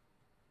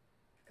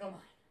 Come on.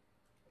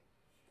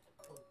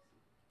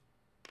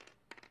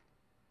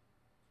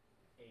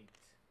 8.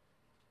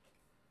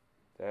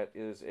 That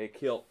is a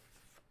kill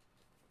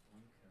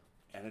 1 kill.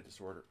 and a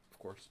disorder, of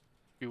course.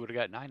 If you would have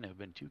got 9, it would have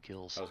been 2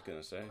 kills. I was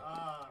gonna say.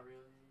 Ah,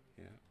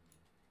 really?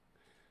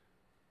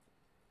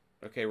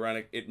 Yeah. Okay,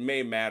 Ron. It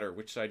may matter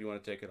which side you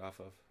want to take it off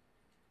of.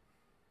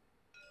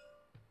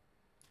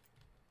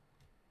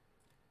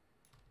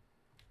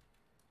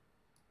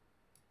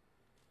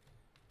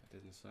 That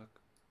didn't suck.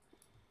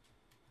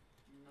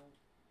 Nope.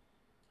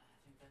 I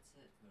think that's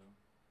it, though.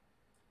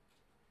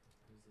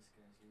 Who's this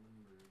guy's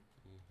lumber?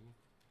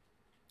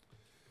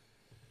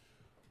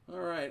 All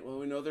right. Well,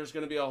 we know there's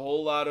going to be a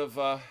whole lot of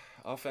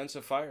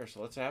offensive fire,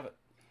 so let's have it.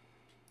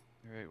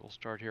 All right, we'll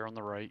start here on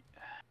the right.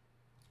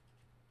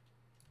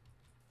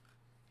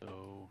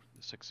 So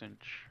the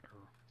 6-inch or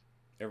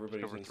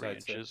Everybody's over 3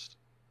 inside 6. inches.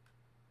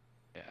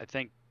 Yeah, I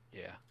think,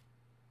 yeah.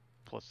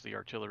 Plus the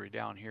artillery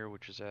down here,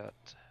 which is at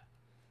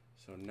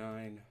So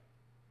 9,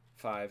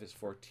 5 is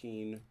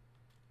 14.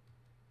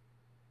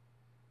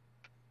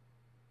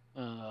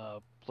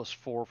 plus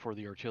 4 for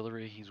the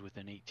artillery. He's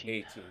within 18.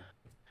 18.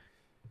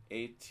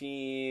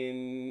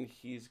 18.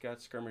 He's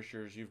got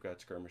skirmishers. You've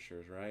got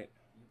skirmishers, right?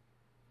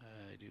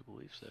 I do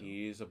believe so.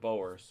 He's a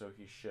bower, so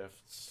he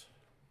shifts.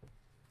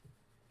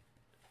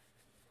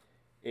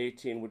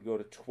 18 would go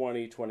to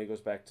 20. 20 goes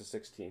back to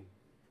 16.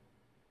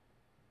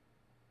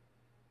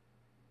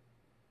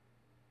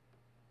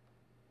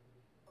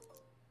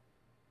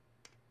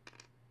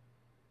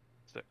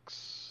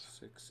 Six.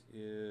 6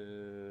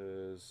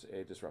 is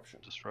a disruption.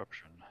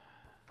 Disruption.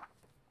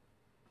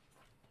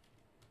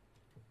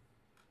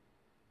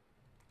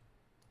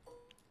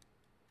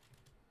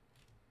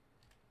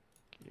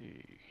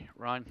 Okay,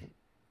 Ron,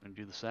 gonna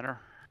do the center.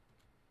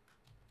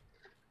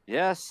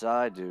 Yes,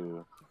 I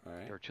do. All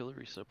right.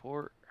 Artillery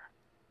support.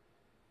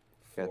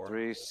 Got 4.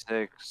 3,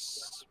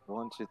 6,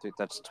 1, 2, 3.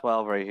 That's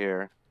 12 right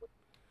here.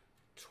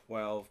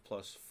 12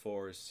 plus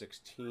 4 is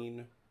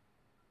 16.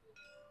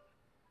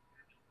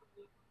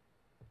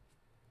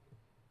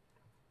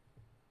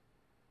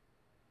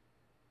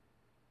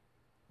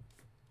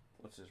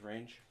 What's his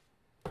range?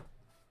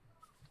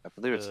 I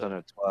believe it's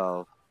under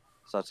 12.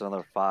 So that's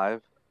another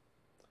 5.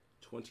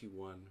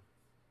 21. Did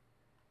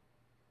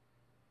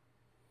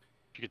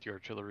you get the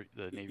artillery,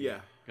 the Navy Yeah.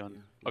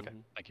 gun? Yeah. Okay,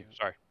 thank you.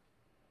 Sorry.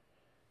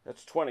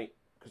 That's 20,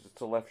 because it's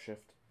a left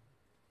shift.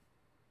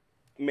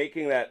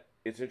 Making that,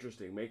 it's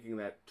interesting, making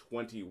that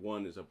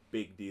 21 is a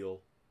big deal.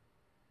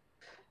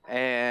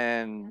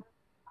 And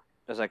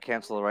does that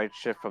cancel the right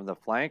shift from the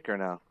flank or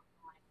no?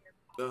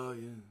 Oh,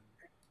 yeah.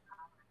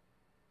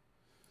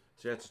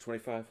 So that's a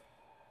 25.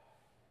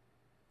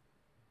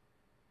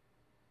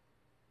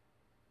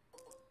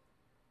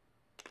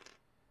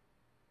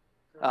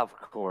 Of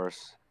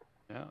course.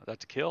 Yeah,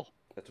 that's a kill.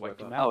 That's what I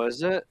Wiped him thought. out. Oh,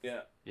 is it?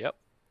 Yeah. Yep.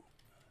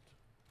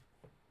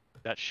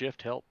 That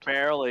shift helped.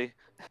 Barely.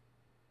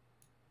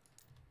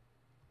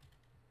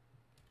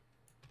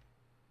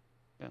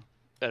 Yeah.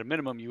 At a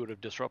minimum, you would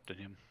have disrupted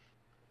him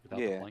without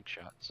the flank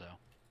shot. So,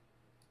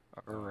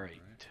 all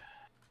right.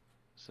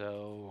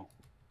 So,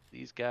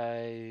 these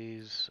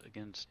guys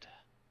against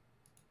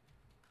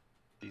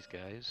these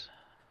guys.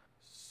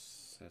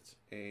 That's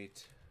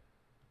 8.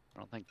 I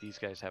don't think these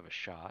guys have a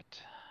shot.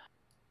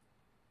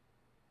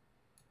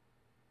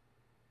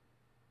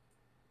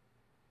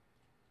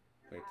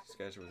 Wait, these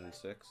guys are within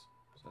 6,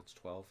 so that's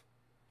 12.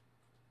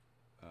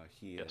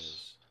 He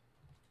is.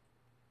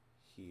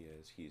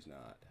 He's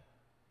not.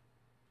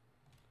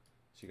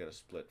 So you got a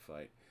split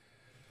fight.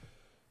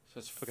 So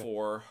that's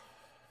 4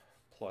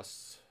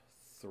 plus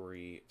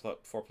 3.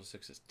 4 plus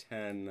 6 is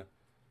 10.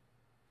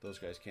 Those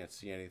guys can't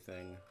see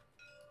anything.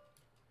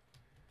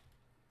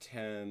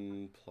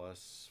 10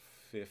 plus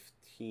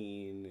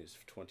 15 is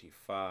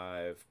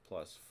 25.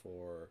 Plus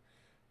 4,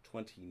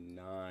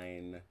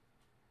 29.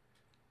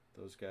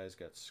 Those guys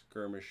got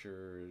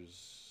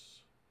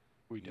skirmishers.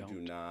 We You do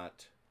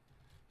not.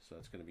 So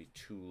that's going to be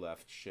 2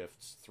 left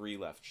shifts, 3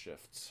 left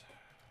shifts.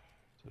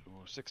 So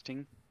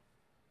 16.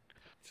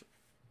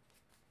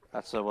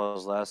 That's what it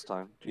was last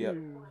time. Yep.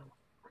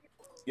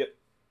 Yep.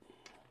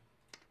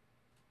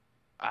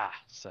 Ah,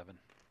 7.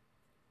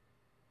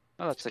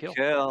 Oh, that's It's a a kill.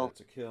 kill. That's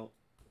a kill.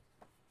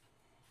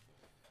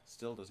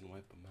 Still doesn't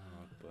wipe them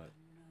out, but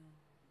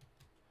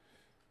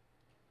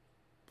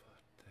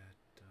that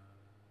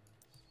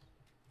does.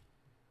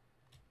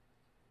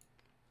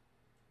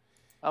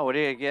 Oh, what do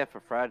you get for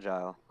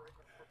fragile?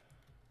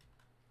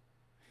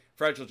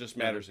 Fragile just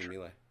matters in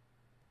melee,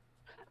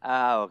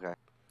 Ah, okay.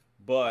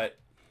 but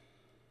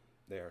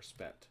they are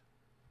spent.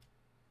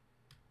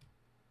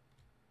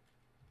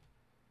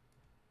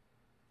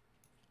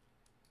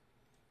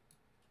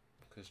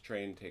 Because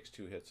train takes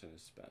 2 hits and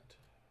is spent.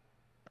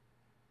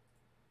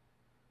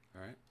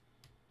 All right.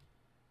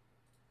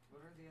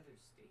 What are the other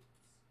states?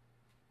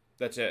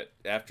 That's it.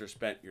 After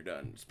spent, you're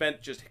done.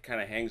 Spent just kind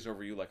of hangs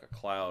over you like a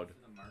cloud.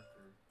 For the marker.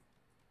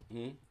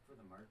 Hmm? For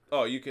the marker.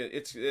 Oh, you can.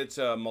 It's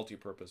a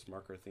multi-purpose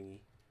marker thingy.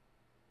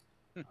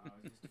 Oh,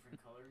 just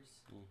different colors?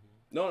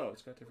 No,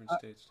 it's got different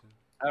states too.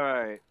 All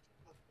right.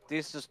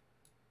 These just.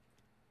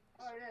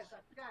 Oh, yes, I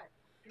forgot.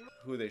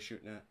 Who are they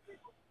shooting at?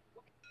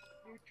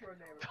 Future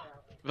neighbor now.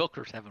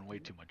 Vilker's having way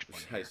too much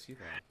fun. I Here. see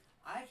that.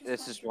 I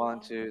just This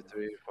want is the 1, wrong 2, one.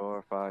 3,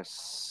 4, 5,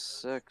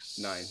 6.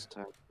 9.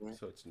 10,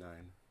 So it's 9.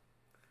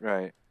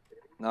 right.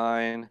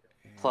 9. And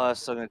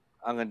Plus, I'm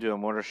gonna do a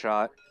mortar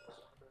shot.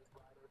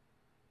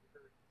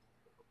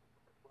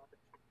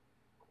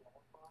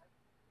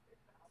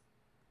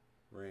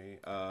 Ray,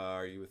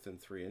 are you within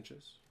 3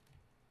 inches?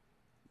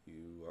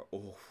 You are.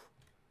 Oh,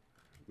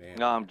 man.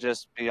 No, I'm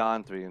just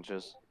beyond 3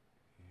 inches.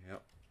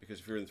 Yep. Because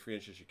if you're in 3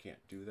 inches, you can't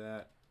do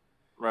that.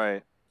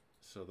 Right.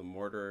 So the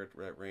mortar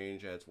at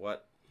range adds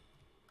what?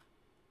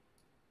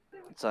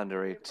 It's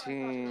under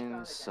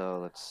 18, so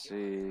let's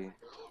see.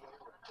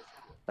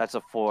 That's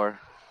a 4.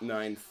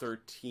 9,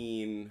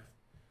 13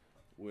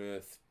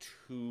 with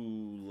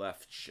 2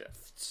 left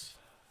shifts.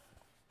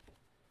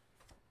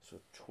 So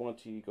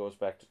 20 goes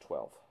back to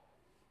 12.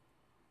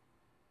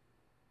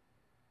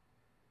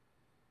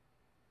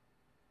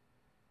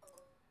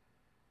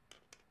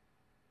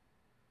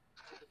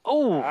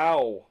 Oh!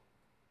 Ow!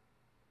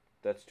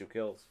 That's 2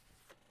 kills.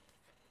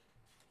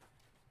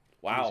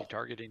 Who's Wow. he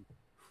targeting?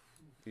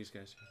 These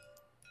guys.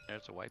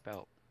 That's a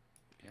wipeout.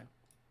 Yeah.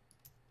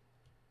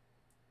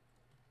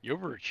 You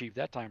overachieved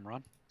that time,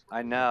 Ron.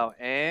 I know.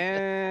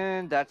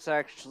 And that's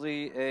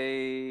actually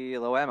a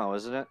low ammo,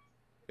 isn't it?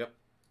 Yep.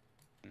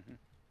 Mm-hmm.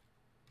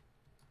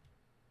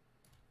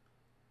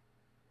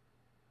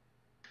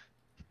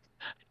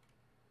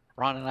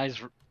 Ron and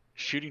I's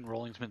shooting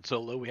rolling's been so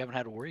low, we haven't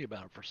had to worry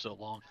about it for so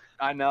long.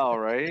 I know,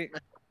 right?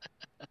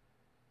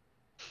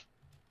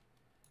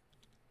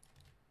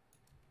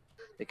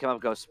 They come up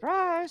and go,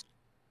 surprise!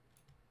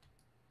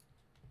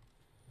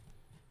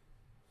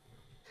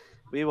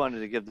 We wanted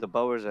to give the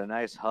Boers a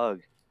nice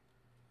hug.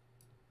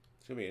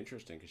 It's going to be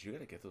interesting because you got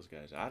to get those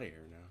guys out of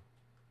here now.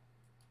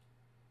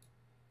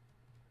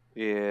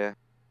 Yeah.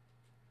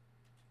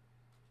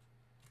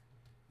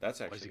 That's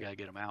Why's actually you gotta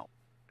get them out?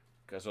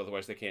 because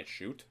otherwise they can't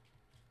shoot.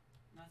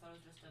 I thought it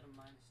was just at a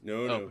minus.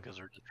 No, Oh, no. because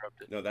they're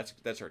disrupted. No,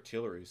 that's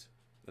artilleries.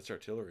 That's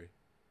artillery.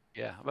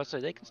 Yeah, I'm about to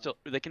say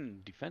they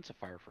can defensive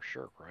fire for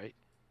sure, right?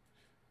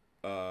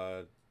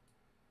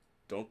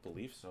 Don't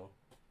believe so.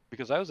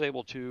 Because I was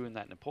able to in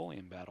that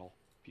Napoleon battle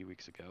a few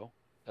weeks ago.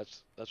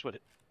 That's why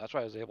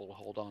I was able to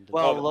hold on to.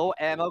 Well, the low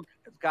ammo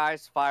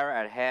guys fire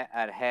at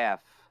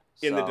half.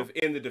 In So.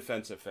 the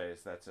defensive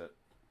phase, that's it.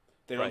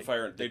 They don't Right.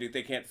 fire.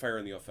 They can't fire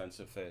in the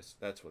offensive phase.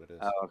 That's what it is.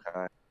 Oh,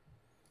 okay.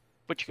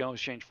 But you can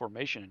always change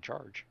formation and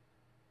charge.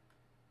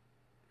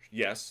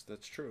 Yes,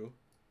 that's true.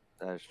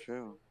 That's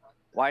true.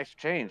 Why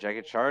change? I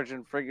could charge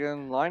in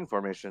friggin' line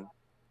formation.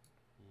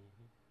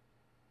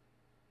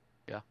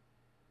 Yeah.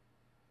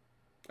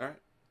 All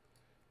right.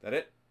 That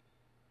it?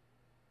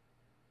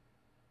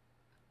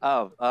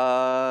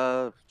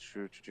 Oh,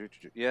 true.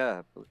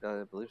 Yeah,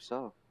 I believe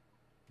so.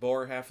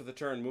 Boar, half of the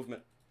turn,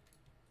 movement.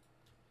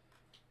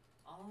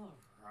 All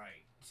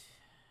right.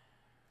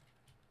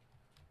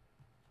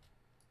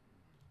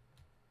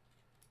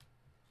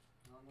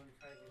 Well, I'm going to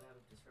try to get out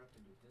of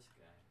disrupted with this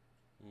guy.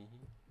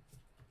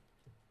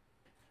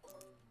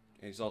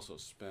 And he's also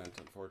spent,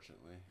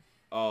 unfortunately.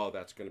 Oh,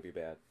 that's going to be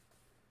bad.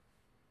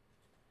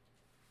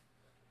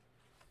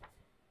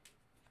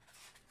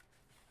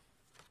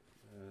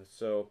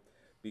 So,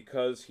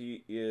 because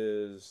he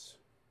is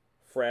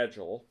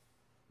fragile,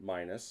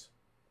 minus,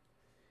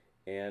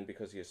 and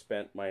because he has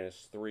spent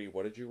 -3,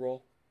 what did you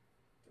roll?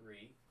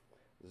 3.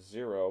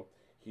 0.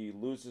 He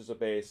loses a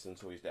base, and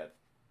so he's dead.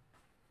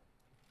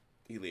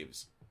 He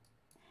leaves.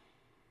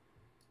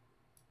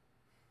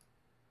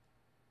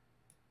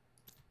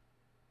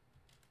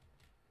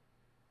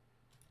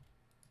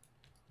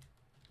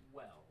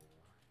 Well.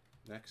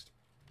 Next.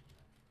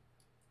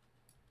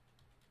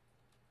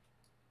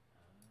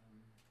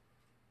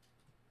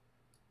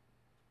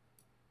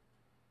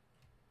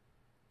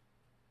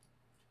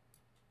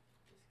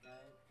 This guy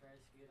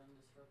tries to get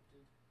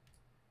undisrupted.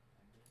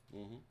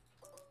 Mm-hmm.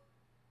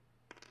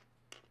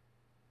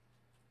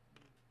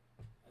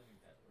 I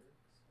think that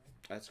works.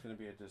 Right? That's going to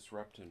be a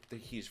disruptant.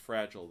 He's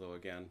fragile, though,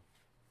 again.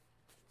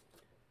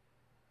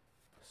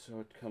 So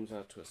it comes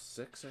out to a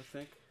 6, I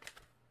think.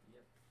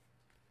 Yep.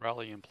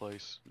 Rally in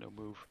place, no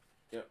move.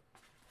 Yep.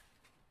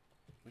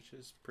 Which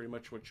is pretty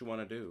much what you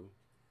want to do.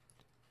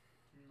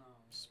 No.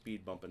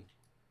 Speed bumping.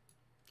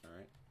 All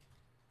right.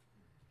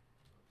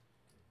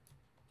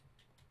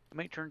 How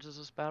many turns is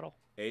this battle?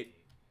 8.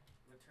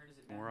 What turn is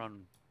it now? We're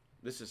on.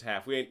 This is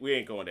half. We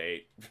ain't going to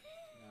 8.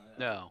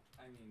 No.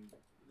 I mean,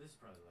 this is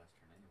probably the last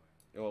turn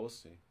anyway. Well, we'll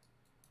see.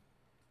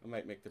 I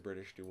might make the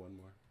British do one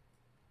more.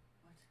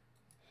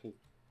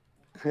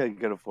 You're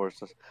gonna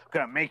force us. I'm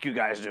gonna make you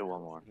guys do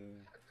one more.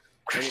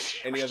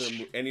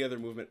 Any other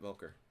movement,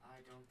 Velker?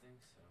 I don't think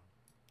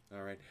so.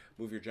 All right.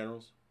 Move your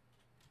generals.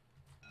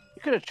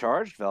 You could have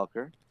charged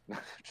Velker.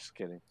 Just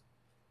kidding.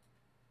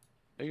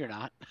 No, you're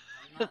not.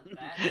 I'm not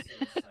that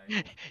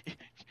suicidal.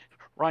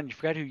 Ron, you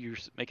forgot who you're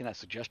making that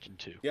suggestion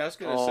to. Yeah, I was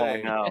gonna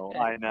say.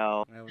 I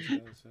know. I was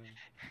gonna say.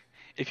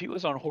 If he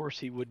was on horse,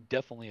 he would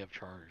definitely have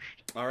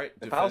charged. All right.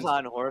 If I was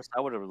on horse,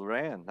 I would have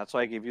ran. That's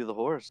why I gave you the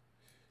horse.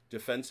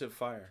 Defensive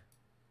fire.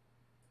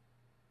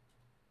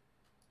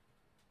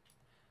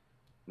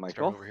 Start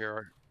Michael? over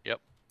here.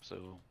 Yep.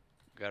 So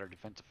got our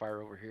defensive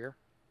fire over here.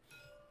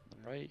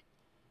 Right.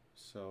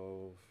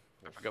 So.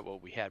 I forgot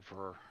what we had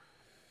for.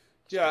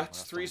 Yeah,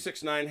 it's 3,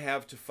 6, 9,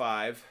 half to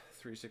 5.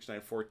 3, 6, 9,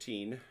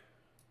 14.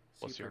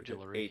 What's the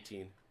artillery?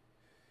 18.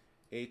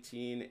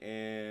 18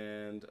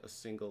 and a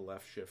single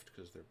left shift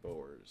because they're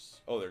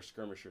bowers. Oh, they're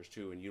skirmishers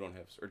too, and you don't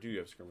have, or do you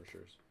have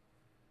skirmishers?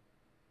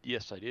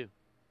 Yes, I do.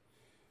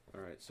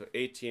 All right, so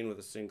 18 with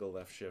a single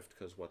left shift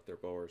because what, they're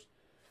bowers.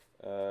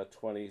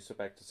 20, so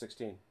back to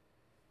 16.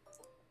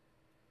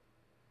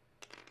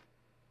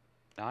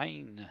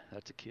 9.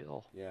 That's a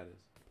kill. Yeah, it is.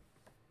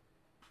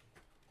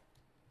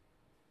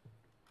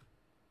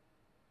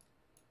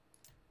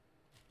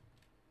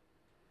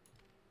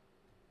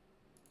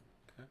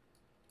 Okay.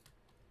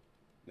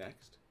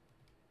 Next.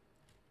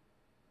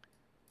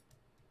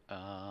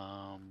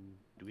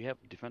 Do we have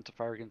defensive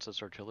fire against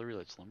this artillery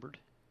that's limbered?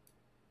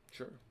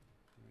 Sure.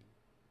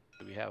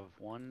 Do we have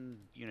one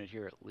unit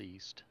here at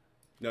least?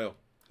 No,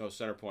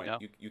 center point. No?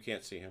 You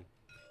can't see him.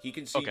 He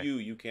can see Okay. you.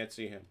 You can't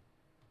see him.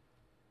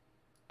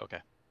 Okay.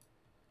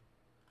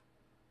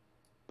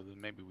 So then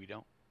maybe we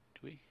don't.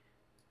 Do we?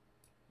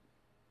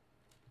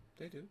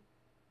 They do.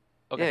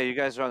 Okay. Yeah, you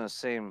guys are on the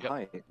same Yep.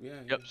 height.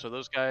 Yeah. Yep. So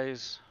those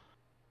guys.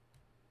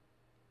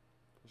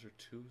 Those are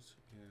 2s.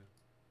 Yeah.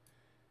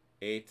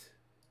 8.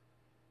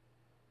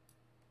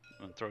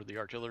 And throw the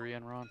artillery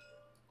in, Ron.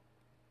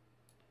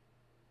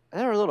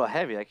 They're a little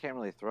heavy. I can't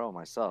really throw them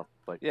myself.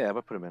 But yeah, I'm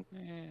going to put them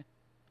in.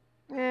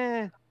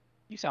 Eh.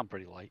 You sound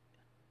pretty light.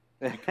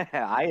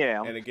 I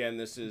am. And again,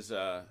 this is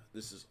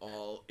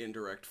all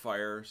indirect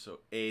fire. So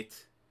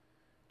 8,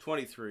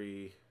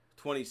 23,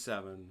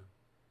 27.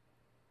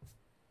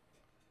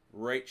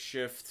 Right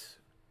shift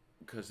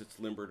because it's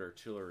limbered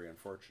artillery,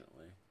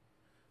 unfortunately.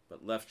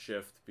 But left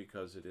shift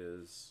because it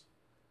is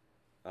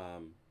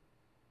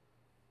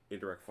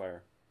indirect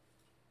fire.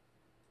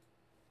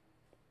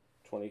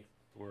 20.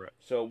 We're at,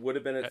 So it would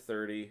have been at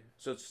 30.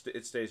 So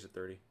it stays at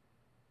 30.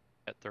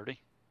 At 30.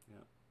 Yeah.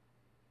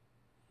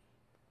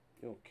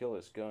 You don't kill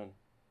his gun.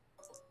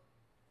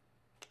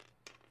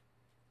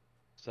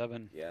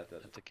 7. Yeah, it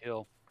doesn't. That's a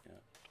kill. Yeah.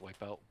 To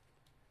wipe out.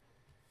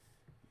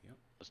 Yep.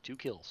 That's 2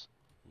 kills.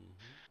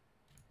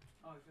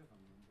 Oh, I should have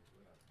remembered.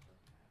 Whatever.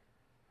 Doesn't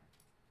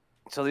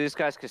matter. So these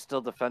guys can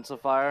still defensive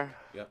fire.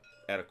 Yep.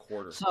 At a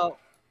quarter. So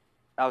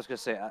I was gonna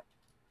say, can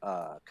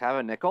I have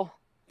a nickel?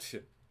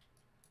 Switch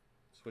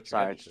your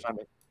Sorry, head just to- trying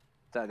to.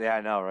 Yeah,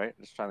 I know, right?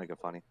 Just trying to make it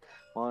funny.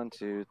 1,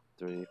 2,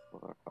 3,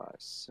 4, 5,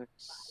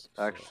 6.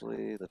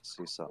 Actually, let's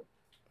see some.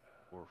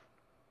 4.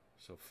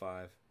 So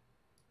 5.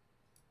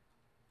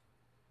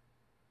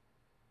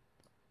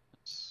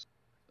 That's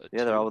a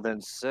Yeah, they're 2. all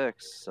within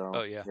 6. So.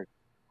 Oh, yeah. So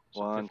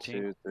 1,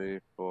 15. 2, 3,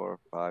 4,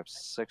 5,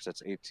 6.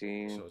 That's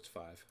 18. So it's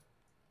 5.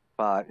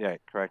 5. Yeah,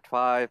 correct.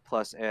 5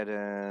 plus add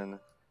in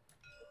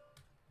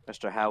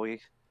Mr.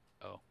 Howie.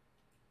 Oh.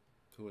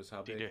 Who is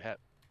how Did big? it have?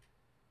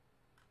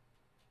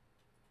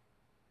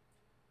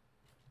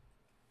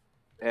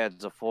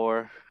 Adds a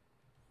 4.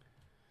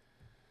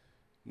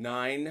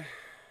 9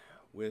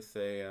 with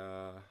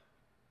a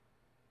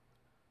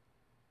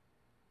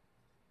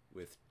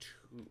with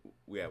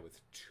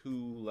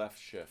 2 left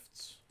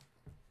shifts.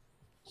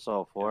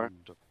 So 4. Down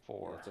to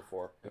 4. That's a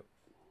 4. Yep.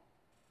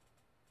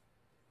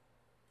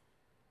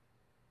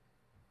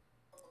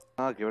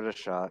 I'll give it a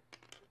shot.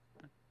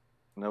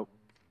 Nope.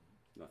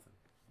 Nothing.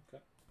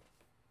 Okay.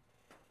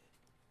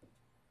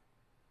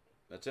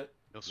 That's it.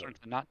 No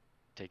strength in not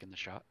taking the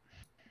shot.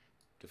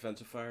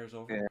 Defensive fire is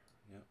over.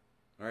 Yeah.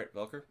 All right,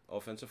 Velker.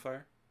 Offensive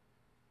fire.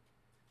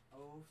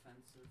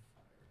 Offensive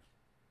fire.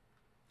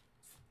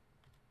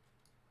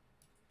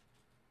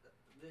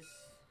 This,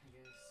 I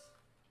guess.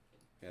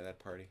 Yeah, that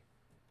party.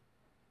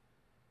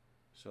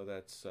 So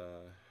that's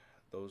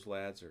those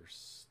lads are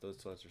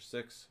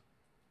 6.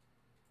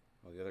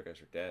 Oh, the other guys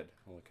are dead.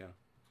 Holy cow.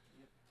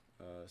 Yep.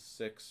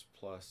 6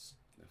 plus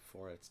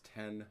 4. That's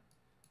 10.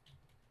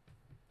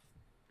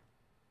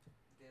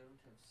 They don't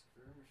have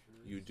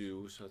skirmishers. You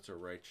do, so that's a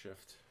right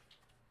shift.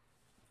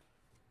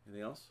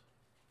 Anything else?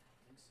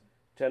 I think so.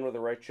 10 with a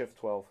right shift.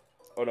 12.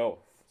 Oh no,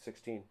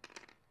 16.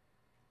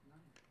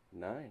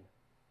 9. 9.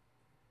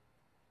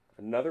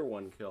 Another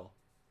 1 kill.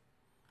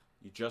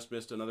 You just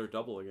missed another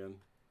double again.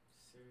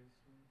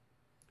 Seriously?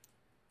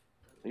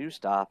 You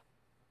stop.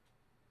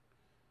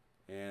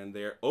 And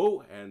they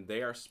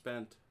are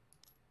spent.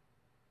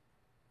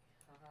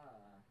 Haha.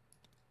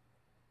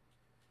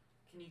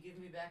 Can you give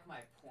me back my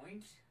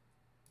point?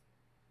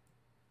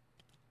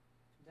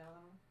 Delano?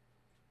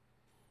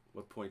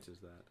 What points is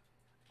that?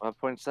 What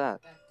point's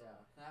that?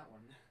 That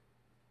one.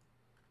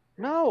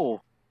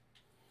 No.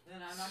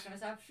 Then I'm not gonna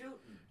stop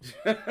shooting.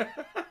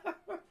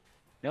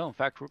 No, in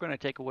fact, we're going to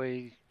take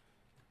away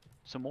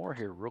some more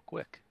here real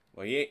quick.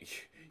 Well, you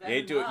Better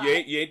ain't doing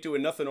not. you ain't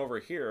doing nothing over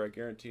here. I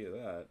guarantee you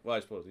that. Well,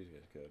 I suppose these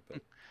guys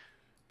could,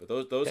 but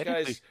those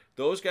Technically-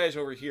 guys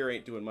over here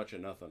ain't doing much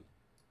of nothing.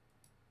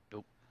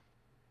 Nope.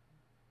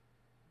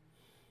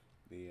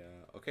 The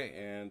okay,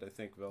 and I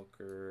think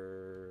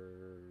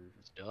Velker.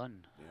 It's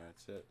done. Yeah,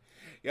 that's it.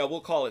 Yeah, we'll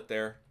call it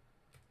there.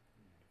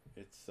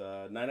 It's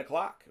 9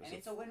 o'clock. And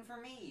it's a win for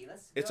me.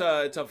 Let's It's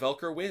go. a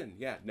Velker win.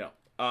 Yeah, no.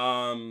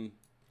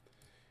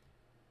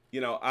 You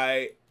know,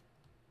 I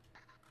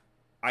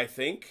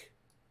think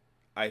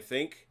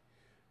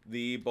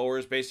the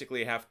bowers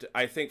basically have to.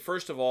 I think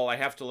first of all, I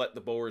have to let the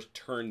bowers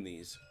turn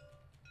these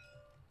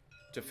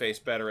to face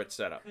better at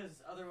setup.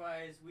 Because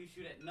otherwise we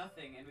shoot at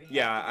nothing and we have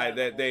Yeah, to get out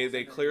of they holes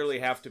and clearly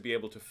everything. have to be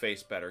able to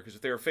face better because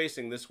if they were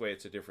facing this way,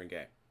 it's a different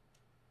game.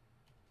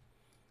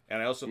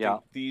 And I also Yeah.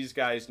 think these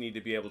guys need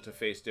to be able to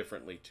face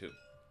differently too.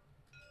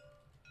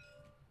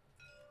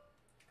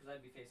 Because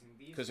I'd be facing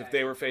these Because if guys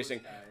they were and those facing,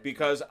 guys.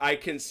 because I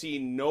can see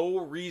no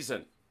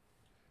reason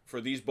for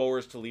these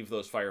bowers to leave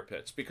those fire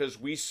pits. Because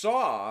we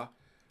saw,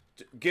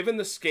 given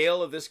the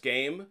scale of this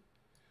game,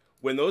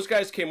 when those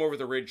guys came over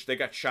the ridge, they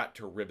got shot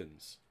to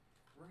ribbons.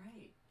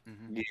 Right.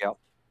 Yep.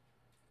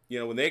 You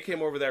know, when they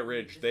came over that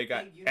ridge, This they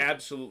got big unit of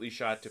absolutely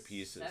shot to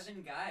pieces.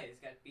 7 guys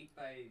got beat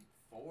by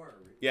 4.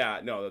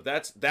 Yeah, no,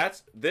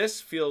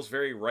 this feels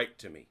very right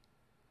to me,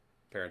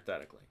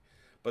 parenthetically.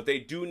 But they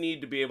do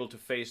need to be able to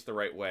face the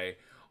right way.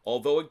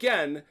 Although,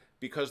 again,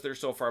 because they're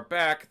so far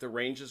back, the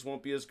ranges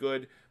won't be as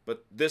good.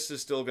 But this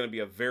is still going to be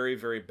a very,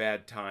 very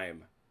bad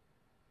time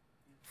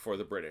for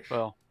the British.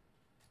 Well,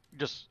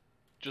 just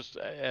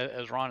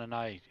as Ron and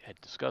I had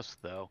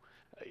discussed, though,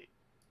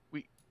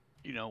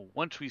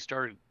 once we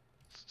started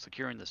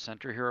securing the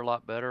center here a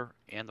lot better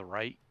and our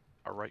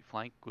right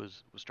flank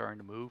was starting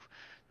to move,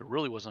 there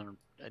really wasn't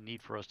a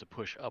need for us to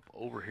push up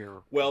over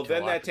here. Well, until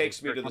then that after they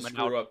takes me to start the coming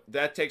screw out. up.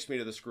 That takes me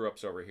to the screw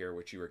ups over here,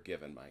 which you were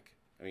given, Mike.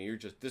 I mean,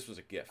 this was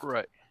a gift.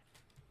 Right.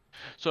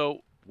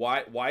 So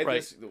Why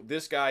Right.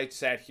 this guy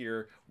sat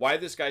here? Why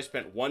this guy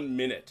spent 1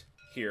 minute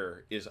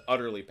here is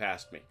utterly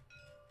past me.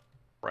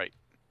 right.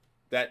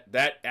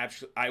 That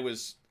actually,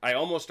 I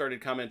almost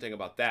started commenting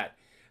about that.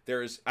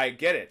 I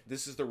get it.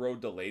 This is the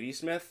road to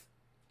Ladysmith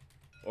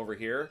over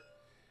here.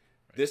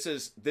 This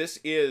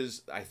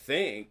is I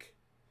think,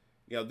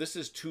 this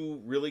is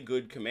 2 really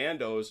good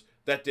commandos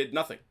that did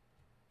nothing.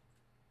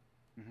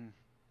 Mm-hmm.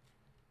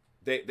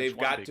 They've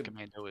got to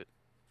commando it.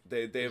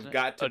 They've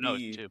got to no,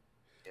 be it's two.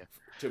 Yeah.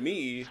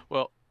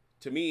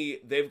 To me,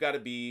 they've got to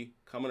be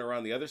coming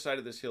around the other side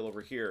of this hill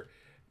over here.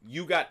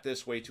 You got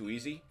this way too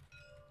easy.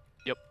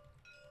 Yep.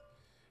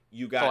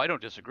 You got. Oh, I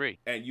don't disagree.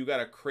 And you got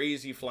a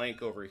crazy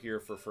flank over here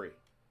for free.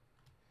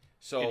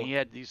 So and he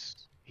had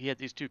these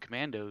two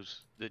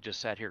commandos that just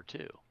sat here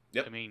too.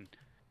 Yep. I mean,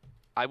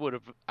 I would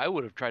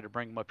have tried to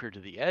bring them up here to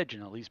the edge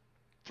and at least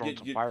thrown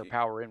some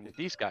firepower in with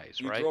these guys,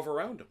 right? You drove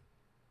around them.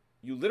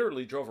 You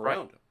literally drove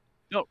around them.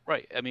 No,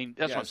 right. I mean,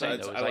 that's what I'm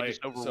saying, though. I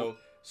just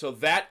so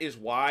that is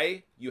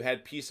why you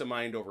had peace of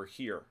mind over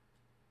here.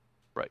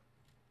 Right.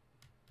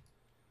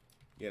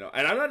 You know,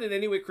 and I'm not in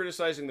any way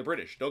criticizing the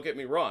British. Don't get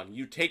me wrong.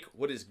 You take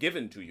what is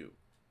given to you.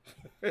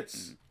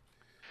 It's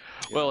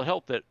well, it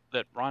helped that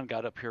Ron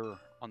got up here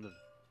on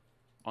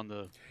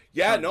the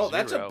yeah, no,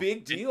 that's a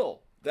big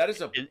deal. That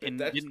is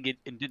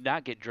and did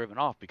not get driven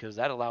off, because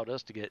that allowed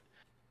us to get,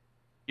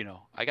 you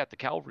know, I got the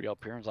cavalry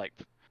up here and was like,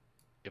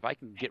 if I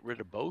can get rid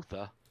of both,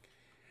 and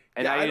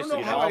yeah, I don't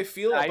know how I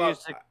feel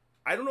about.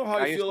 I don't know how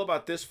I feel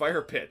about this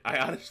fire pit. I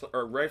honestly,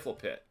 or rifle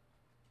pit.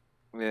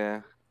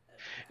 Yeah.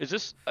 Is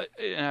this?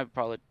 And I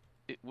probably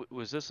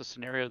was this a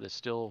scenario that's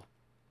still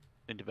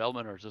in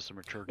development, or is this a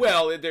mature?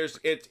 Well, it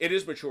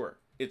is mature.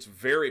 It's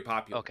very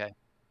popular. Okay.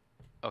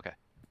 Okay.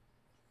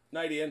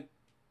 Night, Ian.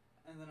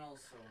 And then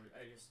also,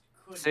 I just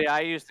couldn't. See,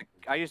 I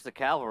used the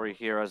cavalry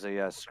here as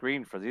a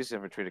screen for these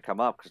infantry to come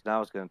up, because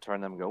now it's going to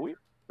turn them and go weep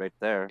right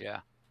there.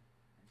 Yeah.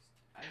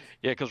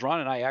 Yeah, because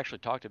Ron and I actually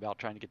talked about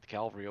trying to get the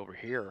cavalry over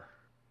here.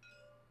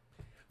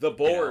 The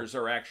Boers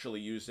are actually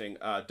using,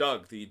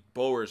 Doug, the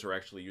Boers are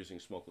actually using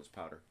smokeless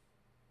powder.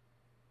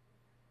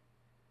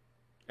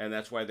 And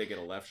that's why they get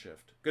a left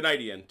shift. Good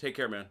night, Ian. Take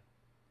care, man.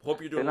 Hope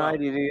you're doing well.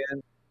 Good night,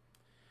 Ian.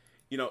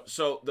 You know,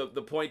 so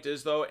the point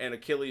is, though, and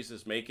Achilles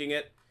is making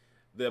it,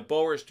 the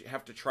Boers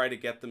have to try to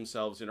get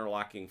themselves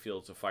interlocking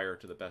fields of fire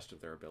to the best of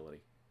their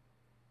ability.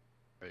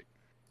 Right.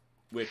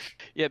 Which...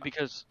 Yeah,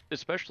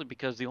 especially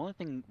because the only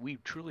thing we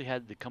truly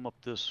had to come up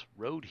this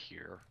road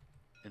here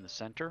in the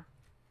center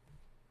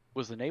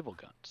was the naval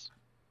guns.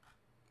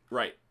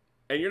 Right.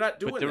 And you're not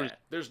doing that.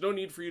 There's no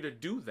need for you to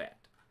do that.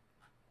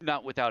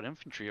 Not without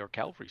infantry or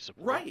cavalry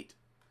support. Right.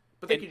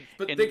 But they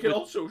can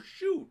also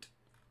shoot.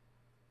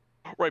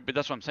 Right, but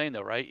that's what I'm saying,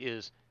 though, right?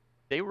 Is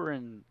they were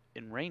in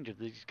range of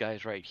these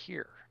guys right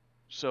here.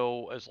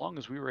 So as long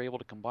as we were able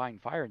to combine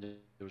fire and there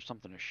was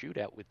something to shoot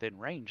at within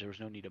range, there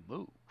was no need to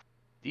move.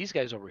 These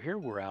guys over here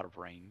were out of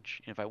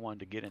range. And if I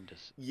wanted to get into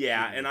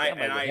and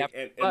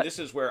this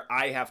is where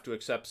I have to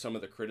accept some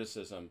of the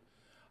criticism.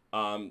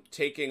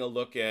 Take a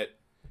look,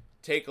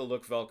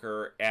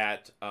 Velker,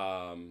 at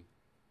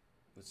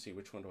let's see,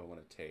 which one do I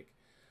want to take?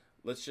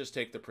 Let's just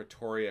take the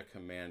Pretoria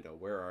Commando.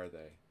 Where are they?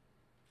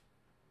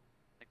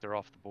 I think they're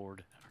off the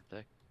board, aren't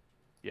they?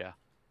 Yeah.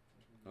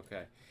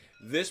 Okay.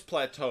 This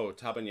plateau,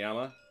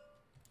 Tabanyama,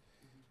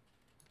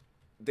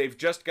 they've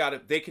just got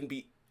it. They can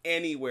be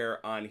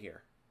anywhere on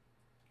here.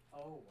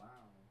 Oh, wow.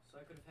 So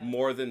I could have had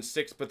more than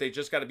 6, but they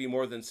just got to be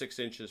more than 6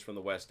 inches from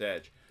the west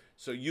edge.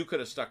 So you could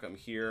have stuck them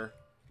here.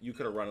 You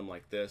could have run them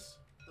like this.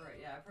 Right,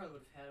 yeah, I probably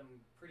would have had them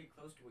pretty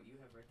close to what you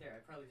have right there.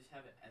 I'd probably just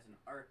have it as an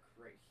arc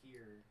right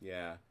here.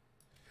 Yeah.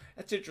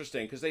 That's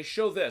interesting, because they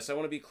show this. I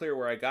want to be clear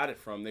where I got it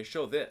from. They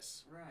show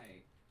this.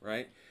 Right.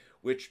 Right?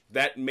 Which,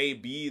 that may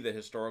be the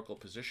historical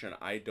position.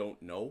 I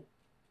don't know.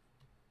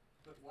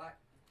 But what?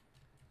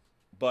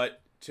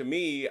 But to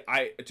me,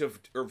 to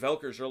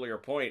Velker's earlier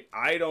point,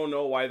 I don't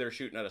know why they're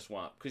shooting at a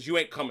swamp, because you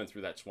ain't coming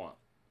through that swamp.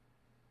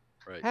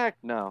 Right. Heck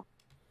no.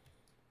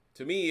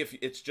 To me, if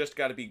it's just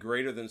got to be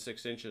greater than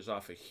 6 inches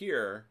off of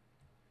here,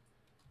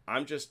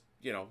 I'm just,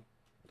 I'm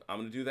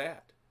going to do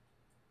that.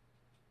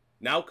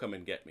 Now come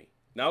and get me.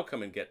 Now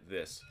come and get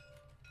this.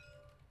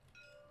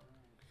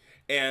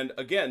 And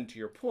again, to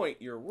your point,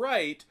 you're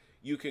right.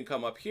 You can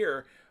come up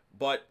here,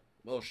 but,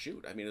 well,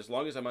 shoot. I mean, as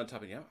long as I'm on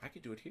top of you, I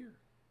could do it here.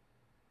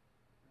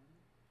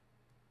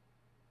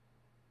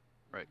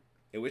 Right.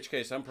 In which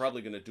case, I'm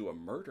probably going to do a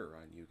murder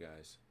on you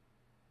guys.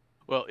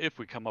 Well, if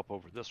we come up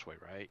over this way,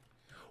 right?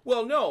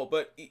 Well, no,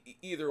 but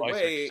either Oh, I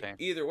see what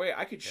you're way,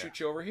 I could shoot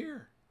you over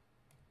here.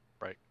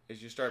 Right.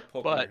 As you start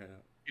poking But your head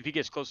out. if he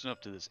gets close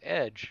enough to this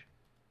edge,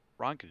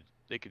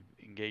 they could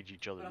engage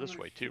each other But this I'm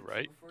way gonna too, shoot you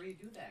right? Before you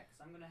do that, because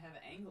I'm going to have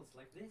angles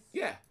like this.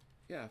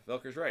 Yeah,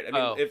 Velker's right. I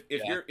mean, Oh,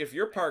 if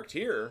you're parked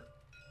here,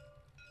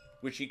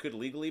 which he could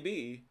legally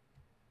be,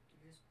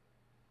 He just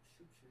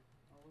shoots you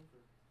all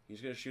over.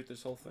 he's going to shoot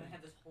this whole I'm thing. going to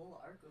have this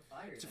whole arc of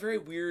fire. It's a very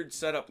weird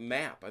setup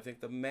map. I think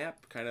the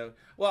map kind of...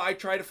 Well, I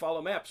try to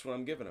follow maps when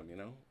I'm giving them,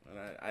 And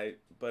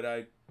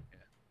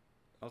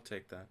I'll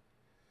take that.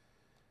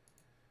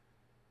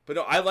 But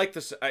no, I like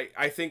this.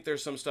 I think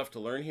there's some stuff to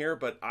learn here,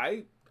 but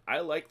I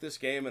like this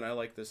game and I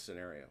like this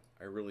scenario.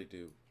 I really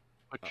do.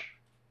 Which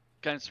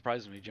kind of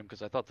surprises me, Jim,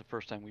 because I thought the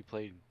first time we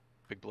played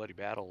Big Bloody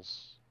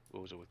Battles,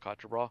 what was it, with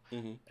Contrabra?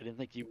 Mm-hmm. I didn't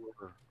think you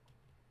were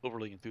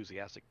overly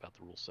enthusiastic about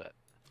the rule set.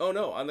 Oh,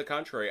 no. On the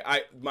contrary.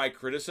 My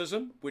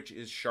criticism, which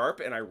is sharp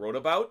and I wrote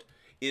about,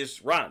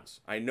 is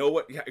Ron's. I know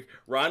what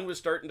Ron was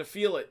starting to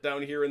feel it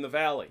down here in the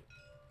valley.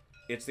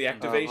 It's the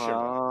activation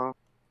roll.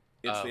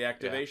 It's the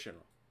activation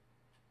roll.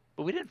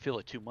 But we didn't feel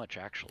it too much,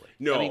 actually.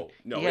 No, I mean,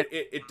 no,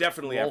 it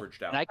definitely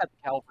averaged out. And I got the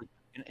cavalry,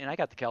 and I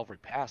got the cavalry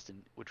passed,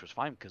 which was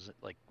fine because,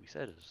 like we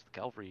said, is the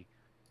cavalry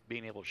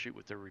being able to shoot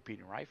with their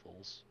repeating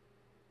rifles.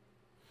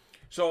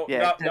 So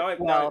Yeah,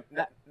 now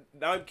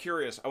I'm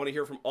curious. I want to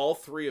hear from all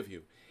three of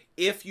you.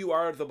 If you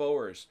are the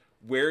bowers,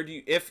 where do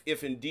you,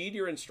 if indeed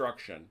your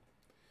instruction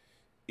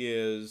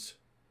is,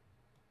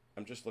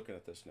 I'm just looking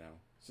at this now,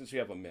 since we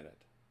have a minute.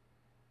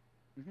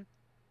 Mm-hmm.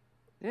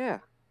 Yeah.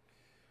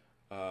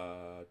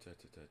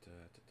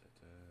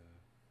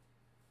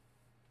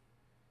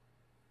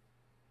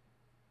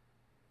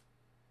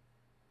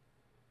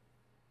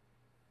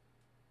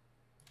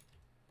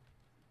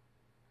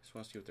 Just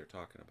want to see what they're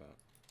talking about,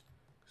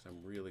 because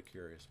I'm really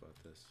curious about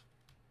this.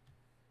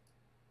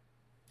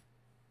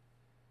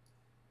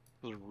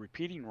 The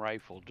repeating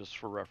rifle, just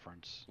for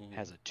reference,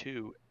 has a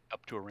 2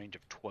 up to a range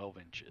of 12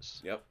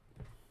 inches. Yep.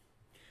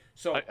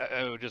 So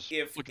I just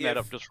looking that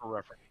up just for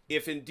reference.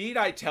 If indeed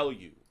I tell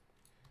you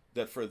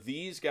that for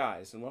these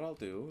guys, and what I'll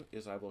do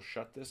is I will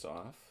shut this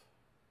off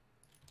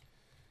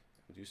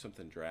and do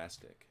something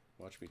drastic.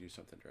 Watch me do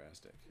something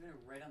drastic. Isn't it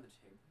right on the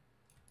table?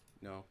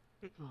 No.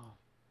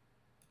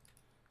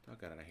 Oh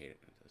god, I hate it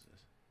when it does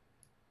this.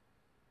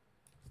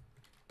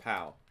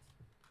 Pow.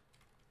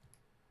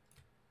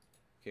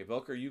 Okay,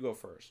 Velker, you go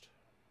first.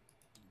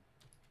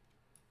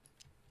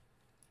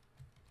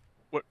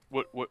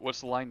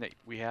 What's the line that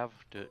we have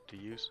to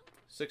use?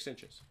 6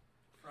 inches.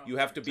 You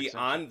have to be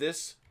on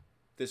this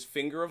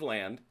finger of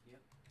land.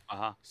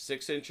 Yep.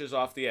 6 inches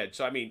off the edge.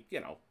 So I mean, you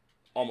know,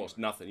 almost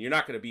nothing. You're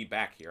not going to be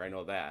back here. I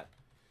know that.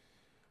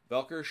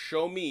 Velker,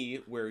 show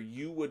me where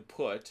you would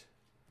put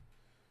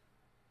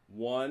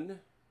 1,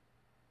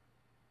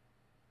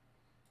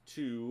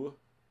 2,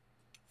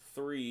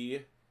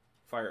 3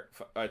 fire.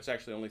 It's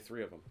actually only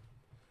 3 of them,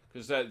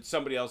 because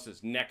somebody else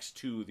is next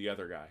to the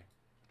other guy.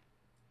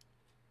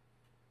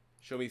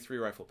 Show me 3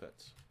 rifle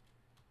pits.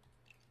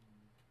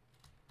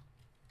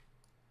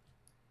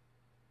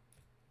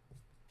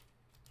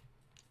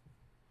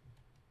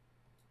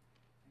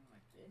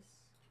 Like this?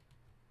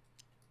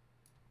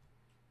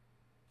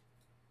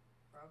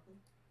 Probably.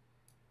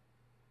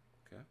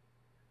 Okay.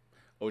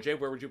 OJ,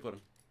 where would you put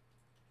them?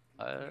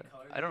 I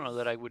don't know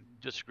that I would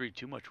disagree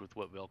too much with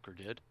what Velker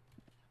did.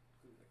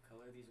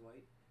 Color these white.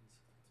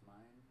 It's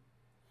mine.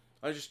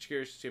 I was just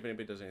curious to see if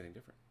anybody does anything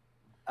different.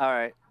 All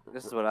right,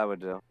 this is what I would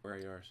do. Where are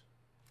yours?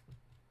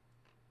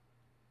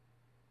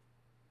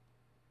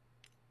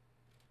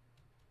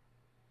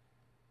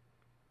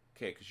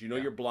 Okay, because you know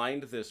you're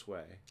blind this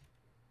way.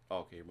 Oh,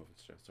 okay, you're moving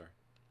stuff. Sorry.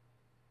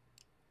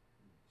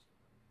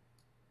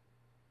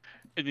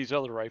 And these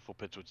other rifle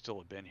pits would still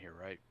have been here,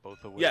 right? Both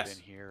of them would have been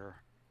here.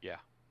 Yeah.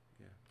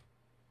 Yeah.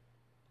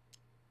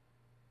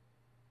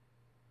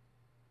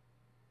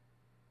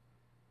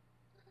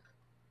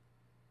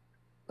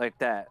 Like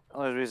that.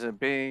 Only reason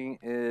being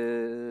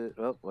is...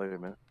 Oh, wait a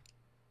minute.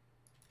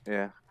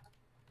 Yeah.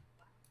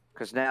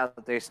 Because now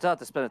they still have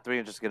to spend 3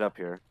 inches to get up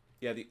here.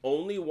 Yeah, the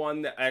only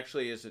one that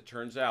actually, as it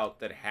turns out,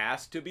 that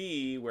has to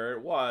be where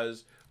it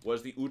was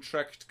the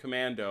Utrecht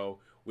Commando,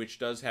 which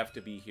does have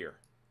to be here.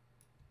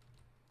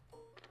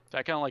 So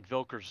I kind of like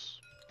Velker's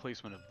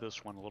placement of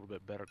this one a little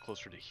bit better,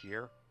 closer to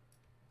here,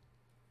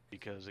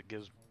 because it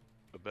gives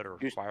a better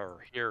fire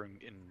here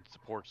and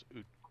supports.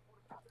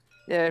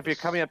 Yeah, if you're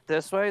coming up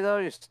this way, though,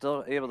 you're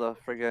still able to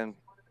friggin'...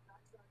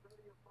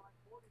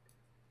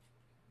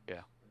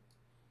 Yeah.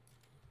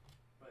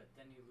 But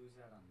then you lose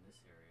out on this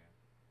area.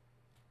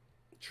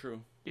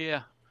 True.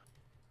 Yeah.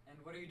 And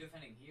what are you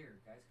defending here,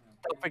 guys?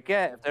 Don't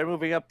forget, if they're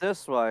moving up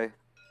this way,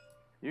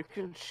 you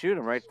can shoot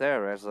them right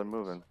there as they're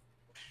moving.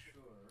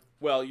 Sure.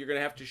 Well, you're going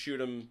to have to shoot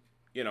them,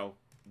 you know,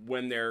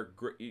 when they're...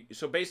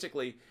 So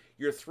basically,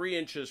 you're 3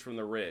 inches from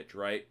the ridge,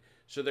 right?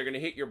 So they're going to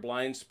hit your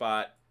blind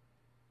spot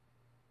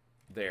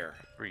there.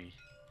 3.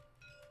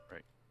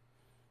 Right.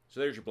 So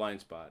there's your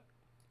blind spot.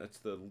 That's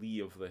the lee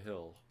of the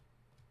hill.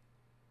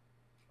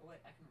 Oh, wait,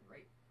 I can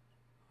right...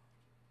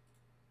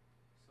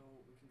 So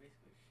we can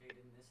basically shade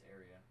in this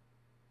area,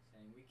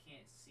 saying we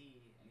can't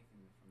see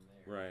anything from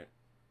there. Right. I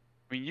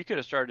mean, you could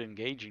have started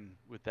engaging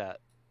with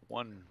that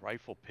one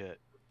rifle pit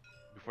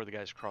before the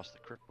guys crossed the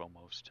creek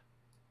almost.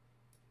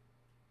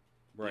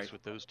 At least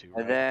with those 2,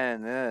 right? And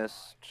then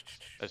this...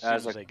 As soon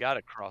as they got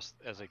across,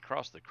 as they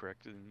crossed the creek,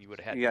 then you would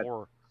have had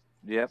more...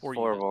 Yep, 4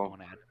 4 units of them.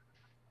 going at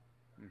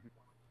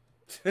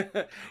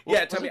it.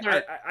 Yeah, tell me,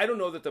 I don't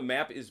know that the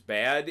map is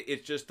bad.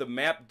 It's just the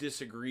map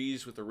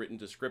disagrees with the written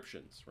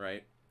descriptions,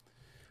 right?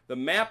 The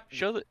map...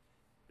 Show the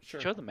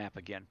map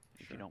again,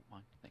 if you don't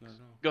mind. Thanks.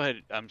 No. Go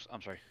ahead. I'm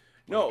sorry.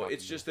 No,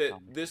 it's just that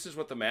this is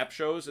what the map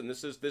shows, and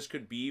this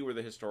could be where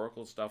the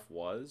historical stuff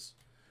was.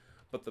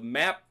 But the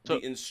map, the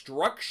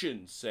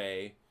instructions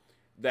say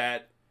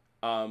that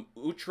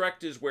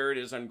Utrecht is where it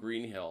is on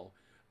Green Hill,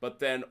 but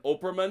then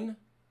Opperman,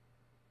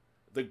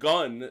 the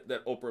gun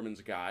that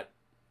Opperman's got,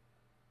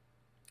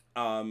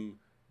 the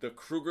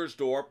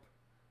Krugersdorp,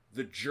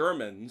 the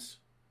Germans,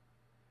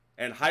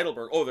 and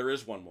Heidelberg. Oh, there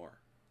is one more.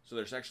 So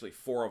there's actually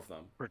 4 of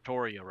them.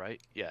 Pretoria,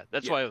 right? Yeah,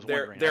 that's Yeah, why I was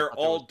wondering. They're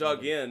all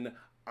dug in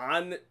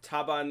on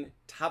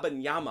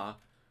Tabanyama,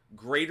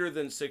 greater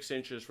than 6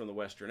 inches from the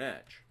western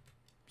edge.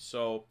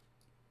 So.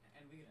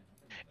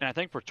 And I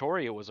think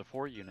Pretoria was a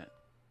 4 unit,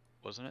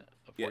 wasn't it?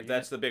 A 4 yeah, unit?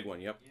 That's the big one.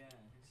 Yep. Yeah, I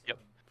think so. Yep.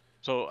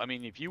 So I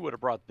mean, if you would have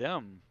brought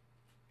them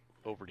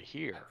over to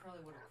here, I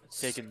probably would have put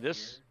taken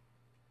this. Here.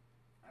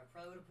 I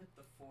probably would have put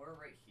the 4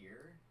 right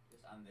here,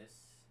 just on this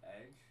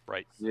edge.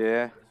 Right. So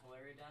Yeah. This whole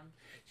area down.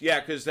 Yeah,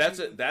 because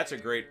that's a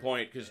great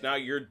point. Because now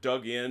you're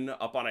dug in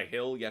up on a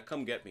hill. Yeah,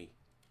 come get me.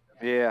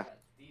 Yeah.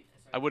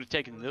 I would have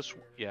taken this.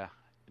 Yeah,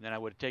 and then I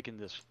would have taken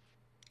this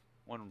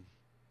one.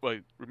 Well,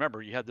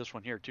 remember you had this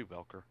one here too,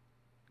 Velker.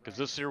 Because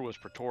this here was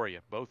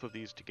Pretoria. Both of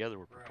these together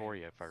were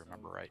Pretoria, if I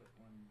remember right.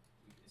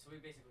 So we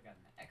basically got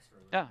an extra.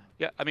 Yeah,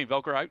 yeah. I mean,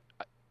 Velker, I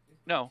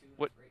no.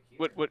 What?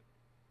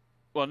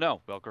 Well,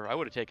 no, Velker. I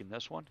would have taken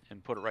this one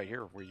and put it right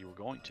here where you were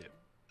going to.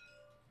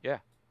 Yeah.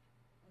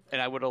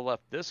 And I would have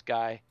left this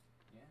guy.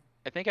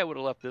 I think I would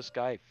have left this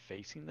guy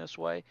facing this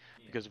way,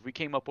 because if we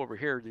came up over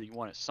here, you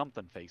wanted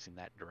something facing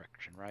that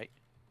direction, right?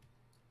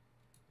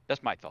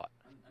 That's my thought.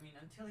 I mean,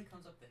 until he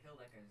comes up the hill,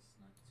 that guy's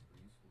not super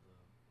useful though.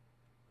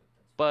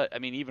 But I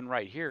mean, even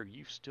right here,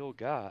 you've still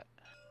got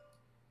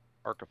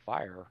Arc of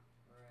Fire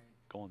Right.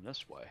 going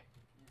this way.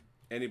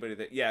 Anybody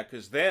that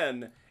because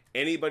then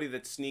anybody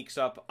that sneaks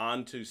up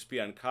onto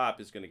Spion Kop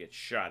is going to get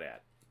shot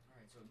at. All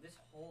right. So this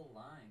whole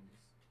line,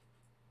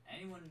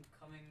 anyone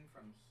coming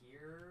from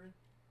here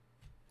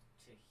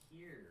to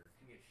here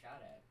can get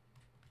shot at.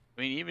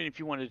 I mean, even if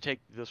you wanted to take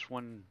this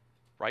one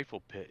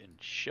rifle pit and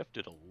shift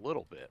it a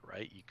little bit,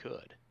 right? You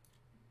could.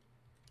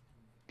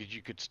 Because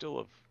you could still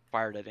have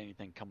fired at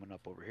anything coming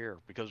up over here.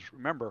 Because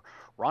remember,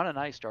 Ron and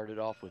I started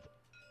off with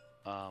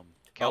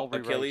cavalry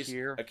Achilles, right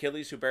here.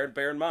 Achilles, who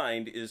bear in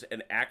mind, is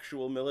an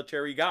actual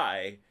military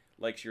guy,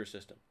 likes your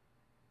system.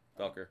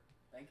 Velker.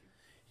 Thank you.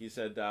 He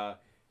said, I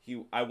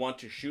want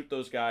to shoot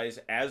those guys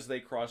as they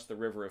cross the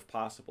river if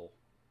possible.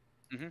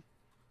 Mm-hmm.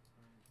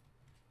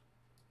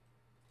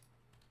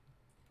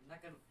 I'm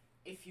not gonna.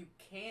 If you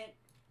can't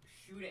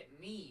shoot at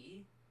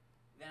me,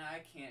 then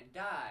I can't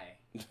die.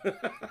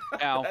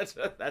 Now, that's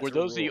were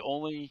those the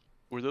rule. only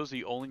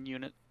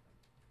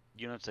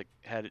units that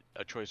had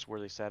a choice where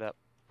they sat up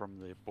from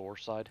the Boer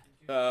side?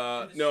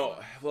 No.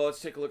 Well, let's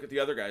take a look at the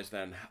other guys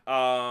then.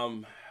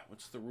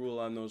 What's the rule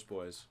on those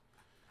boys?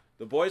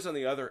 The boys on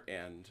the other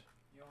end.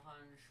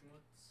 Johann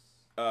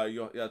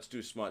Schmutz. Let's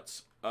do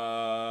Smuts.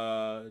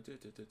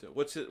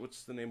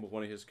 What's the name of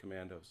one of his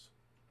commandos?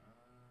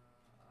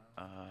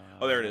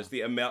 Oh, there it is.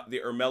 The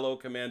Ermello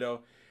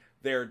commando.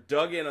 They're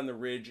dug in on the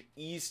ridge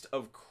east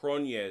of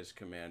Cronje's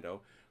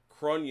commando.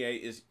 Cronje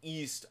is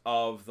east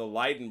of the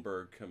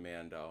Leidenberg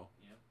commando.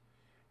 Yep.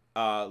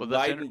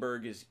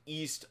 Leidenberg is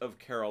east of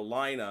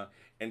Carolina,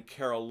 and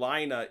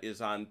Carolina is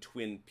on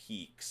Twin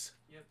Peaks.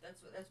 Yep,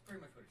 that's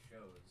pretty much what it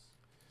shows.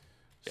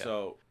 Yeah.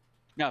 So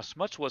now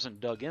Smuts wasn't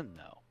dug in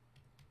though.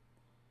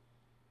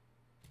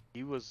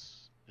 He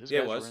was. His Yeah,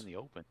 guys he was. were in the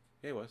open.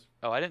 yeah, it was.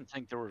 Oh, I didn't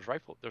think there was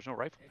rifle. There's no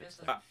rifle It pits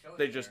just there. doesn't show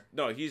They it just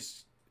there.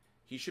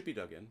 he should be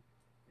dug in.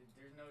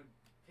 There's no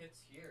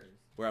pits here.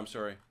 Where I'm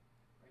sorry.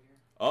 Right here.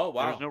 Oh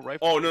wow. There's no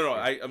rifle Oh no pits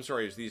no. here. I'm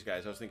sorry. It's these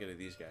guys. I was thinking of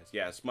these guys.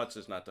 Yeah, Smuts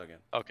is not dug in.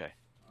 Okay.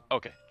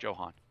 Okay,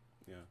 Johan.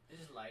 Yeah. This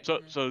is light.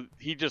 So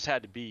he just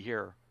had to be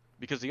here,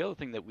 because the other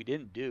thing that we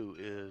didn't do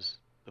is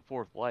the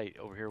fourth light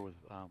over here with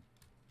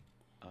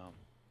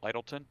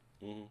Lyttelton.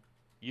 Mm-hmm.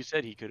 You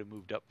said he could have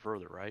moved up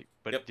further, right?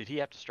 But Yep. did he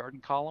have to start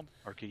in column,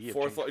 or could he have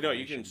Fourth. changed No, you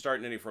can formation? start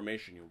in any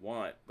formation you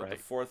want. But the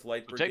Right. Fourth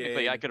Light So Brigade.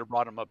 technically, I could have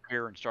brought him up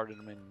here and started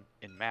him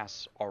in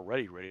mass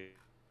already ready.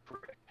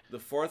 The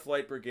 4th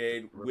Light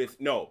Brigade with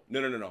no.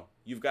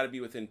 You've got to be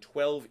within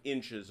 12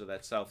 inches of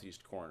that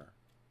southeast corner.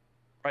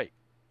 Right.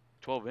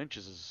 12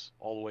 inches is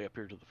all the way up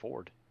here to the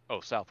ford. Oh,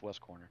 southwest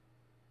corner.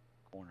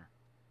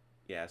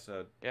 Yeah.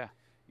 So. Yeah.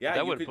 Yeah.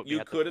 That You would've could, put me you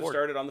at the could have ford.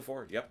 started on the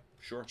ford. Yep.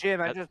 Sure. Jim,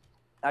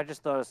 I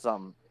just thought of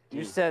something.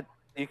 You said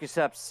you could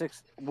set up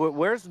 6.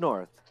 Where's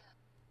north?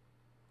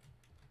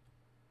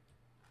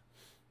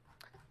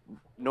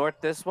 North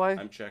this way?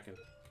 I'm checking.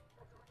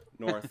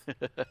 North.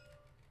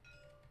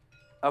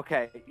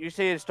 Okay, you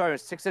say you're starting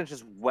 6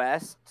 inches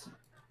west.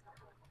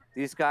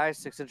 These guys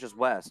 6 inches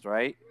west,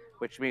 right?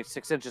 Which means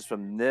 6 inches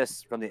from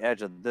the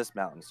edge of this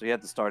mountain. So you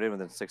have to start in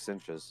within 6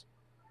 inches.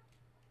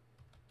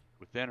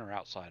 Within or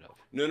outside of?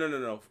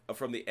 No.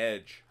 From the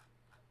edge.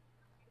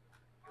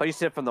 But you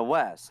said from the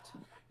west.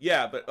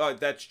 Yeah, but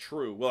that's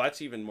true. Well,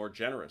 that's even more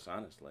generous,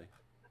 honestly.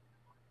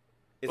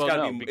 It's Well, got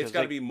to no, be. because It's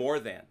got to they- be more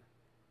than.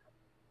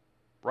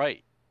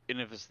 Right. And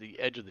if it's the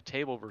edge of the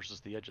table versus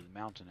the edge of the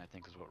mountain, I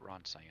think is what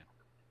Ron's saying.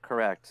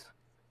 Correct.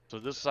 So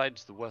this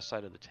side's the west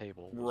side of the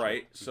table. was what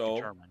Right, we've so-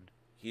 determined.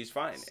 He's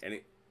fine,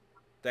 and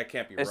that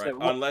can't be Is right it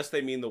what- unless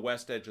they mean the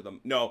west edge of the.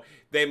 No,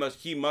 they must.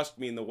 He must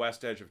mean the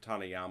west edge of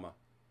Tanayama.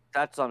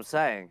 That's what I'm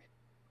saying.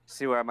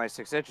 See where my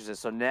 6 inches is.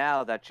 So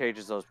now that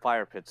changes those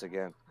fire pits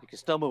again. You can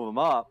still move them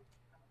up.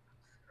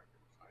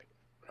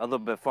 a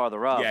little bit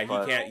farther up. Yeah,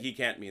 but... he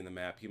can't mean the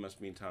map. He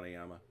must mean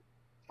Tanayama.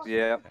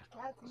 Yeah.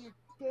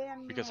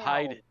 Because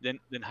Hyde then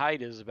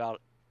Hyde is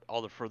about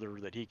all the further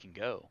that he can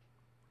go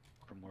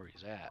from where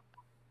he's at.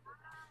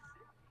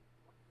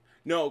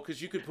 No,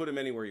 because you could put him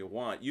anywhere you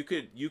want. You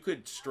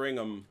could string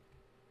him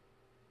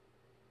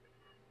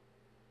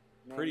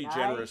pretty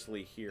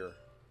generously here.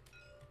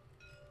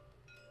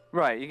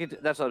 Right, you can.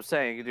 That's what I'm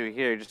saying. You can do it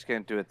here. You just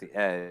can't do it at the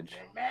edge.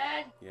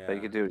 Yeah. But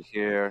you can do it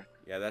here.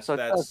 Yeah, that's So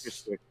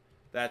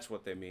that's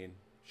what they mean.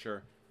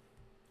 Sure.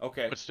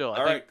 Okay. But still,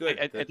 All right, good.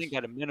 I think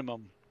at a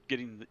minimum,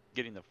 getting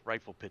the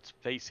rifle pits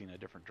facing a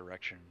different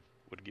direction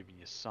would have given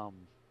you some,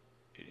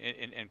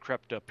 and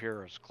crept up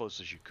here as close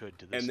as you could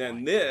to this. And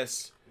then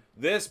line.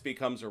 this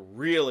becomes a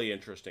really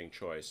interesting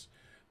choice,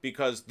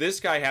 because this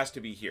guy has to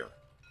be here.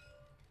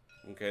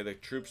 Okay, the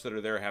troops that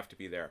are there have to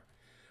be there,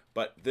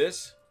 but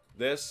this,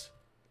 those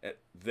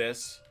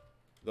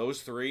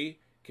three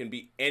can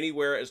be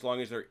anywhere as long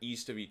as they're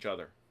east of each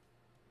other.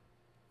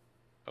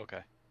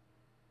 Okay.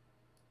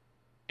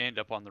 And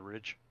up on the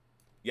ridge.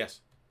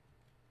 Yes.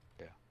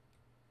 Yeah.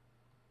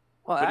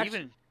 Well, but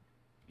actually,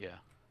 yeah.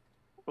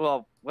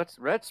 Well,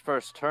 Red's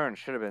first turn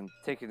should have been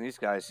taking these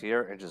guys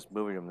here and just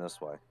moving them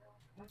this way.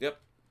 Yep.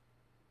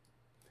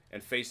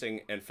 And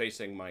facing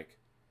Mike.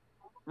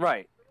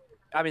 Right.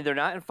 I mean, they're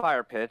not in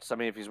fire pits. I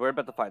mean, if he's worried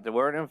about the fight, they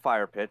weren't in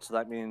fire pits, so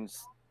that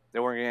means they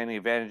weren't getting any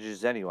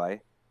advantages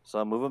anyway.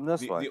 So move them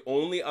this way. The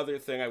only other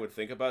thing I would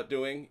think about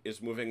doing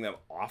is moving them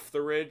off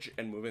the ridge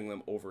and moving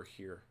them over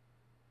here.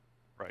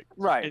 Right.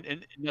 Right.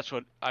 And that's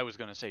what I was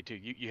going to say, too.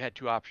 You had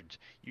two options.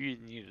 You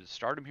either needed to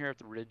start them here at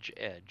the ridge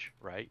edge,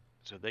 right?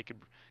 So they could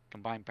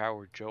combine power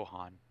with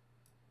Johan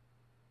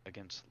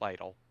against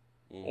Lytle.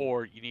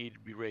 Or you need to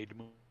be ready to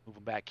move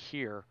them back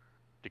here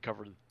to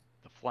cover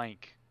the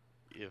flank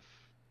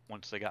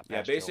once they got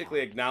past basically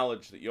Johan.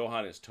 acknowledge that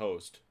Johan is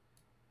toast.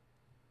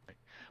 Right.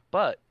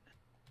 But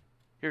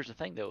here's the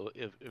thing, though.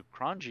 If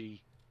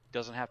Kranji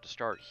doesn't have to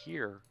start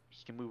here,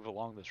 he can move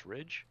along this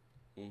ridge.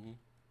 Mm-hmm.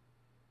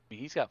 I mean,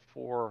 he's got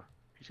four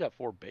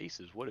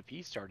bases. What if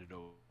he started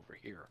over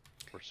here?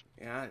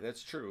 Yeah,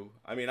 that's true.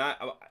 I mean,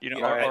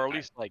 or at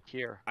least like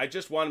here. I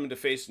just want him to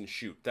face and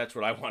shoot. That's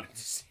what I wanted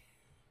to see.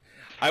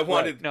 I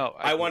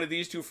wanted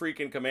these two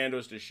freaking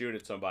commandos to shoot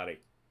at somebody.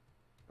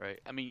 Right.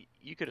 I mean,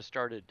 you could have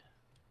started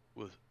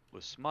with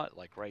Smut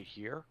like right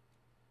here,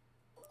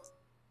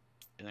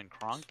 and then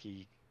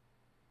Cronky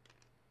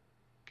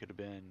could have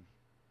been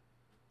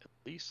at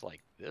least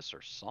like this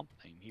or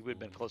something. He would have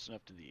been close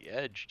enough to the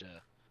edge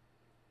to.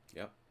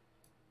 Yep,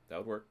 that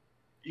would work.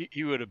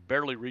 He would have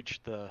barely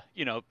reached the.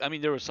 I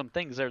mean, there were some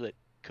things there that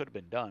could have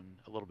been done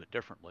a little bit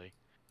differently,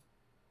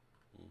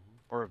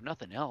 or if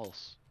nothing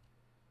else.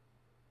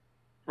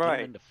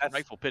 Right. Into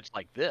rifle pits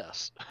like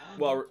this.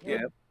 Well,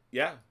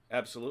 yeah,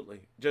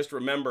 absolutely. Just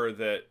remember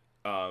that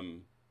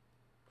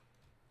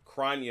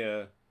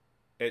Kranya,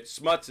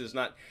 Smuts is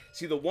not.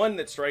 See, the one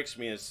that strikes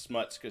me is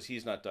Smuts because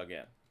he's not dug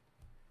in.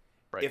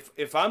 Right.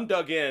 If I'm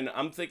dug in,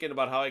 I'm thinking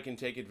about how I can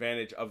take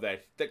advantage of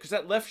that, because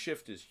that left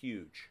shift is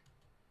huge.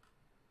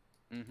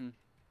 Mm-hmm.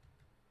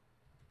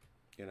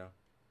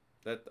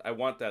 That I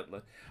want that.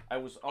 I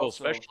was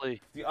also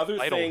especially the other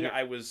thing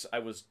I was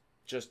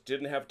just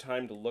didn't have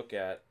time to look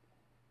at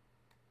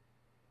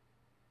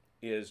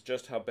is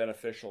just how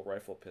beneficial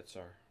rifle pits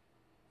are.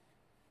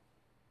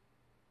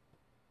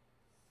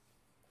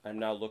 I'm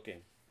now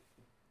looking.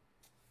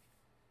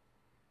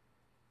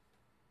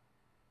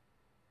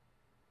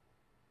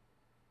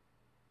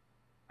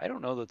 I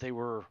don't know that they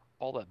were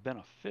all that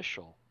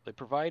beneficial. They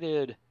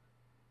provided.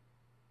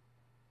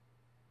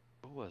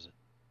 What was it?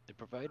 They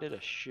provided a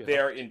shift. They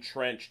are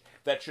entrenched.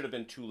 That should have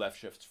been 2 left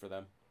shifts for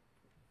them.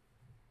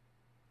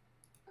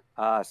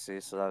 Ah, see,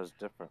 so that was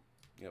different.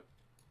 Yep.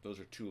 Those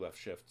are 2 left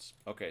shifts.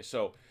 Okay,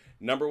 so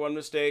number 1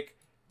 mistake,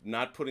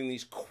 not putting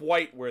these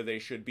quite where they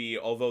should be,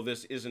 although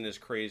this isn't as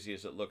crazy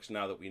as it looks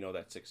now that we know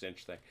that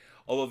 6-inch thing.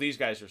 Although these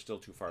guys are still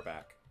too far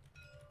back.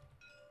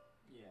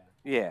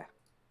 Yeah.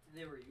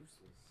 They were useless.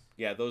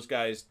 Yeah, those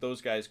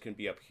guys can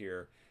be up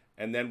here.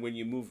 And then when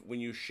you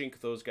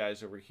shink those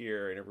guys over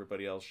here and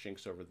everybody else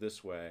shinks over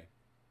this way.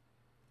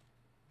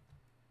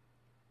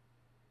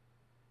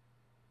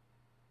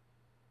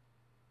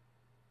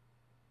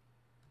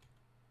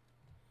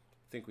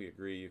 I think we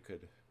agree you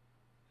could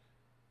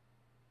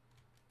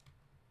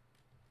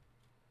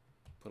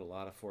put a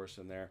lot of force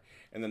in there.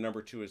 And then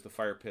number 2 is the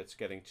fire pits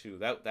getting 2.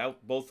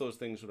 That both those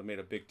things would have made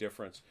a big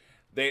difference.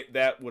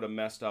 That would have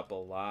messed up a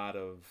lot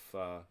of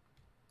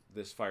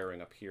this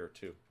firing up here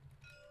too.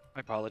 I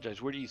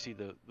apologize. Where do you see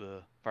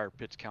the fire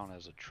pits count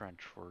as a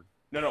trench for?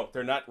 No,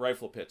 they're not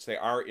rifle pits. They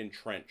are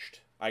entrenched.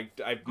 I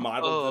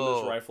modeled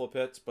them as rifle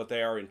pits, but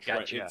they are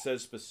entrenched. Gotcha. It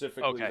says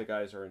specifically the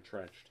guys are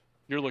entrenched.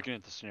 You're looking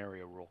at the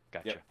scenario rule.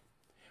 Gotcha. Yep.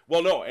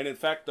 Well, no, and in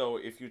fact, though,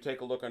 if you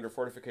take a look under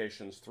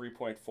fortifications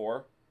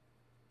 3.4,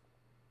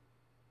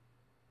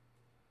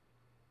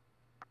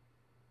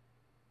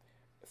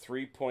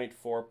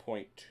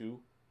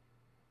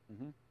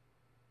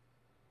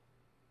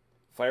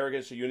 fire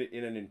against a unit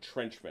in an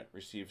entrenchment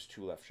receives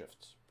 2 left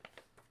shifts.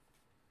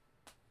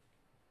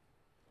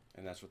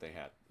 And that's what they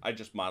had. I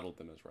just modeled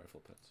them as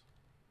rifle pits.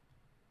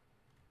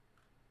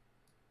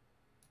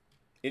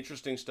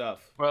 Interesting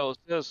stuff. Well,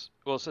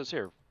 it says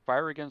here,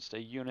 fire against a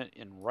unit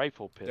in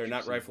rifle pits. They're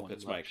not rifle one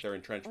pits, left. Mike. They're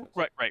entrenchments.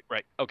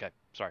 Right. Okay,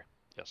 sorry.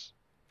 Yes.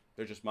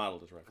 They're just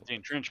modeled as rifle The pits.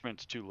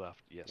 entrenchments 2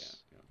 left.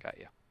 Yes. Yeah. Got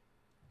ya.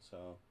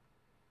 So.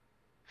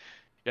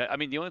 Yeah, I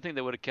mean, the only thing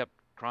that would have kept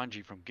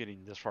Kranji from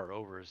getting this far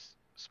over is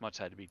Smuts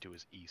had to be to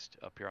his east,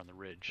 up here on the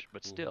ridge.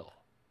 But still,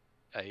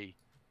 I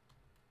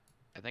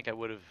think I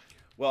would have.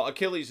 Well,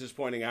 Achilles is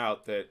pointing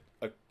out that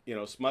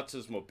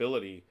Smuts's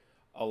mobility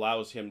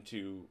allows him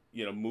to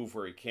move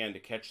where he can to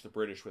catch the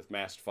British with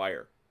massed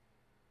fire.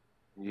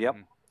 Yep.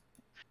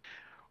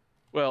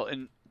 Well,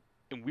 and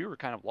we were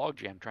kind of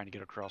logjam trying to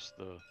get across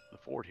the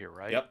ford here,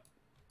 right? Yep.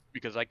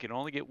 Because I could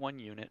only get one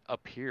unit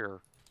up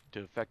here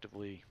to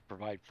effectively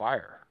provide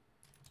fire.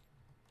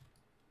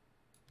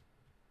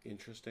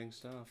 Interesting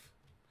stuff.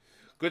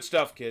 Good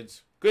stuff,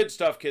 kids. Good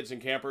stuff, kids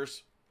and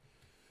campers.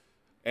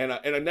 And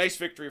a nice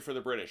victory for the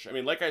British. I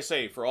mean, like I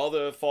say, for all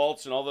the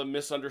faults and all the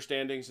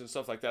misunderstandings and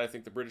stuff like that, I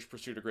think the British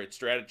pursued a great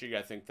strategy.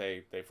 I think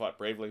they fought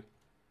bravely.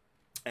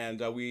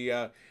 And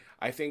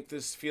I think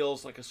this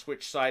feels like a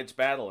switch sides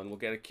battle, and we'll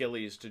get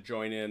Achilles to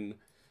join in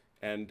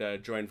and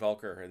join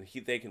Valkyr, and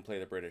they can play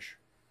the British.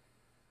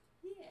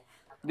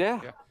 Yeah.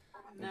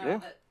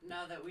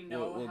 Now that we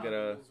know we'll how get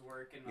a rules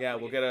work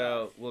and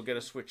we'll get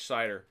a switch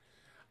sider,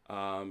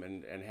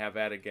 and have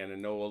that again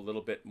and know a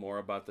little bit more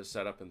about the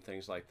setup and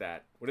things like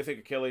that. What do you think,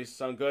 Achilles?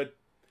 Sound good?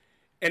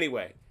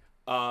 Anyway,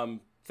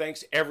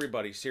 thanks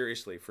everybody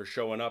seriously for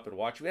showing up and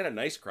watching. We had a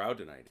nice crowd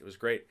tonight. It was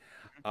great.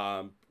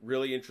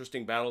 Really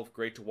interesting battle.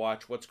 Great to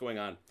watch. What's going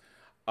on?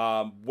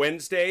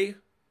 Wednesday, I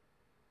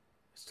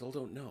still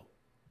don't know.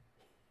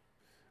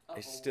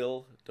 I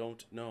still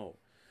don't know.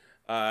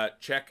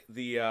 Check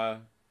the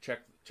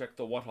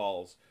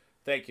Whathalls.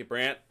 Thank you,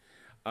 Brant.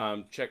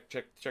 Check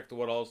the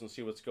Whathalls and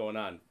see what's going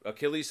on.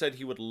 Achilles said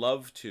he would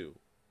love to.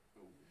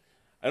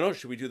 I don't know.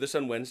 Should we do this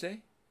on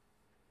Wednesday?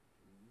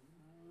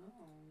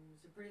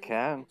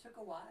 Can. It took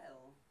a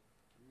while.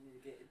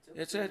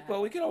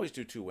 Well, we can always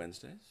do 2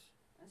 Wednesdays.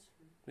 That's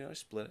true. I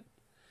split it.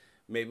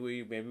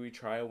 Maybe we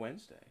try a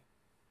Wednesday.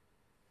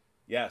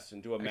 Yes,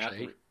 and do a map.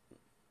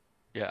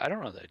 Yeah, I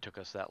don't know that it took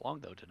us that long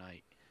though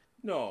tonight.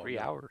 No, 3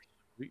 hours.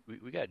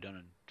 We got it done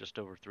in just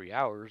over 3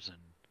 hours, and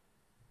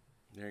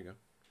there you go.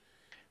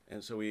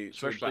 And so we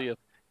especially if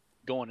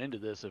going into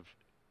this,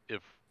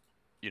 if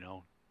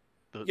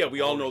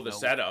we all know the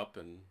setup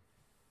and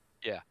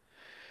yeah.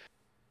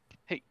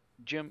 Hey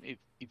Jim,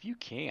 if you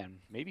can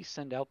maybe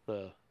send out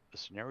the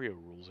scenario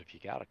rules if you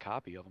got a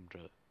copy of them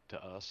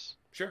to us.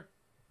 Sure.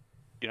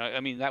 I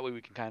mean that way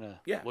we can kind of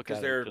look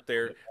at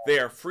it. They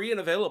are free and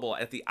available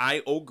at the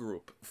IO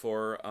group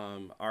for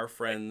our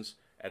friends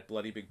at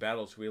Bloody Big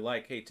Battles who we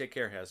like. Hey, take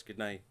care, Has. Good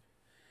night.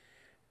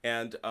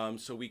 And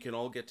so we can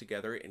all get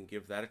together and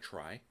give that a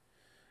try.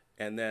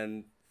 And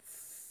then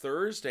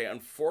Thursday,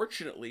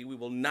 unfortunately, we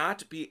will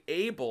not be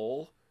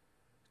able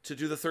to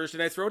do the Thursday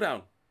Night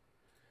Throwdown.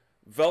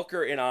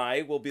 Velker and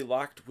I will be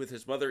locked with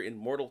his mother in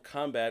mortal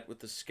combat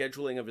with the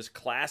scheduling of his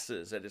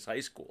classes at his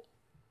high school.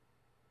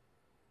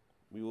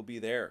 We will be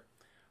there.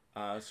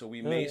 So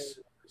we may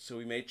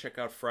check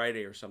out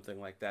Friday or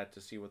something like that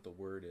to see what the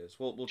word is.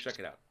 We'll check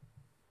it out.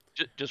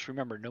 Just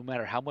remember, no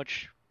matter how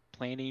much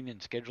planning and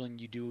scheduling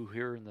you do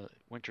here in the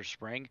winter,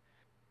 spring,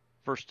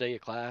 first day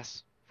of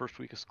class, first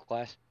week of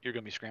class, you're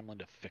going to be scrambling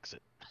to fix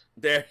it.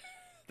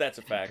 That's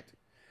a fact.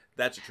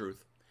 That's a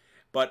truth.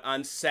 But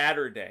on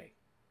Saturday,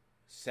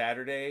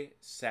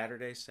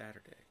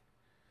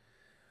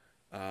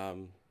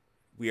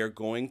 we are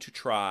going to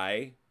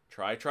try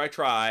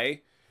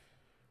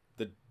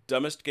the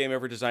dumbest game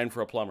ever designed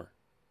for a plumber.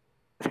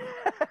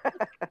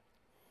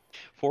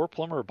 For a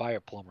plumber or by a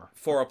plumber?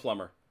 For a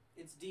plumber.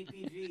 It's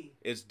DPG.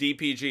 It's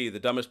DPG, the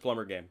dumbest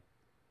plumber game.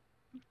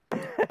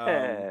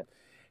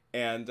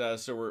 And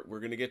so we're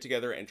going to get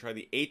together and try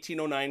the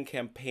 1809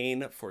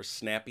 campaign for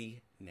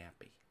Snappy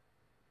Nappy.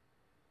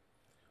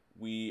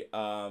 We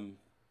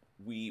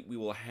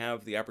will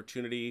have the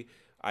opportunity.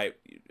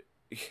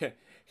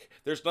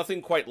 There's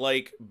nothing quite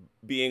like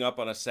being up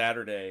on a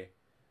Saturday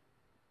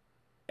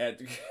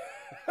at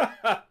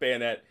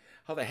Bayonet.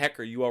 How the heck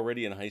are you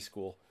already in high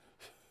school?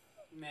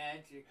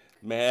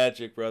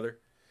 Magic, brother.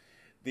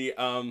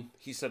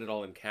 He said it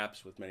all in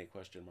caps with many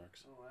question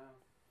marks. Oh wow.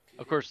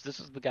 Of course, this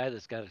is the guy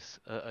that's got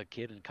a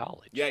kid in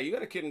college. Yeah, you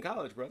got a kid in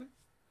college, brother.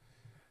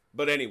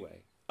 But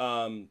anyway,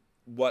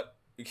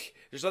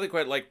 there's nothing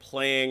quite like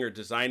playing or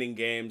designing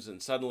games,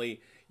 and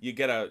suddenly you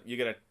get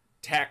a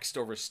text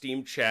over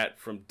Steam chat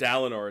from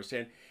Dalinor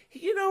saying,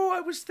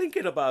 I was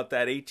thinking about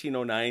that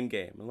 1809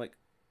 game. I'm like,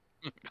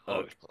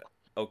 oh,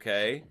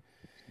 okay.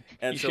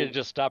 And you should have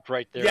just stopped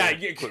right there. Yeah,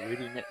 and quit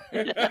reading it.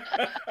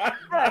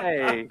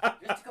 Hey.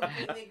 Just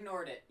completely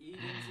ignored it. You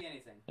didn't see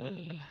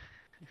anything.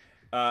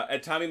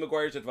 At Tommy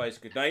McGuire's advice,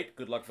 good night,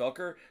 good luck,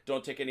 Velker.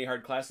 Don't take any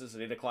hard classes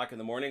at 8 o'clock in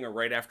the morning or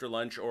right after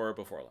lunch or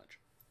before lunch.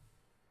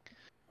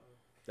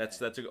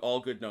 That's all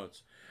good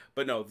notes.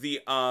 But no,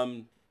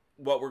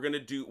 what we're gonna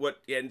do,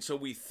 and so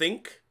we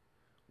think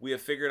we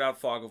have figured out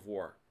Fog of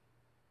War.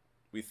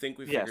 We think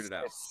we figured it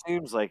out. It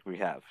seems like we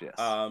have, yes.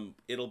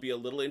 It'll be a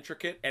little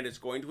intricate, and it's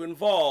going to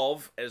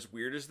involve, as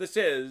weird as this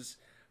is,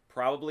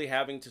 probably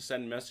having to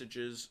send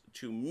messages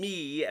to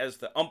me as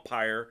the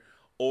umpire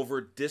over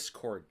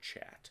Discord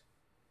chat.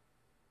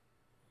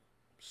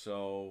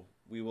 So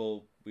we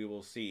will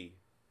see.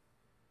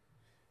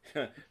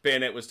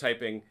 Bayonet was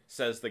typing,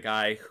 says the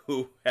guy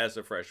who has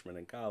a freshman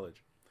in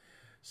college.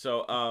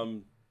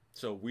 So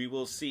so we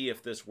will see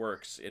if this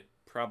works. It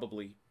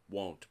probably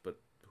won't,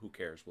 but who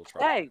cares? We'll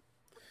try. Hey,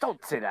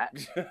 don't say that.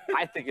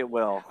 I think it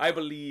will. I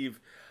believe.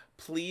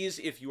 Please,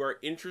 if you are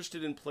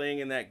interested in playing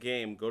in that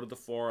game, go to the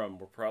forum.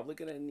 We're probably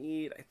going to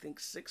need, I think,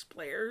 6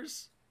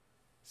 players.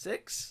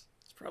 6?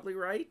 That's probably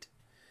right.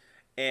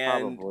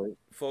 And probably.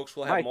 Folks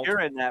will have Mike, multiple.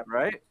 you're in that,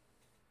 right?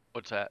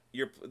 What's that?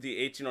 You're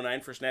the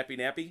 1809 for Snappy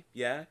Nappy?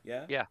 Yeah.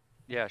 Yeah,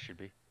 it should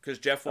be. Because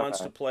Jeff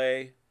wants to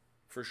play,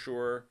 for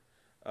sure.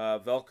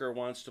 Velker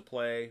wants to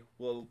play.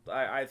 Well,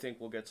 I think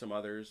we'll get some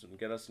others and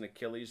get us an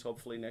Achilles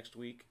hopefully next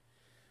week.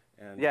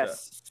 And,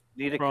 yes,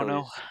 need a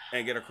Chrono.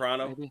 And get a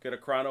Chrono. Maybe. Get a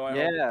Chrono, I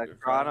hope. Yeah,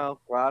 Chrono.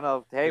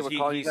 Hey, we're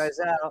calling you guys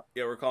out.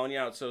 Yeah, we're calling you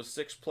out. So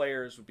 6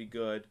 players would be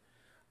good.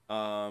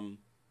 And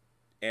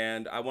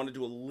I want to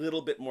do a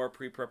little bit more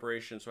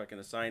pre-preparation so I can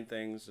assign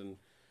things, and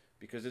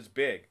because it's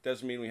big.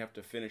 Doesn't mean we have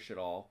to finish it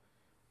all.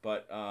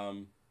 But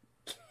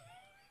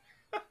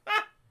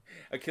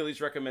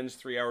Achilles recommends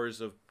 3 hours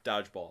of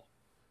dodgeball.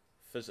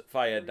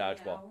 Fayed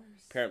dodgeball.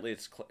 Apparently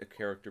it's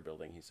character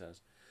building, he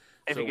says.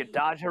 If you can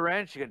dodge a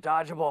wrench, you can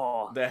dodge a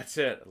ball. That's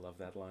it. I love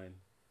that line.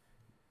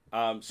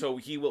 So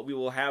we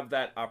will have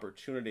that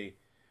opportunity.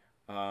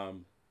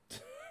 The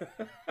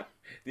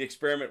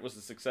experiment was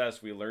a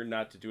success. We learned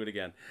not to do it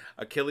again.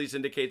 Achilles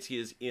indicates he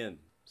is in.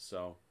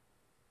 So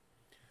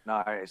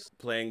nice.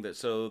 Playing that.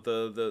 So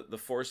the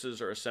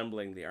forces are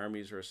assembling. The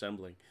armies are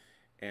assembling,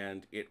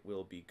 and it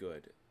will be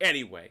good.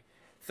 Anyway,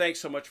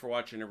 thanks so much for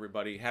watching,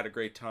 everybody. Had a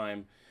great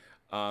time.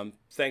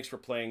 Thanks for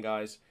playing,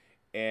 guys,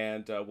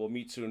 and we'll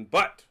meet soon.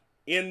 But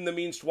in the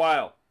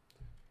meanwhile,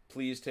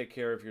 please take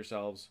care of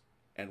yourselves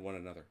and one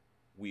another.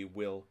 We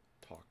will